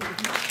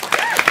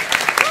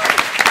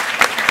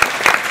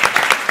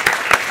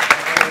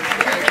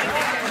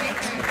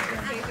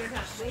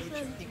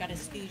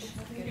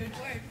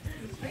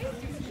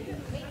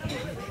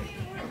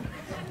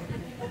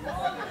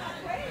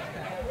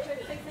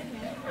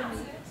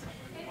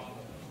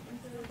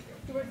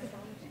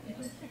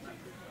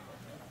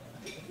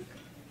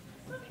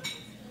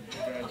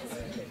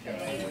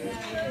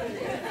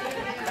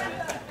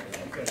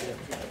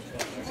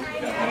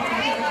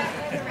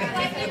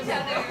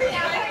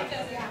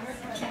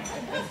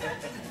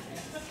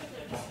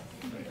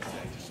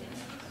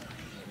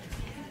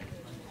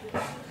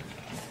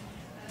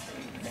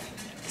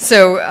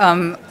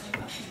 So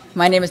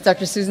my name is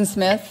Dr. Susan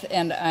Smith,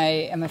 and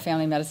I am a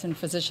family medicine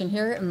physician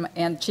here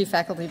and Chief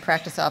Faculty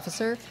Practice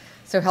Officer,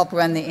 so help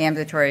run the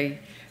ambulatory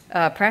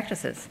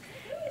practices.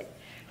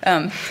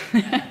 So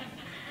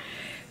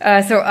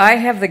I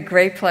have the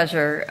great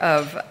pleasure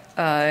of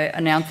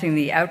announcing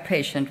the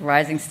Outpatient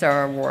Rising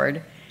Star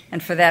Award,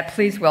 and for that,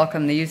 please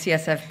welcome the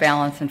UCSF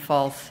Balance and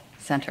Falls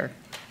Center.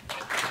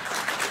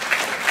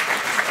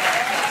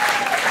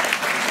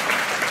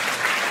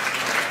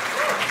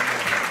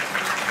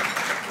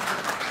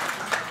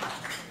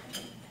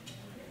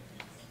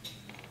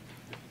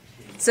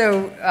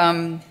 So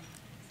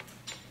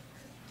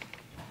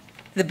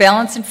the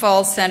Balance and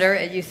Falls Center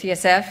at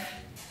UCSF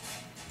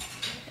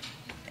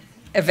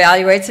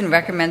evaluates and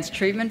recommends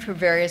treatment for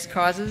various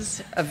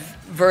causes of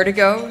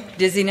vertigo,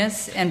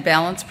 dizziness, and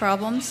balance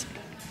problems.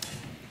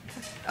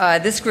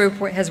 This group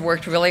has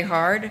worked really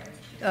hard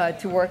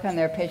to work on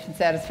their patient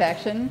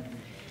satisfaction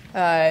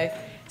and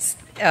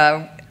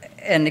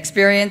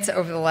experience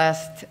over the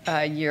last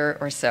year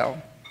or so.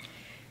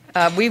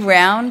 We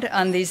round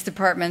on these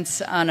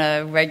departments on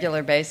a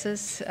regular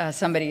basis.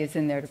 Somebody is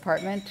in their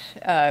department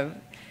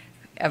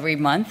every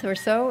month or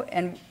so,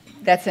 and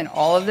that's in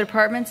all of the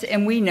departments,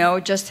 and we know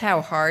just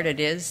how hard it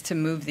is to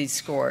move these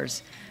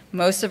scores.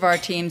 Most of our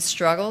teams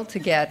struggle to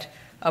get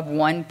a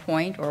 1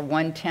 point or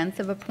 1/10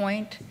 of a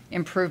point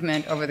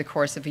improvement over the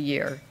course of a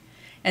year.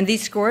 And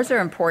these scores are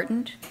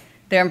important.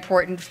 They're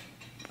important,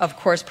 of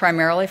course,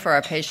 primarily for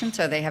our patients.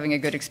 Are they having a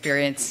good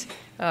experience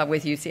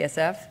with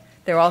UCSF?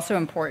 They're also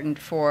important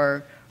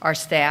for our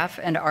staff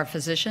and our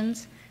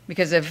physicians,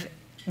 because if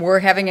we're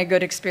having a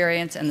good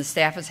experience and the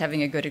staff is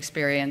having a good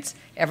experience,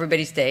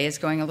 everybody's day is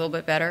going a little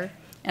bit better.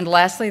 And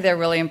lastly, they're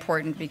really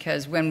important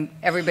because when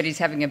everybody's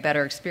having a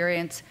better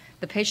experience,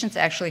 the patients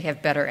actually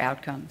have better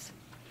outcomes.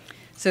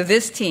 So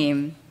this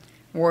team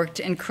worked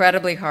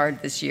incredibly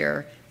hard this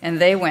year, and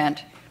they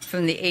went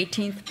from the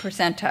 18th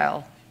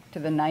percentile to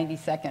the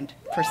 92nd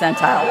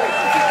percentile.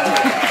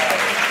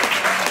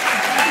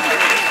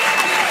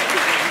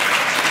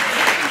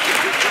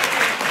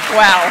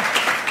 Wow.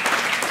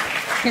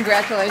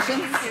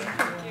 Congratulations.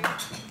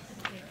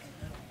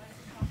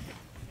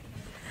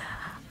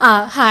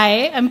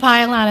 Hi, I'm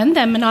Payal Anand.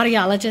 I'm an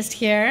audiologist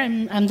here.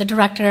 I'm the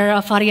director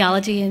of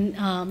audiology in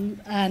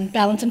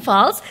Balance and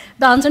Falls.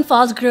 Balance and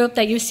Falls group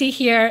that you see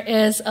here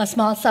is a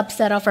small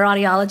subset of our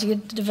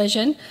audiology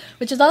division,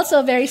 which is also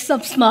a very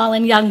small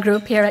and young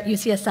group here at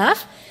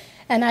UCSF.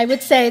 And I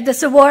would say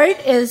this award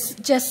is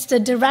just a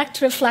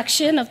direct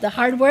reflection of the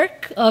hard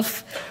work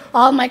of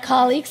all my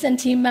colleagues and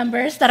team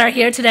members that are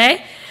here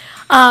today.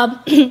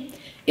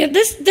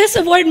 This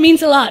award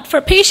means a lot for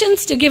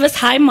patients to give us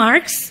high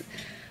marks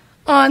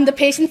on the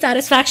patient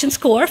satisfaction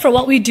score for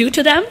what we do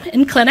to them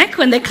in clinic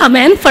when they come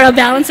in for a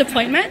balance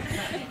appointment.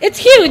 It's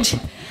huge.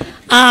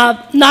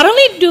 Not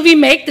only do we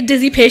make the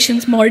dizzy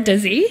patients more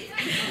dizzy,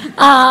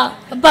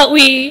 but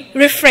we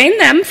refrain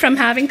them from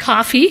having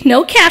coffee,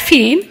 no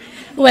caffeine,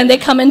 when they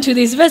come into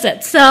these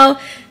visits. So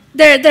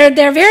they're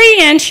very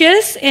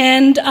anxious,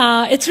 and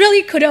it's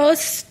really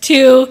kudos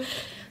to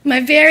my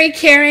very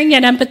caring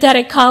and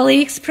empathetic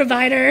colleagues,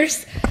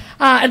 providers.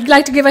 I'd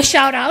like to give a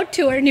shout out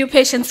to our new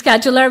patient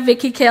scheduler,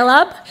 Vicki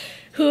Caleb,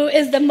 who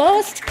is the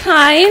most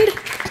kind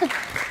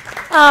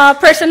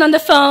person on the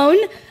phone,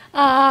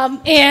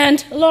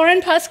 and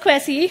Lauren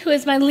Pasquesi, who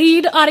is my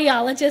lead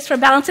audiologist for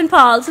Balance and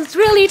Falls, has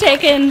really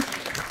taken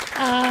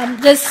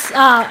this,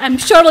 I'm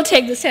sure will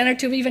take the center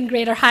to even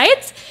greater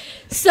heights.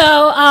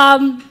 So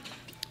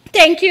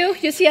thank you,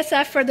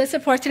 UCSF, for this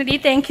opportunity.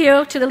 Thank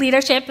you to the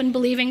leadership in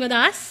believing with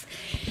us.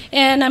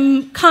 And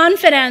I'm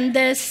confident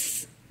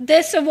this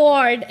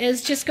award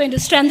is just going to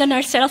strengthen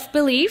our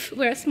self-belief.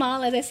 We're a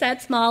small, as I said,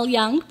 small,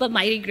 young, but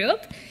mighty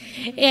group.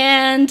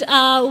 And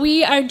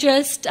we are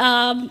just,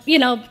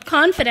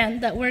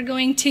 confident that we're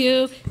going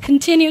to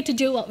continue to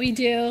do what we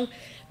do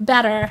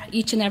better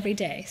each and every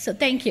day. So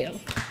thank you.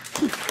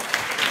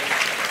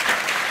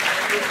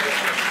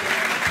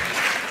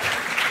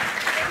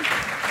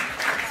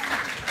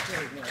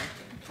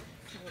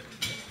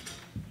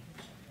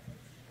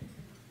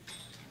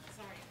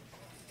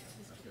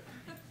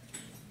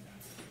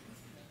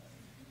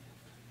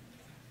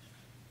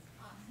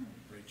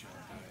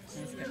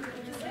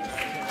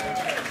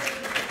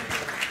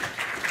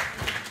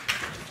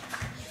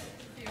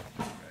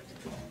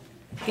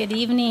 Good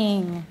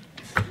evening.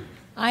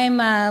 I'm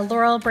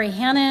Laurel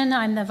Brahanen.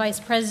 I'm the Vice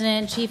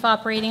President, Chief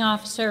Operating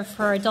Officer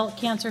for Adult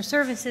Cancer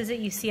Services at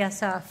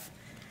UCSF.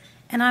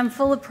 And I'm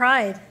full of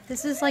pride.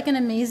 This is like an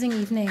amazing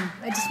evening.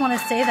 I just want to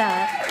say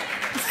that.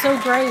 It's so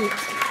great.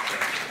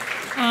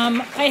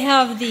 I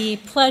have the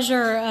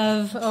pleasure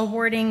of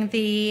awarding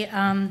the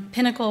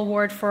Pinnacle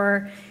Award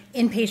for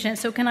Inpatient.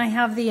 So can I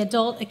have the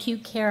Adult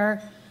Acute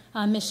Care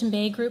Mission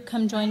Bay group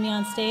come join me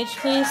on stage,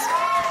 please?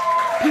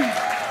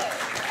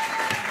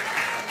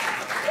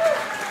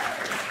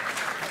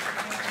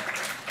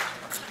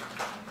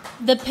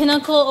 The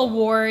Pinnacle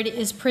Award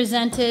is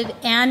presented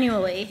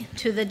annually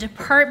to the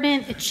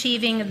department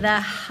achieving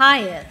the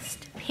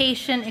highest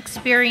patient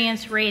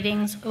experience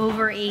ratings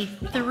over a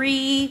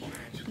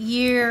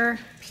 3-year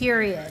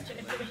period.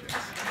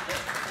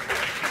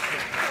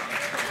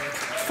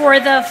 For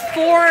the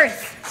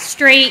fourth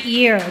straight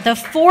year,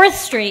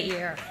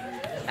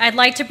 I'd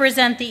like to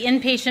present the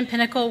Inpatient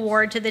Pinnacle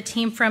Award to the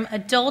team from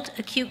Adult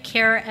Acute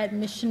Care at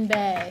Mission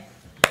Bay.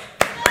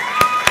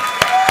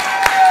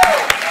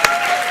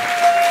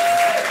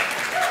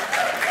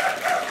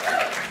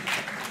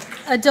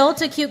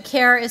 Adult Acute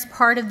Care is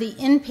part of the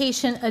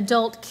Inpatient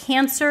Adult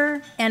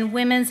Cancer and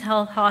Women's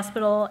Health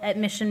Hospital at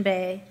Mission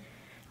Bay.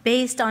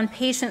 Based on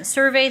patient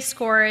survey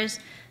scores,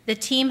 the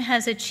team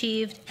has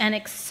achieved an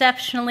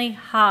exceptionally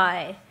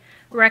high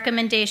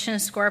recommendation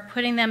score,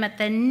 putting them at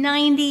the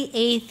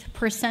 98th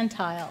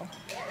percentile.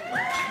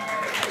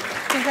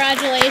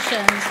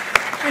 Congratulations.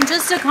 And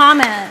just a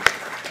comment,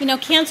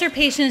 cancer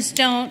patients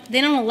don't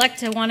elect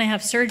to want to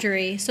have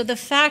surgery. So the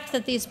fact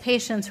that these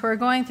patients who are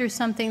going through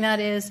something that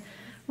is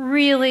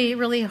really,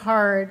 really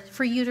hard,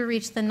 for you to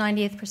reach the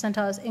 98th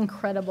percentile is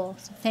incredible.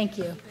 So thank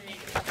you.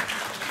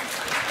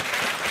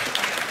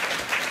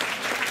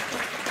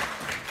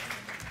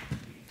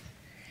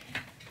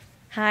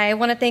 Hi, I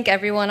want to thank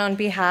everyone on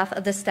behalf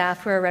of the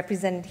staff who are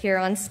represented here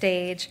on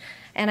stage.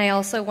 And I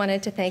also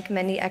wanted to thank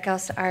Mendy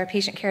Eckhouse, our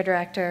patient care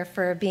director,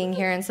 for being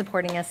here and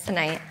supporting us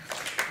tonight.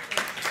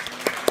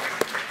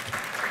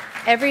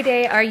 Every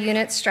day, our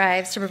unit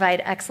strives to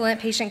provide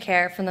excellent patient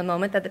care from the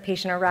moment that the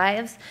patient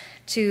arrives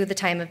to the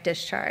time of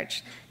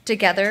discharge.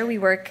 Together, we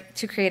work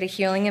to create a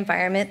healing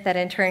environment that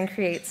in turn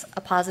creates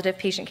a positive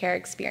patient care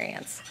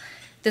experience.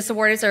 This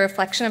award is a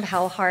reflection of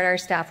how hard our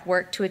staff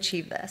work to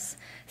achieve this.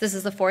 This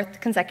is the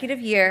 4th consecutive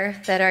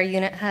year that our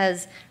unit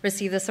has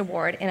received this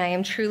award, and I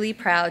am truly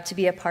proud to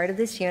be a part of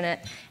this unit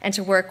and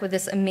to work with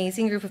this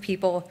amazing group of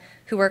people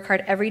who work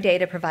hard every day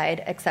to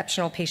provide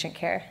exceptional patient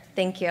care.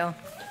 Thank you.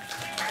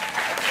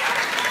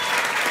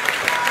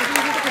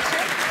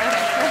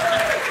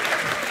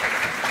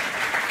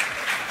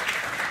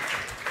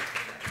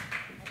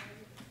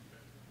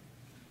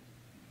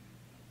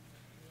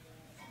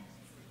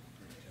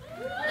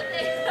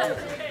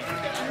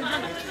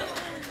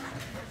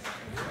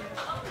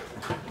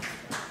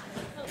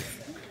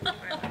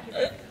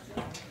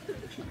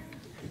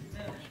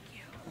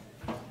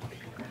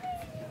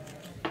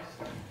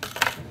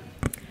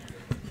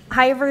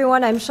 Hi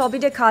everyone, I'm Shelby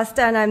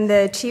DaCosta and I'm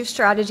the Chief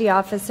Strategy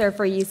Officer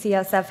for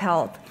UCSF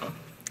Health.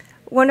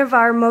 One of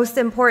our most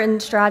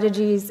important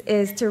strategies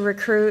is to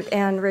recruit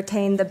and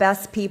retain the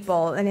best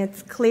people, and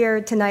it's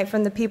clear tonight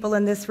from the people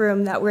in this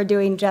room that we're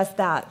doing just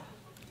that.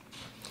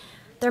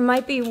 There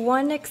might be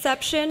one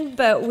exception,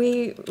 but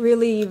we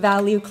really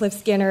value Cliff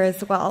Skinner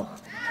as well.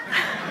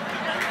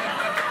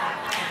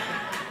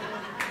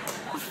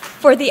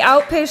 For the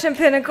Outpatient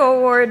Pinnacle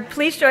Award,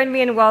 please join me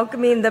in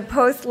welcoming the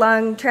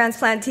post-lung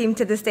transplant team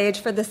to the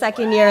stage for the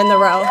 2nd year in a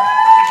row.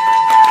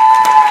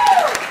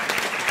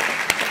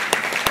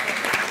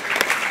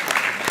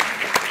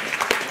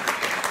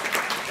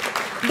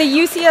 The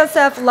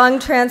UCSF Lung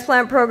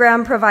Transplant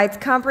Program provides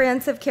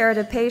comprehensive care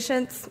to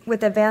patients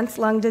with advanced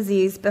lung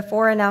disease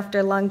before and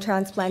after lung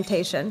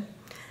transplantation.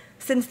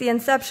 Since the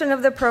inception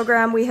of the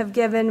program, we have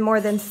given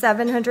more than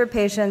 700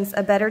 patients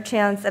a better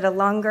chance at a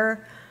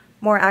longer,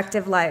 more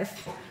active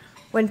life.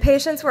 When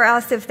patients were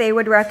asked if they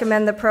would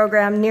recommend the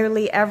program,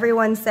 nearly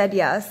everyone said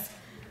yes.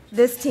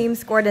 This team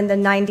scored in the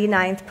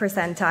 99th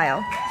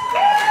percentile.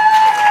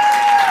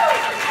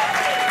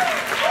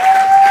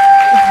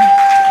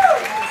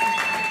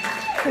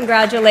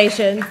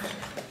 Congratulations.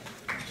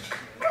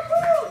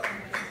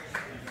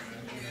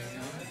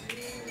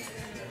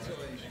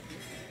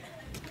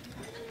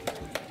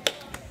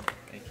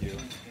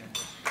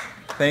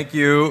 Thank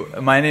you.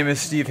 My name is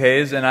Steve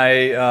Hayes, and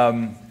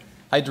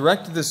I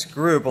directed this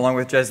group along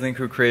with Jesslyn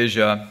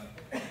Kukrasia,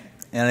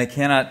 and I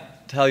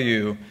cannot tell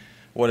you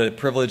what a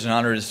privilege and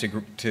honor it is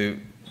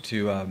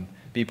to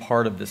be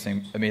part of this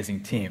amazing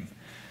team.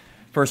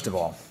 First of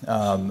all,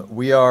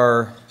 we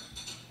are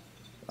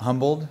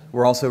humbled.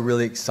 We're also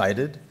really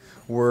excited.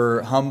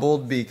 We're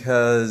humbled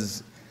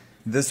because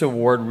this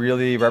award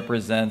really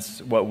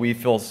represents what we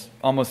feel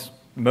almost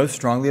most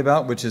strongly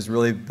about, which is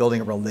really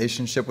building a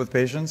relationship with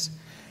patients.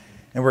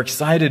 And we're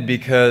excited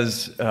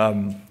because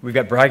we've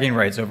got bragging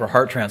rights over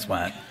Heart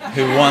Transplant,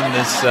 who won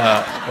this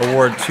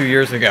award 2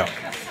 years ago.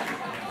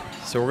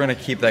 So we're going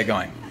to keep that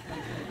going.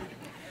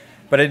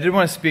 But I did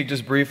want to speak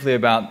just briefly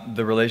about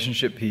the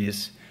relationship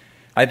piece.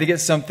 I think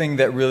it's something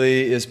that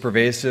really is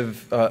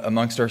pervasive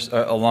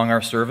along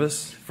our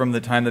service, from the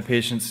time the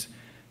patients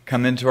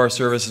come into our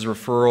service as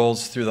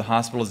referrals through the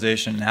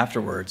hospitalization and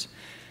afterwards.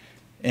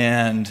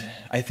 And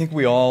I think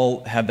we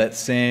all have that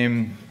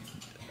same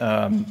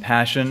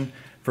passion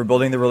for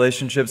building the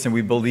relationships, and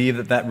we believe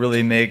that that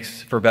really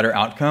makes for better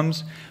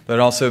outcomes, but it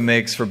also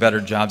makes for better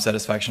job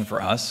satisfaction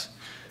for us.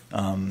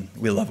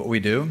 We love what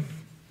we do.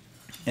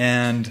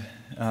 And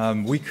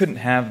we couldn't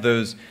have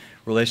those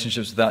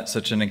relationships without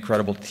such an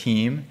incredible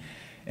team.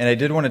 And I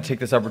did want to take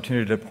this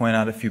opportunity to point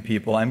out a few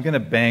people. I'm going to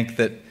bank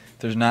that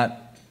there's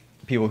not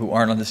people who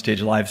aren't on the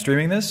stage live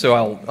streaming this, so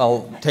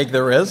I'll take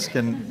the risk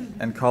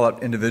and call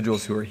out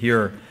individuals who are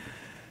here.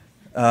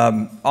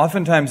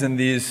 Oftentimes in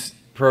these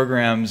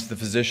programs, the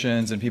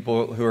physicians and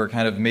people who are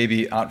kind of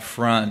maybe out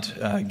front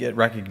get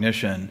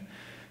recognition,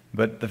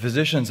 but the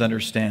physicians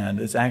understand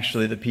it's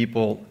actually the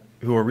people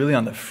who are really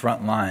on the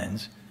front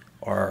lines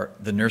are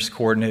the nurse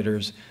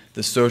coordinators,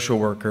 the social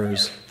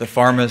workers, the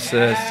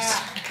pharmacists,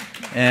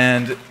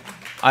 and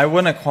I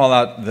want to call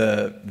out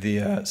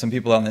some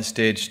people on this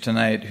stage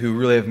tonight who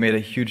really have made a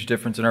huge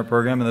difference in our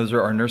program, and those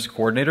are our nurse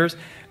coordinators,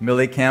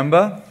 Millie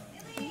Kamba,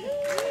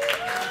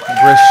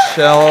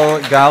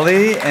 Rochelle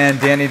Gali, and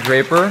Danny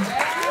Draper.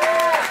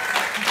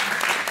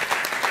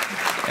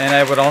 And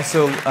I would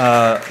also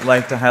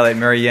like to highlight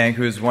Mary Yang,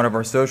 who is one of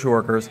our social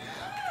workers.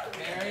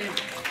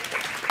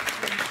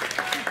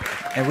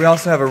 And we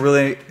also have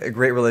a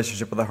great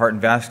relationship with the Heart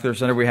and Vascular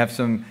Center. We have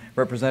some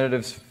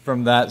representatives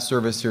from that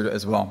service here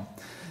as well.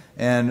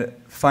 And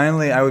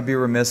finally, I would be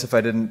remiss if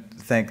I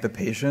didn't thank the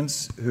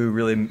patients who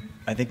really,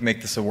 I think,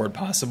 make this award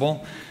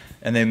possible,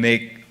 and they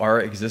make our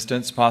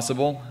existence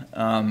possible.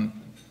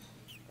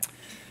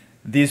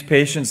 These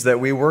patients that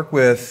we work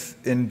with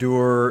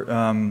endure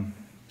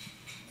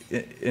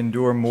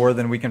more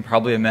than we can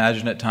probably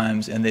imagine at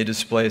times, and they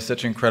display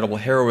such incredible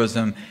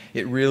heroism.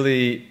 It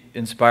really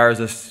inspires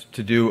us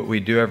to do what we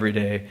do every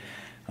day.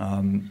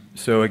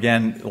 So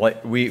again,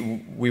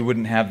 we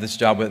wouldn't have this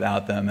job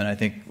without them, and I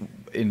think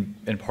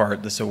in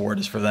part this award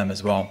is for them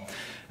as well.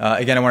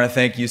 Again, I want to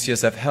thank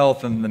UCSF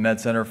Health and the Med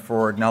Center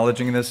for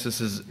acknowledging this. This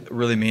is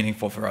really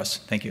meaningful for us.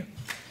 Thank you.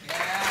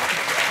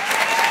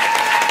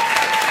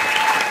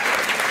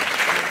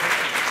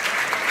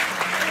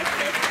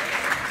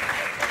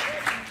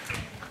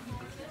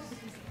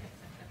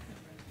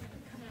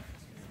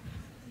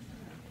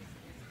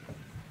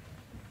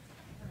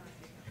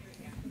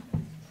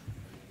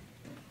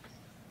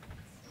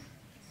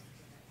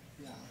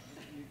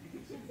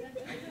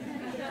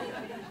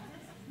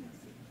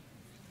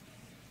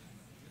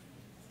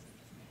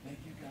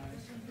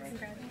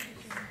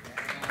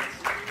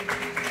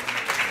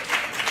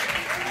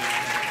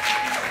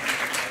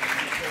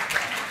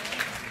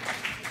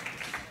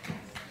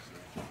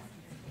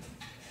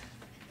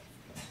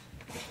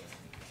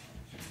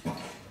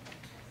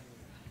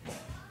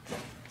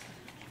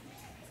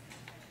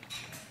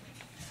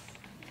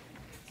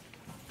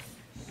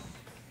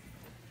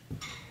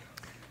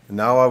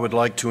 Now I would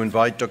like to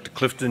invite Dr.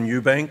 Clifton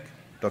Eubank,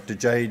 Dr.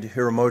 Jade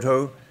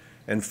Hiramoto,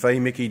 and Faye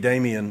Mickey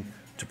Damien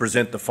to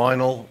present the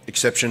final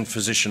Exception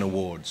Physician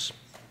Awards.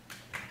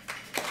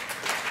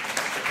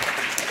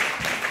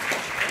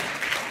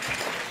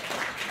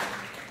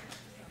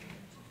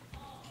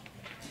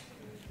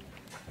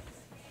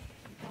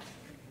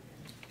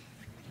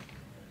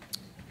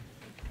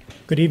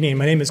 Good evening.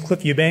 My name is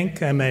Cliff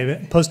Eubank. I'm a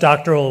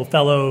postdoctoral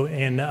fellow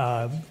in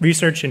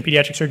research in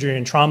pediatric surgery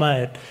and trauma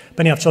at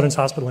Benioff Children's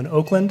Hospital in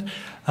Oakland.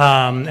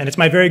 And it's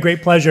my very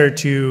great pleasure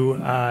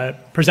to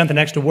present the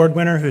next award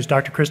winner, who's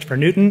Dr. Christopher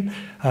Newton,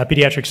 a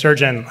pediatric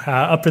surgeon,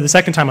 up for the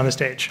second time on the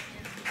stage.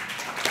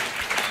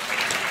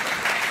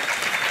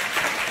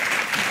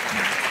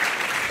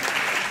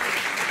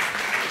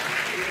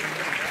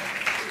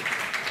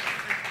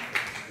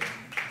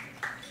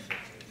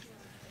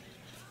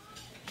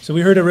 So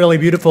we heard a really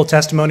beautiful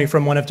testimony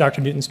from one of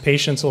Dr. Newton's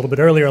patients a little bit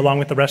earlier, along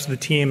with the rest of the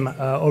team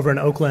over in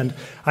Oakland.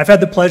 I've had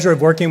the pleasure of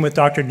working with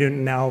Dr.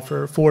 Newton now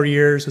for 4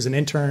 years as an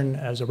intern,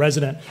 as a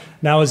resident,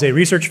 now as a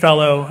research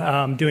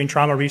fellow doing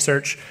trauma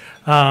research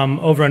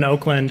over in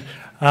Oakland.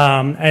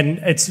 And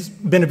it's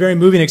been a very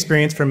moving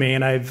experience for me,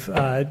 and I've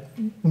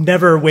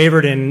never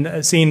wavered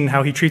in seeing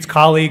how he treats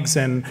colleagues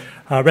and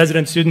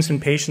residents, students,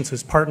 and patients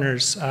as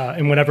partners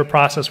in whatever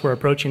process we're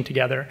approaching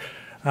together.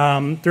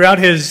 Throughout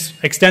his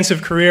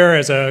extensive career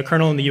as a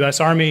colonel in the U.S.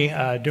 Army,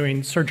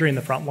 doing surgery in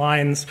the front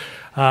lines,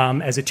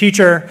 as a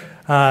teacher,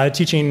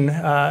 teaching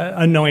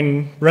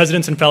unknowing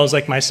residents and fellows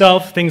like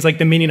myself things like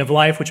the meaning of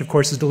life, which of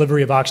course is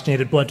delivery of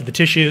oxygenated blood to the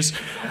tissues,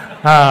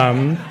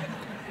 and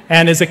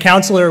as a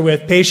counselor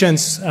with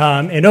patients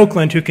in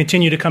Oakland who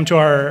continue to come to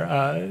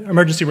our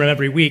emergency room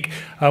every week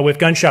with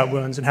gunshot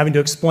wounds and having to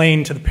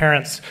explain to the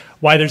parents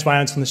why there's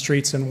violence in the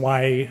streets and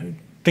why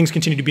things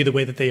continue to be the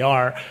way that they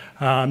are.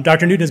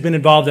 Dr. Newton has been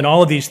involved in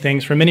all of these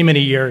things for many,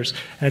 many years,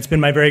 and it's been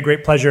my very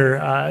great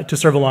pleasure to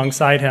serve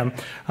alongside him.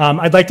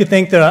 I'd like to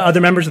thank the other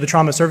members of the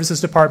Trauma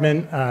Services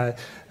Department,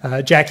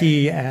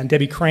 Jackie and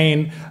Debbie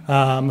Crane,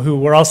 who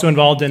were also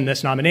involved in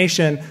this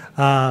nomination.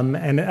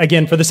 And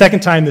again, for the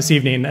second time this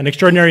evening, an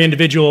extraordinary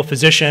individual,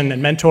 physician,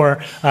 and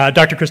mentor,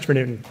 Dr. Christopher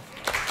Newton.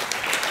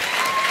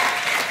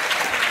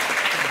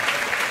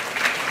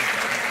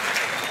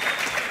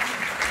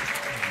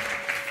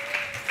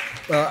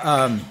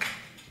 Well,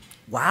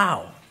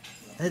 wow.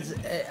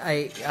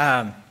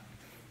 I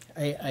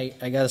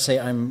got to say,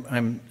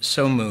 I'm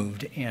so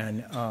moved,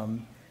 and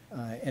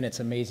it's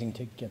amazing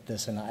to get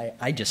this. And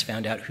I just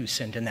found out who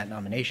sent in that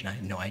nomination. I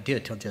had no idea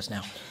until just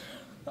now.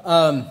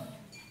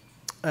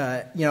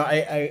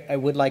 I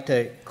would like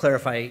to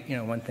clarify,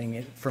 one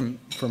thing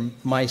from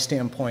my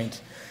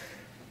standpoint.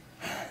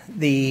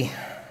 The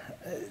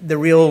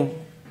real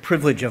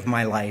privilege of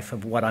my life,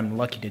 of what I'm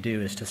lucky to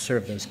do, is to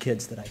serve those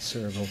kids that I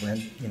serve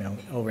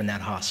over in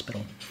that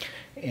hospital,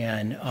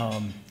 and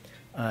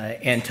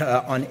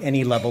to on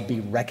any level be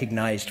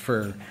recognized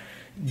for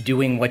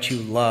doing what you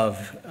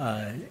love,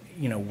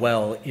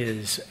 well,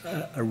 is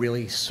a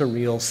really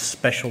surreal,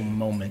 special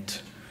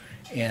moment,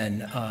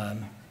 and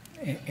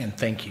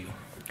thank you.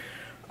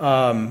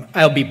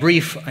 I'll be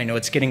brief. I know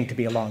it's getting to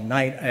be a long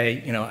night.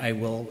 I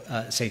will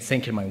say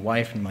thank you to my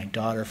wife and my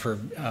daughter for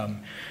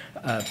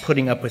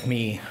putting up with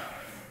me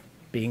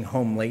being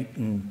home late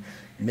and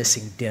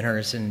missing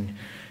dinners and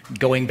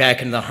going back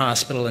into the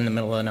hospital in the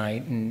middle of the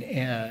night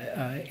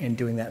and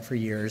doing that for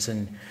years.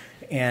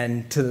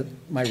 And to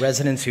my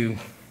residents who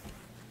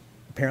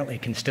apparently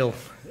can still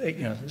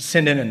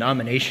send in a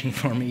nomination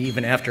for me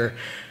even after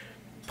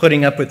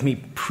putting up with me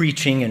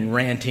preaching and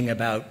ranting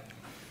about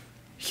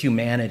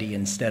humanity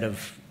instead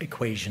of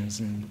equations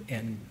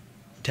and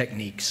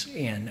techniques.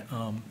 And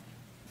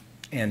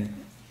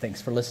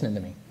thanks for listening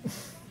to me.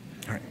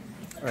 All right.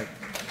 All right.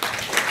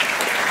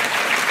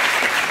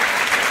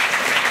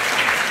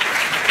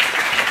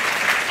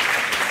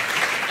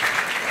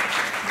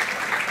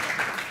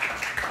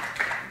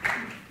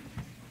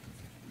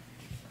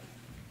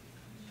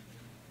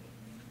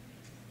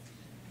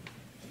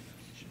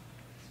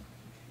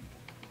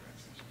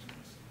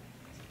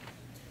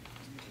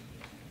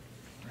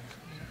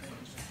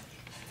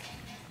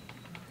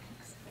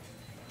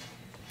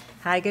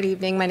 Hi, good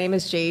evening. My name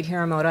is Jade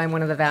Hiramoto. I'm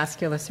one of the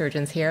vascular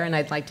surgeons here, and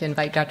I'd like to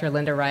invite Dr.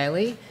 Linda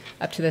Riley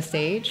up to the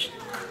stage.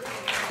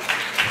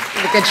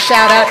 Give a good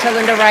shout out to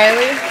Linda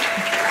Riley.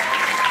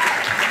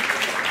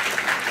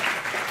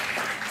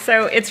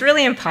 So it's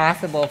really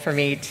impossible for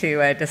me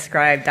to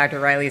describe Dr.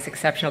 Riley's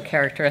exceptional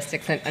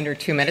characteristics in under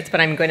 2 minutes, but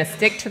I'm going to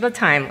stick to the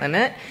time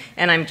limit,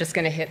 and I'm just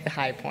going to hit the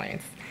high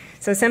points.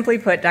 So simply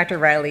put, Dr.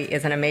 Riley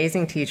is an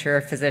amazing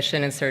teacher,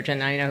 physician, and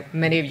surgeon. I know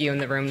many of you in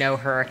the room know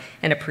her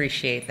and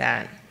appreciate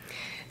that.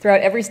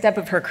 Throughout every step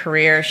of her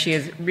career, she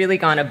has really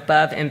gone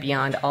above and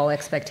beyond all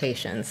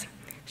expectations.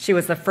 She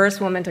was the first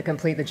woman to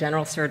complete the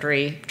general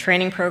surgery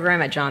training program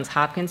at Johns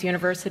Hopkins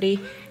University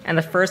and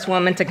the first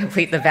woman to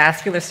complete the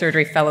vascular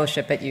surgery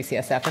fellowship at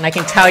UCSF. And I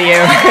can tell you,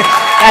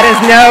 that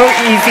is no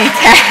easy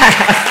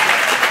task.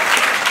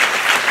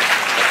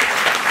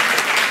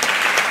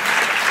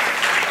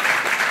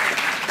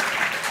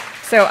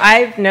 So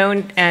I've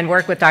known and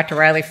worked with Dr.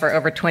 Riley for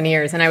over 20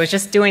 years, and I was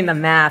just doing the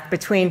math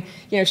between,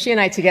 she and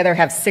I together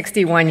have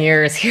 61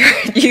 years here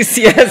at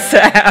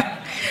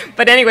UCSF.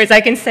 But anyways,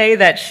 I can say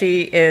that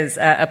she is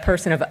a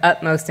person of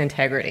utmost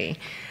integrity.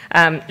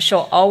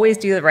 She'll always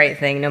do the right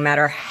thing, no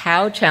matter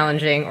how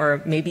challenging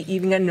or maybe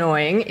even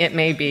annoying it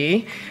may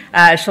be.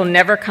 She'll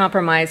never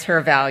compromise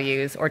her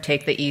values or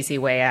take the easy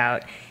way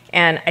out.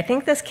 And I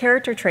think this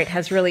character trait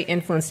has really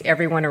influenced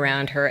everyone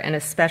around her, and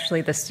especially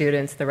the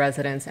students, the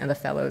residents, and the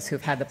fellows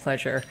who've had the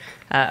pleasure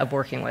of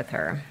working with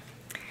her.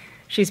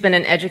 She's been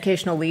an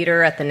educational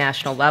leader at the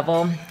national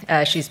level.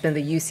 She's been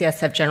the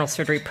UCSF General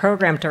Surgery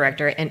Program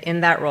Director, and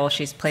in that role,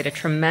 she's played a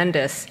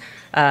tremendous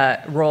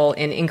role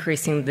in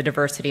increasing the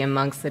diversity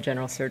amongst the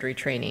general surgery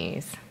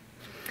trainees.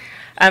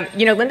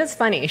 Linda's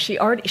funny.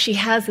 She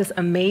has this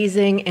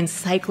amazing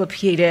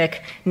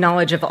encyclopedic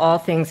knowledge of all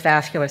things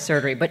vascular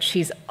surgery, but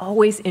she's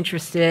always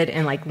interested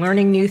in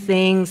learning new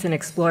things and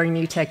exploring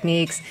new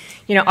techniques.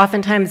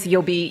 Oftentimes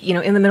you'll be,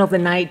 in the middle of the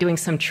night doing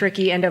some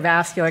tricky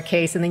endovascular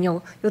case, and then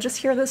you'll just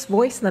hear this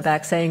voice in the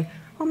back saying,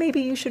 "Oh,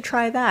 maybe you should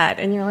try that."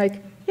 And you're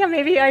like, "Yeah,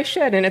 maybe I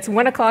should." And it's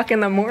 1 o'clock in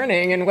the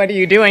morning, and what are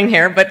you doing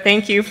here? But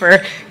thank you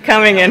for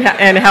coming and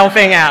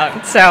helping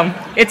out. So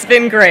it's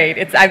been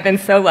great. I've been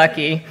so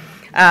lucky.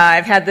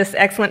 I've had this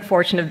excellent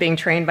fortune of being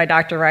trained by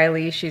Dr.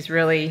 Riley. She's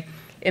really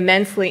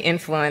immensely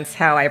influenced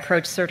how I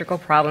approach surgical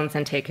problems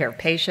and take care of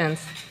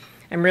patients.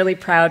 I'm really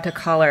proud to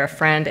call her a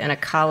friend and a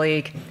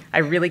colleague. I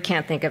really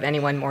can't think of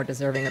anyone more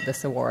deserving of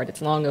this award.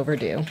 It's long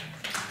overdue.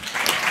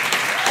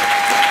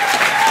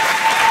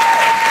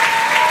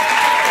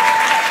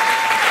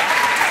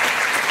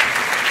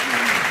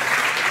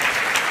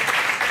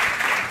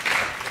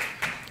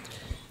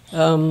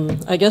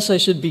 I guess I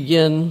should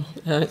begin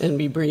and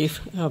be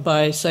brief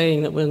by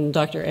saying that when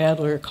Dr.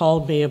 Adler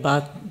called me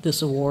about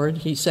this award,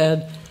 he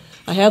said,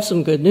 "I have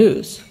some good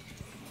news."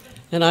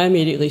 And I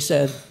immediately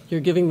said, "You're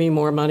giving me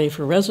more money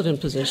for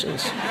resident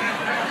positions."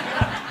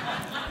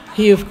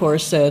 He, of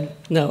course, said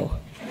no.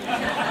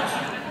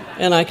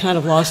 And I kind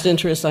of lost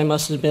interest, I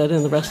must admit,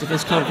 in the rest of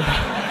his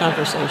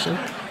conversation.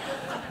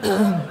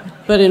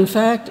 But in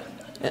fact,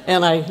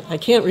 and I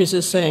can't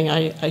resist saying,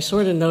 I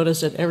sort of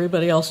noticed that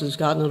everybody else who's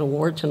gotten an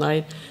award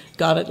tonight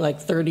got it like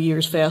 30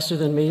 years faster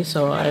than me,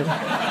 so I'm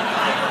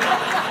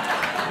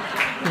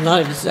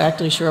not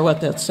exactly sure what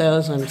that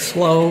says. I'm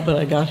slow, but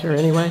I got here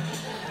anyway.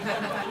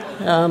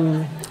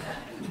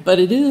 But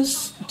it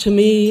is, to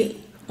me,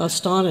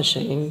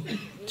 astonishing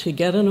to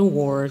get an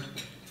award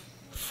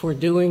for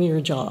doing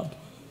your job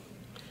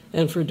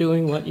and for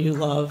doing what you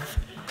love.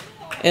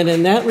 And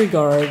in that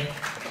regard,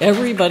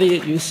 everybody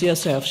at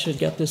UCSF should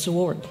get this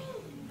award.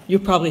 You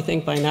probably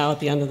think by now at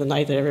the end of the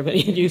night that everybody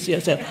at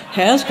UCSF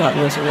has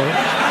gotten this award.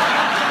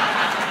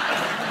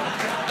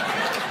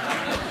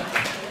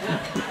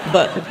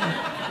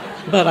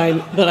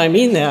 But I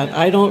mean that.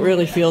 I don't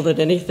really feel that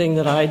anything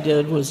that I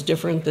did was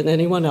different than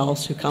anyone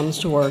else who comes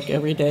to work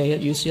every day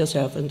at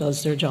UCSF and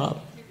does their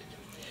job.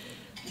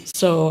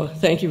 So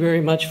thank you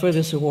very much for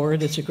this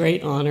award. It's a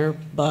great honor,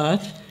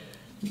 but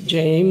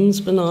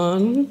James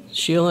Benon,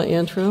 Sheila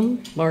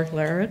Antrim, Mark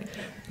Larrett,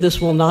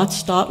 this will not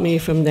stop me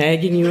from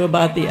nagging you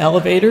about the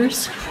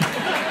elevators,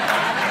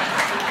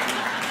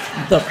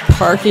 the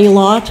parking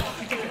lot,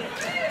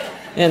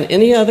 and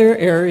any other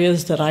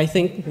areas that I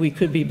think we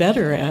could be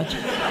better at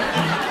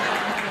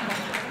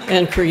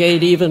and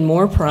create even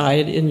more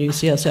pride in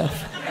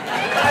UCSF.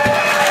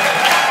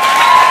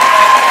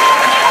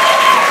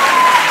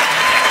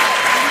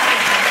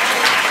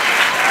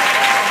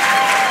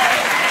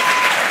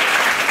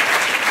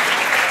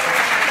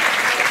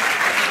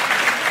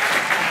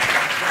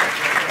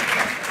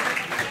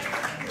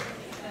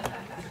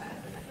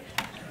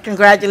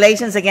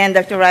 Congratulations again,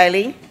 Dr.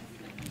 Riley.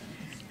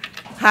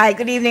 Hi,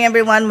 good evening,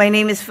 everyone. My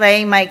name is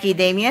Faye Mikey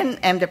Damian.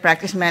 I'm the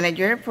practice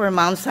manager for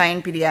Mount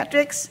Zion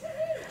Pediatrics,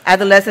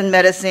 adolescent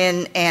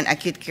medicine, and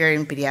acute care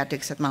in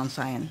pediatrics at Mount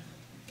Zion.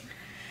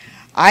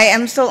 I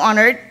am so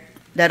honored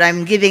that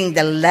I'm giving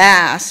the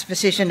last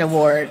physician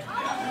award.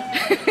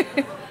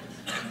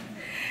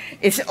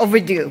 It's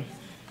overdue.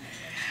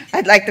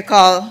 I'd like to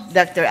call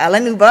Dr.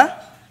 Alan Uba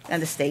on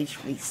the stage,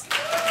 please.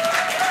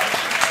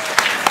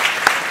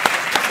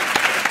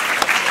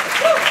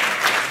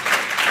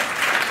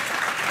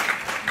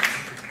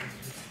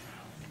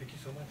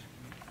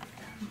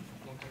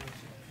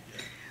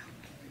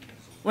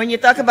 When you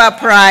talk about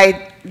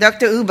pride,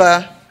 Dr.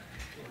 Uba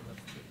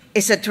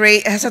has a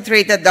trait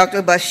that Dr.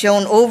 Uba has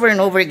shown over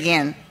and over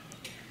again.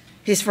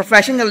 His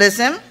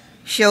professionalism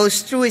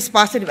shows through his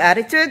positive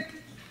attitude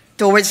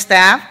towards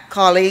staff,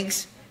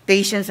 colleagues,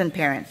 patients, and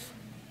parents.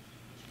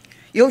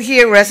 You'll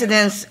hear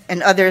residents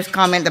and others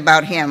comment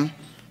about him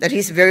that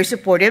he's very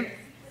supportive,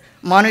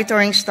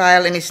 monitoring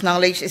style, and his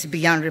knowledge is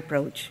beyond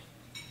reproach.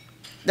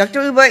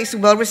 Dr. Uba is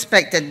well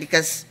respected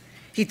because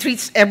he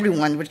treats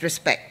everyone with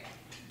respect,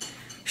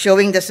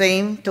 showing the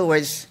same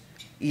towards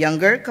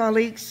younger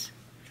colleagues,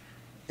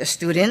 the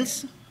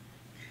students,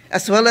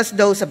 as well as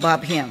those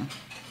above him.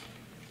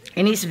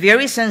 And he's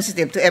very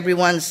sensitive to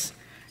everyone's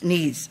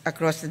needs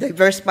across the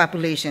diverse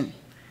population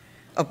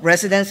of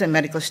residents and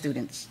medical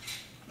students.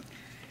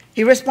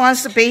 He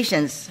responds to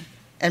patients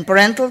and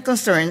parental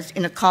concerns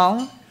in a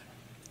calm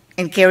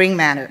and caring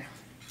manner.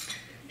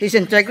 His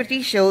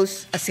integrity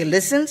shows as he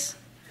listens,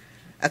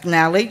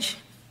 acknowledges,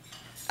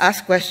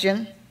 asks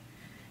questions,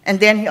 and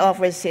then he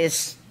offers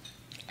his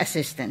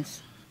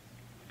assistance.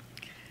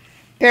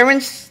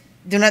 Parents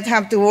do not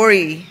have to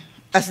worry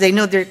as they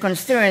know their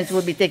concerns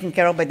will be taken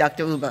care of by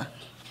Dr. Uba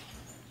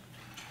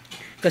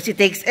because he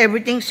takes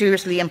everything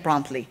seriously and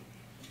promptly.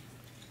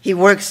 He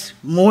works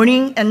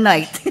morning and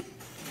night.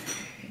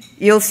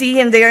 You'll see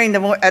him there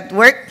at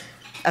work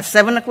at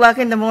 7 o'clock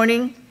in the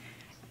morning,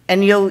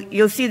 and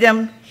you'll see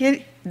them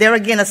there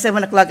again at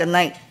 7 o'clock at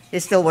night.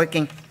 He's still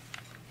working.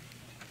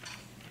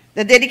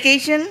 The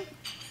dedication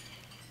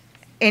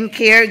and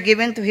care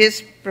given to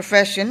his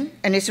profession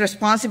and his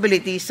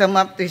responsibility sum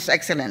up to his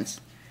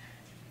excellence,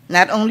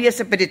 not only as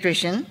a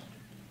pediatrician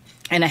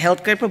and a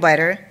healthcare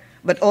provider,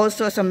 but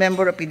also as a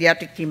member of the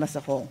pediatric team as a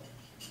whole.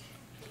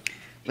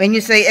 When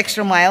you say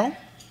extra mile,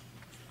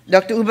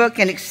 Dr. Uba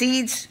can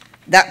exceed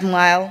that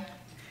mile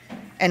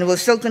and will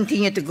still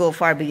continue to go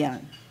far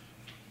beyond.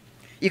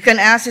 You can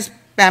ask his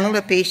panel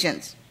of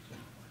patients,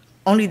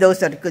 only those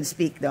that could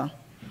speak though,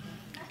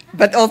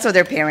 but also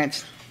their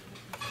parents.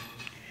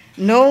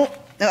 No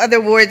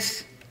other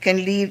words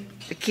can leave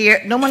the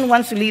care. No one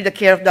wants to leave the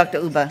care of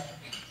Dr. Uba.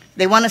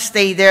 They want to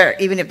stay there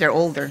even if they're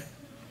older,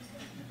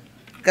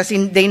 because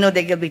they know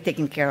they will be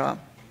taken care of.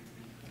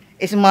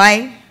 It's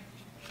my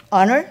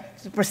honor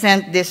to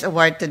present this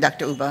award to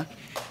Dr. Uba.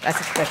 That's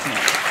a special.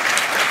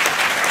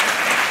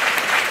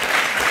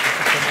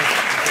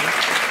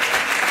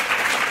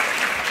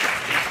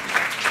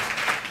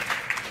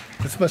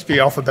 This must be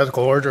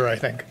alphabetical order, I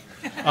think.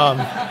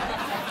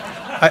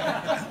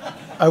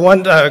 I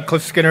want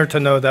Cliff Skinner to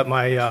know that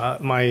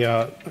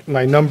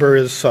my number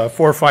is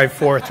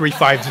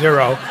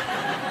 454350,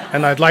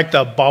 and I'd like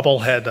the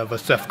bobblehead of a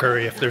Steph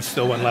Curry if there's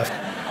still one left.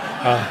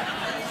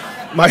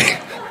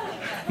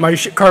 My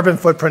carbon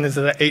footprint is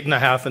at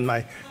 8.5, and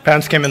my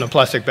pants came in a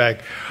plastic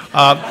bag.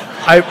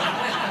 I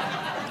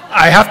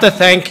have to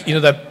thank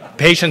the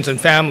patients and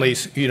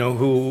families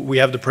who we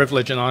have the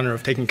privilege and honor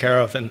of taking care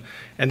of, and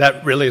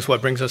that really is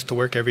what brings us to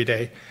work every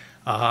day.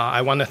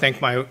 I want to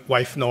thank my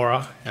wife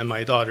Nora and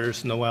my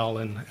daughters Noelle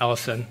and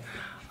Allison.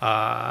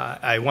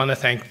 I want to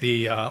thank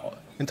the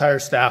entire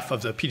staff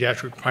of the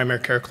Pediatric Primary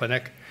Care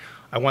Clinic.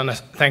 I want to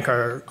thank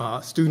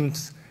our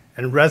students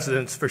and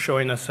residents for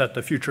showing us that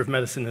the future of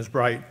medicine is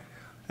bright.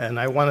 And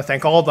I want to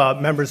thank all the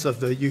members of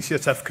the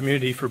UCSF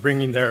community for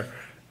bringing their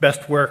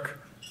best work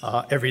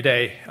every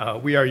day.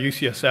 We are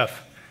UCSF.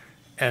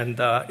 And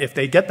if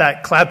they get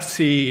that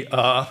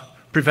CLABSI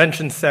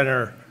Prevention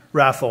Center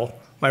raffle,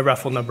 my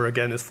raffle number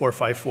again is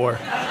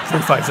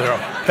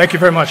 454350. Thank you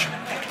very much.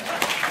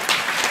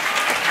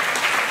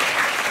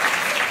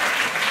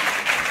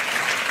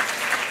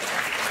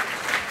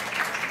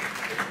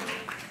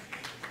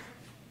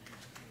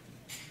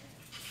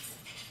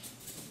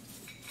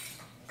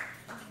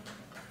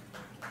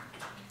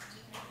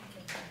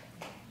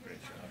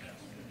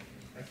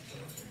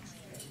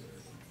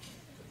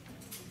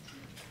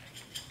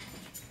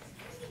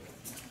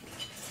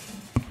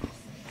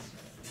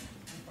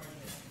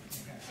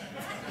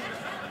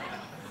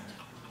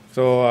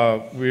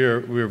 So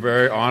we're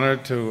very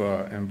honored to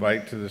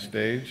invite to the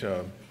stage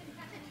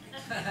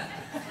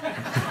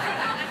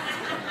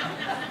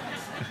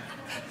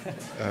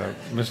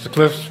Mr.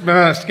 Cliff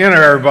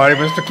Skinner, everybody.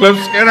 Mr. Cliff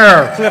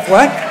Skinner. Cliff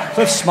what?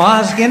 Cliff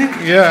Skinner?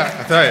 Yeah,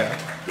 I tell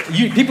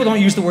you. People don't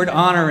use the word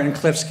honor and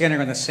Cliff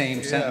Skinner in the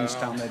same sentence,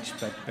 Talmadge.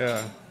 But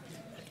yeah.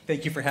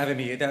 Thank you for having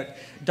me.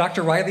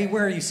 Dr. Riley,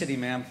 where are you sitting,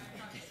 ma'am?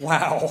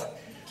 Wow.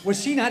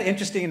 Was she not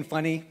interesting and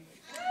funny?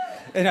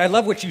 And I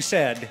love what you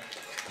said.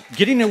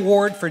 Getting an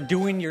award for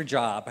doing your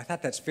job. I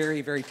thought that's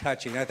very, very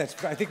touching. I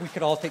think we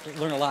could all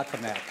learn a lot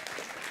from that.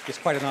 It's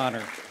quite an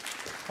honor.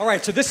 All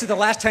right, so this is the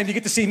last time you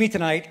get to see me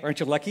tonight. Aren't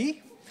you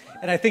lucky?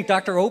 And I think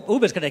Dr.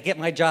 Uba is going to get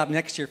my job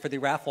next year for the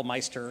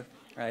Rafflemeister.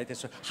 Right?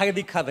 It's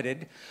highly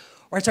coveted.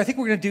 All right, so I think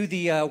we're going to do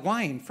the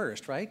wine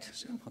first, right?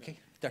 So, okay,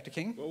 Dr.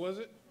 King? What was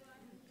it?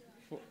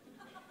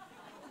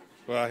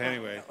 Well,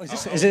 anyway, I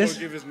was going to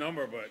give his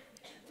number, but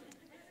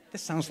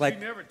this sounds like...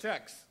 He never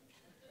texts.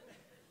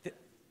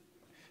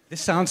 This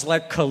sounds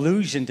like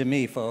collusion to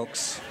me,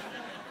 folks.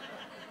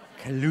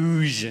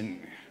 Collusion.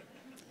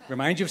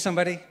 Remind you of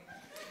somebody?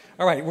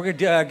 All right, we're going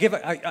to give...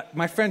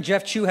 my friend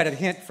Jeff Chu had a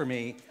hint for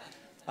me.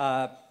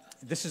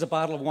 This is a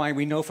bottle of wine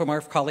we know from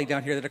our colleague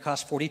down here that it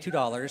costs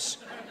 $42,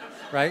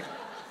 right?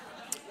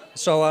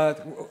 So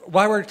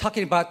while we're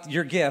talking about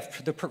your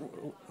gift,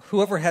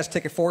 whoever has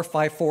ticket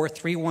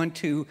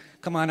 454312,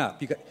 come on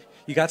up.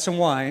 You got some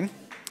wine.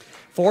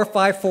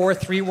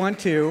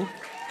 454312.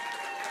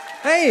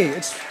 Hey,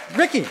 it's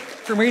Ricky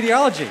from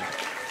Radiology.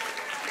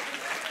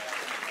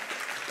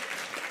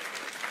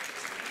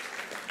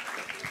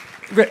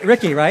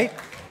 Ricky, right?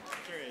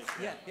 Sure is.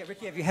 Yeah,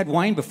 Ricky, have you had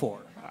wine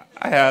before?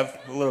 I have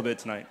a little bit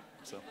tonight.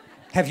 So.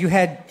 Have you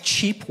had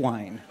cheap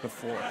wine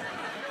before?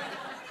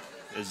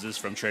 Is this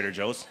from Trader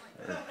Joe's?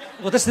 Or?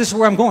 Well, this is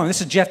where I'm going.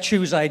 This is Jeff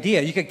Chu's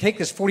idea. You can take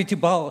this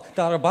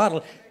 $42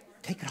 bottle,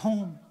 take it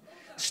home,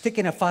 stick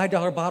in a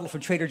 $5 bottle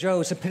from Trader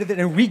Joe's, and put it in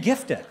and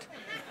re-gift it.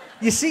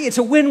 You see, it's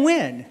a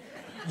win-win.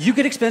 You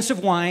get expensive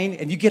wine,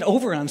 and you get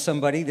over on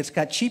somebody that's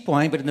got cheap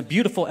wine, but in a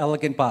beautiful,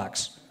 elegant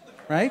box,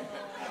 right?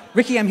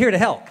 Ricky, I'm here to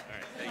help. All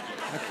right,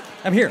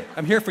 thank you.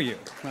 I'm here for you,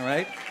 all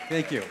right?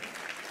 Thank you.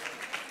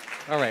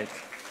 All right.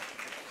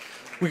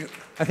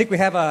 I think we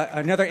have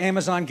another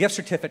Amazon gift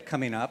certificate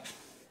coming up.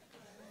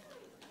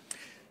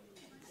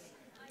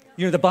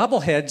 You know, the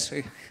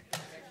bobbleheads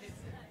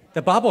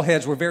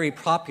were very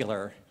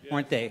popular,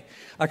 weren't they?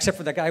 Except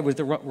for the guy who was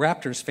the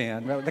Raptors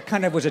fan. That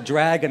kind of was a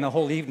drag in the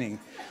whole evening.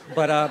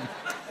 But I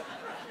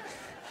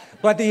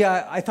had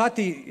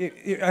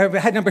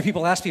a number of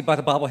people ask me about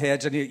the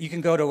bobbleheads, and you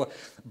can go to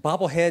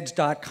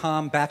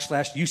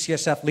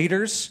bobbleheads.com/UCSF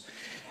leaders.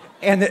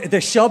 And the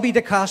Shelby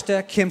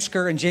DaCosta, Kim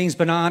Skur, and James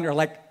Banan are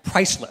like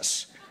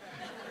priceless.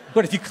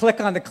 But if you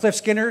click on the Cliff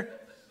Skinner,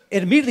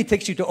 it immediately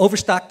takes you to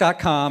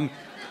overstock.com,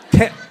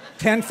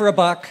 10 for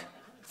 $1,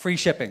 free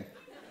shipping.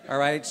 All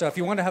right, so if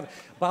you want to have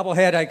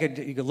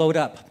bobblehead, you could load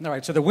up. All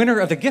right, so the winner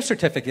of the gift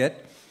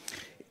certificate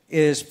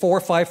is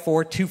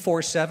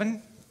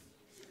 454247.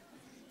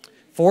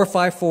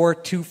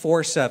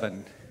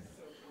 454247.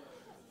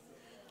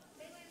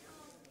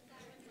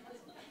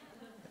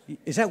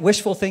 Is that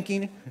wishful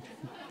thinking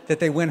that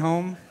they went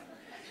home?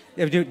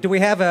 Do we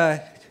have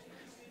a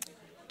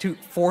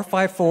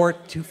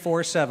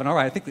 454-247? All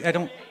right, I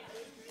don't.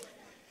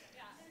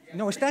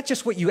 No, it's not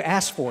just what you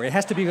asked for. It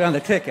has to be on the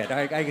ticket.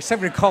 I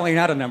started calling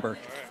out a number.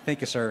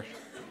 Thank you, sir.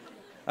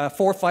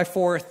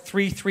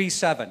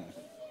 454-337.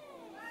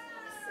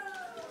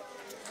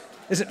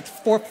 Is it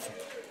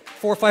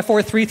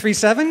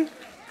 454-337?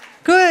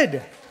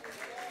 Good.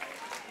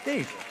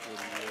 Hey.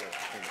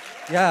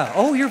 Yeah.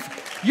 Oh, you're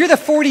the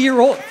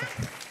 40-year-old.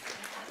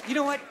 You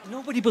know what?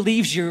 Nobody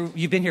believes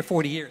you've been here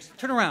 40 years.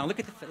 Turn around. Look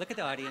at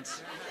the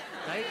audience.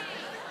 Right?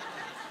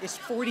 It's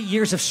 40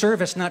 years of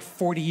service, not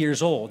 40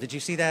 years old. Did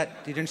you see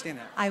that? Did you understand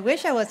that? I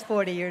wish I was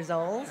 40 years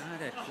old.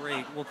 Got it.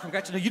 Great. Well,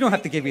 congratulations. You don't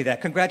have to give me that.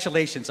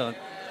 Congratulations on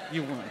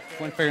you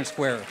won fair and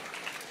square.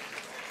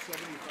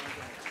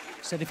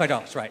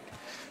 $75, right.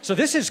 So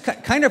this is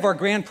kind of our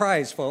grand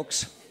prize,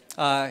 folks.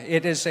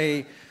 It is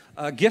a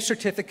gift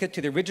certificate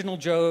to the Original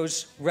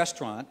Joe's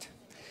restaurant.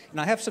 And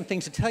I have some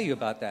things to tell you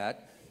about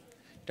that.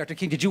 Dr.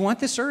 King, did you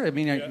want this, sir? I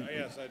mean,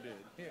 yes, I did.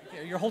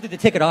 You're holding the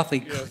ticket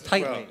awfully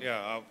tightly. Well,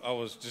 yeah, I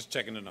was just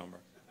checking the number.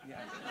 Yeah.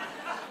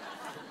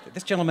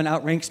 This gentleman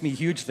outranks me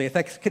hugely.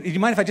 Do you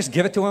mind if I just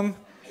give it to him?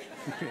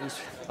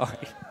 All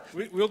right.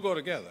 We'll go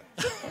together.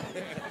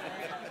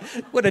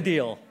 What a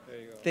deal. There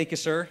you go. Thank you,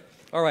 sir.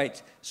 All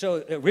right.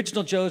 So,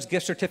 Original Joe's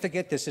gift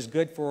certificate. This is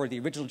good for the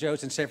Original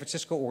Joe's in San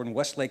Francisco or in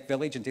Westlake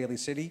Village in Daly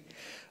City.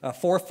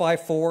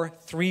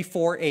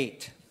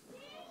 454-348.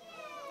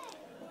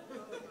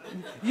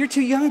 You're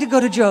too young to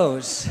go to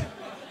Joe's.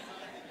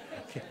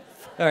 Okay.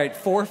 All right,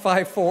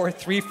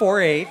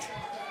 454-348.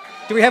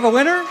 Do we have a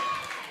winner?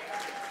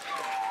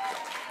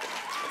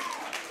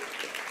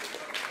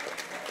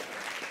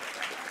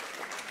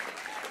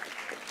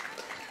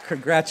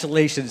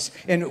 Congratulations.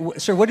 And,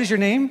 sir, what is your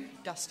name?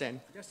 Dustin.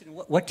 Dustin,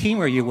 what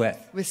team are you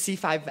with? With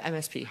C5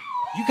 MSP.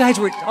 You guys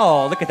were,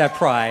 oh, look at that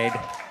pride.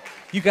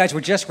 You guys were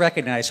just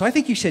recognized. So I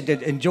think you should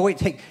enjoy,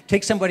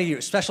 take somebody,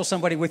 special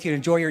somebody with you and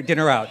enjoy your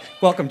dinner out.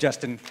 Welcome,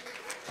 Justin.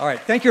 All right.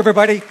 Thank you,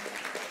 everybody.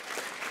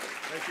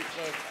 Thank you,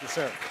 Cliff. Yes,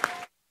 sir.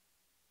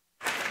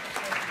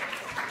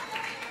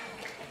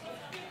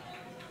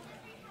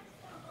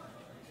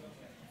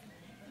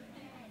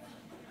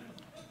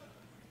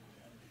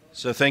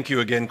 So thank you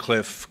again,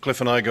 Cliff.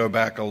 Cliff and I go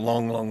back a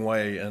long, long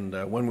way, and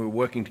when we were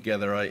working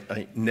together,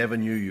 I never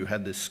knew you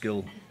had this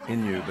skill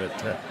in you,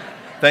 but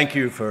thank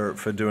you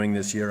for doing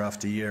this year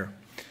after year.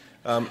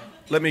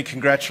 Let me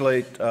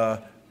congratulate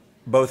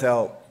both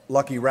our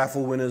lucky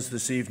raffle winners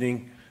this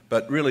evening,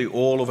 but really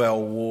all of our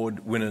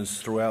award winners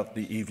throughout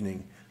the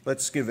evening.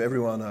 Let's give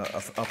everyone a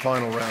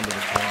final round of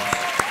applause.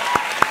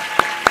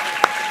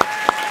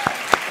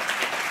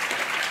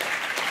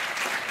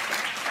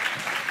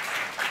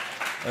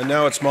 And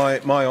now it's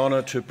my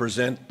honor to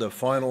present the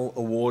final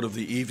award of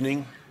the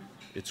evening.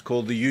 It's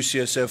called the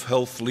UCSF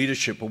Health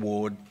Leadership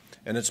Award,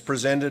 and it's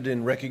presented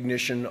in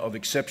recognition of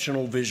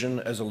exceptional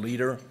vision as a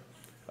leader,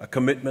 a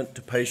commitment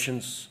to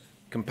patients,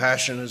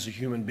 compassion as a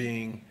human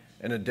being,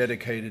 and a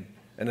dedication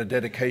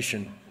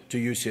to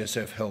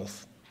UCSF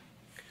Health.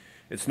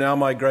 It's now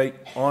my great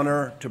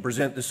honor to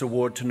present this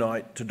award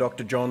tonight to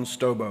Dr. John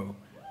Stobo,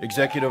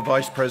 Executive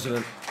Vice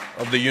President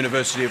of the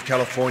University of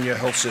California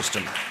Health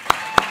System.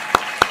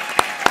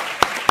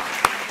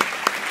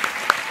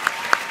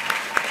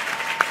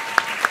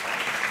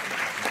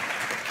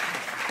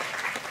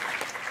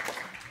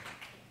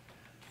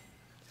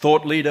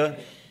 Thought leader,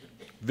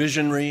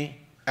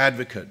 visionary,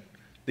 advocate.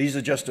 These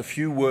are just a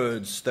few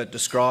words that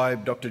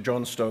describe Dr.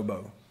 John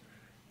Stobo.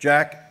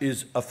 Jack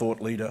is a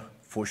thought leader,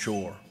 for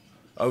sure.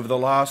 Over the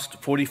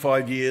last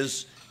 45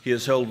 years, he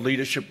has held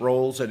leadership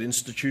roles at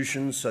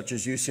institutions such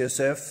as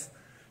UCSF,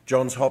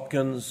 Johns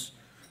Hopkins,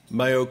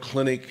 Mayo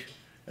Clinic,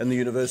 and the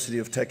University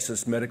of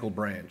Texas Medical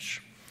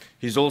Branch.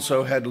 He's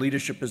also had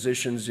leadership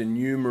positions in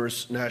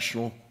numerous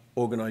national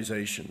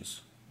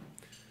organizations.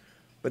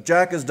 But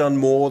Jack has done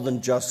more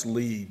than just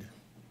lead.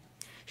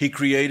 He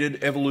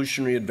created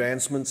evolutionary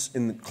advancements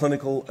in the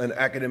clinical and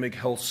academic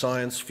health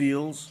science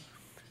fields,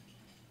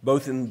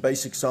 both in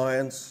basic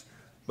science,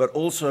 but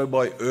also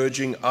by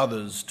urging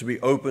others to be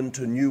open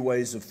to new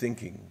ways of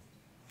thinking,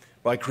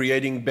 by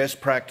creating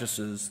best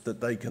practices that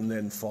they can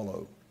then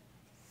follow.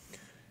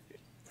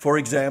 For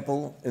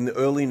example, in the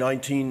early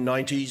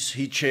 1990s,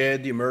 he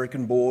chaired the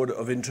American Board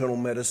of Internal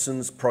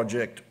Medicine's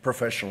Project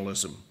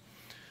Professionalism.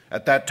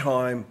 At that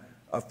time,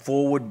 a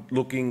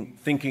forward-looking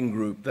thinking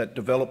group that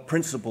developed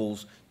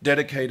principles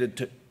dedicated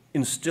to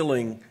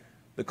instilling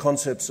the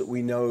concepts that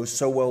we know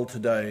so well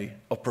today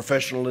of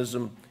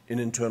professionalism in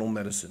internal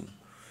medicine.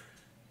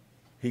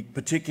 He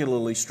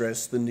particularly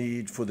stressed the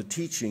need for the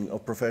teaching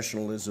of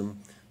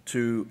professionalism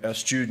to our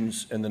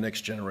students and the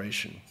next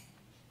generation.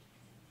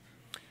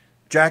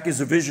 Jack is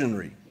a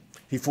visionary.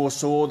 He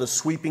foresaw the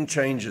sweeping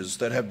changes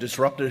that have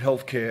disrupted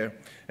healthcare,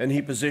 and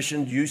he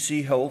positioned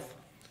UC Health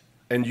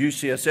and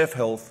UCSF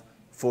Health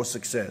for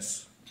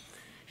success.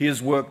 He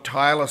has worked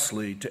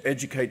tirelessly to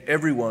educate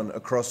everyone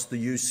across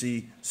the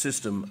UC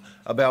system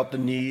about the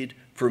need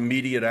for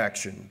immediate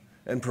action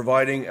and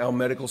providing our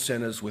medical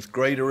centers with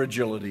greater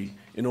agility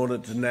in order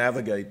to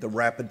navigate the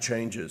rapid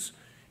changes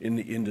in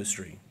the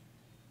industry.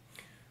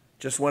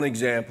 Just one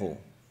example,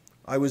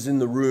 I was in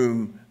the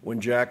room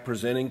when Jack,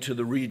 presenting to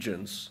the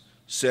regents,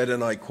 said,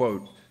 and I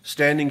quote,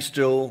 "Standing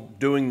still,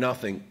 doing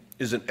nothing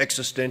is an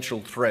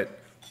existential threat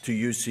to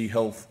UC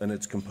Health and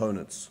its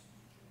components."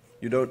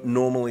 You don't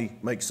normally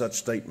make such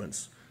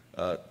statements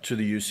to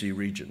the UC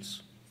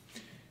regents.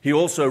 He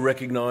also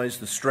recognized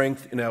the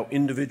strength in our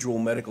individual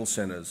medical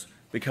centers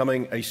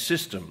becoming a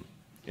system.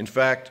 In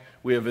fact,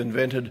 we have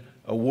invented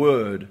a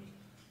word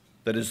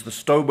that is the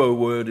Stobo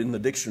word in the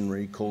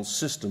dictionary called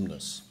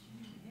systemness.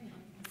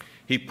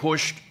 He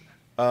pushed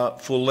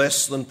for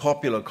less than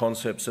popular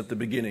concepts at the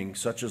beginning,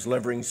 such as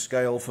leveraging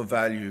scale for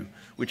value,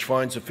 which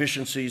finds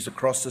efficiencies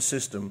across the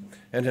system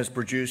and has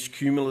produced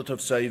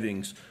cumulative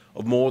savings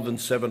of more than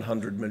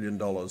 $700 million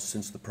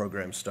since the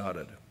program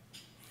started.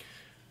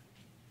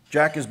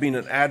 Jack has been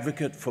an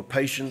advocate for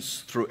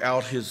patients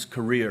throughout his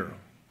career.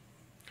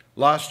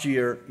 Last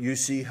year,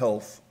 UC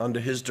Health, under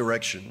his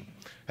direction,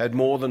 had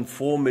more than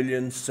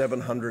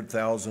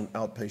 4,700,000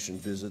 outpatient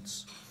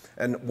visits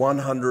and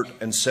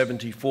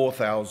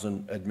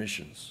 174,000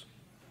 admissions.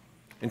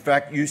 In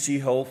fact, UC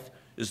Health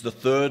is the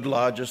third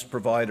largest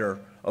provider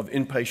of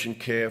inpatient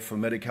care for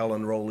Medi-Cal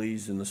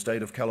enrollees in the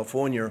state of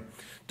California,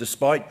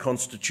 despite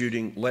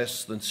constituting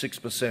less than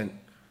 6%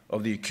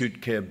 of the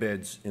acute care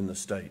beds in the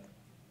state.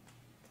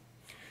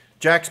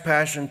 Jack's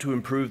passion to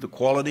improve the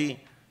quality,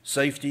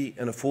 safety,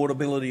 and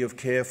affordability of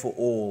care for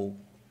all,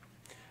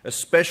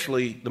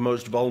 especially the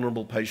most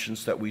vulnerable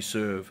patients that we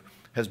serve,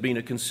 has been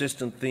a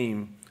consistent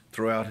theme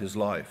throughout his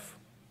life.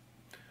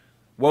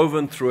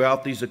 Woven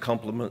throughout these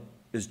accomplishments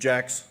is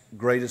Jack's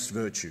greatest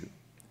virtue,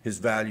 his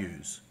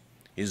values.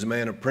 He is a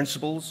man of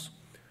principles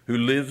who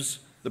lives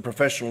the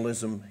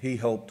professionalism he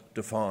helped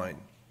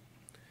define.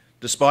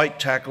 Despite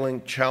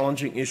tackling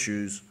challenging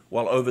issues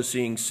while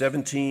overseeing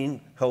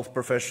 17 health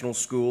professional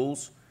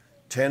schools,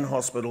 10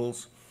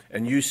 hospitals,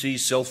 and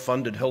UC's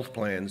self-funded health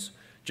plans,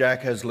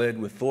 Jack has led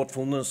with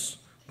thoughtfulness,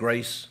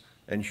 grace,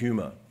 and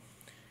humor.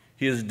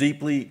 He is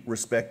deeply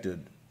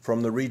respected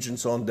from the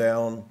regents on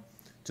down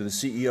to the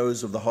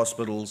CEOs of the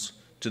hospitals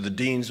to the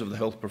deans of the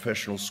health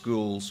professional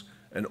schools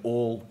and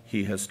all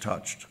he has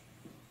touched.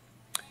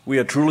 We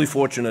are truly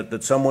fortunate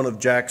that someone of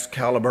Jack's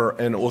caliber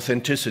and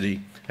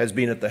authenticity has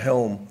been at the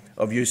helm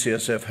of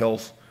UCSF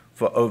Health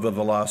for over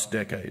the last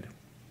decade.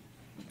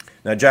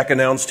 Now, Jack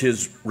announced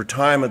his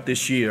retirement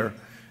this year,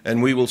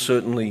 and we will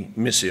certainly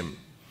miss him.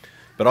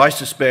 But I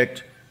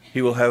suspect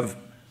he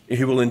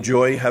will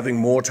enjoy having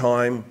more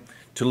time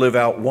to live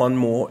out one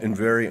more and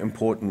very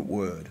important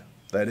word,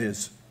 that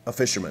is, a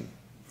fisherman.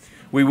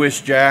 We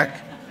wish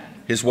Jack,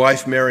 his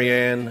wife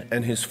Marianne,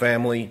 and his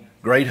family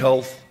great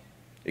health,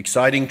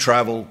 exciting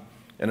travel,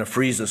 and a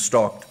freezer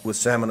stocked with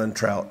salmon and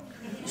trout.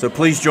 So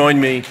please join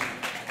me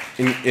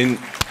in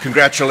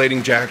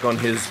congratulating Jack on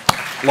his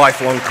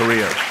lifelong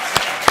career.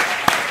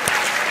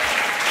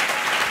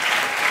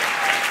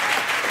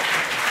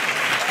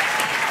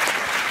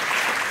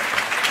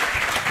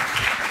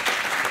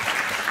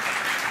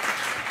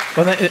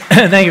 Well,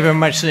 thank you very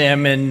much,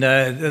 Sam, and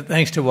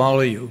thanks to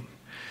all of you.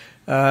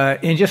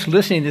 In just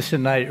listening to this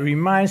tonight, it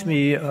reminds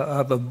me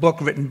of a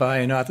book written by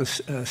an author,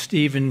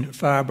 Stephen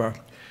Farber,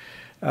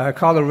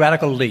 called The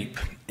Radical Leap.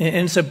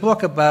 And it's a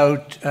book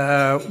about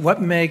what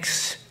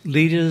makes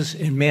leaders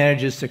and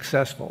managers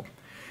successful.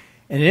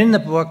 And in the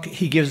book,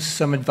 he gives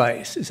some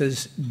advice. It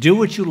says, do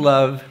what you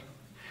love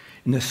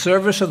in the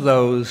service of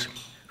those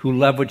who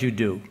love what you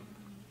do.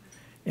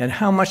 And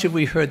how much have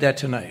we heard that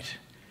tonight?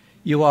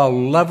 You all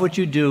love what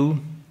you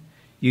do.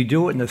 You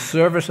do it in the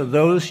service of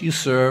those you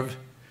serve,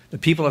 the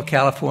people of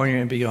California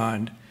and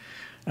beyond.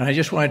 And I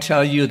just want to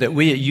tell you that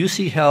we at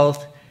UC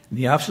Health, in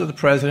the Office of the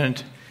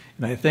President,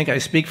 and I think I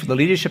speak for the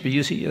leadership of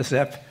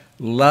UCSF,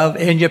 love,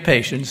 and your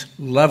patients,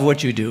 love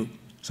what you do.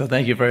 So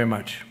thank you very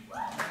much.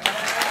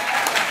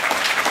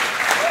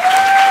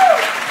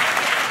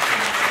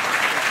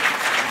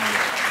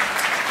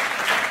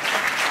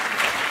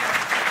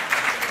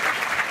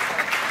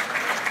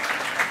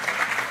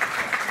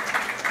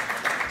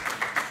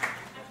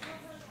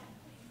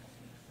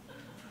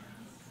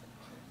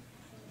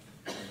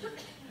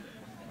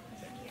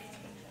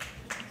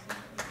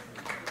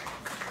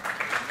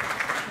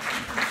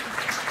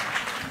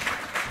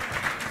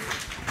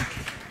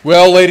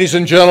 Well, ladies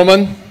and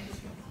gentlemen,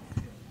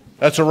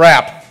 that's a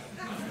wrap.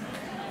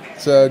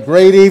 It's a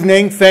great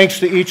evening. Thanks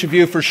to each of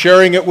you for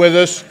sharing it with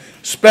us.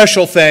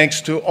 Special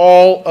thanks to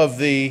all of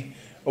the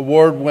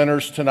award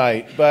winners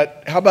tonight.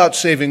 But how about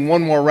saving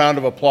one more round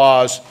of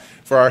applause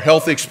for our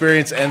health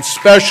experience and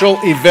special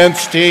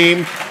events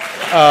team,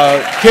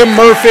 Kim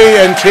Murphy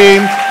and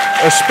team,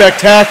 a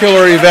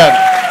spectacular event.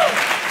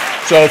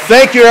 So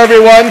thank you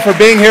everyone for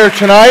being here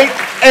tonight,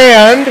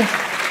 and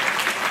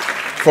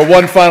for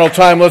one final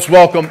time, let's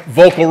welcome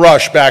Vocal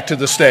Rush back to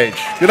the stage.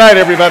 Good night,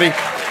 everybody.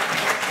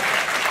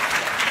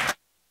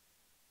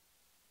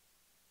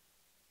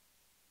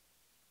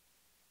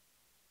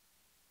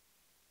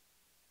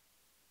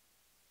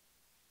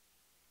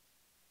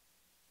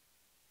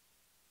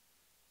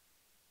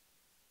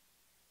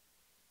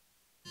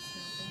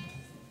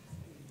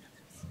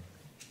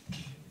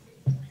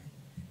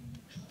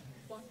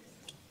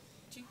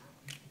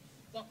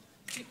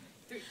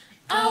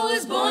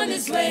 was born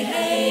this way,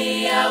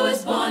 hey, I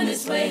was born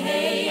this way,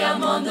 hey,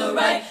 I'm on the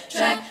right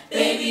track,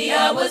 baby,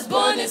 I was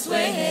born this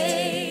way,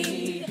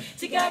 hey.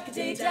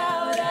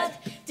 Tigakade-dow-dat,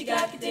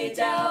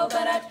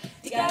 tigakade-dow-ba-dat,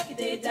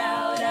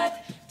 tigakade-dow-dat,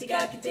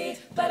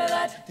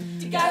 tigakade-ba-da-dat,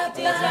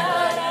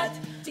 tigakade-dow-dat,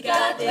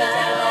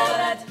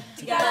 tigakade-dow-dat,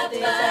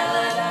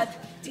 tigakade-dow-dat,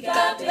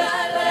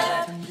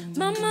 tigakade-dow-dat.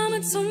 My mama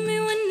told me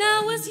when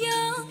I was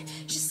young,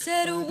 she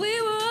said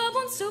we were all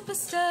born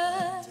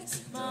superstars.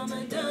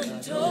 Mama done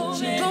told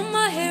me. She rolled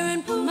my hair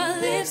and put my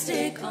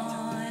lipstick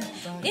on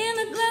in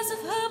a glass of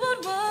herbal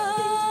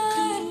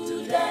wine.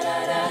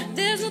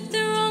 There's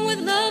nothing wrong with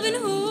loving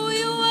who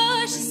you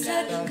are, she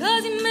said,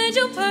 'cause he made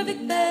you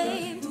perfect,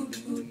 babe.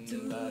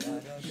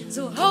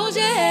 So hold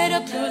your head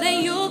up, girl,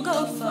 and you'll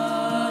go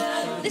far.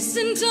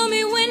 Listen to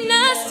me when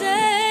I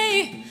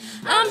say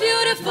I'm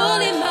beautiful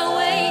in my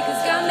way,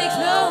 'cause God makes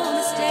no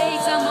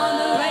mistakes. I'm on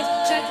the right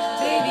track,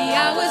 baby,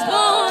 I was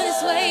born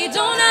this way.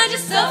 Don't hide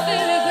yourself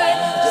in regret,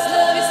 just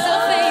love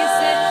yourself and you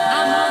said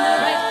I'm on the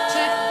right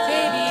track,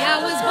 baby, I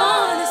was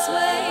born this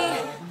way.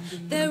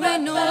 There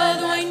ain't no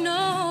other way,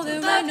 no, there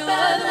ain't no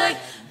other way,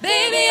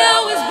 baby, I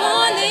was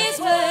born this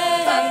way.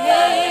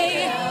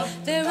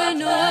 There ain't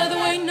no other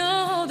way,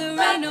 no, there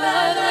ain't no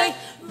other way.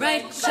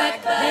 Right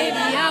track,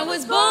 baby, I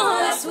was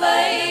born this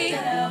way.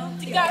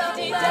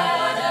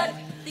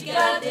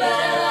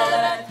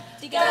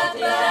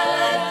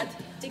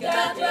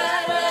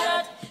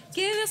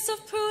 Give yourself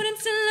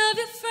prudence and love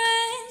your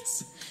friends.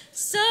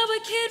 Sober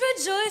kid,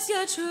 rejoice,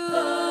 you're true.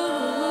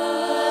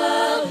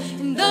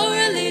 In the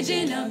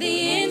religion of the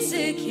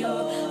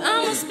insecure,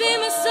 I must be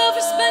myself,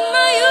 respect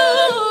my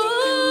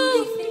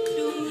youth.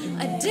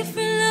 A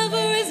different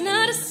lover is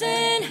not a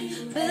sin.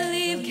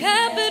 Believe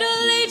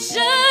capital H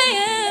I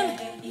am.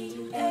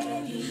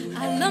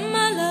 I love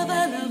my love,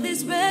 I love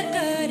this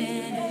record,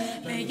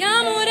 and me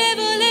llamo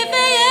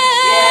Revolver,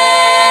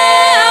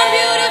 yeah. I'm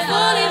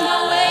beautiful in my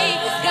way,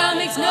 God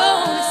makes no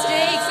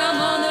mistakes. I'm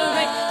on the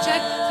right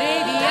track,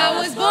 baby, I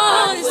was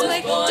born this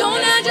way.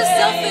 Don't hide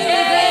yourself in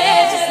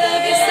regret, just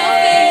love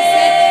yourself and you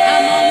said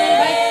I'm on the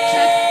right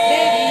track,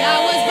 baby, I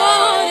was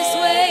born this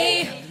way.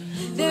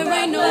 There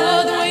ain't no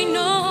other way,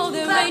 no,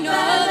 there ain't no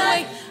other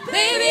way,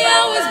 baby,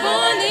 I was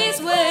born this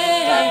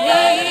way.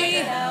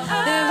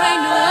 There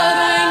ain't no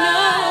other way, no,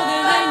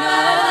 there ain't no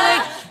other way.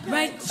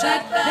 Right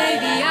track,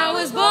 baby, I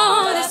was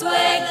born this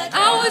way.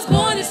 I was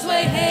born this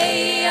way,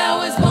 hey, I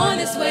was born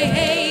this way,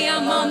 hey,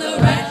 I'm on the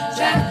right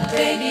track,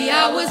 baby,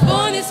 I was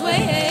born this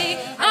way, hey,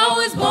 I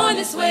was born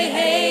this way,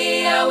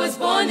 hey, I was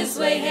born this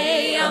way,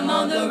 hey, I'm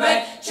on the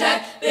right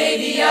track,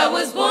 baby, I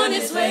was born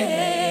this way,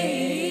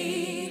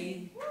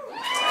 hey.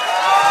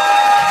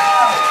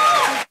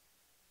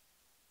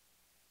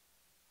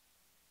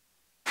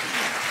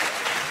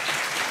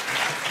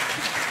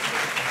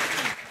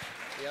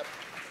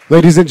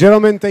 Ladies and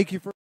gentlemen, thank you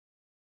for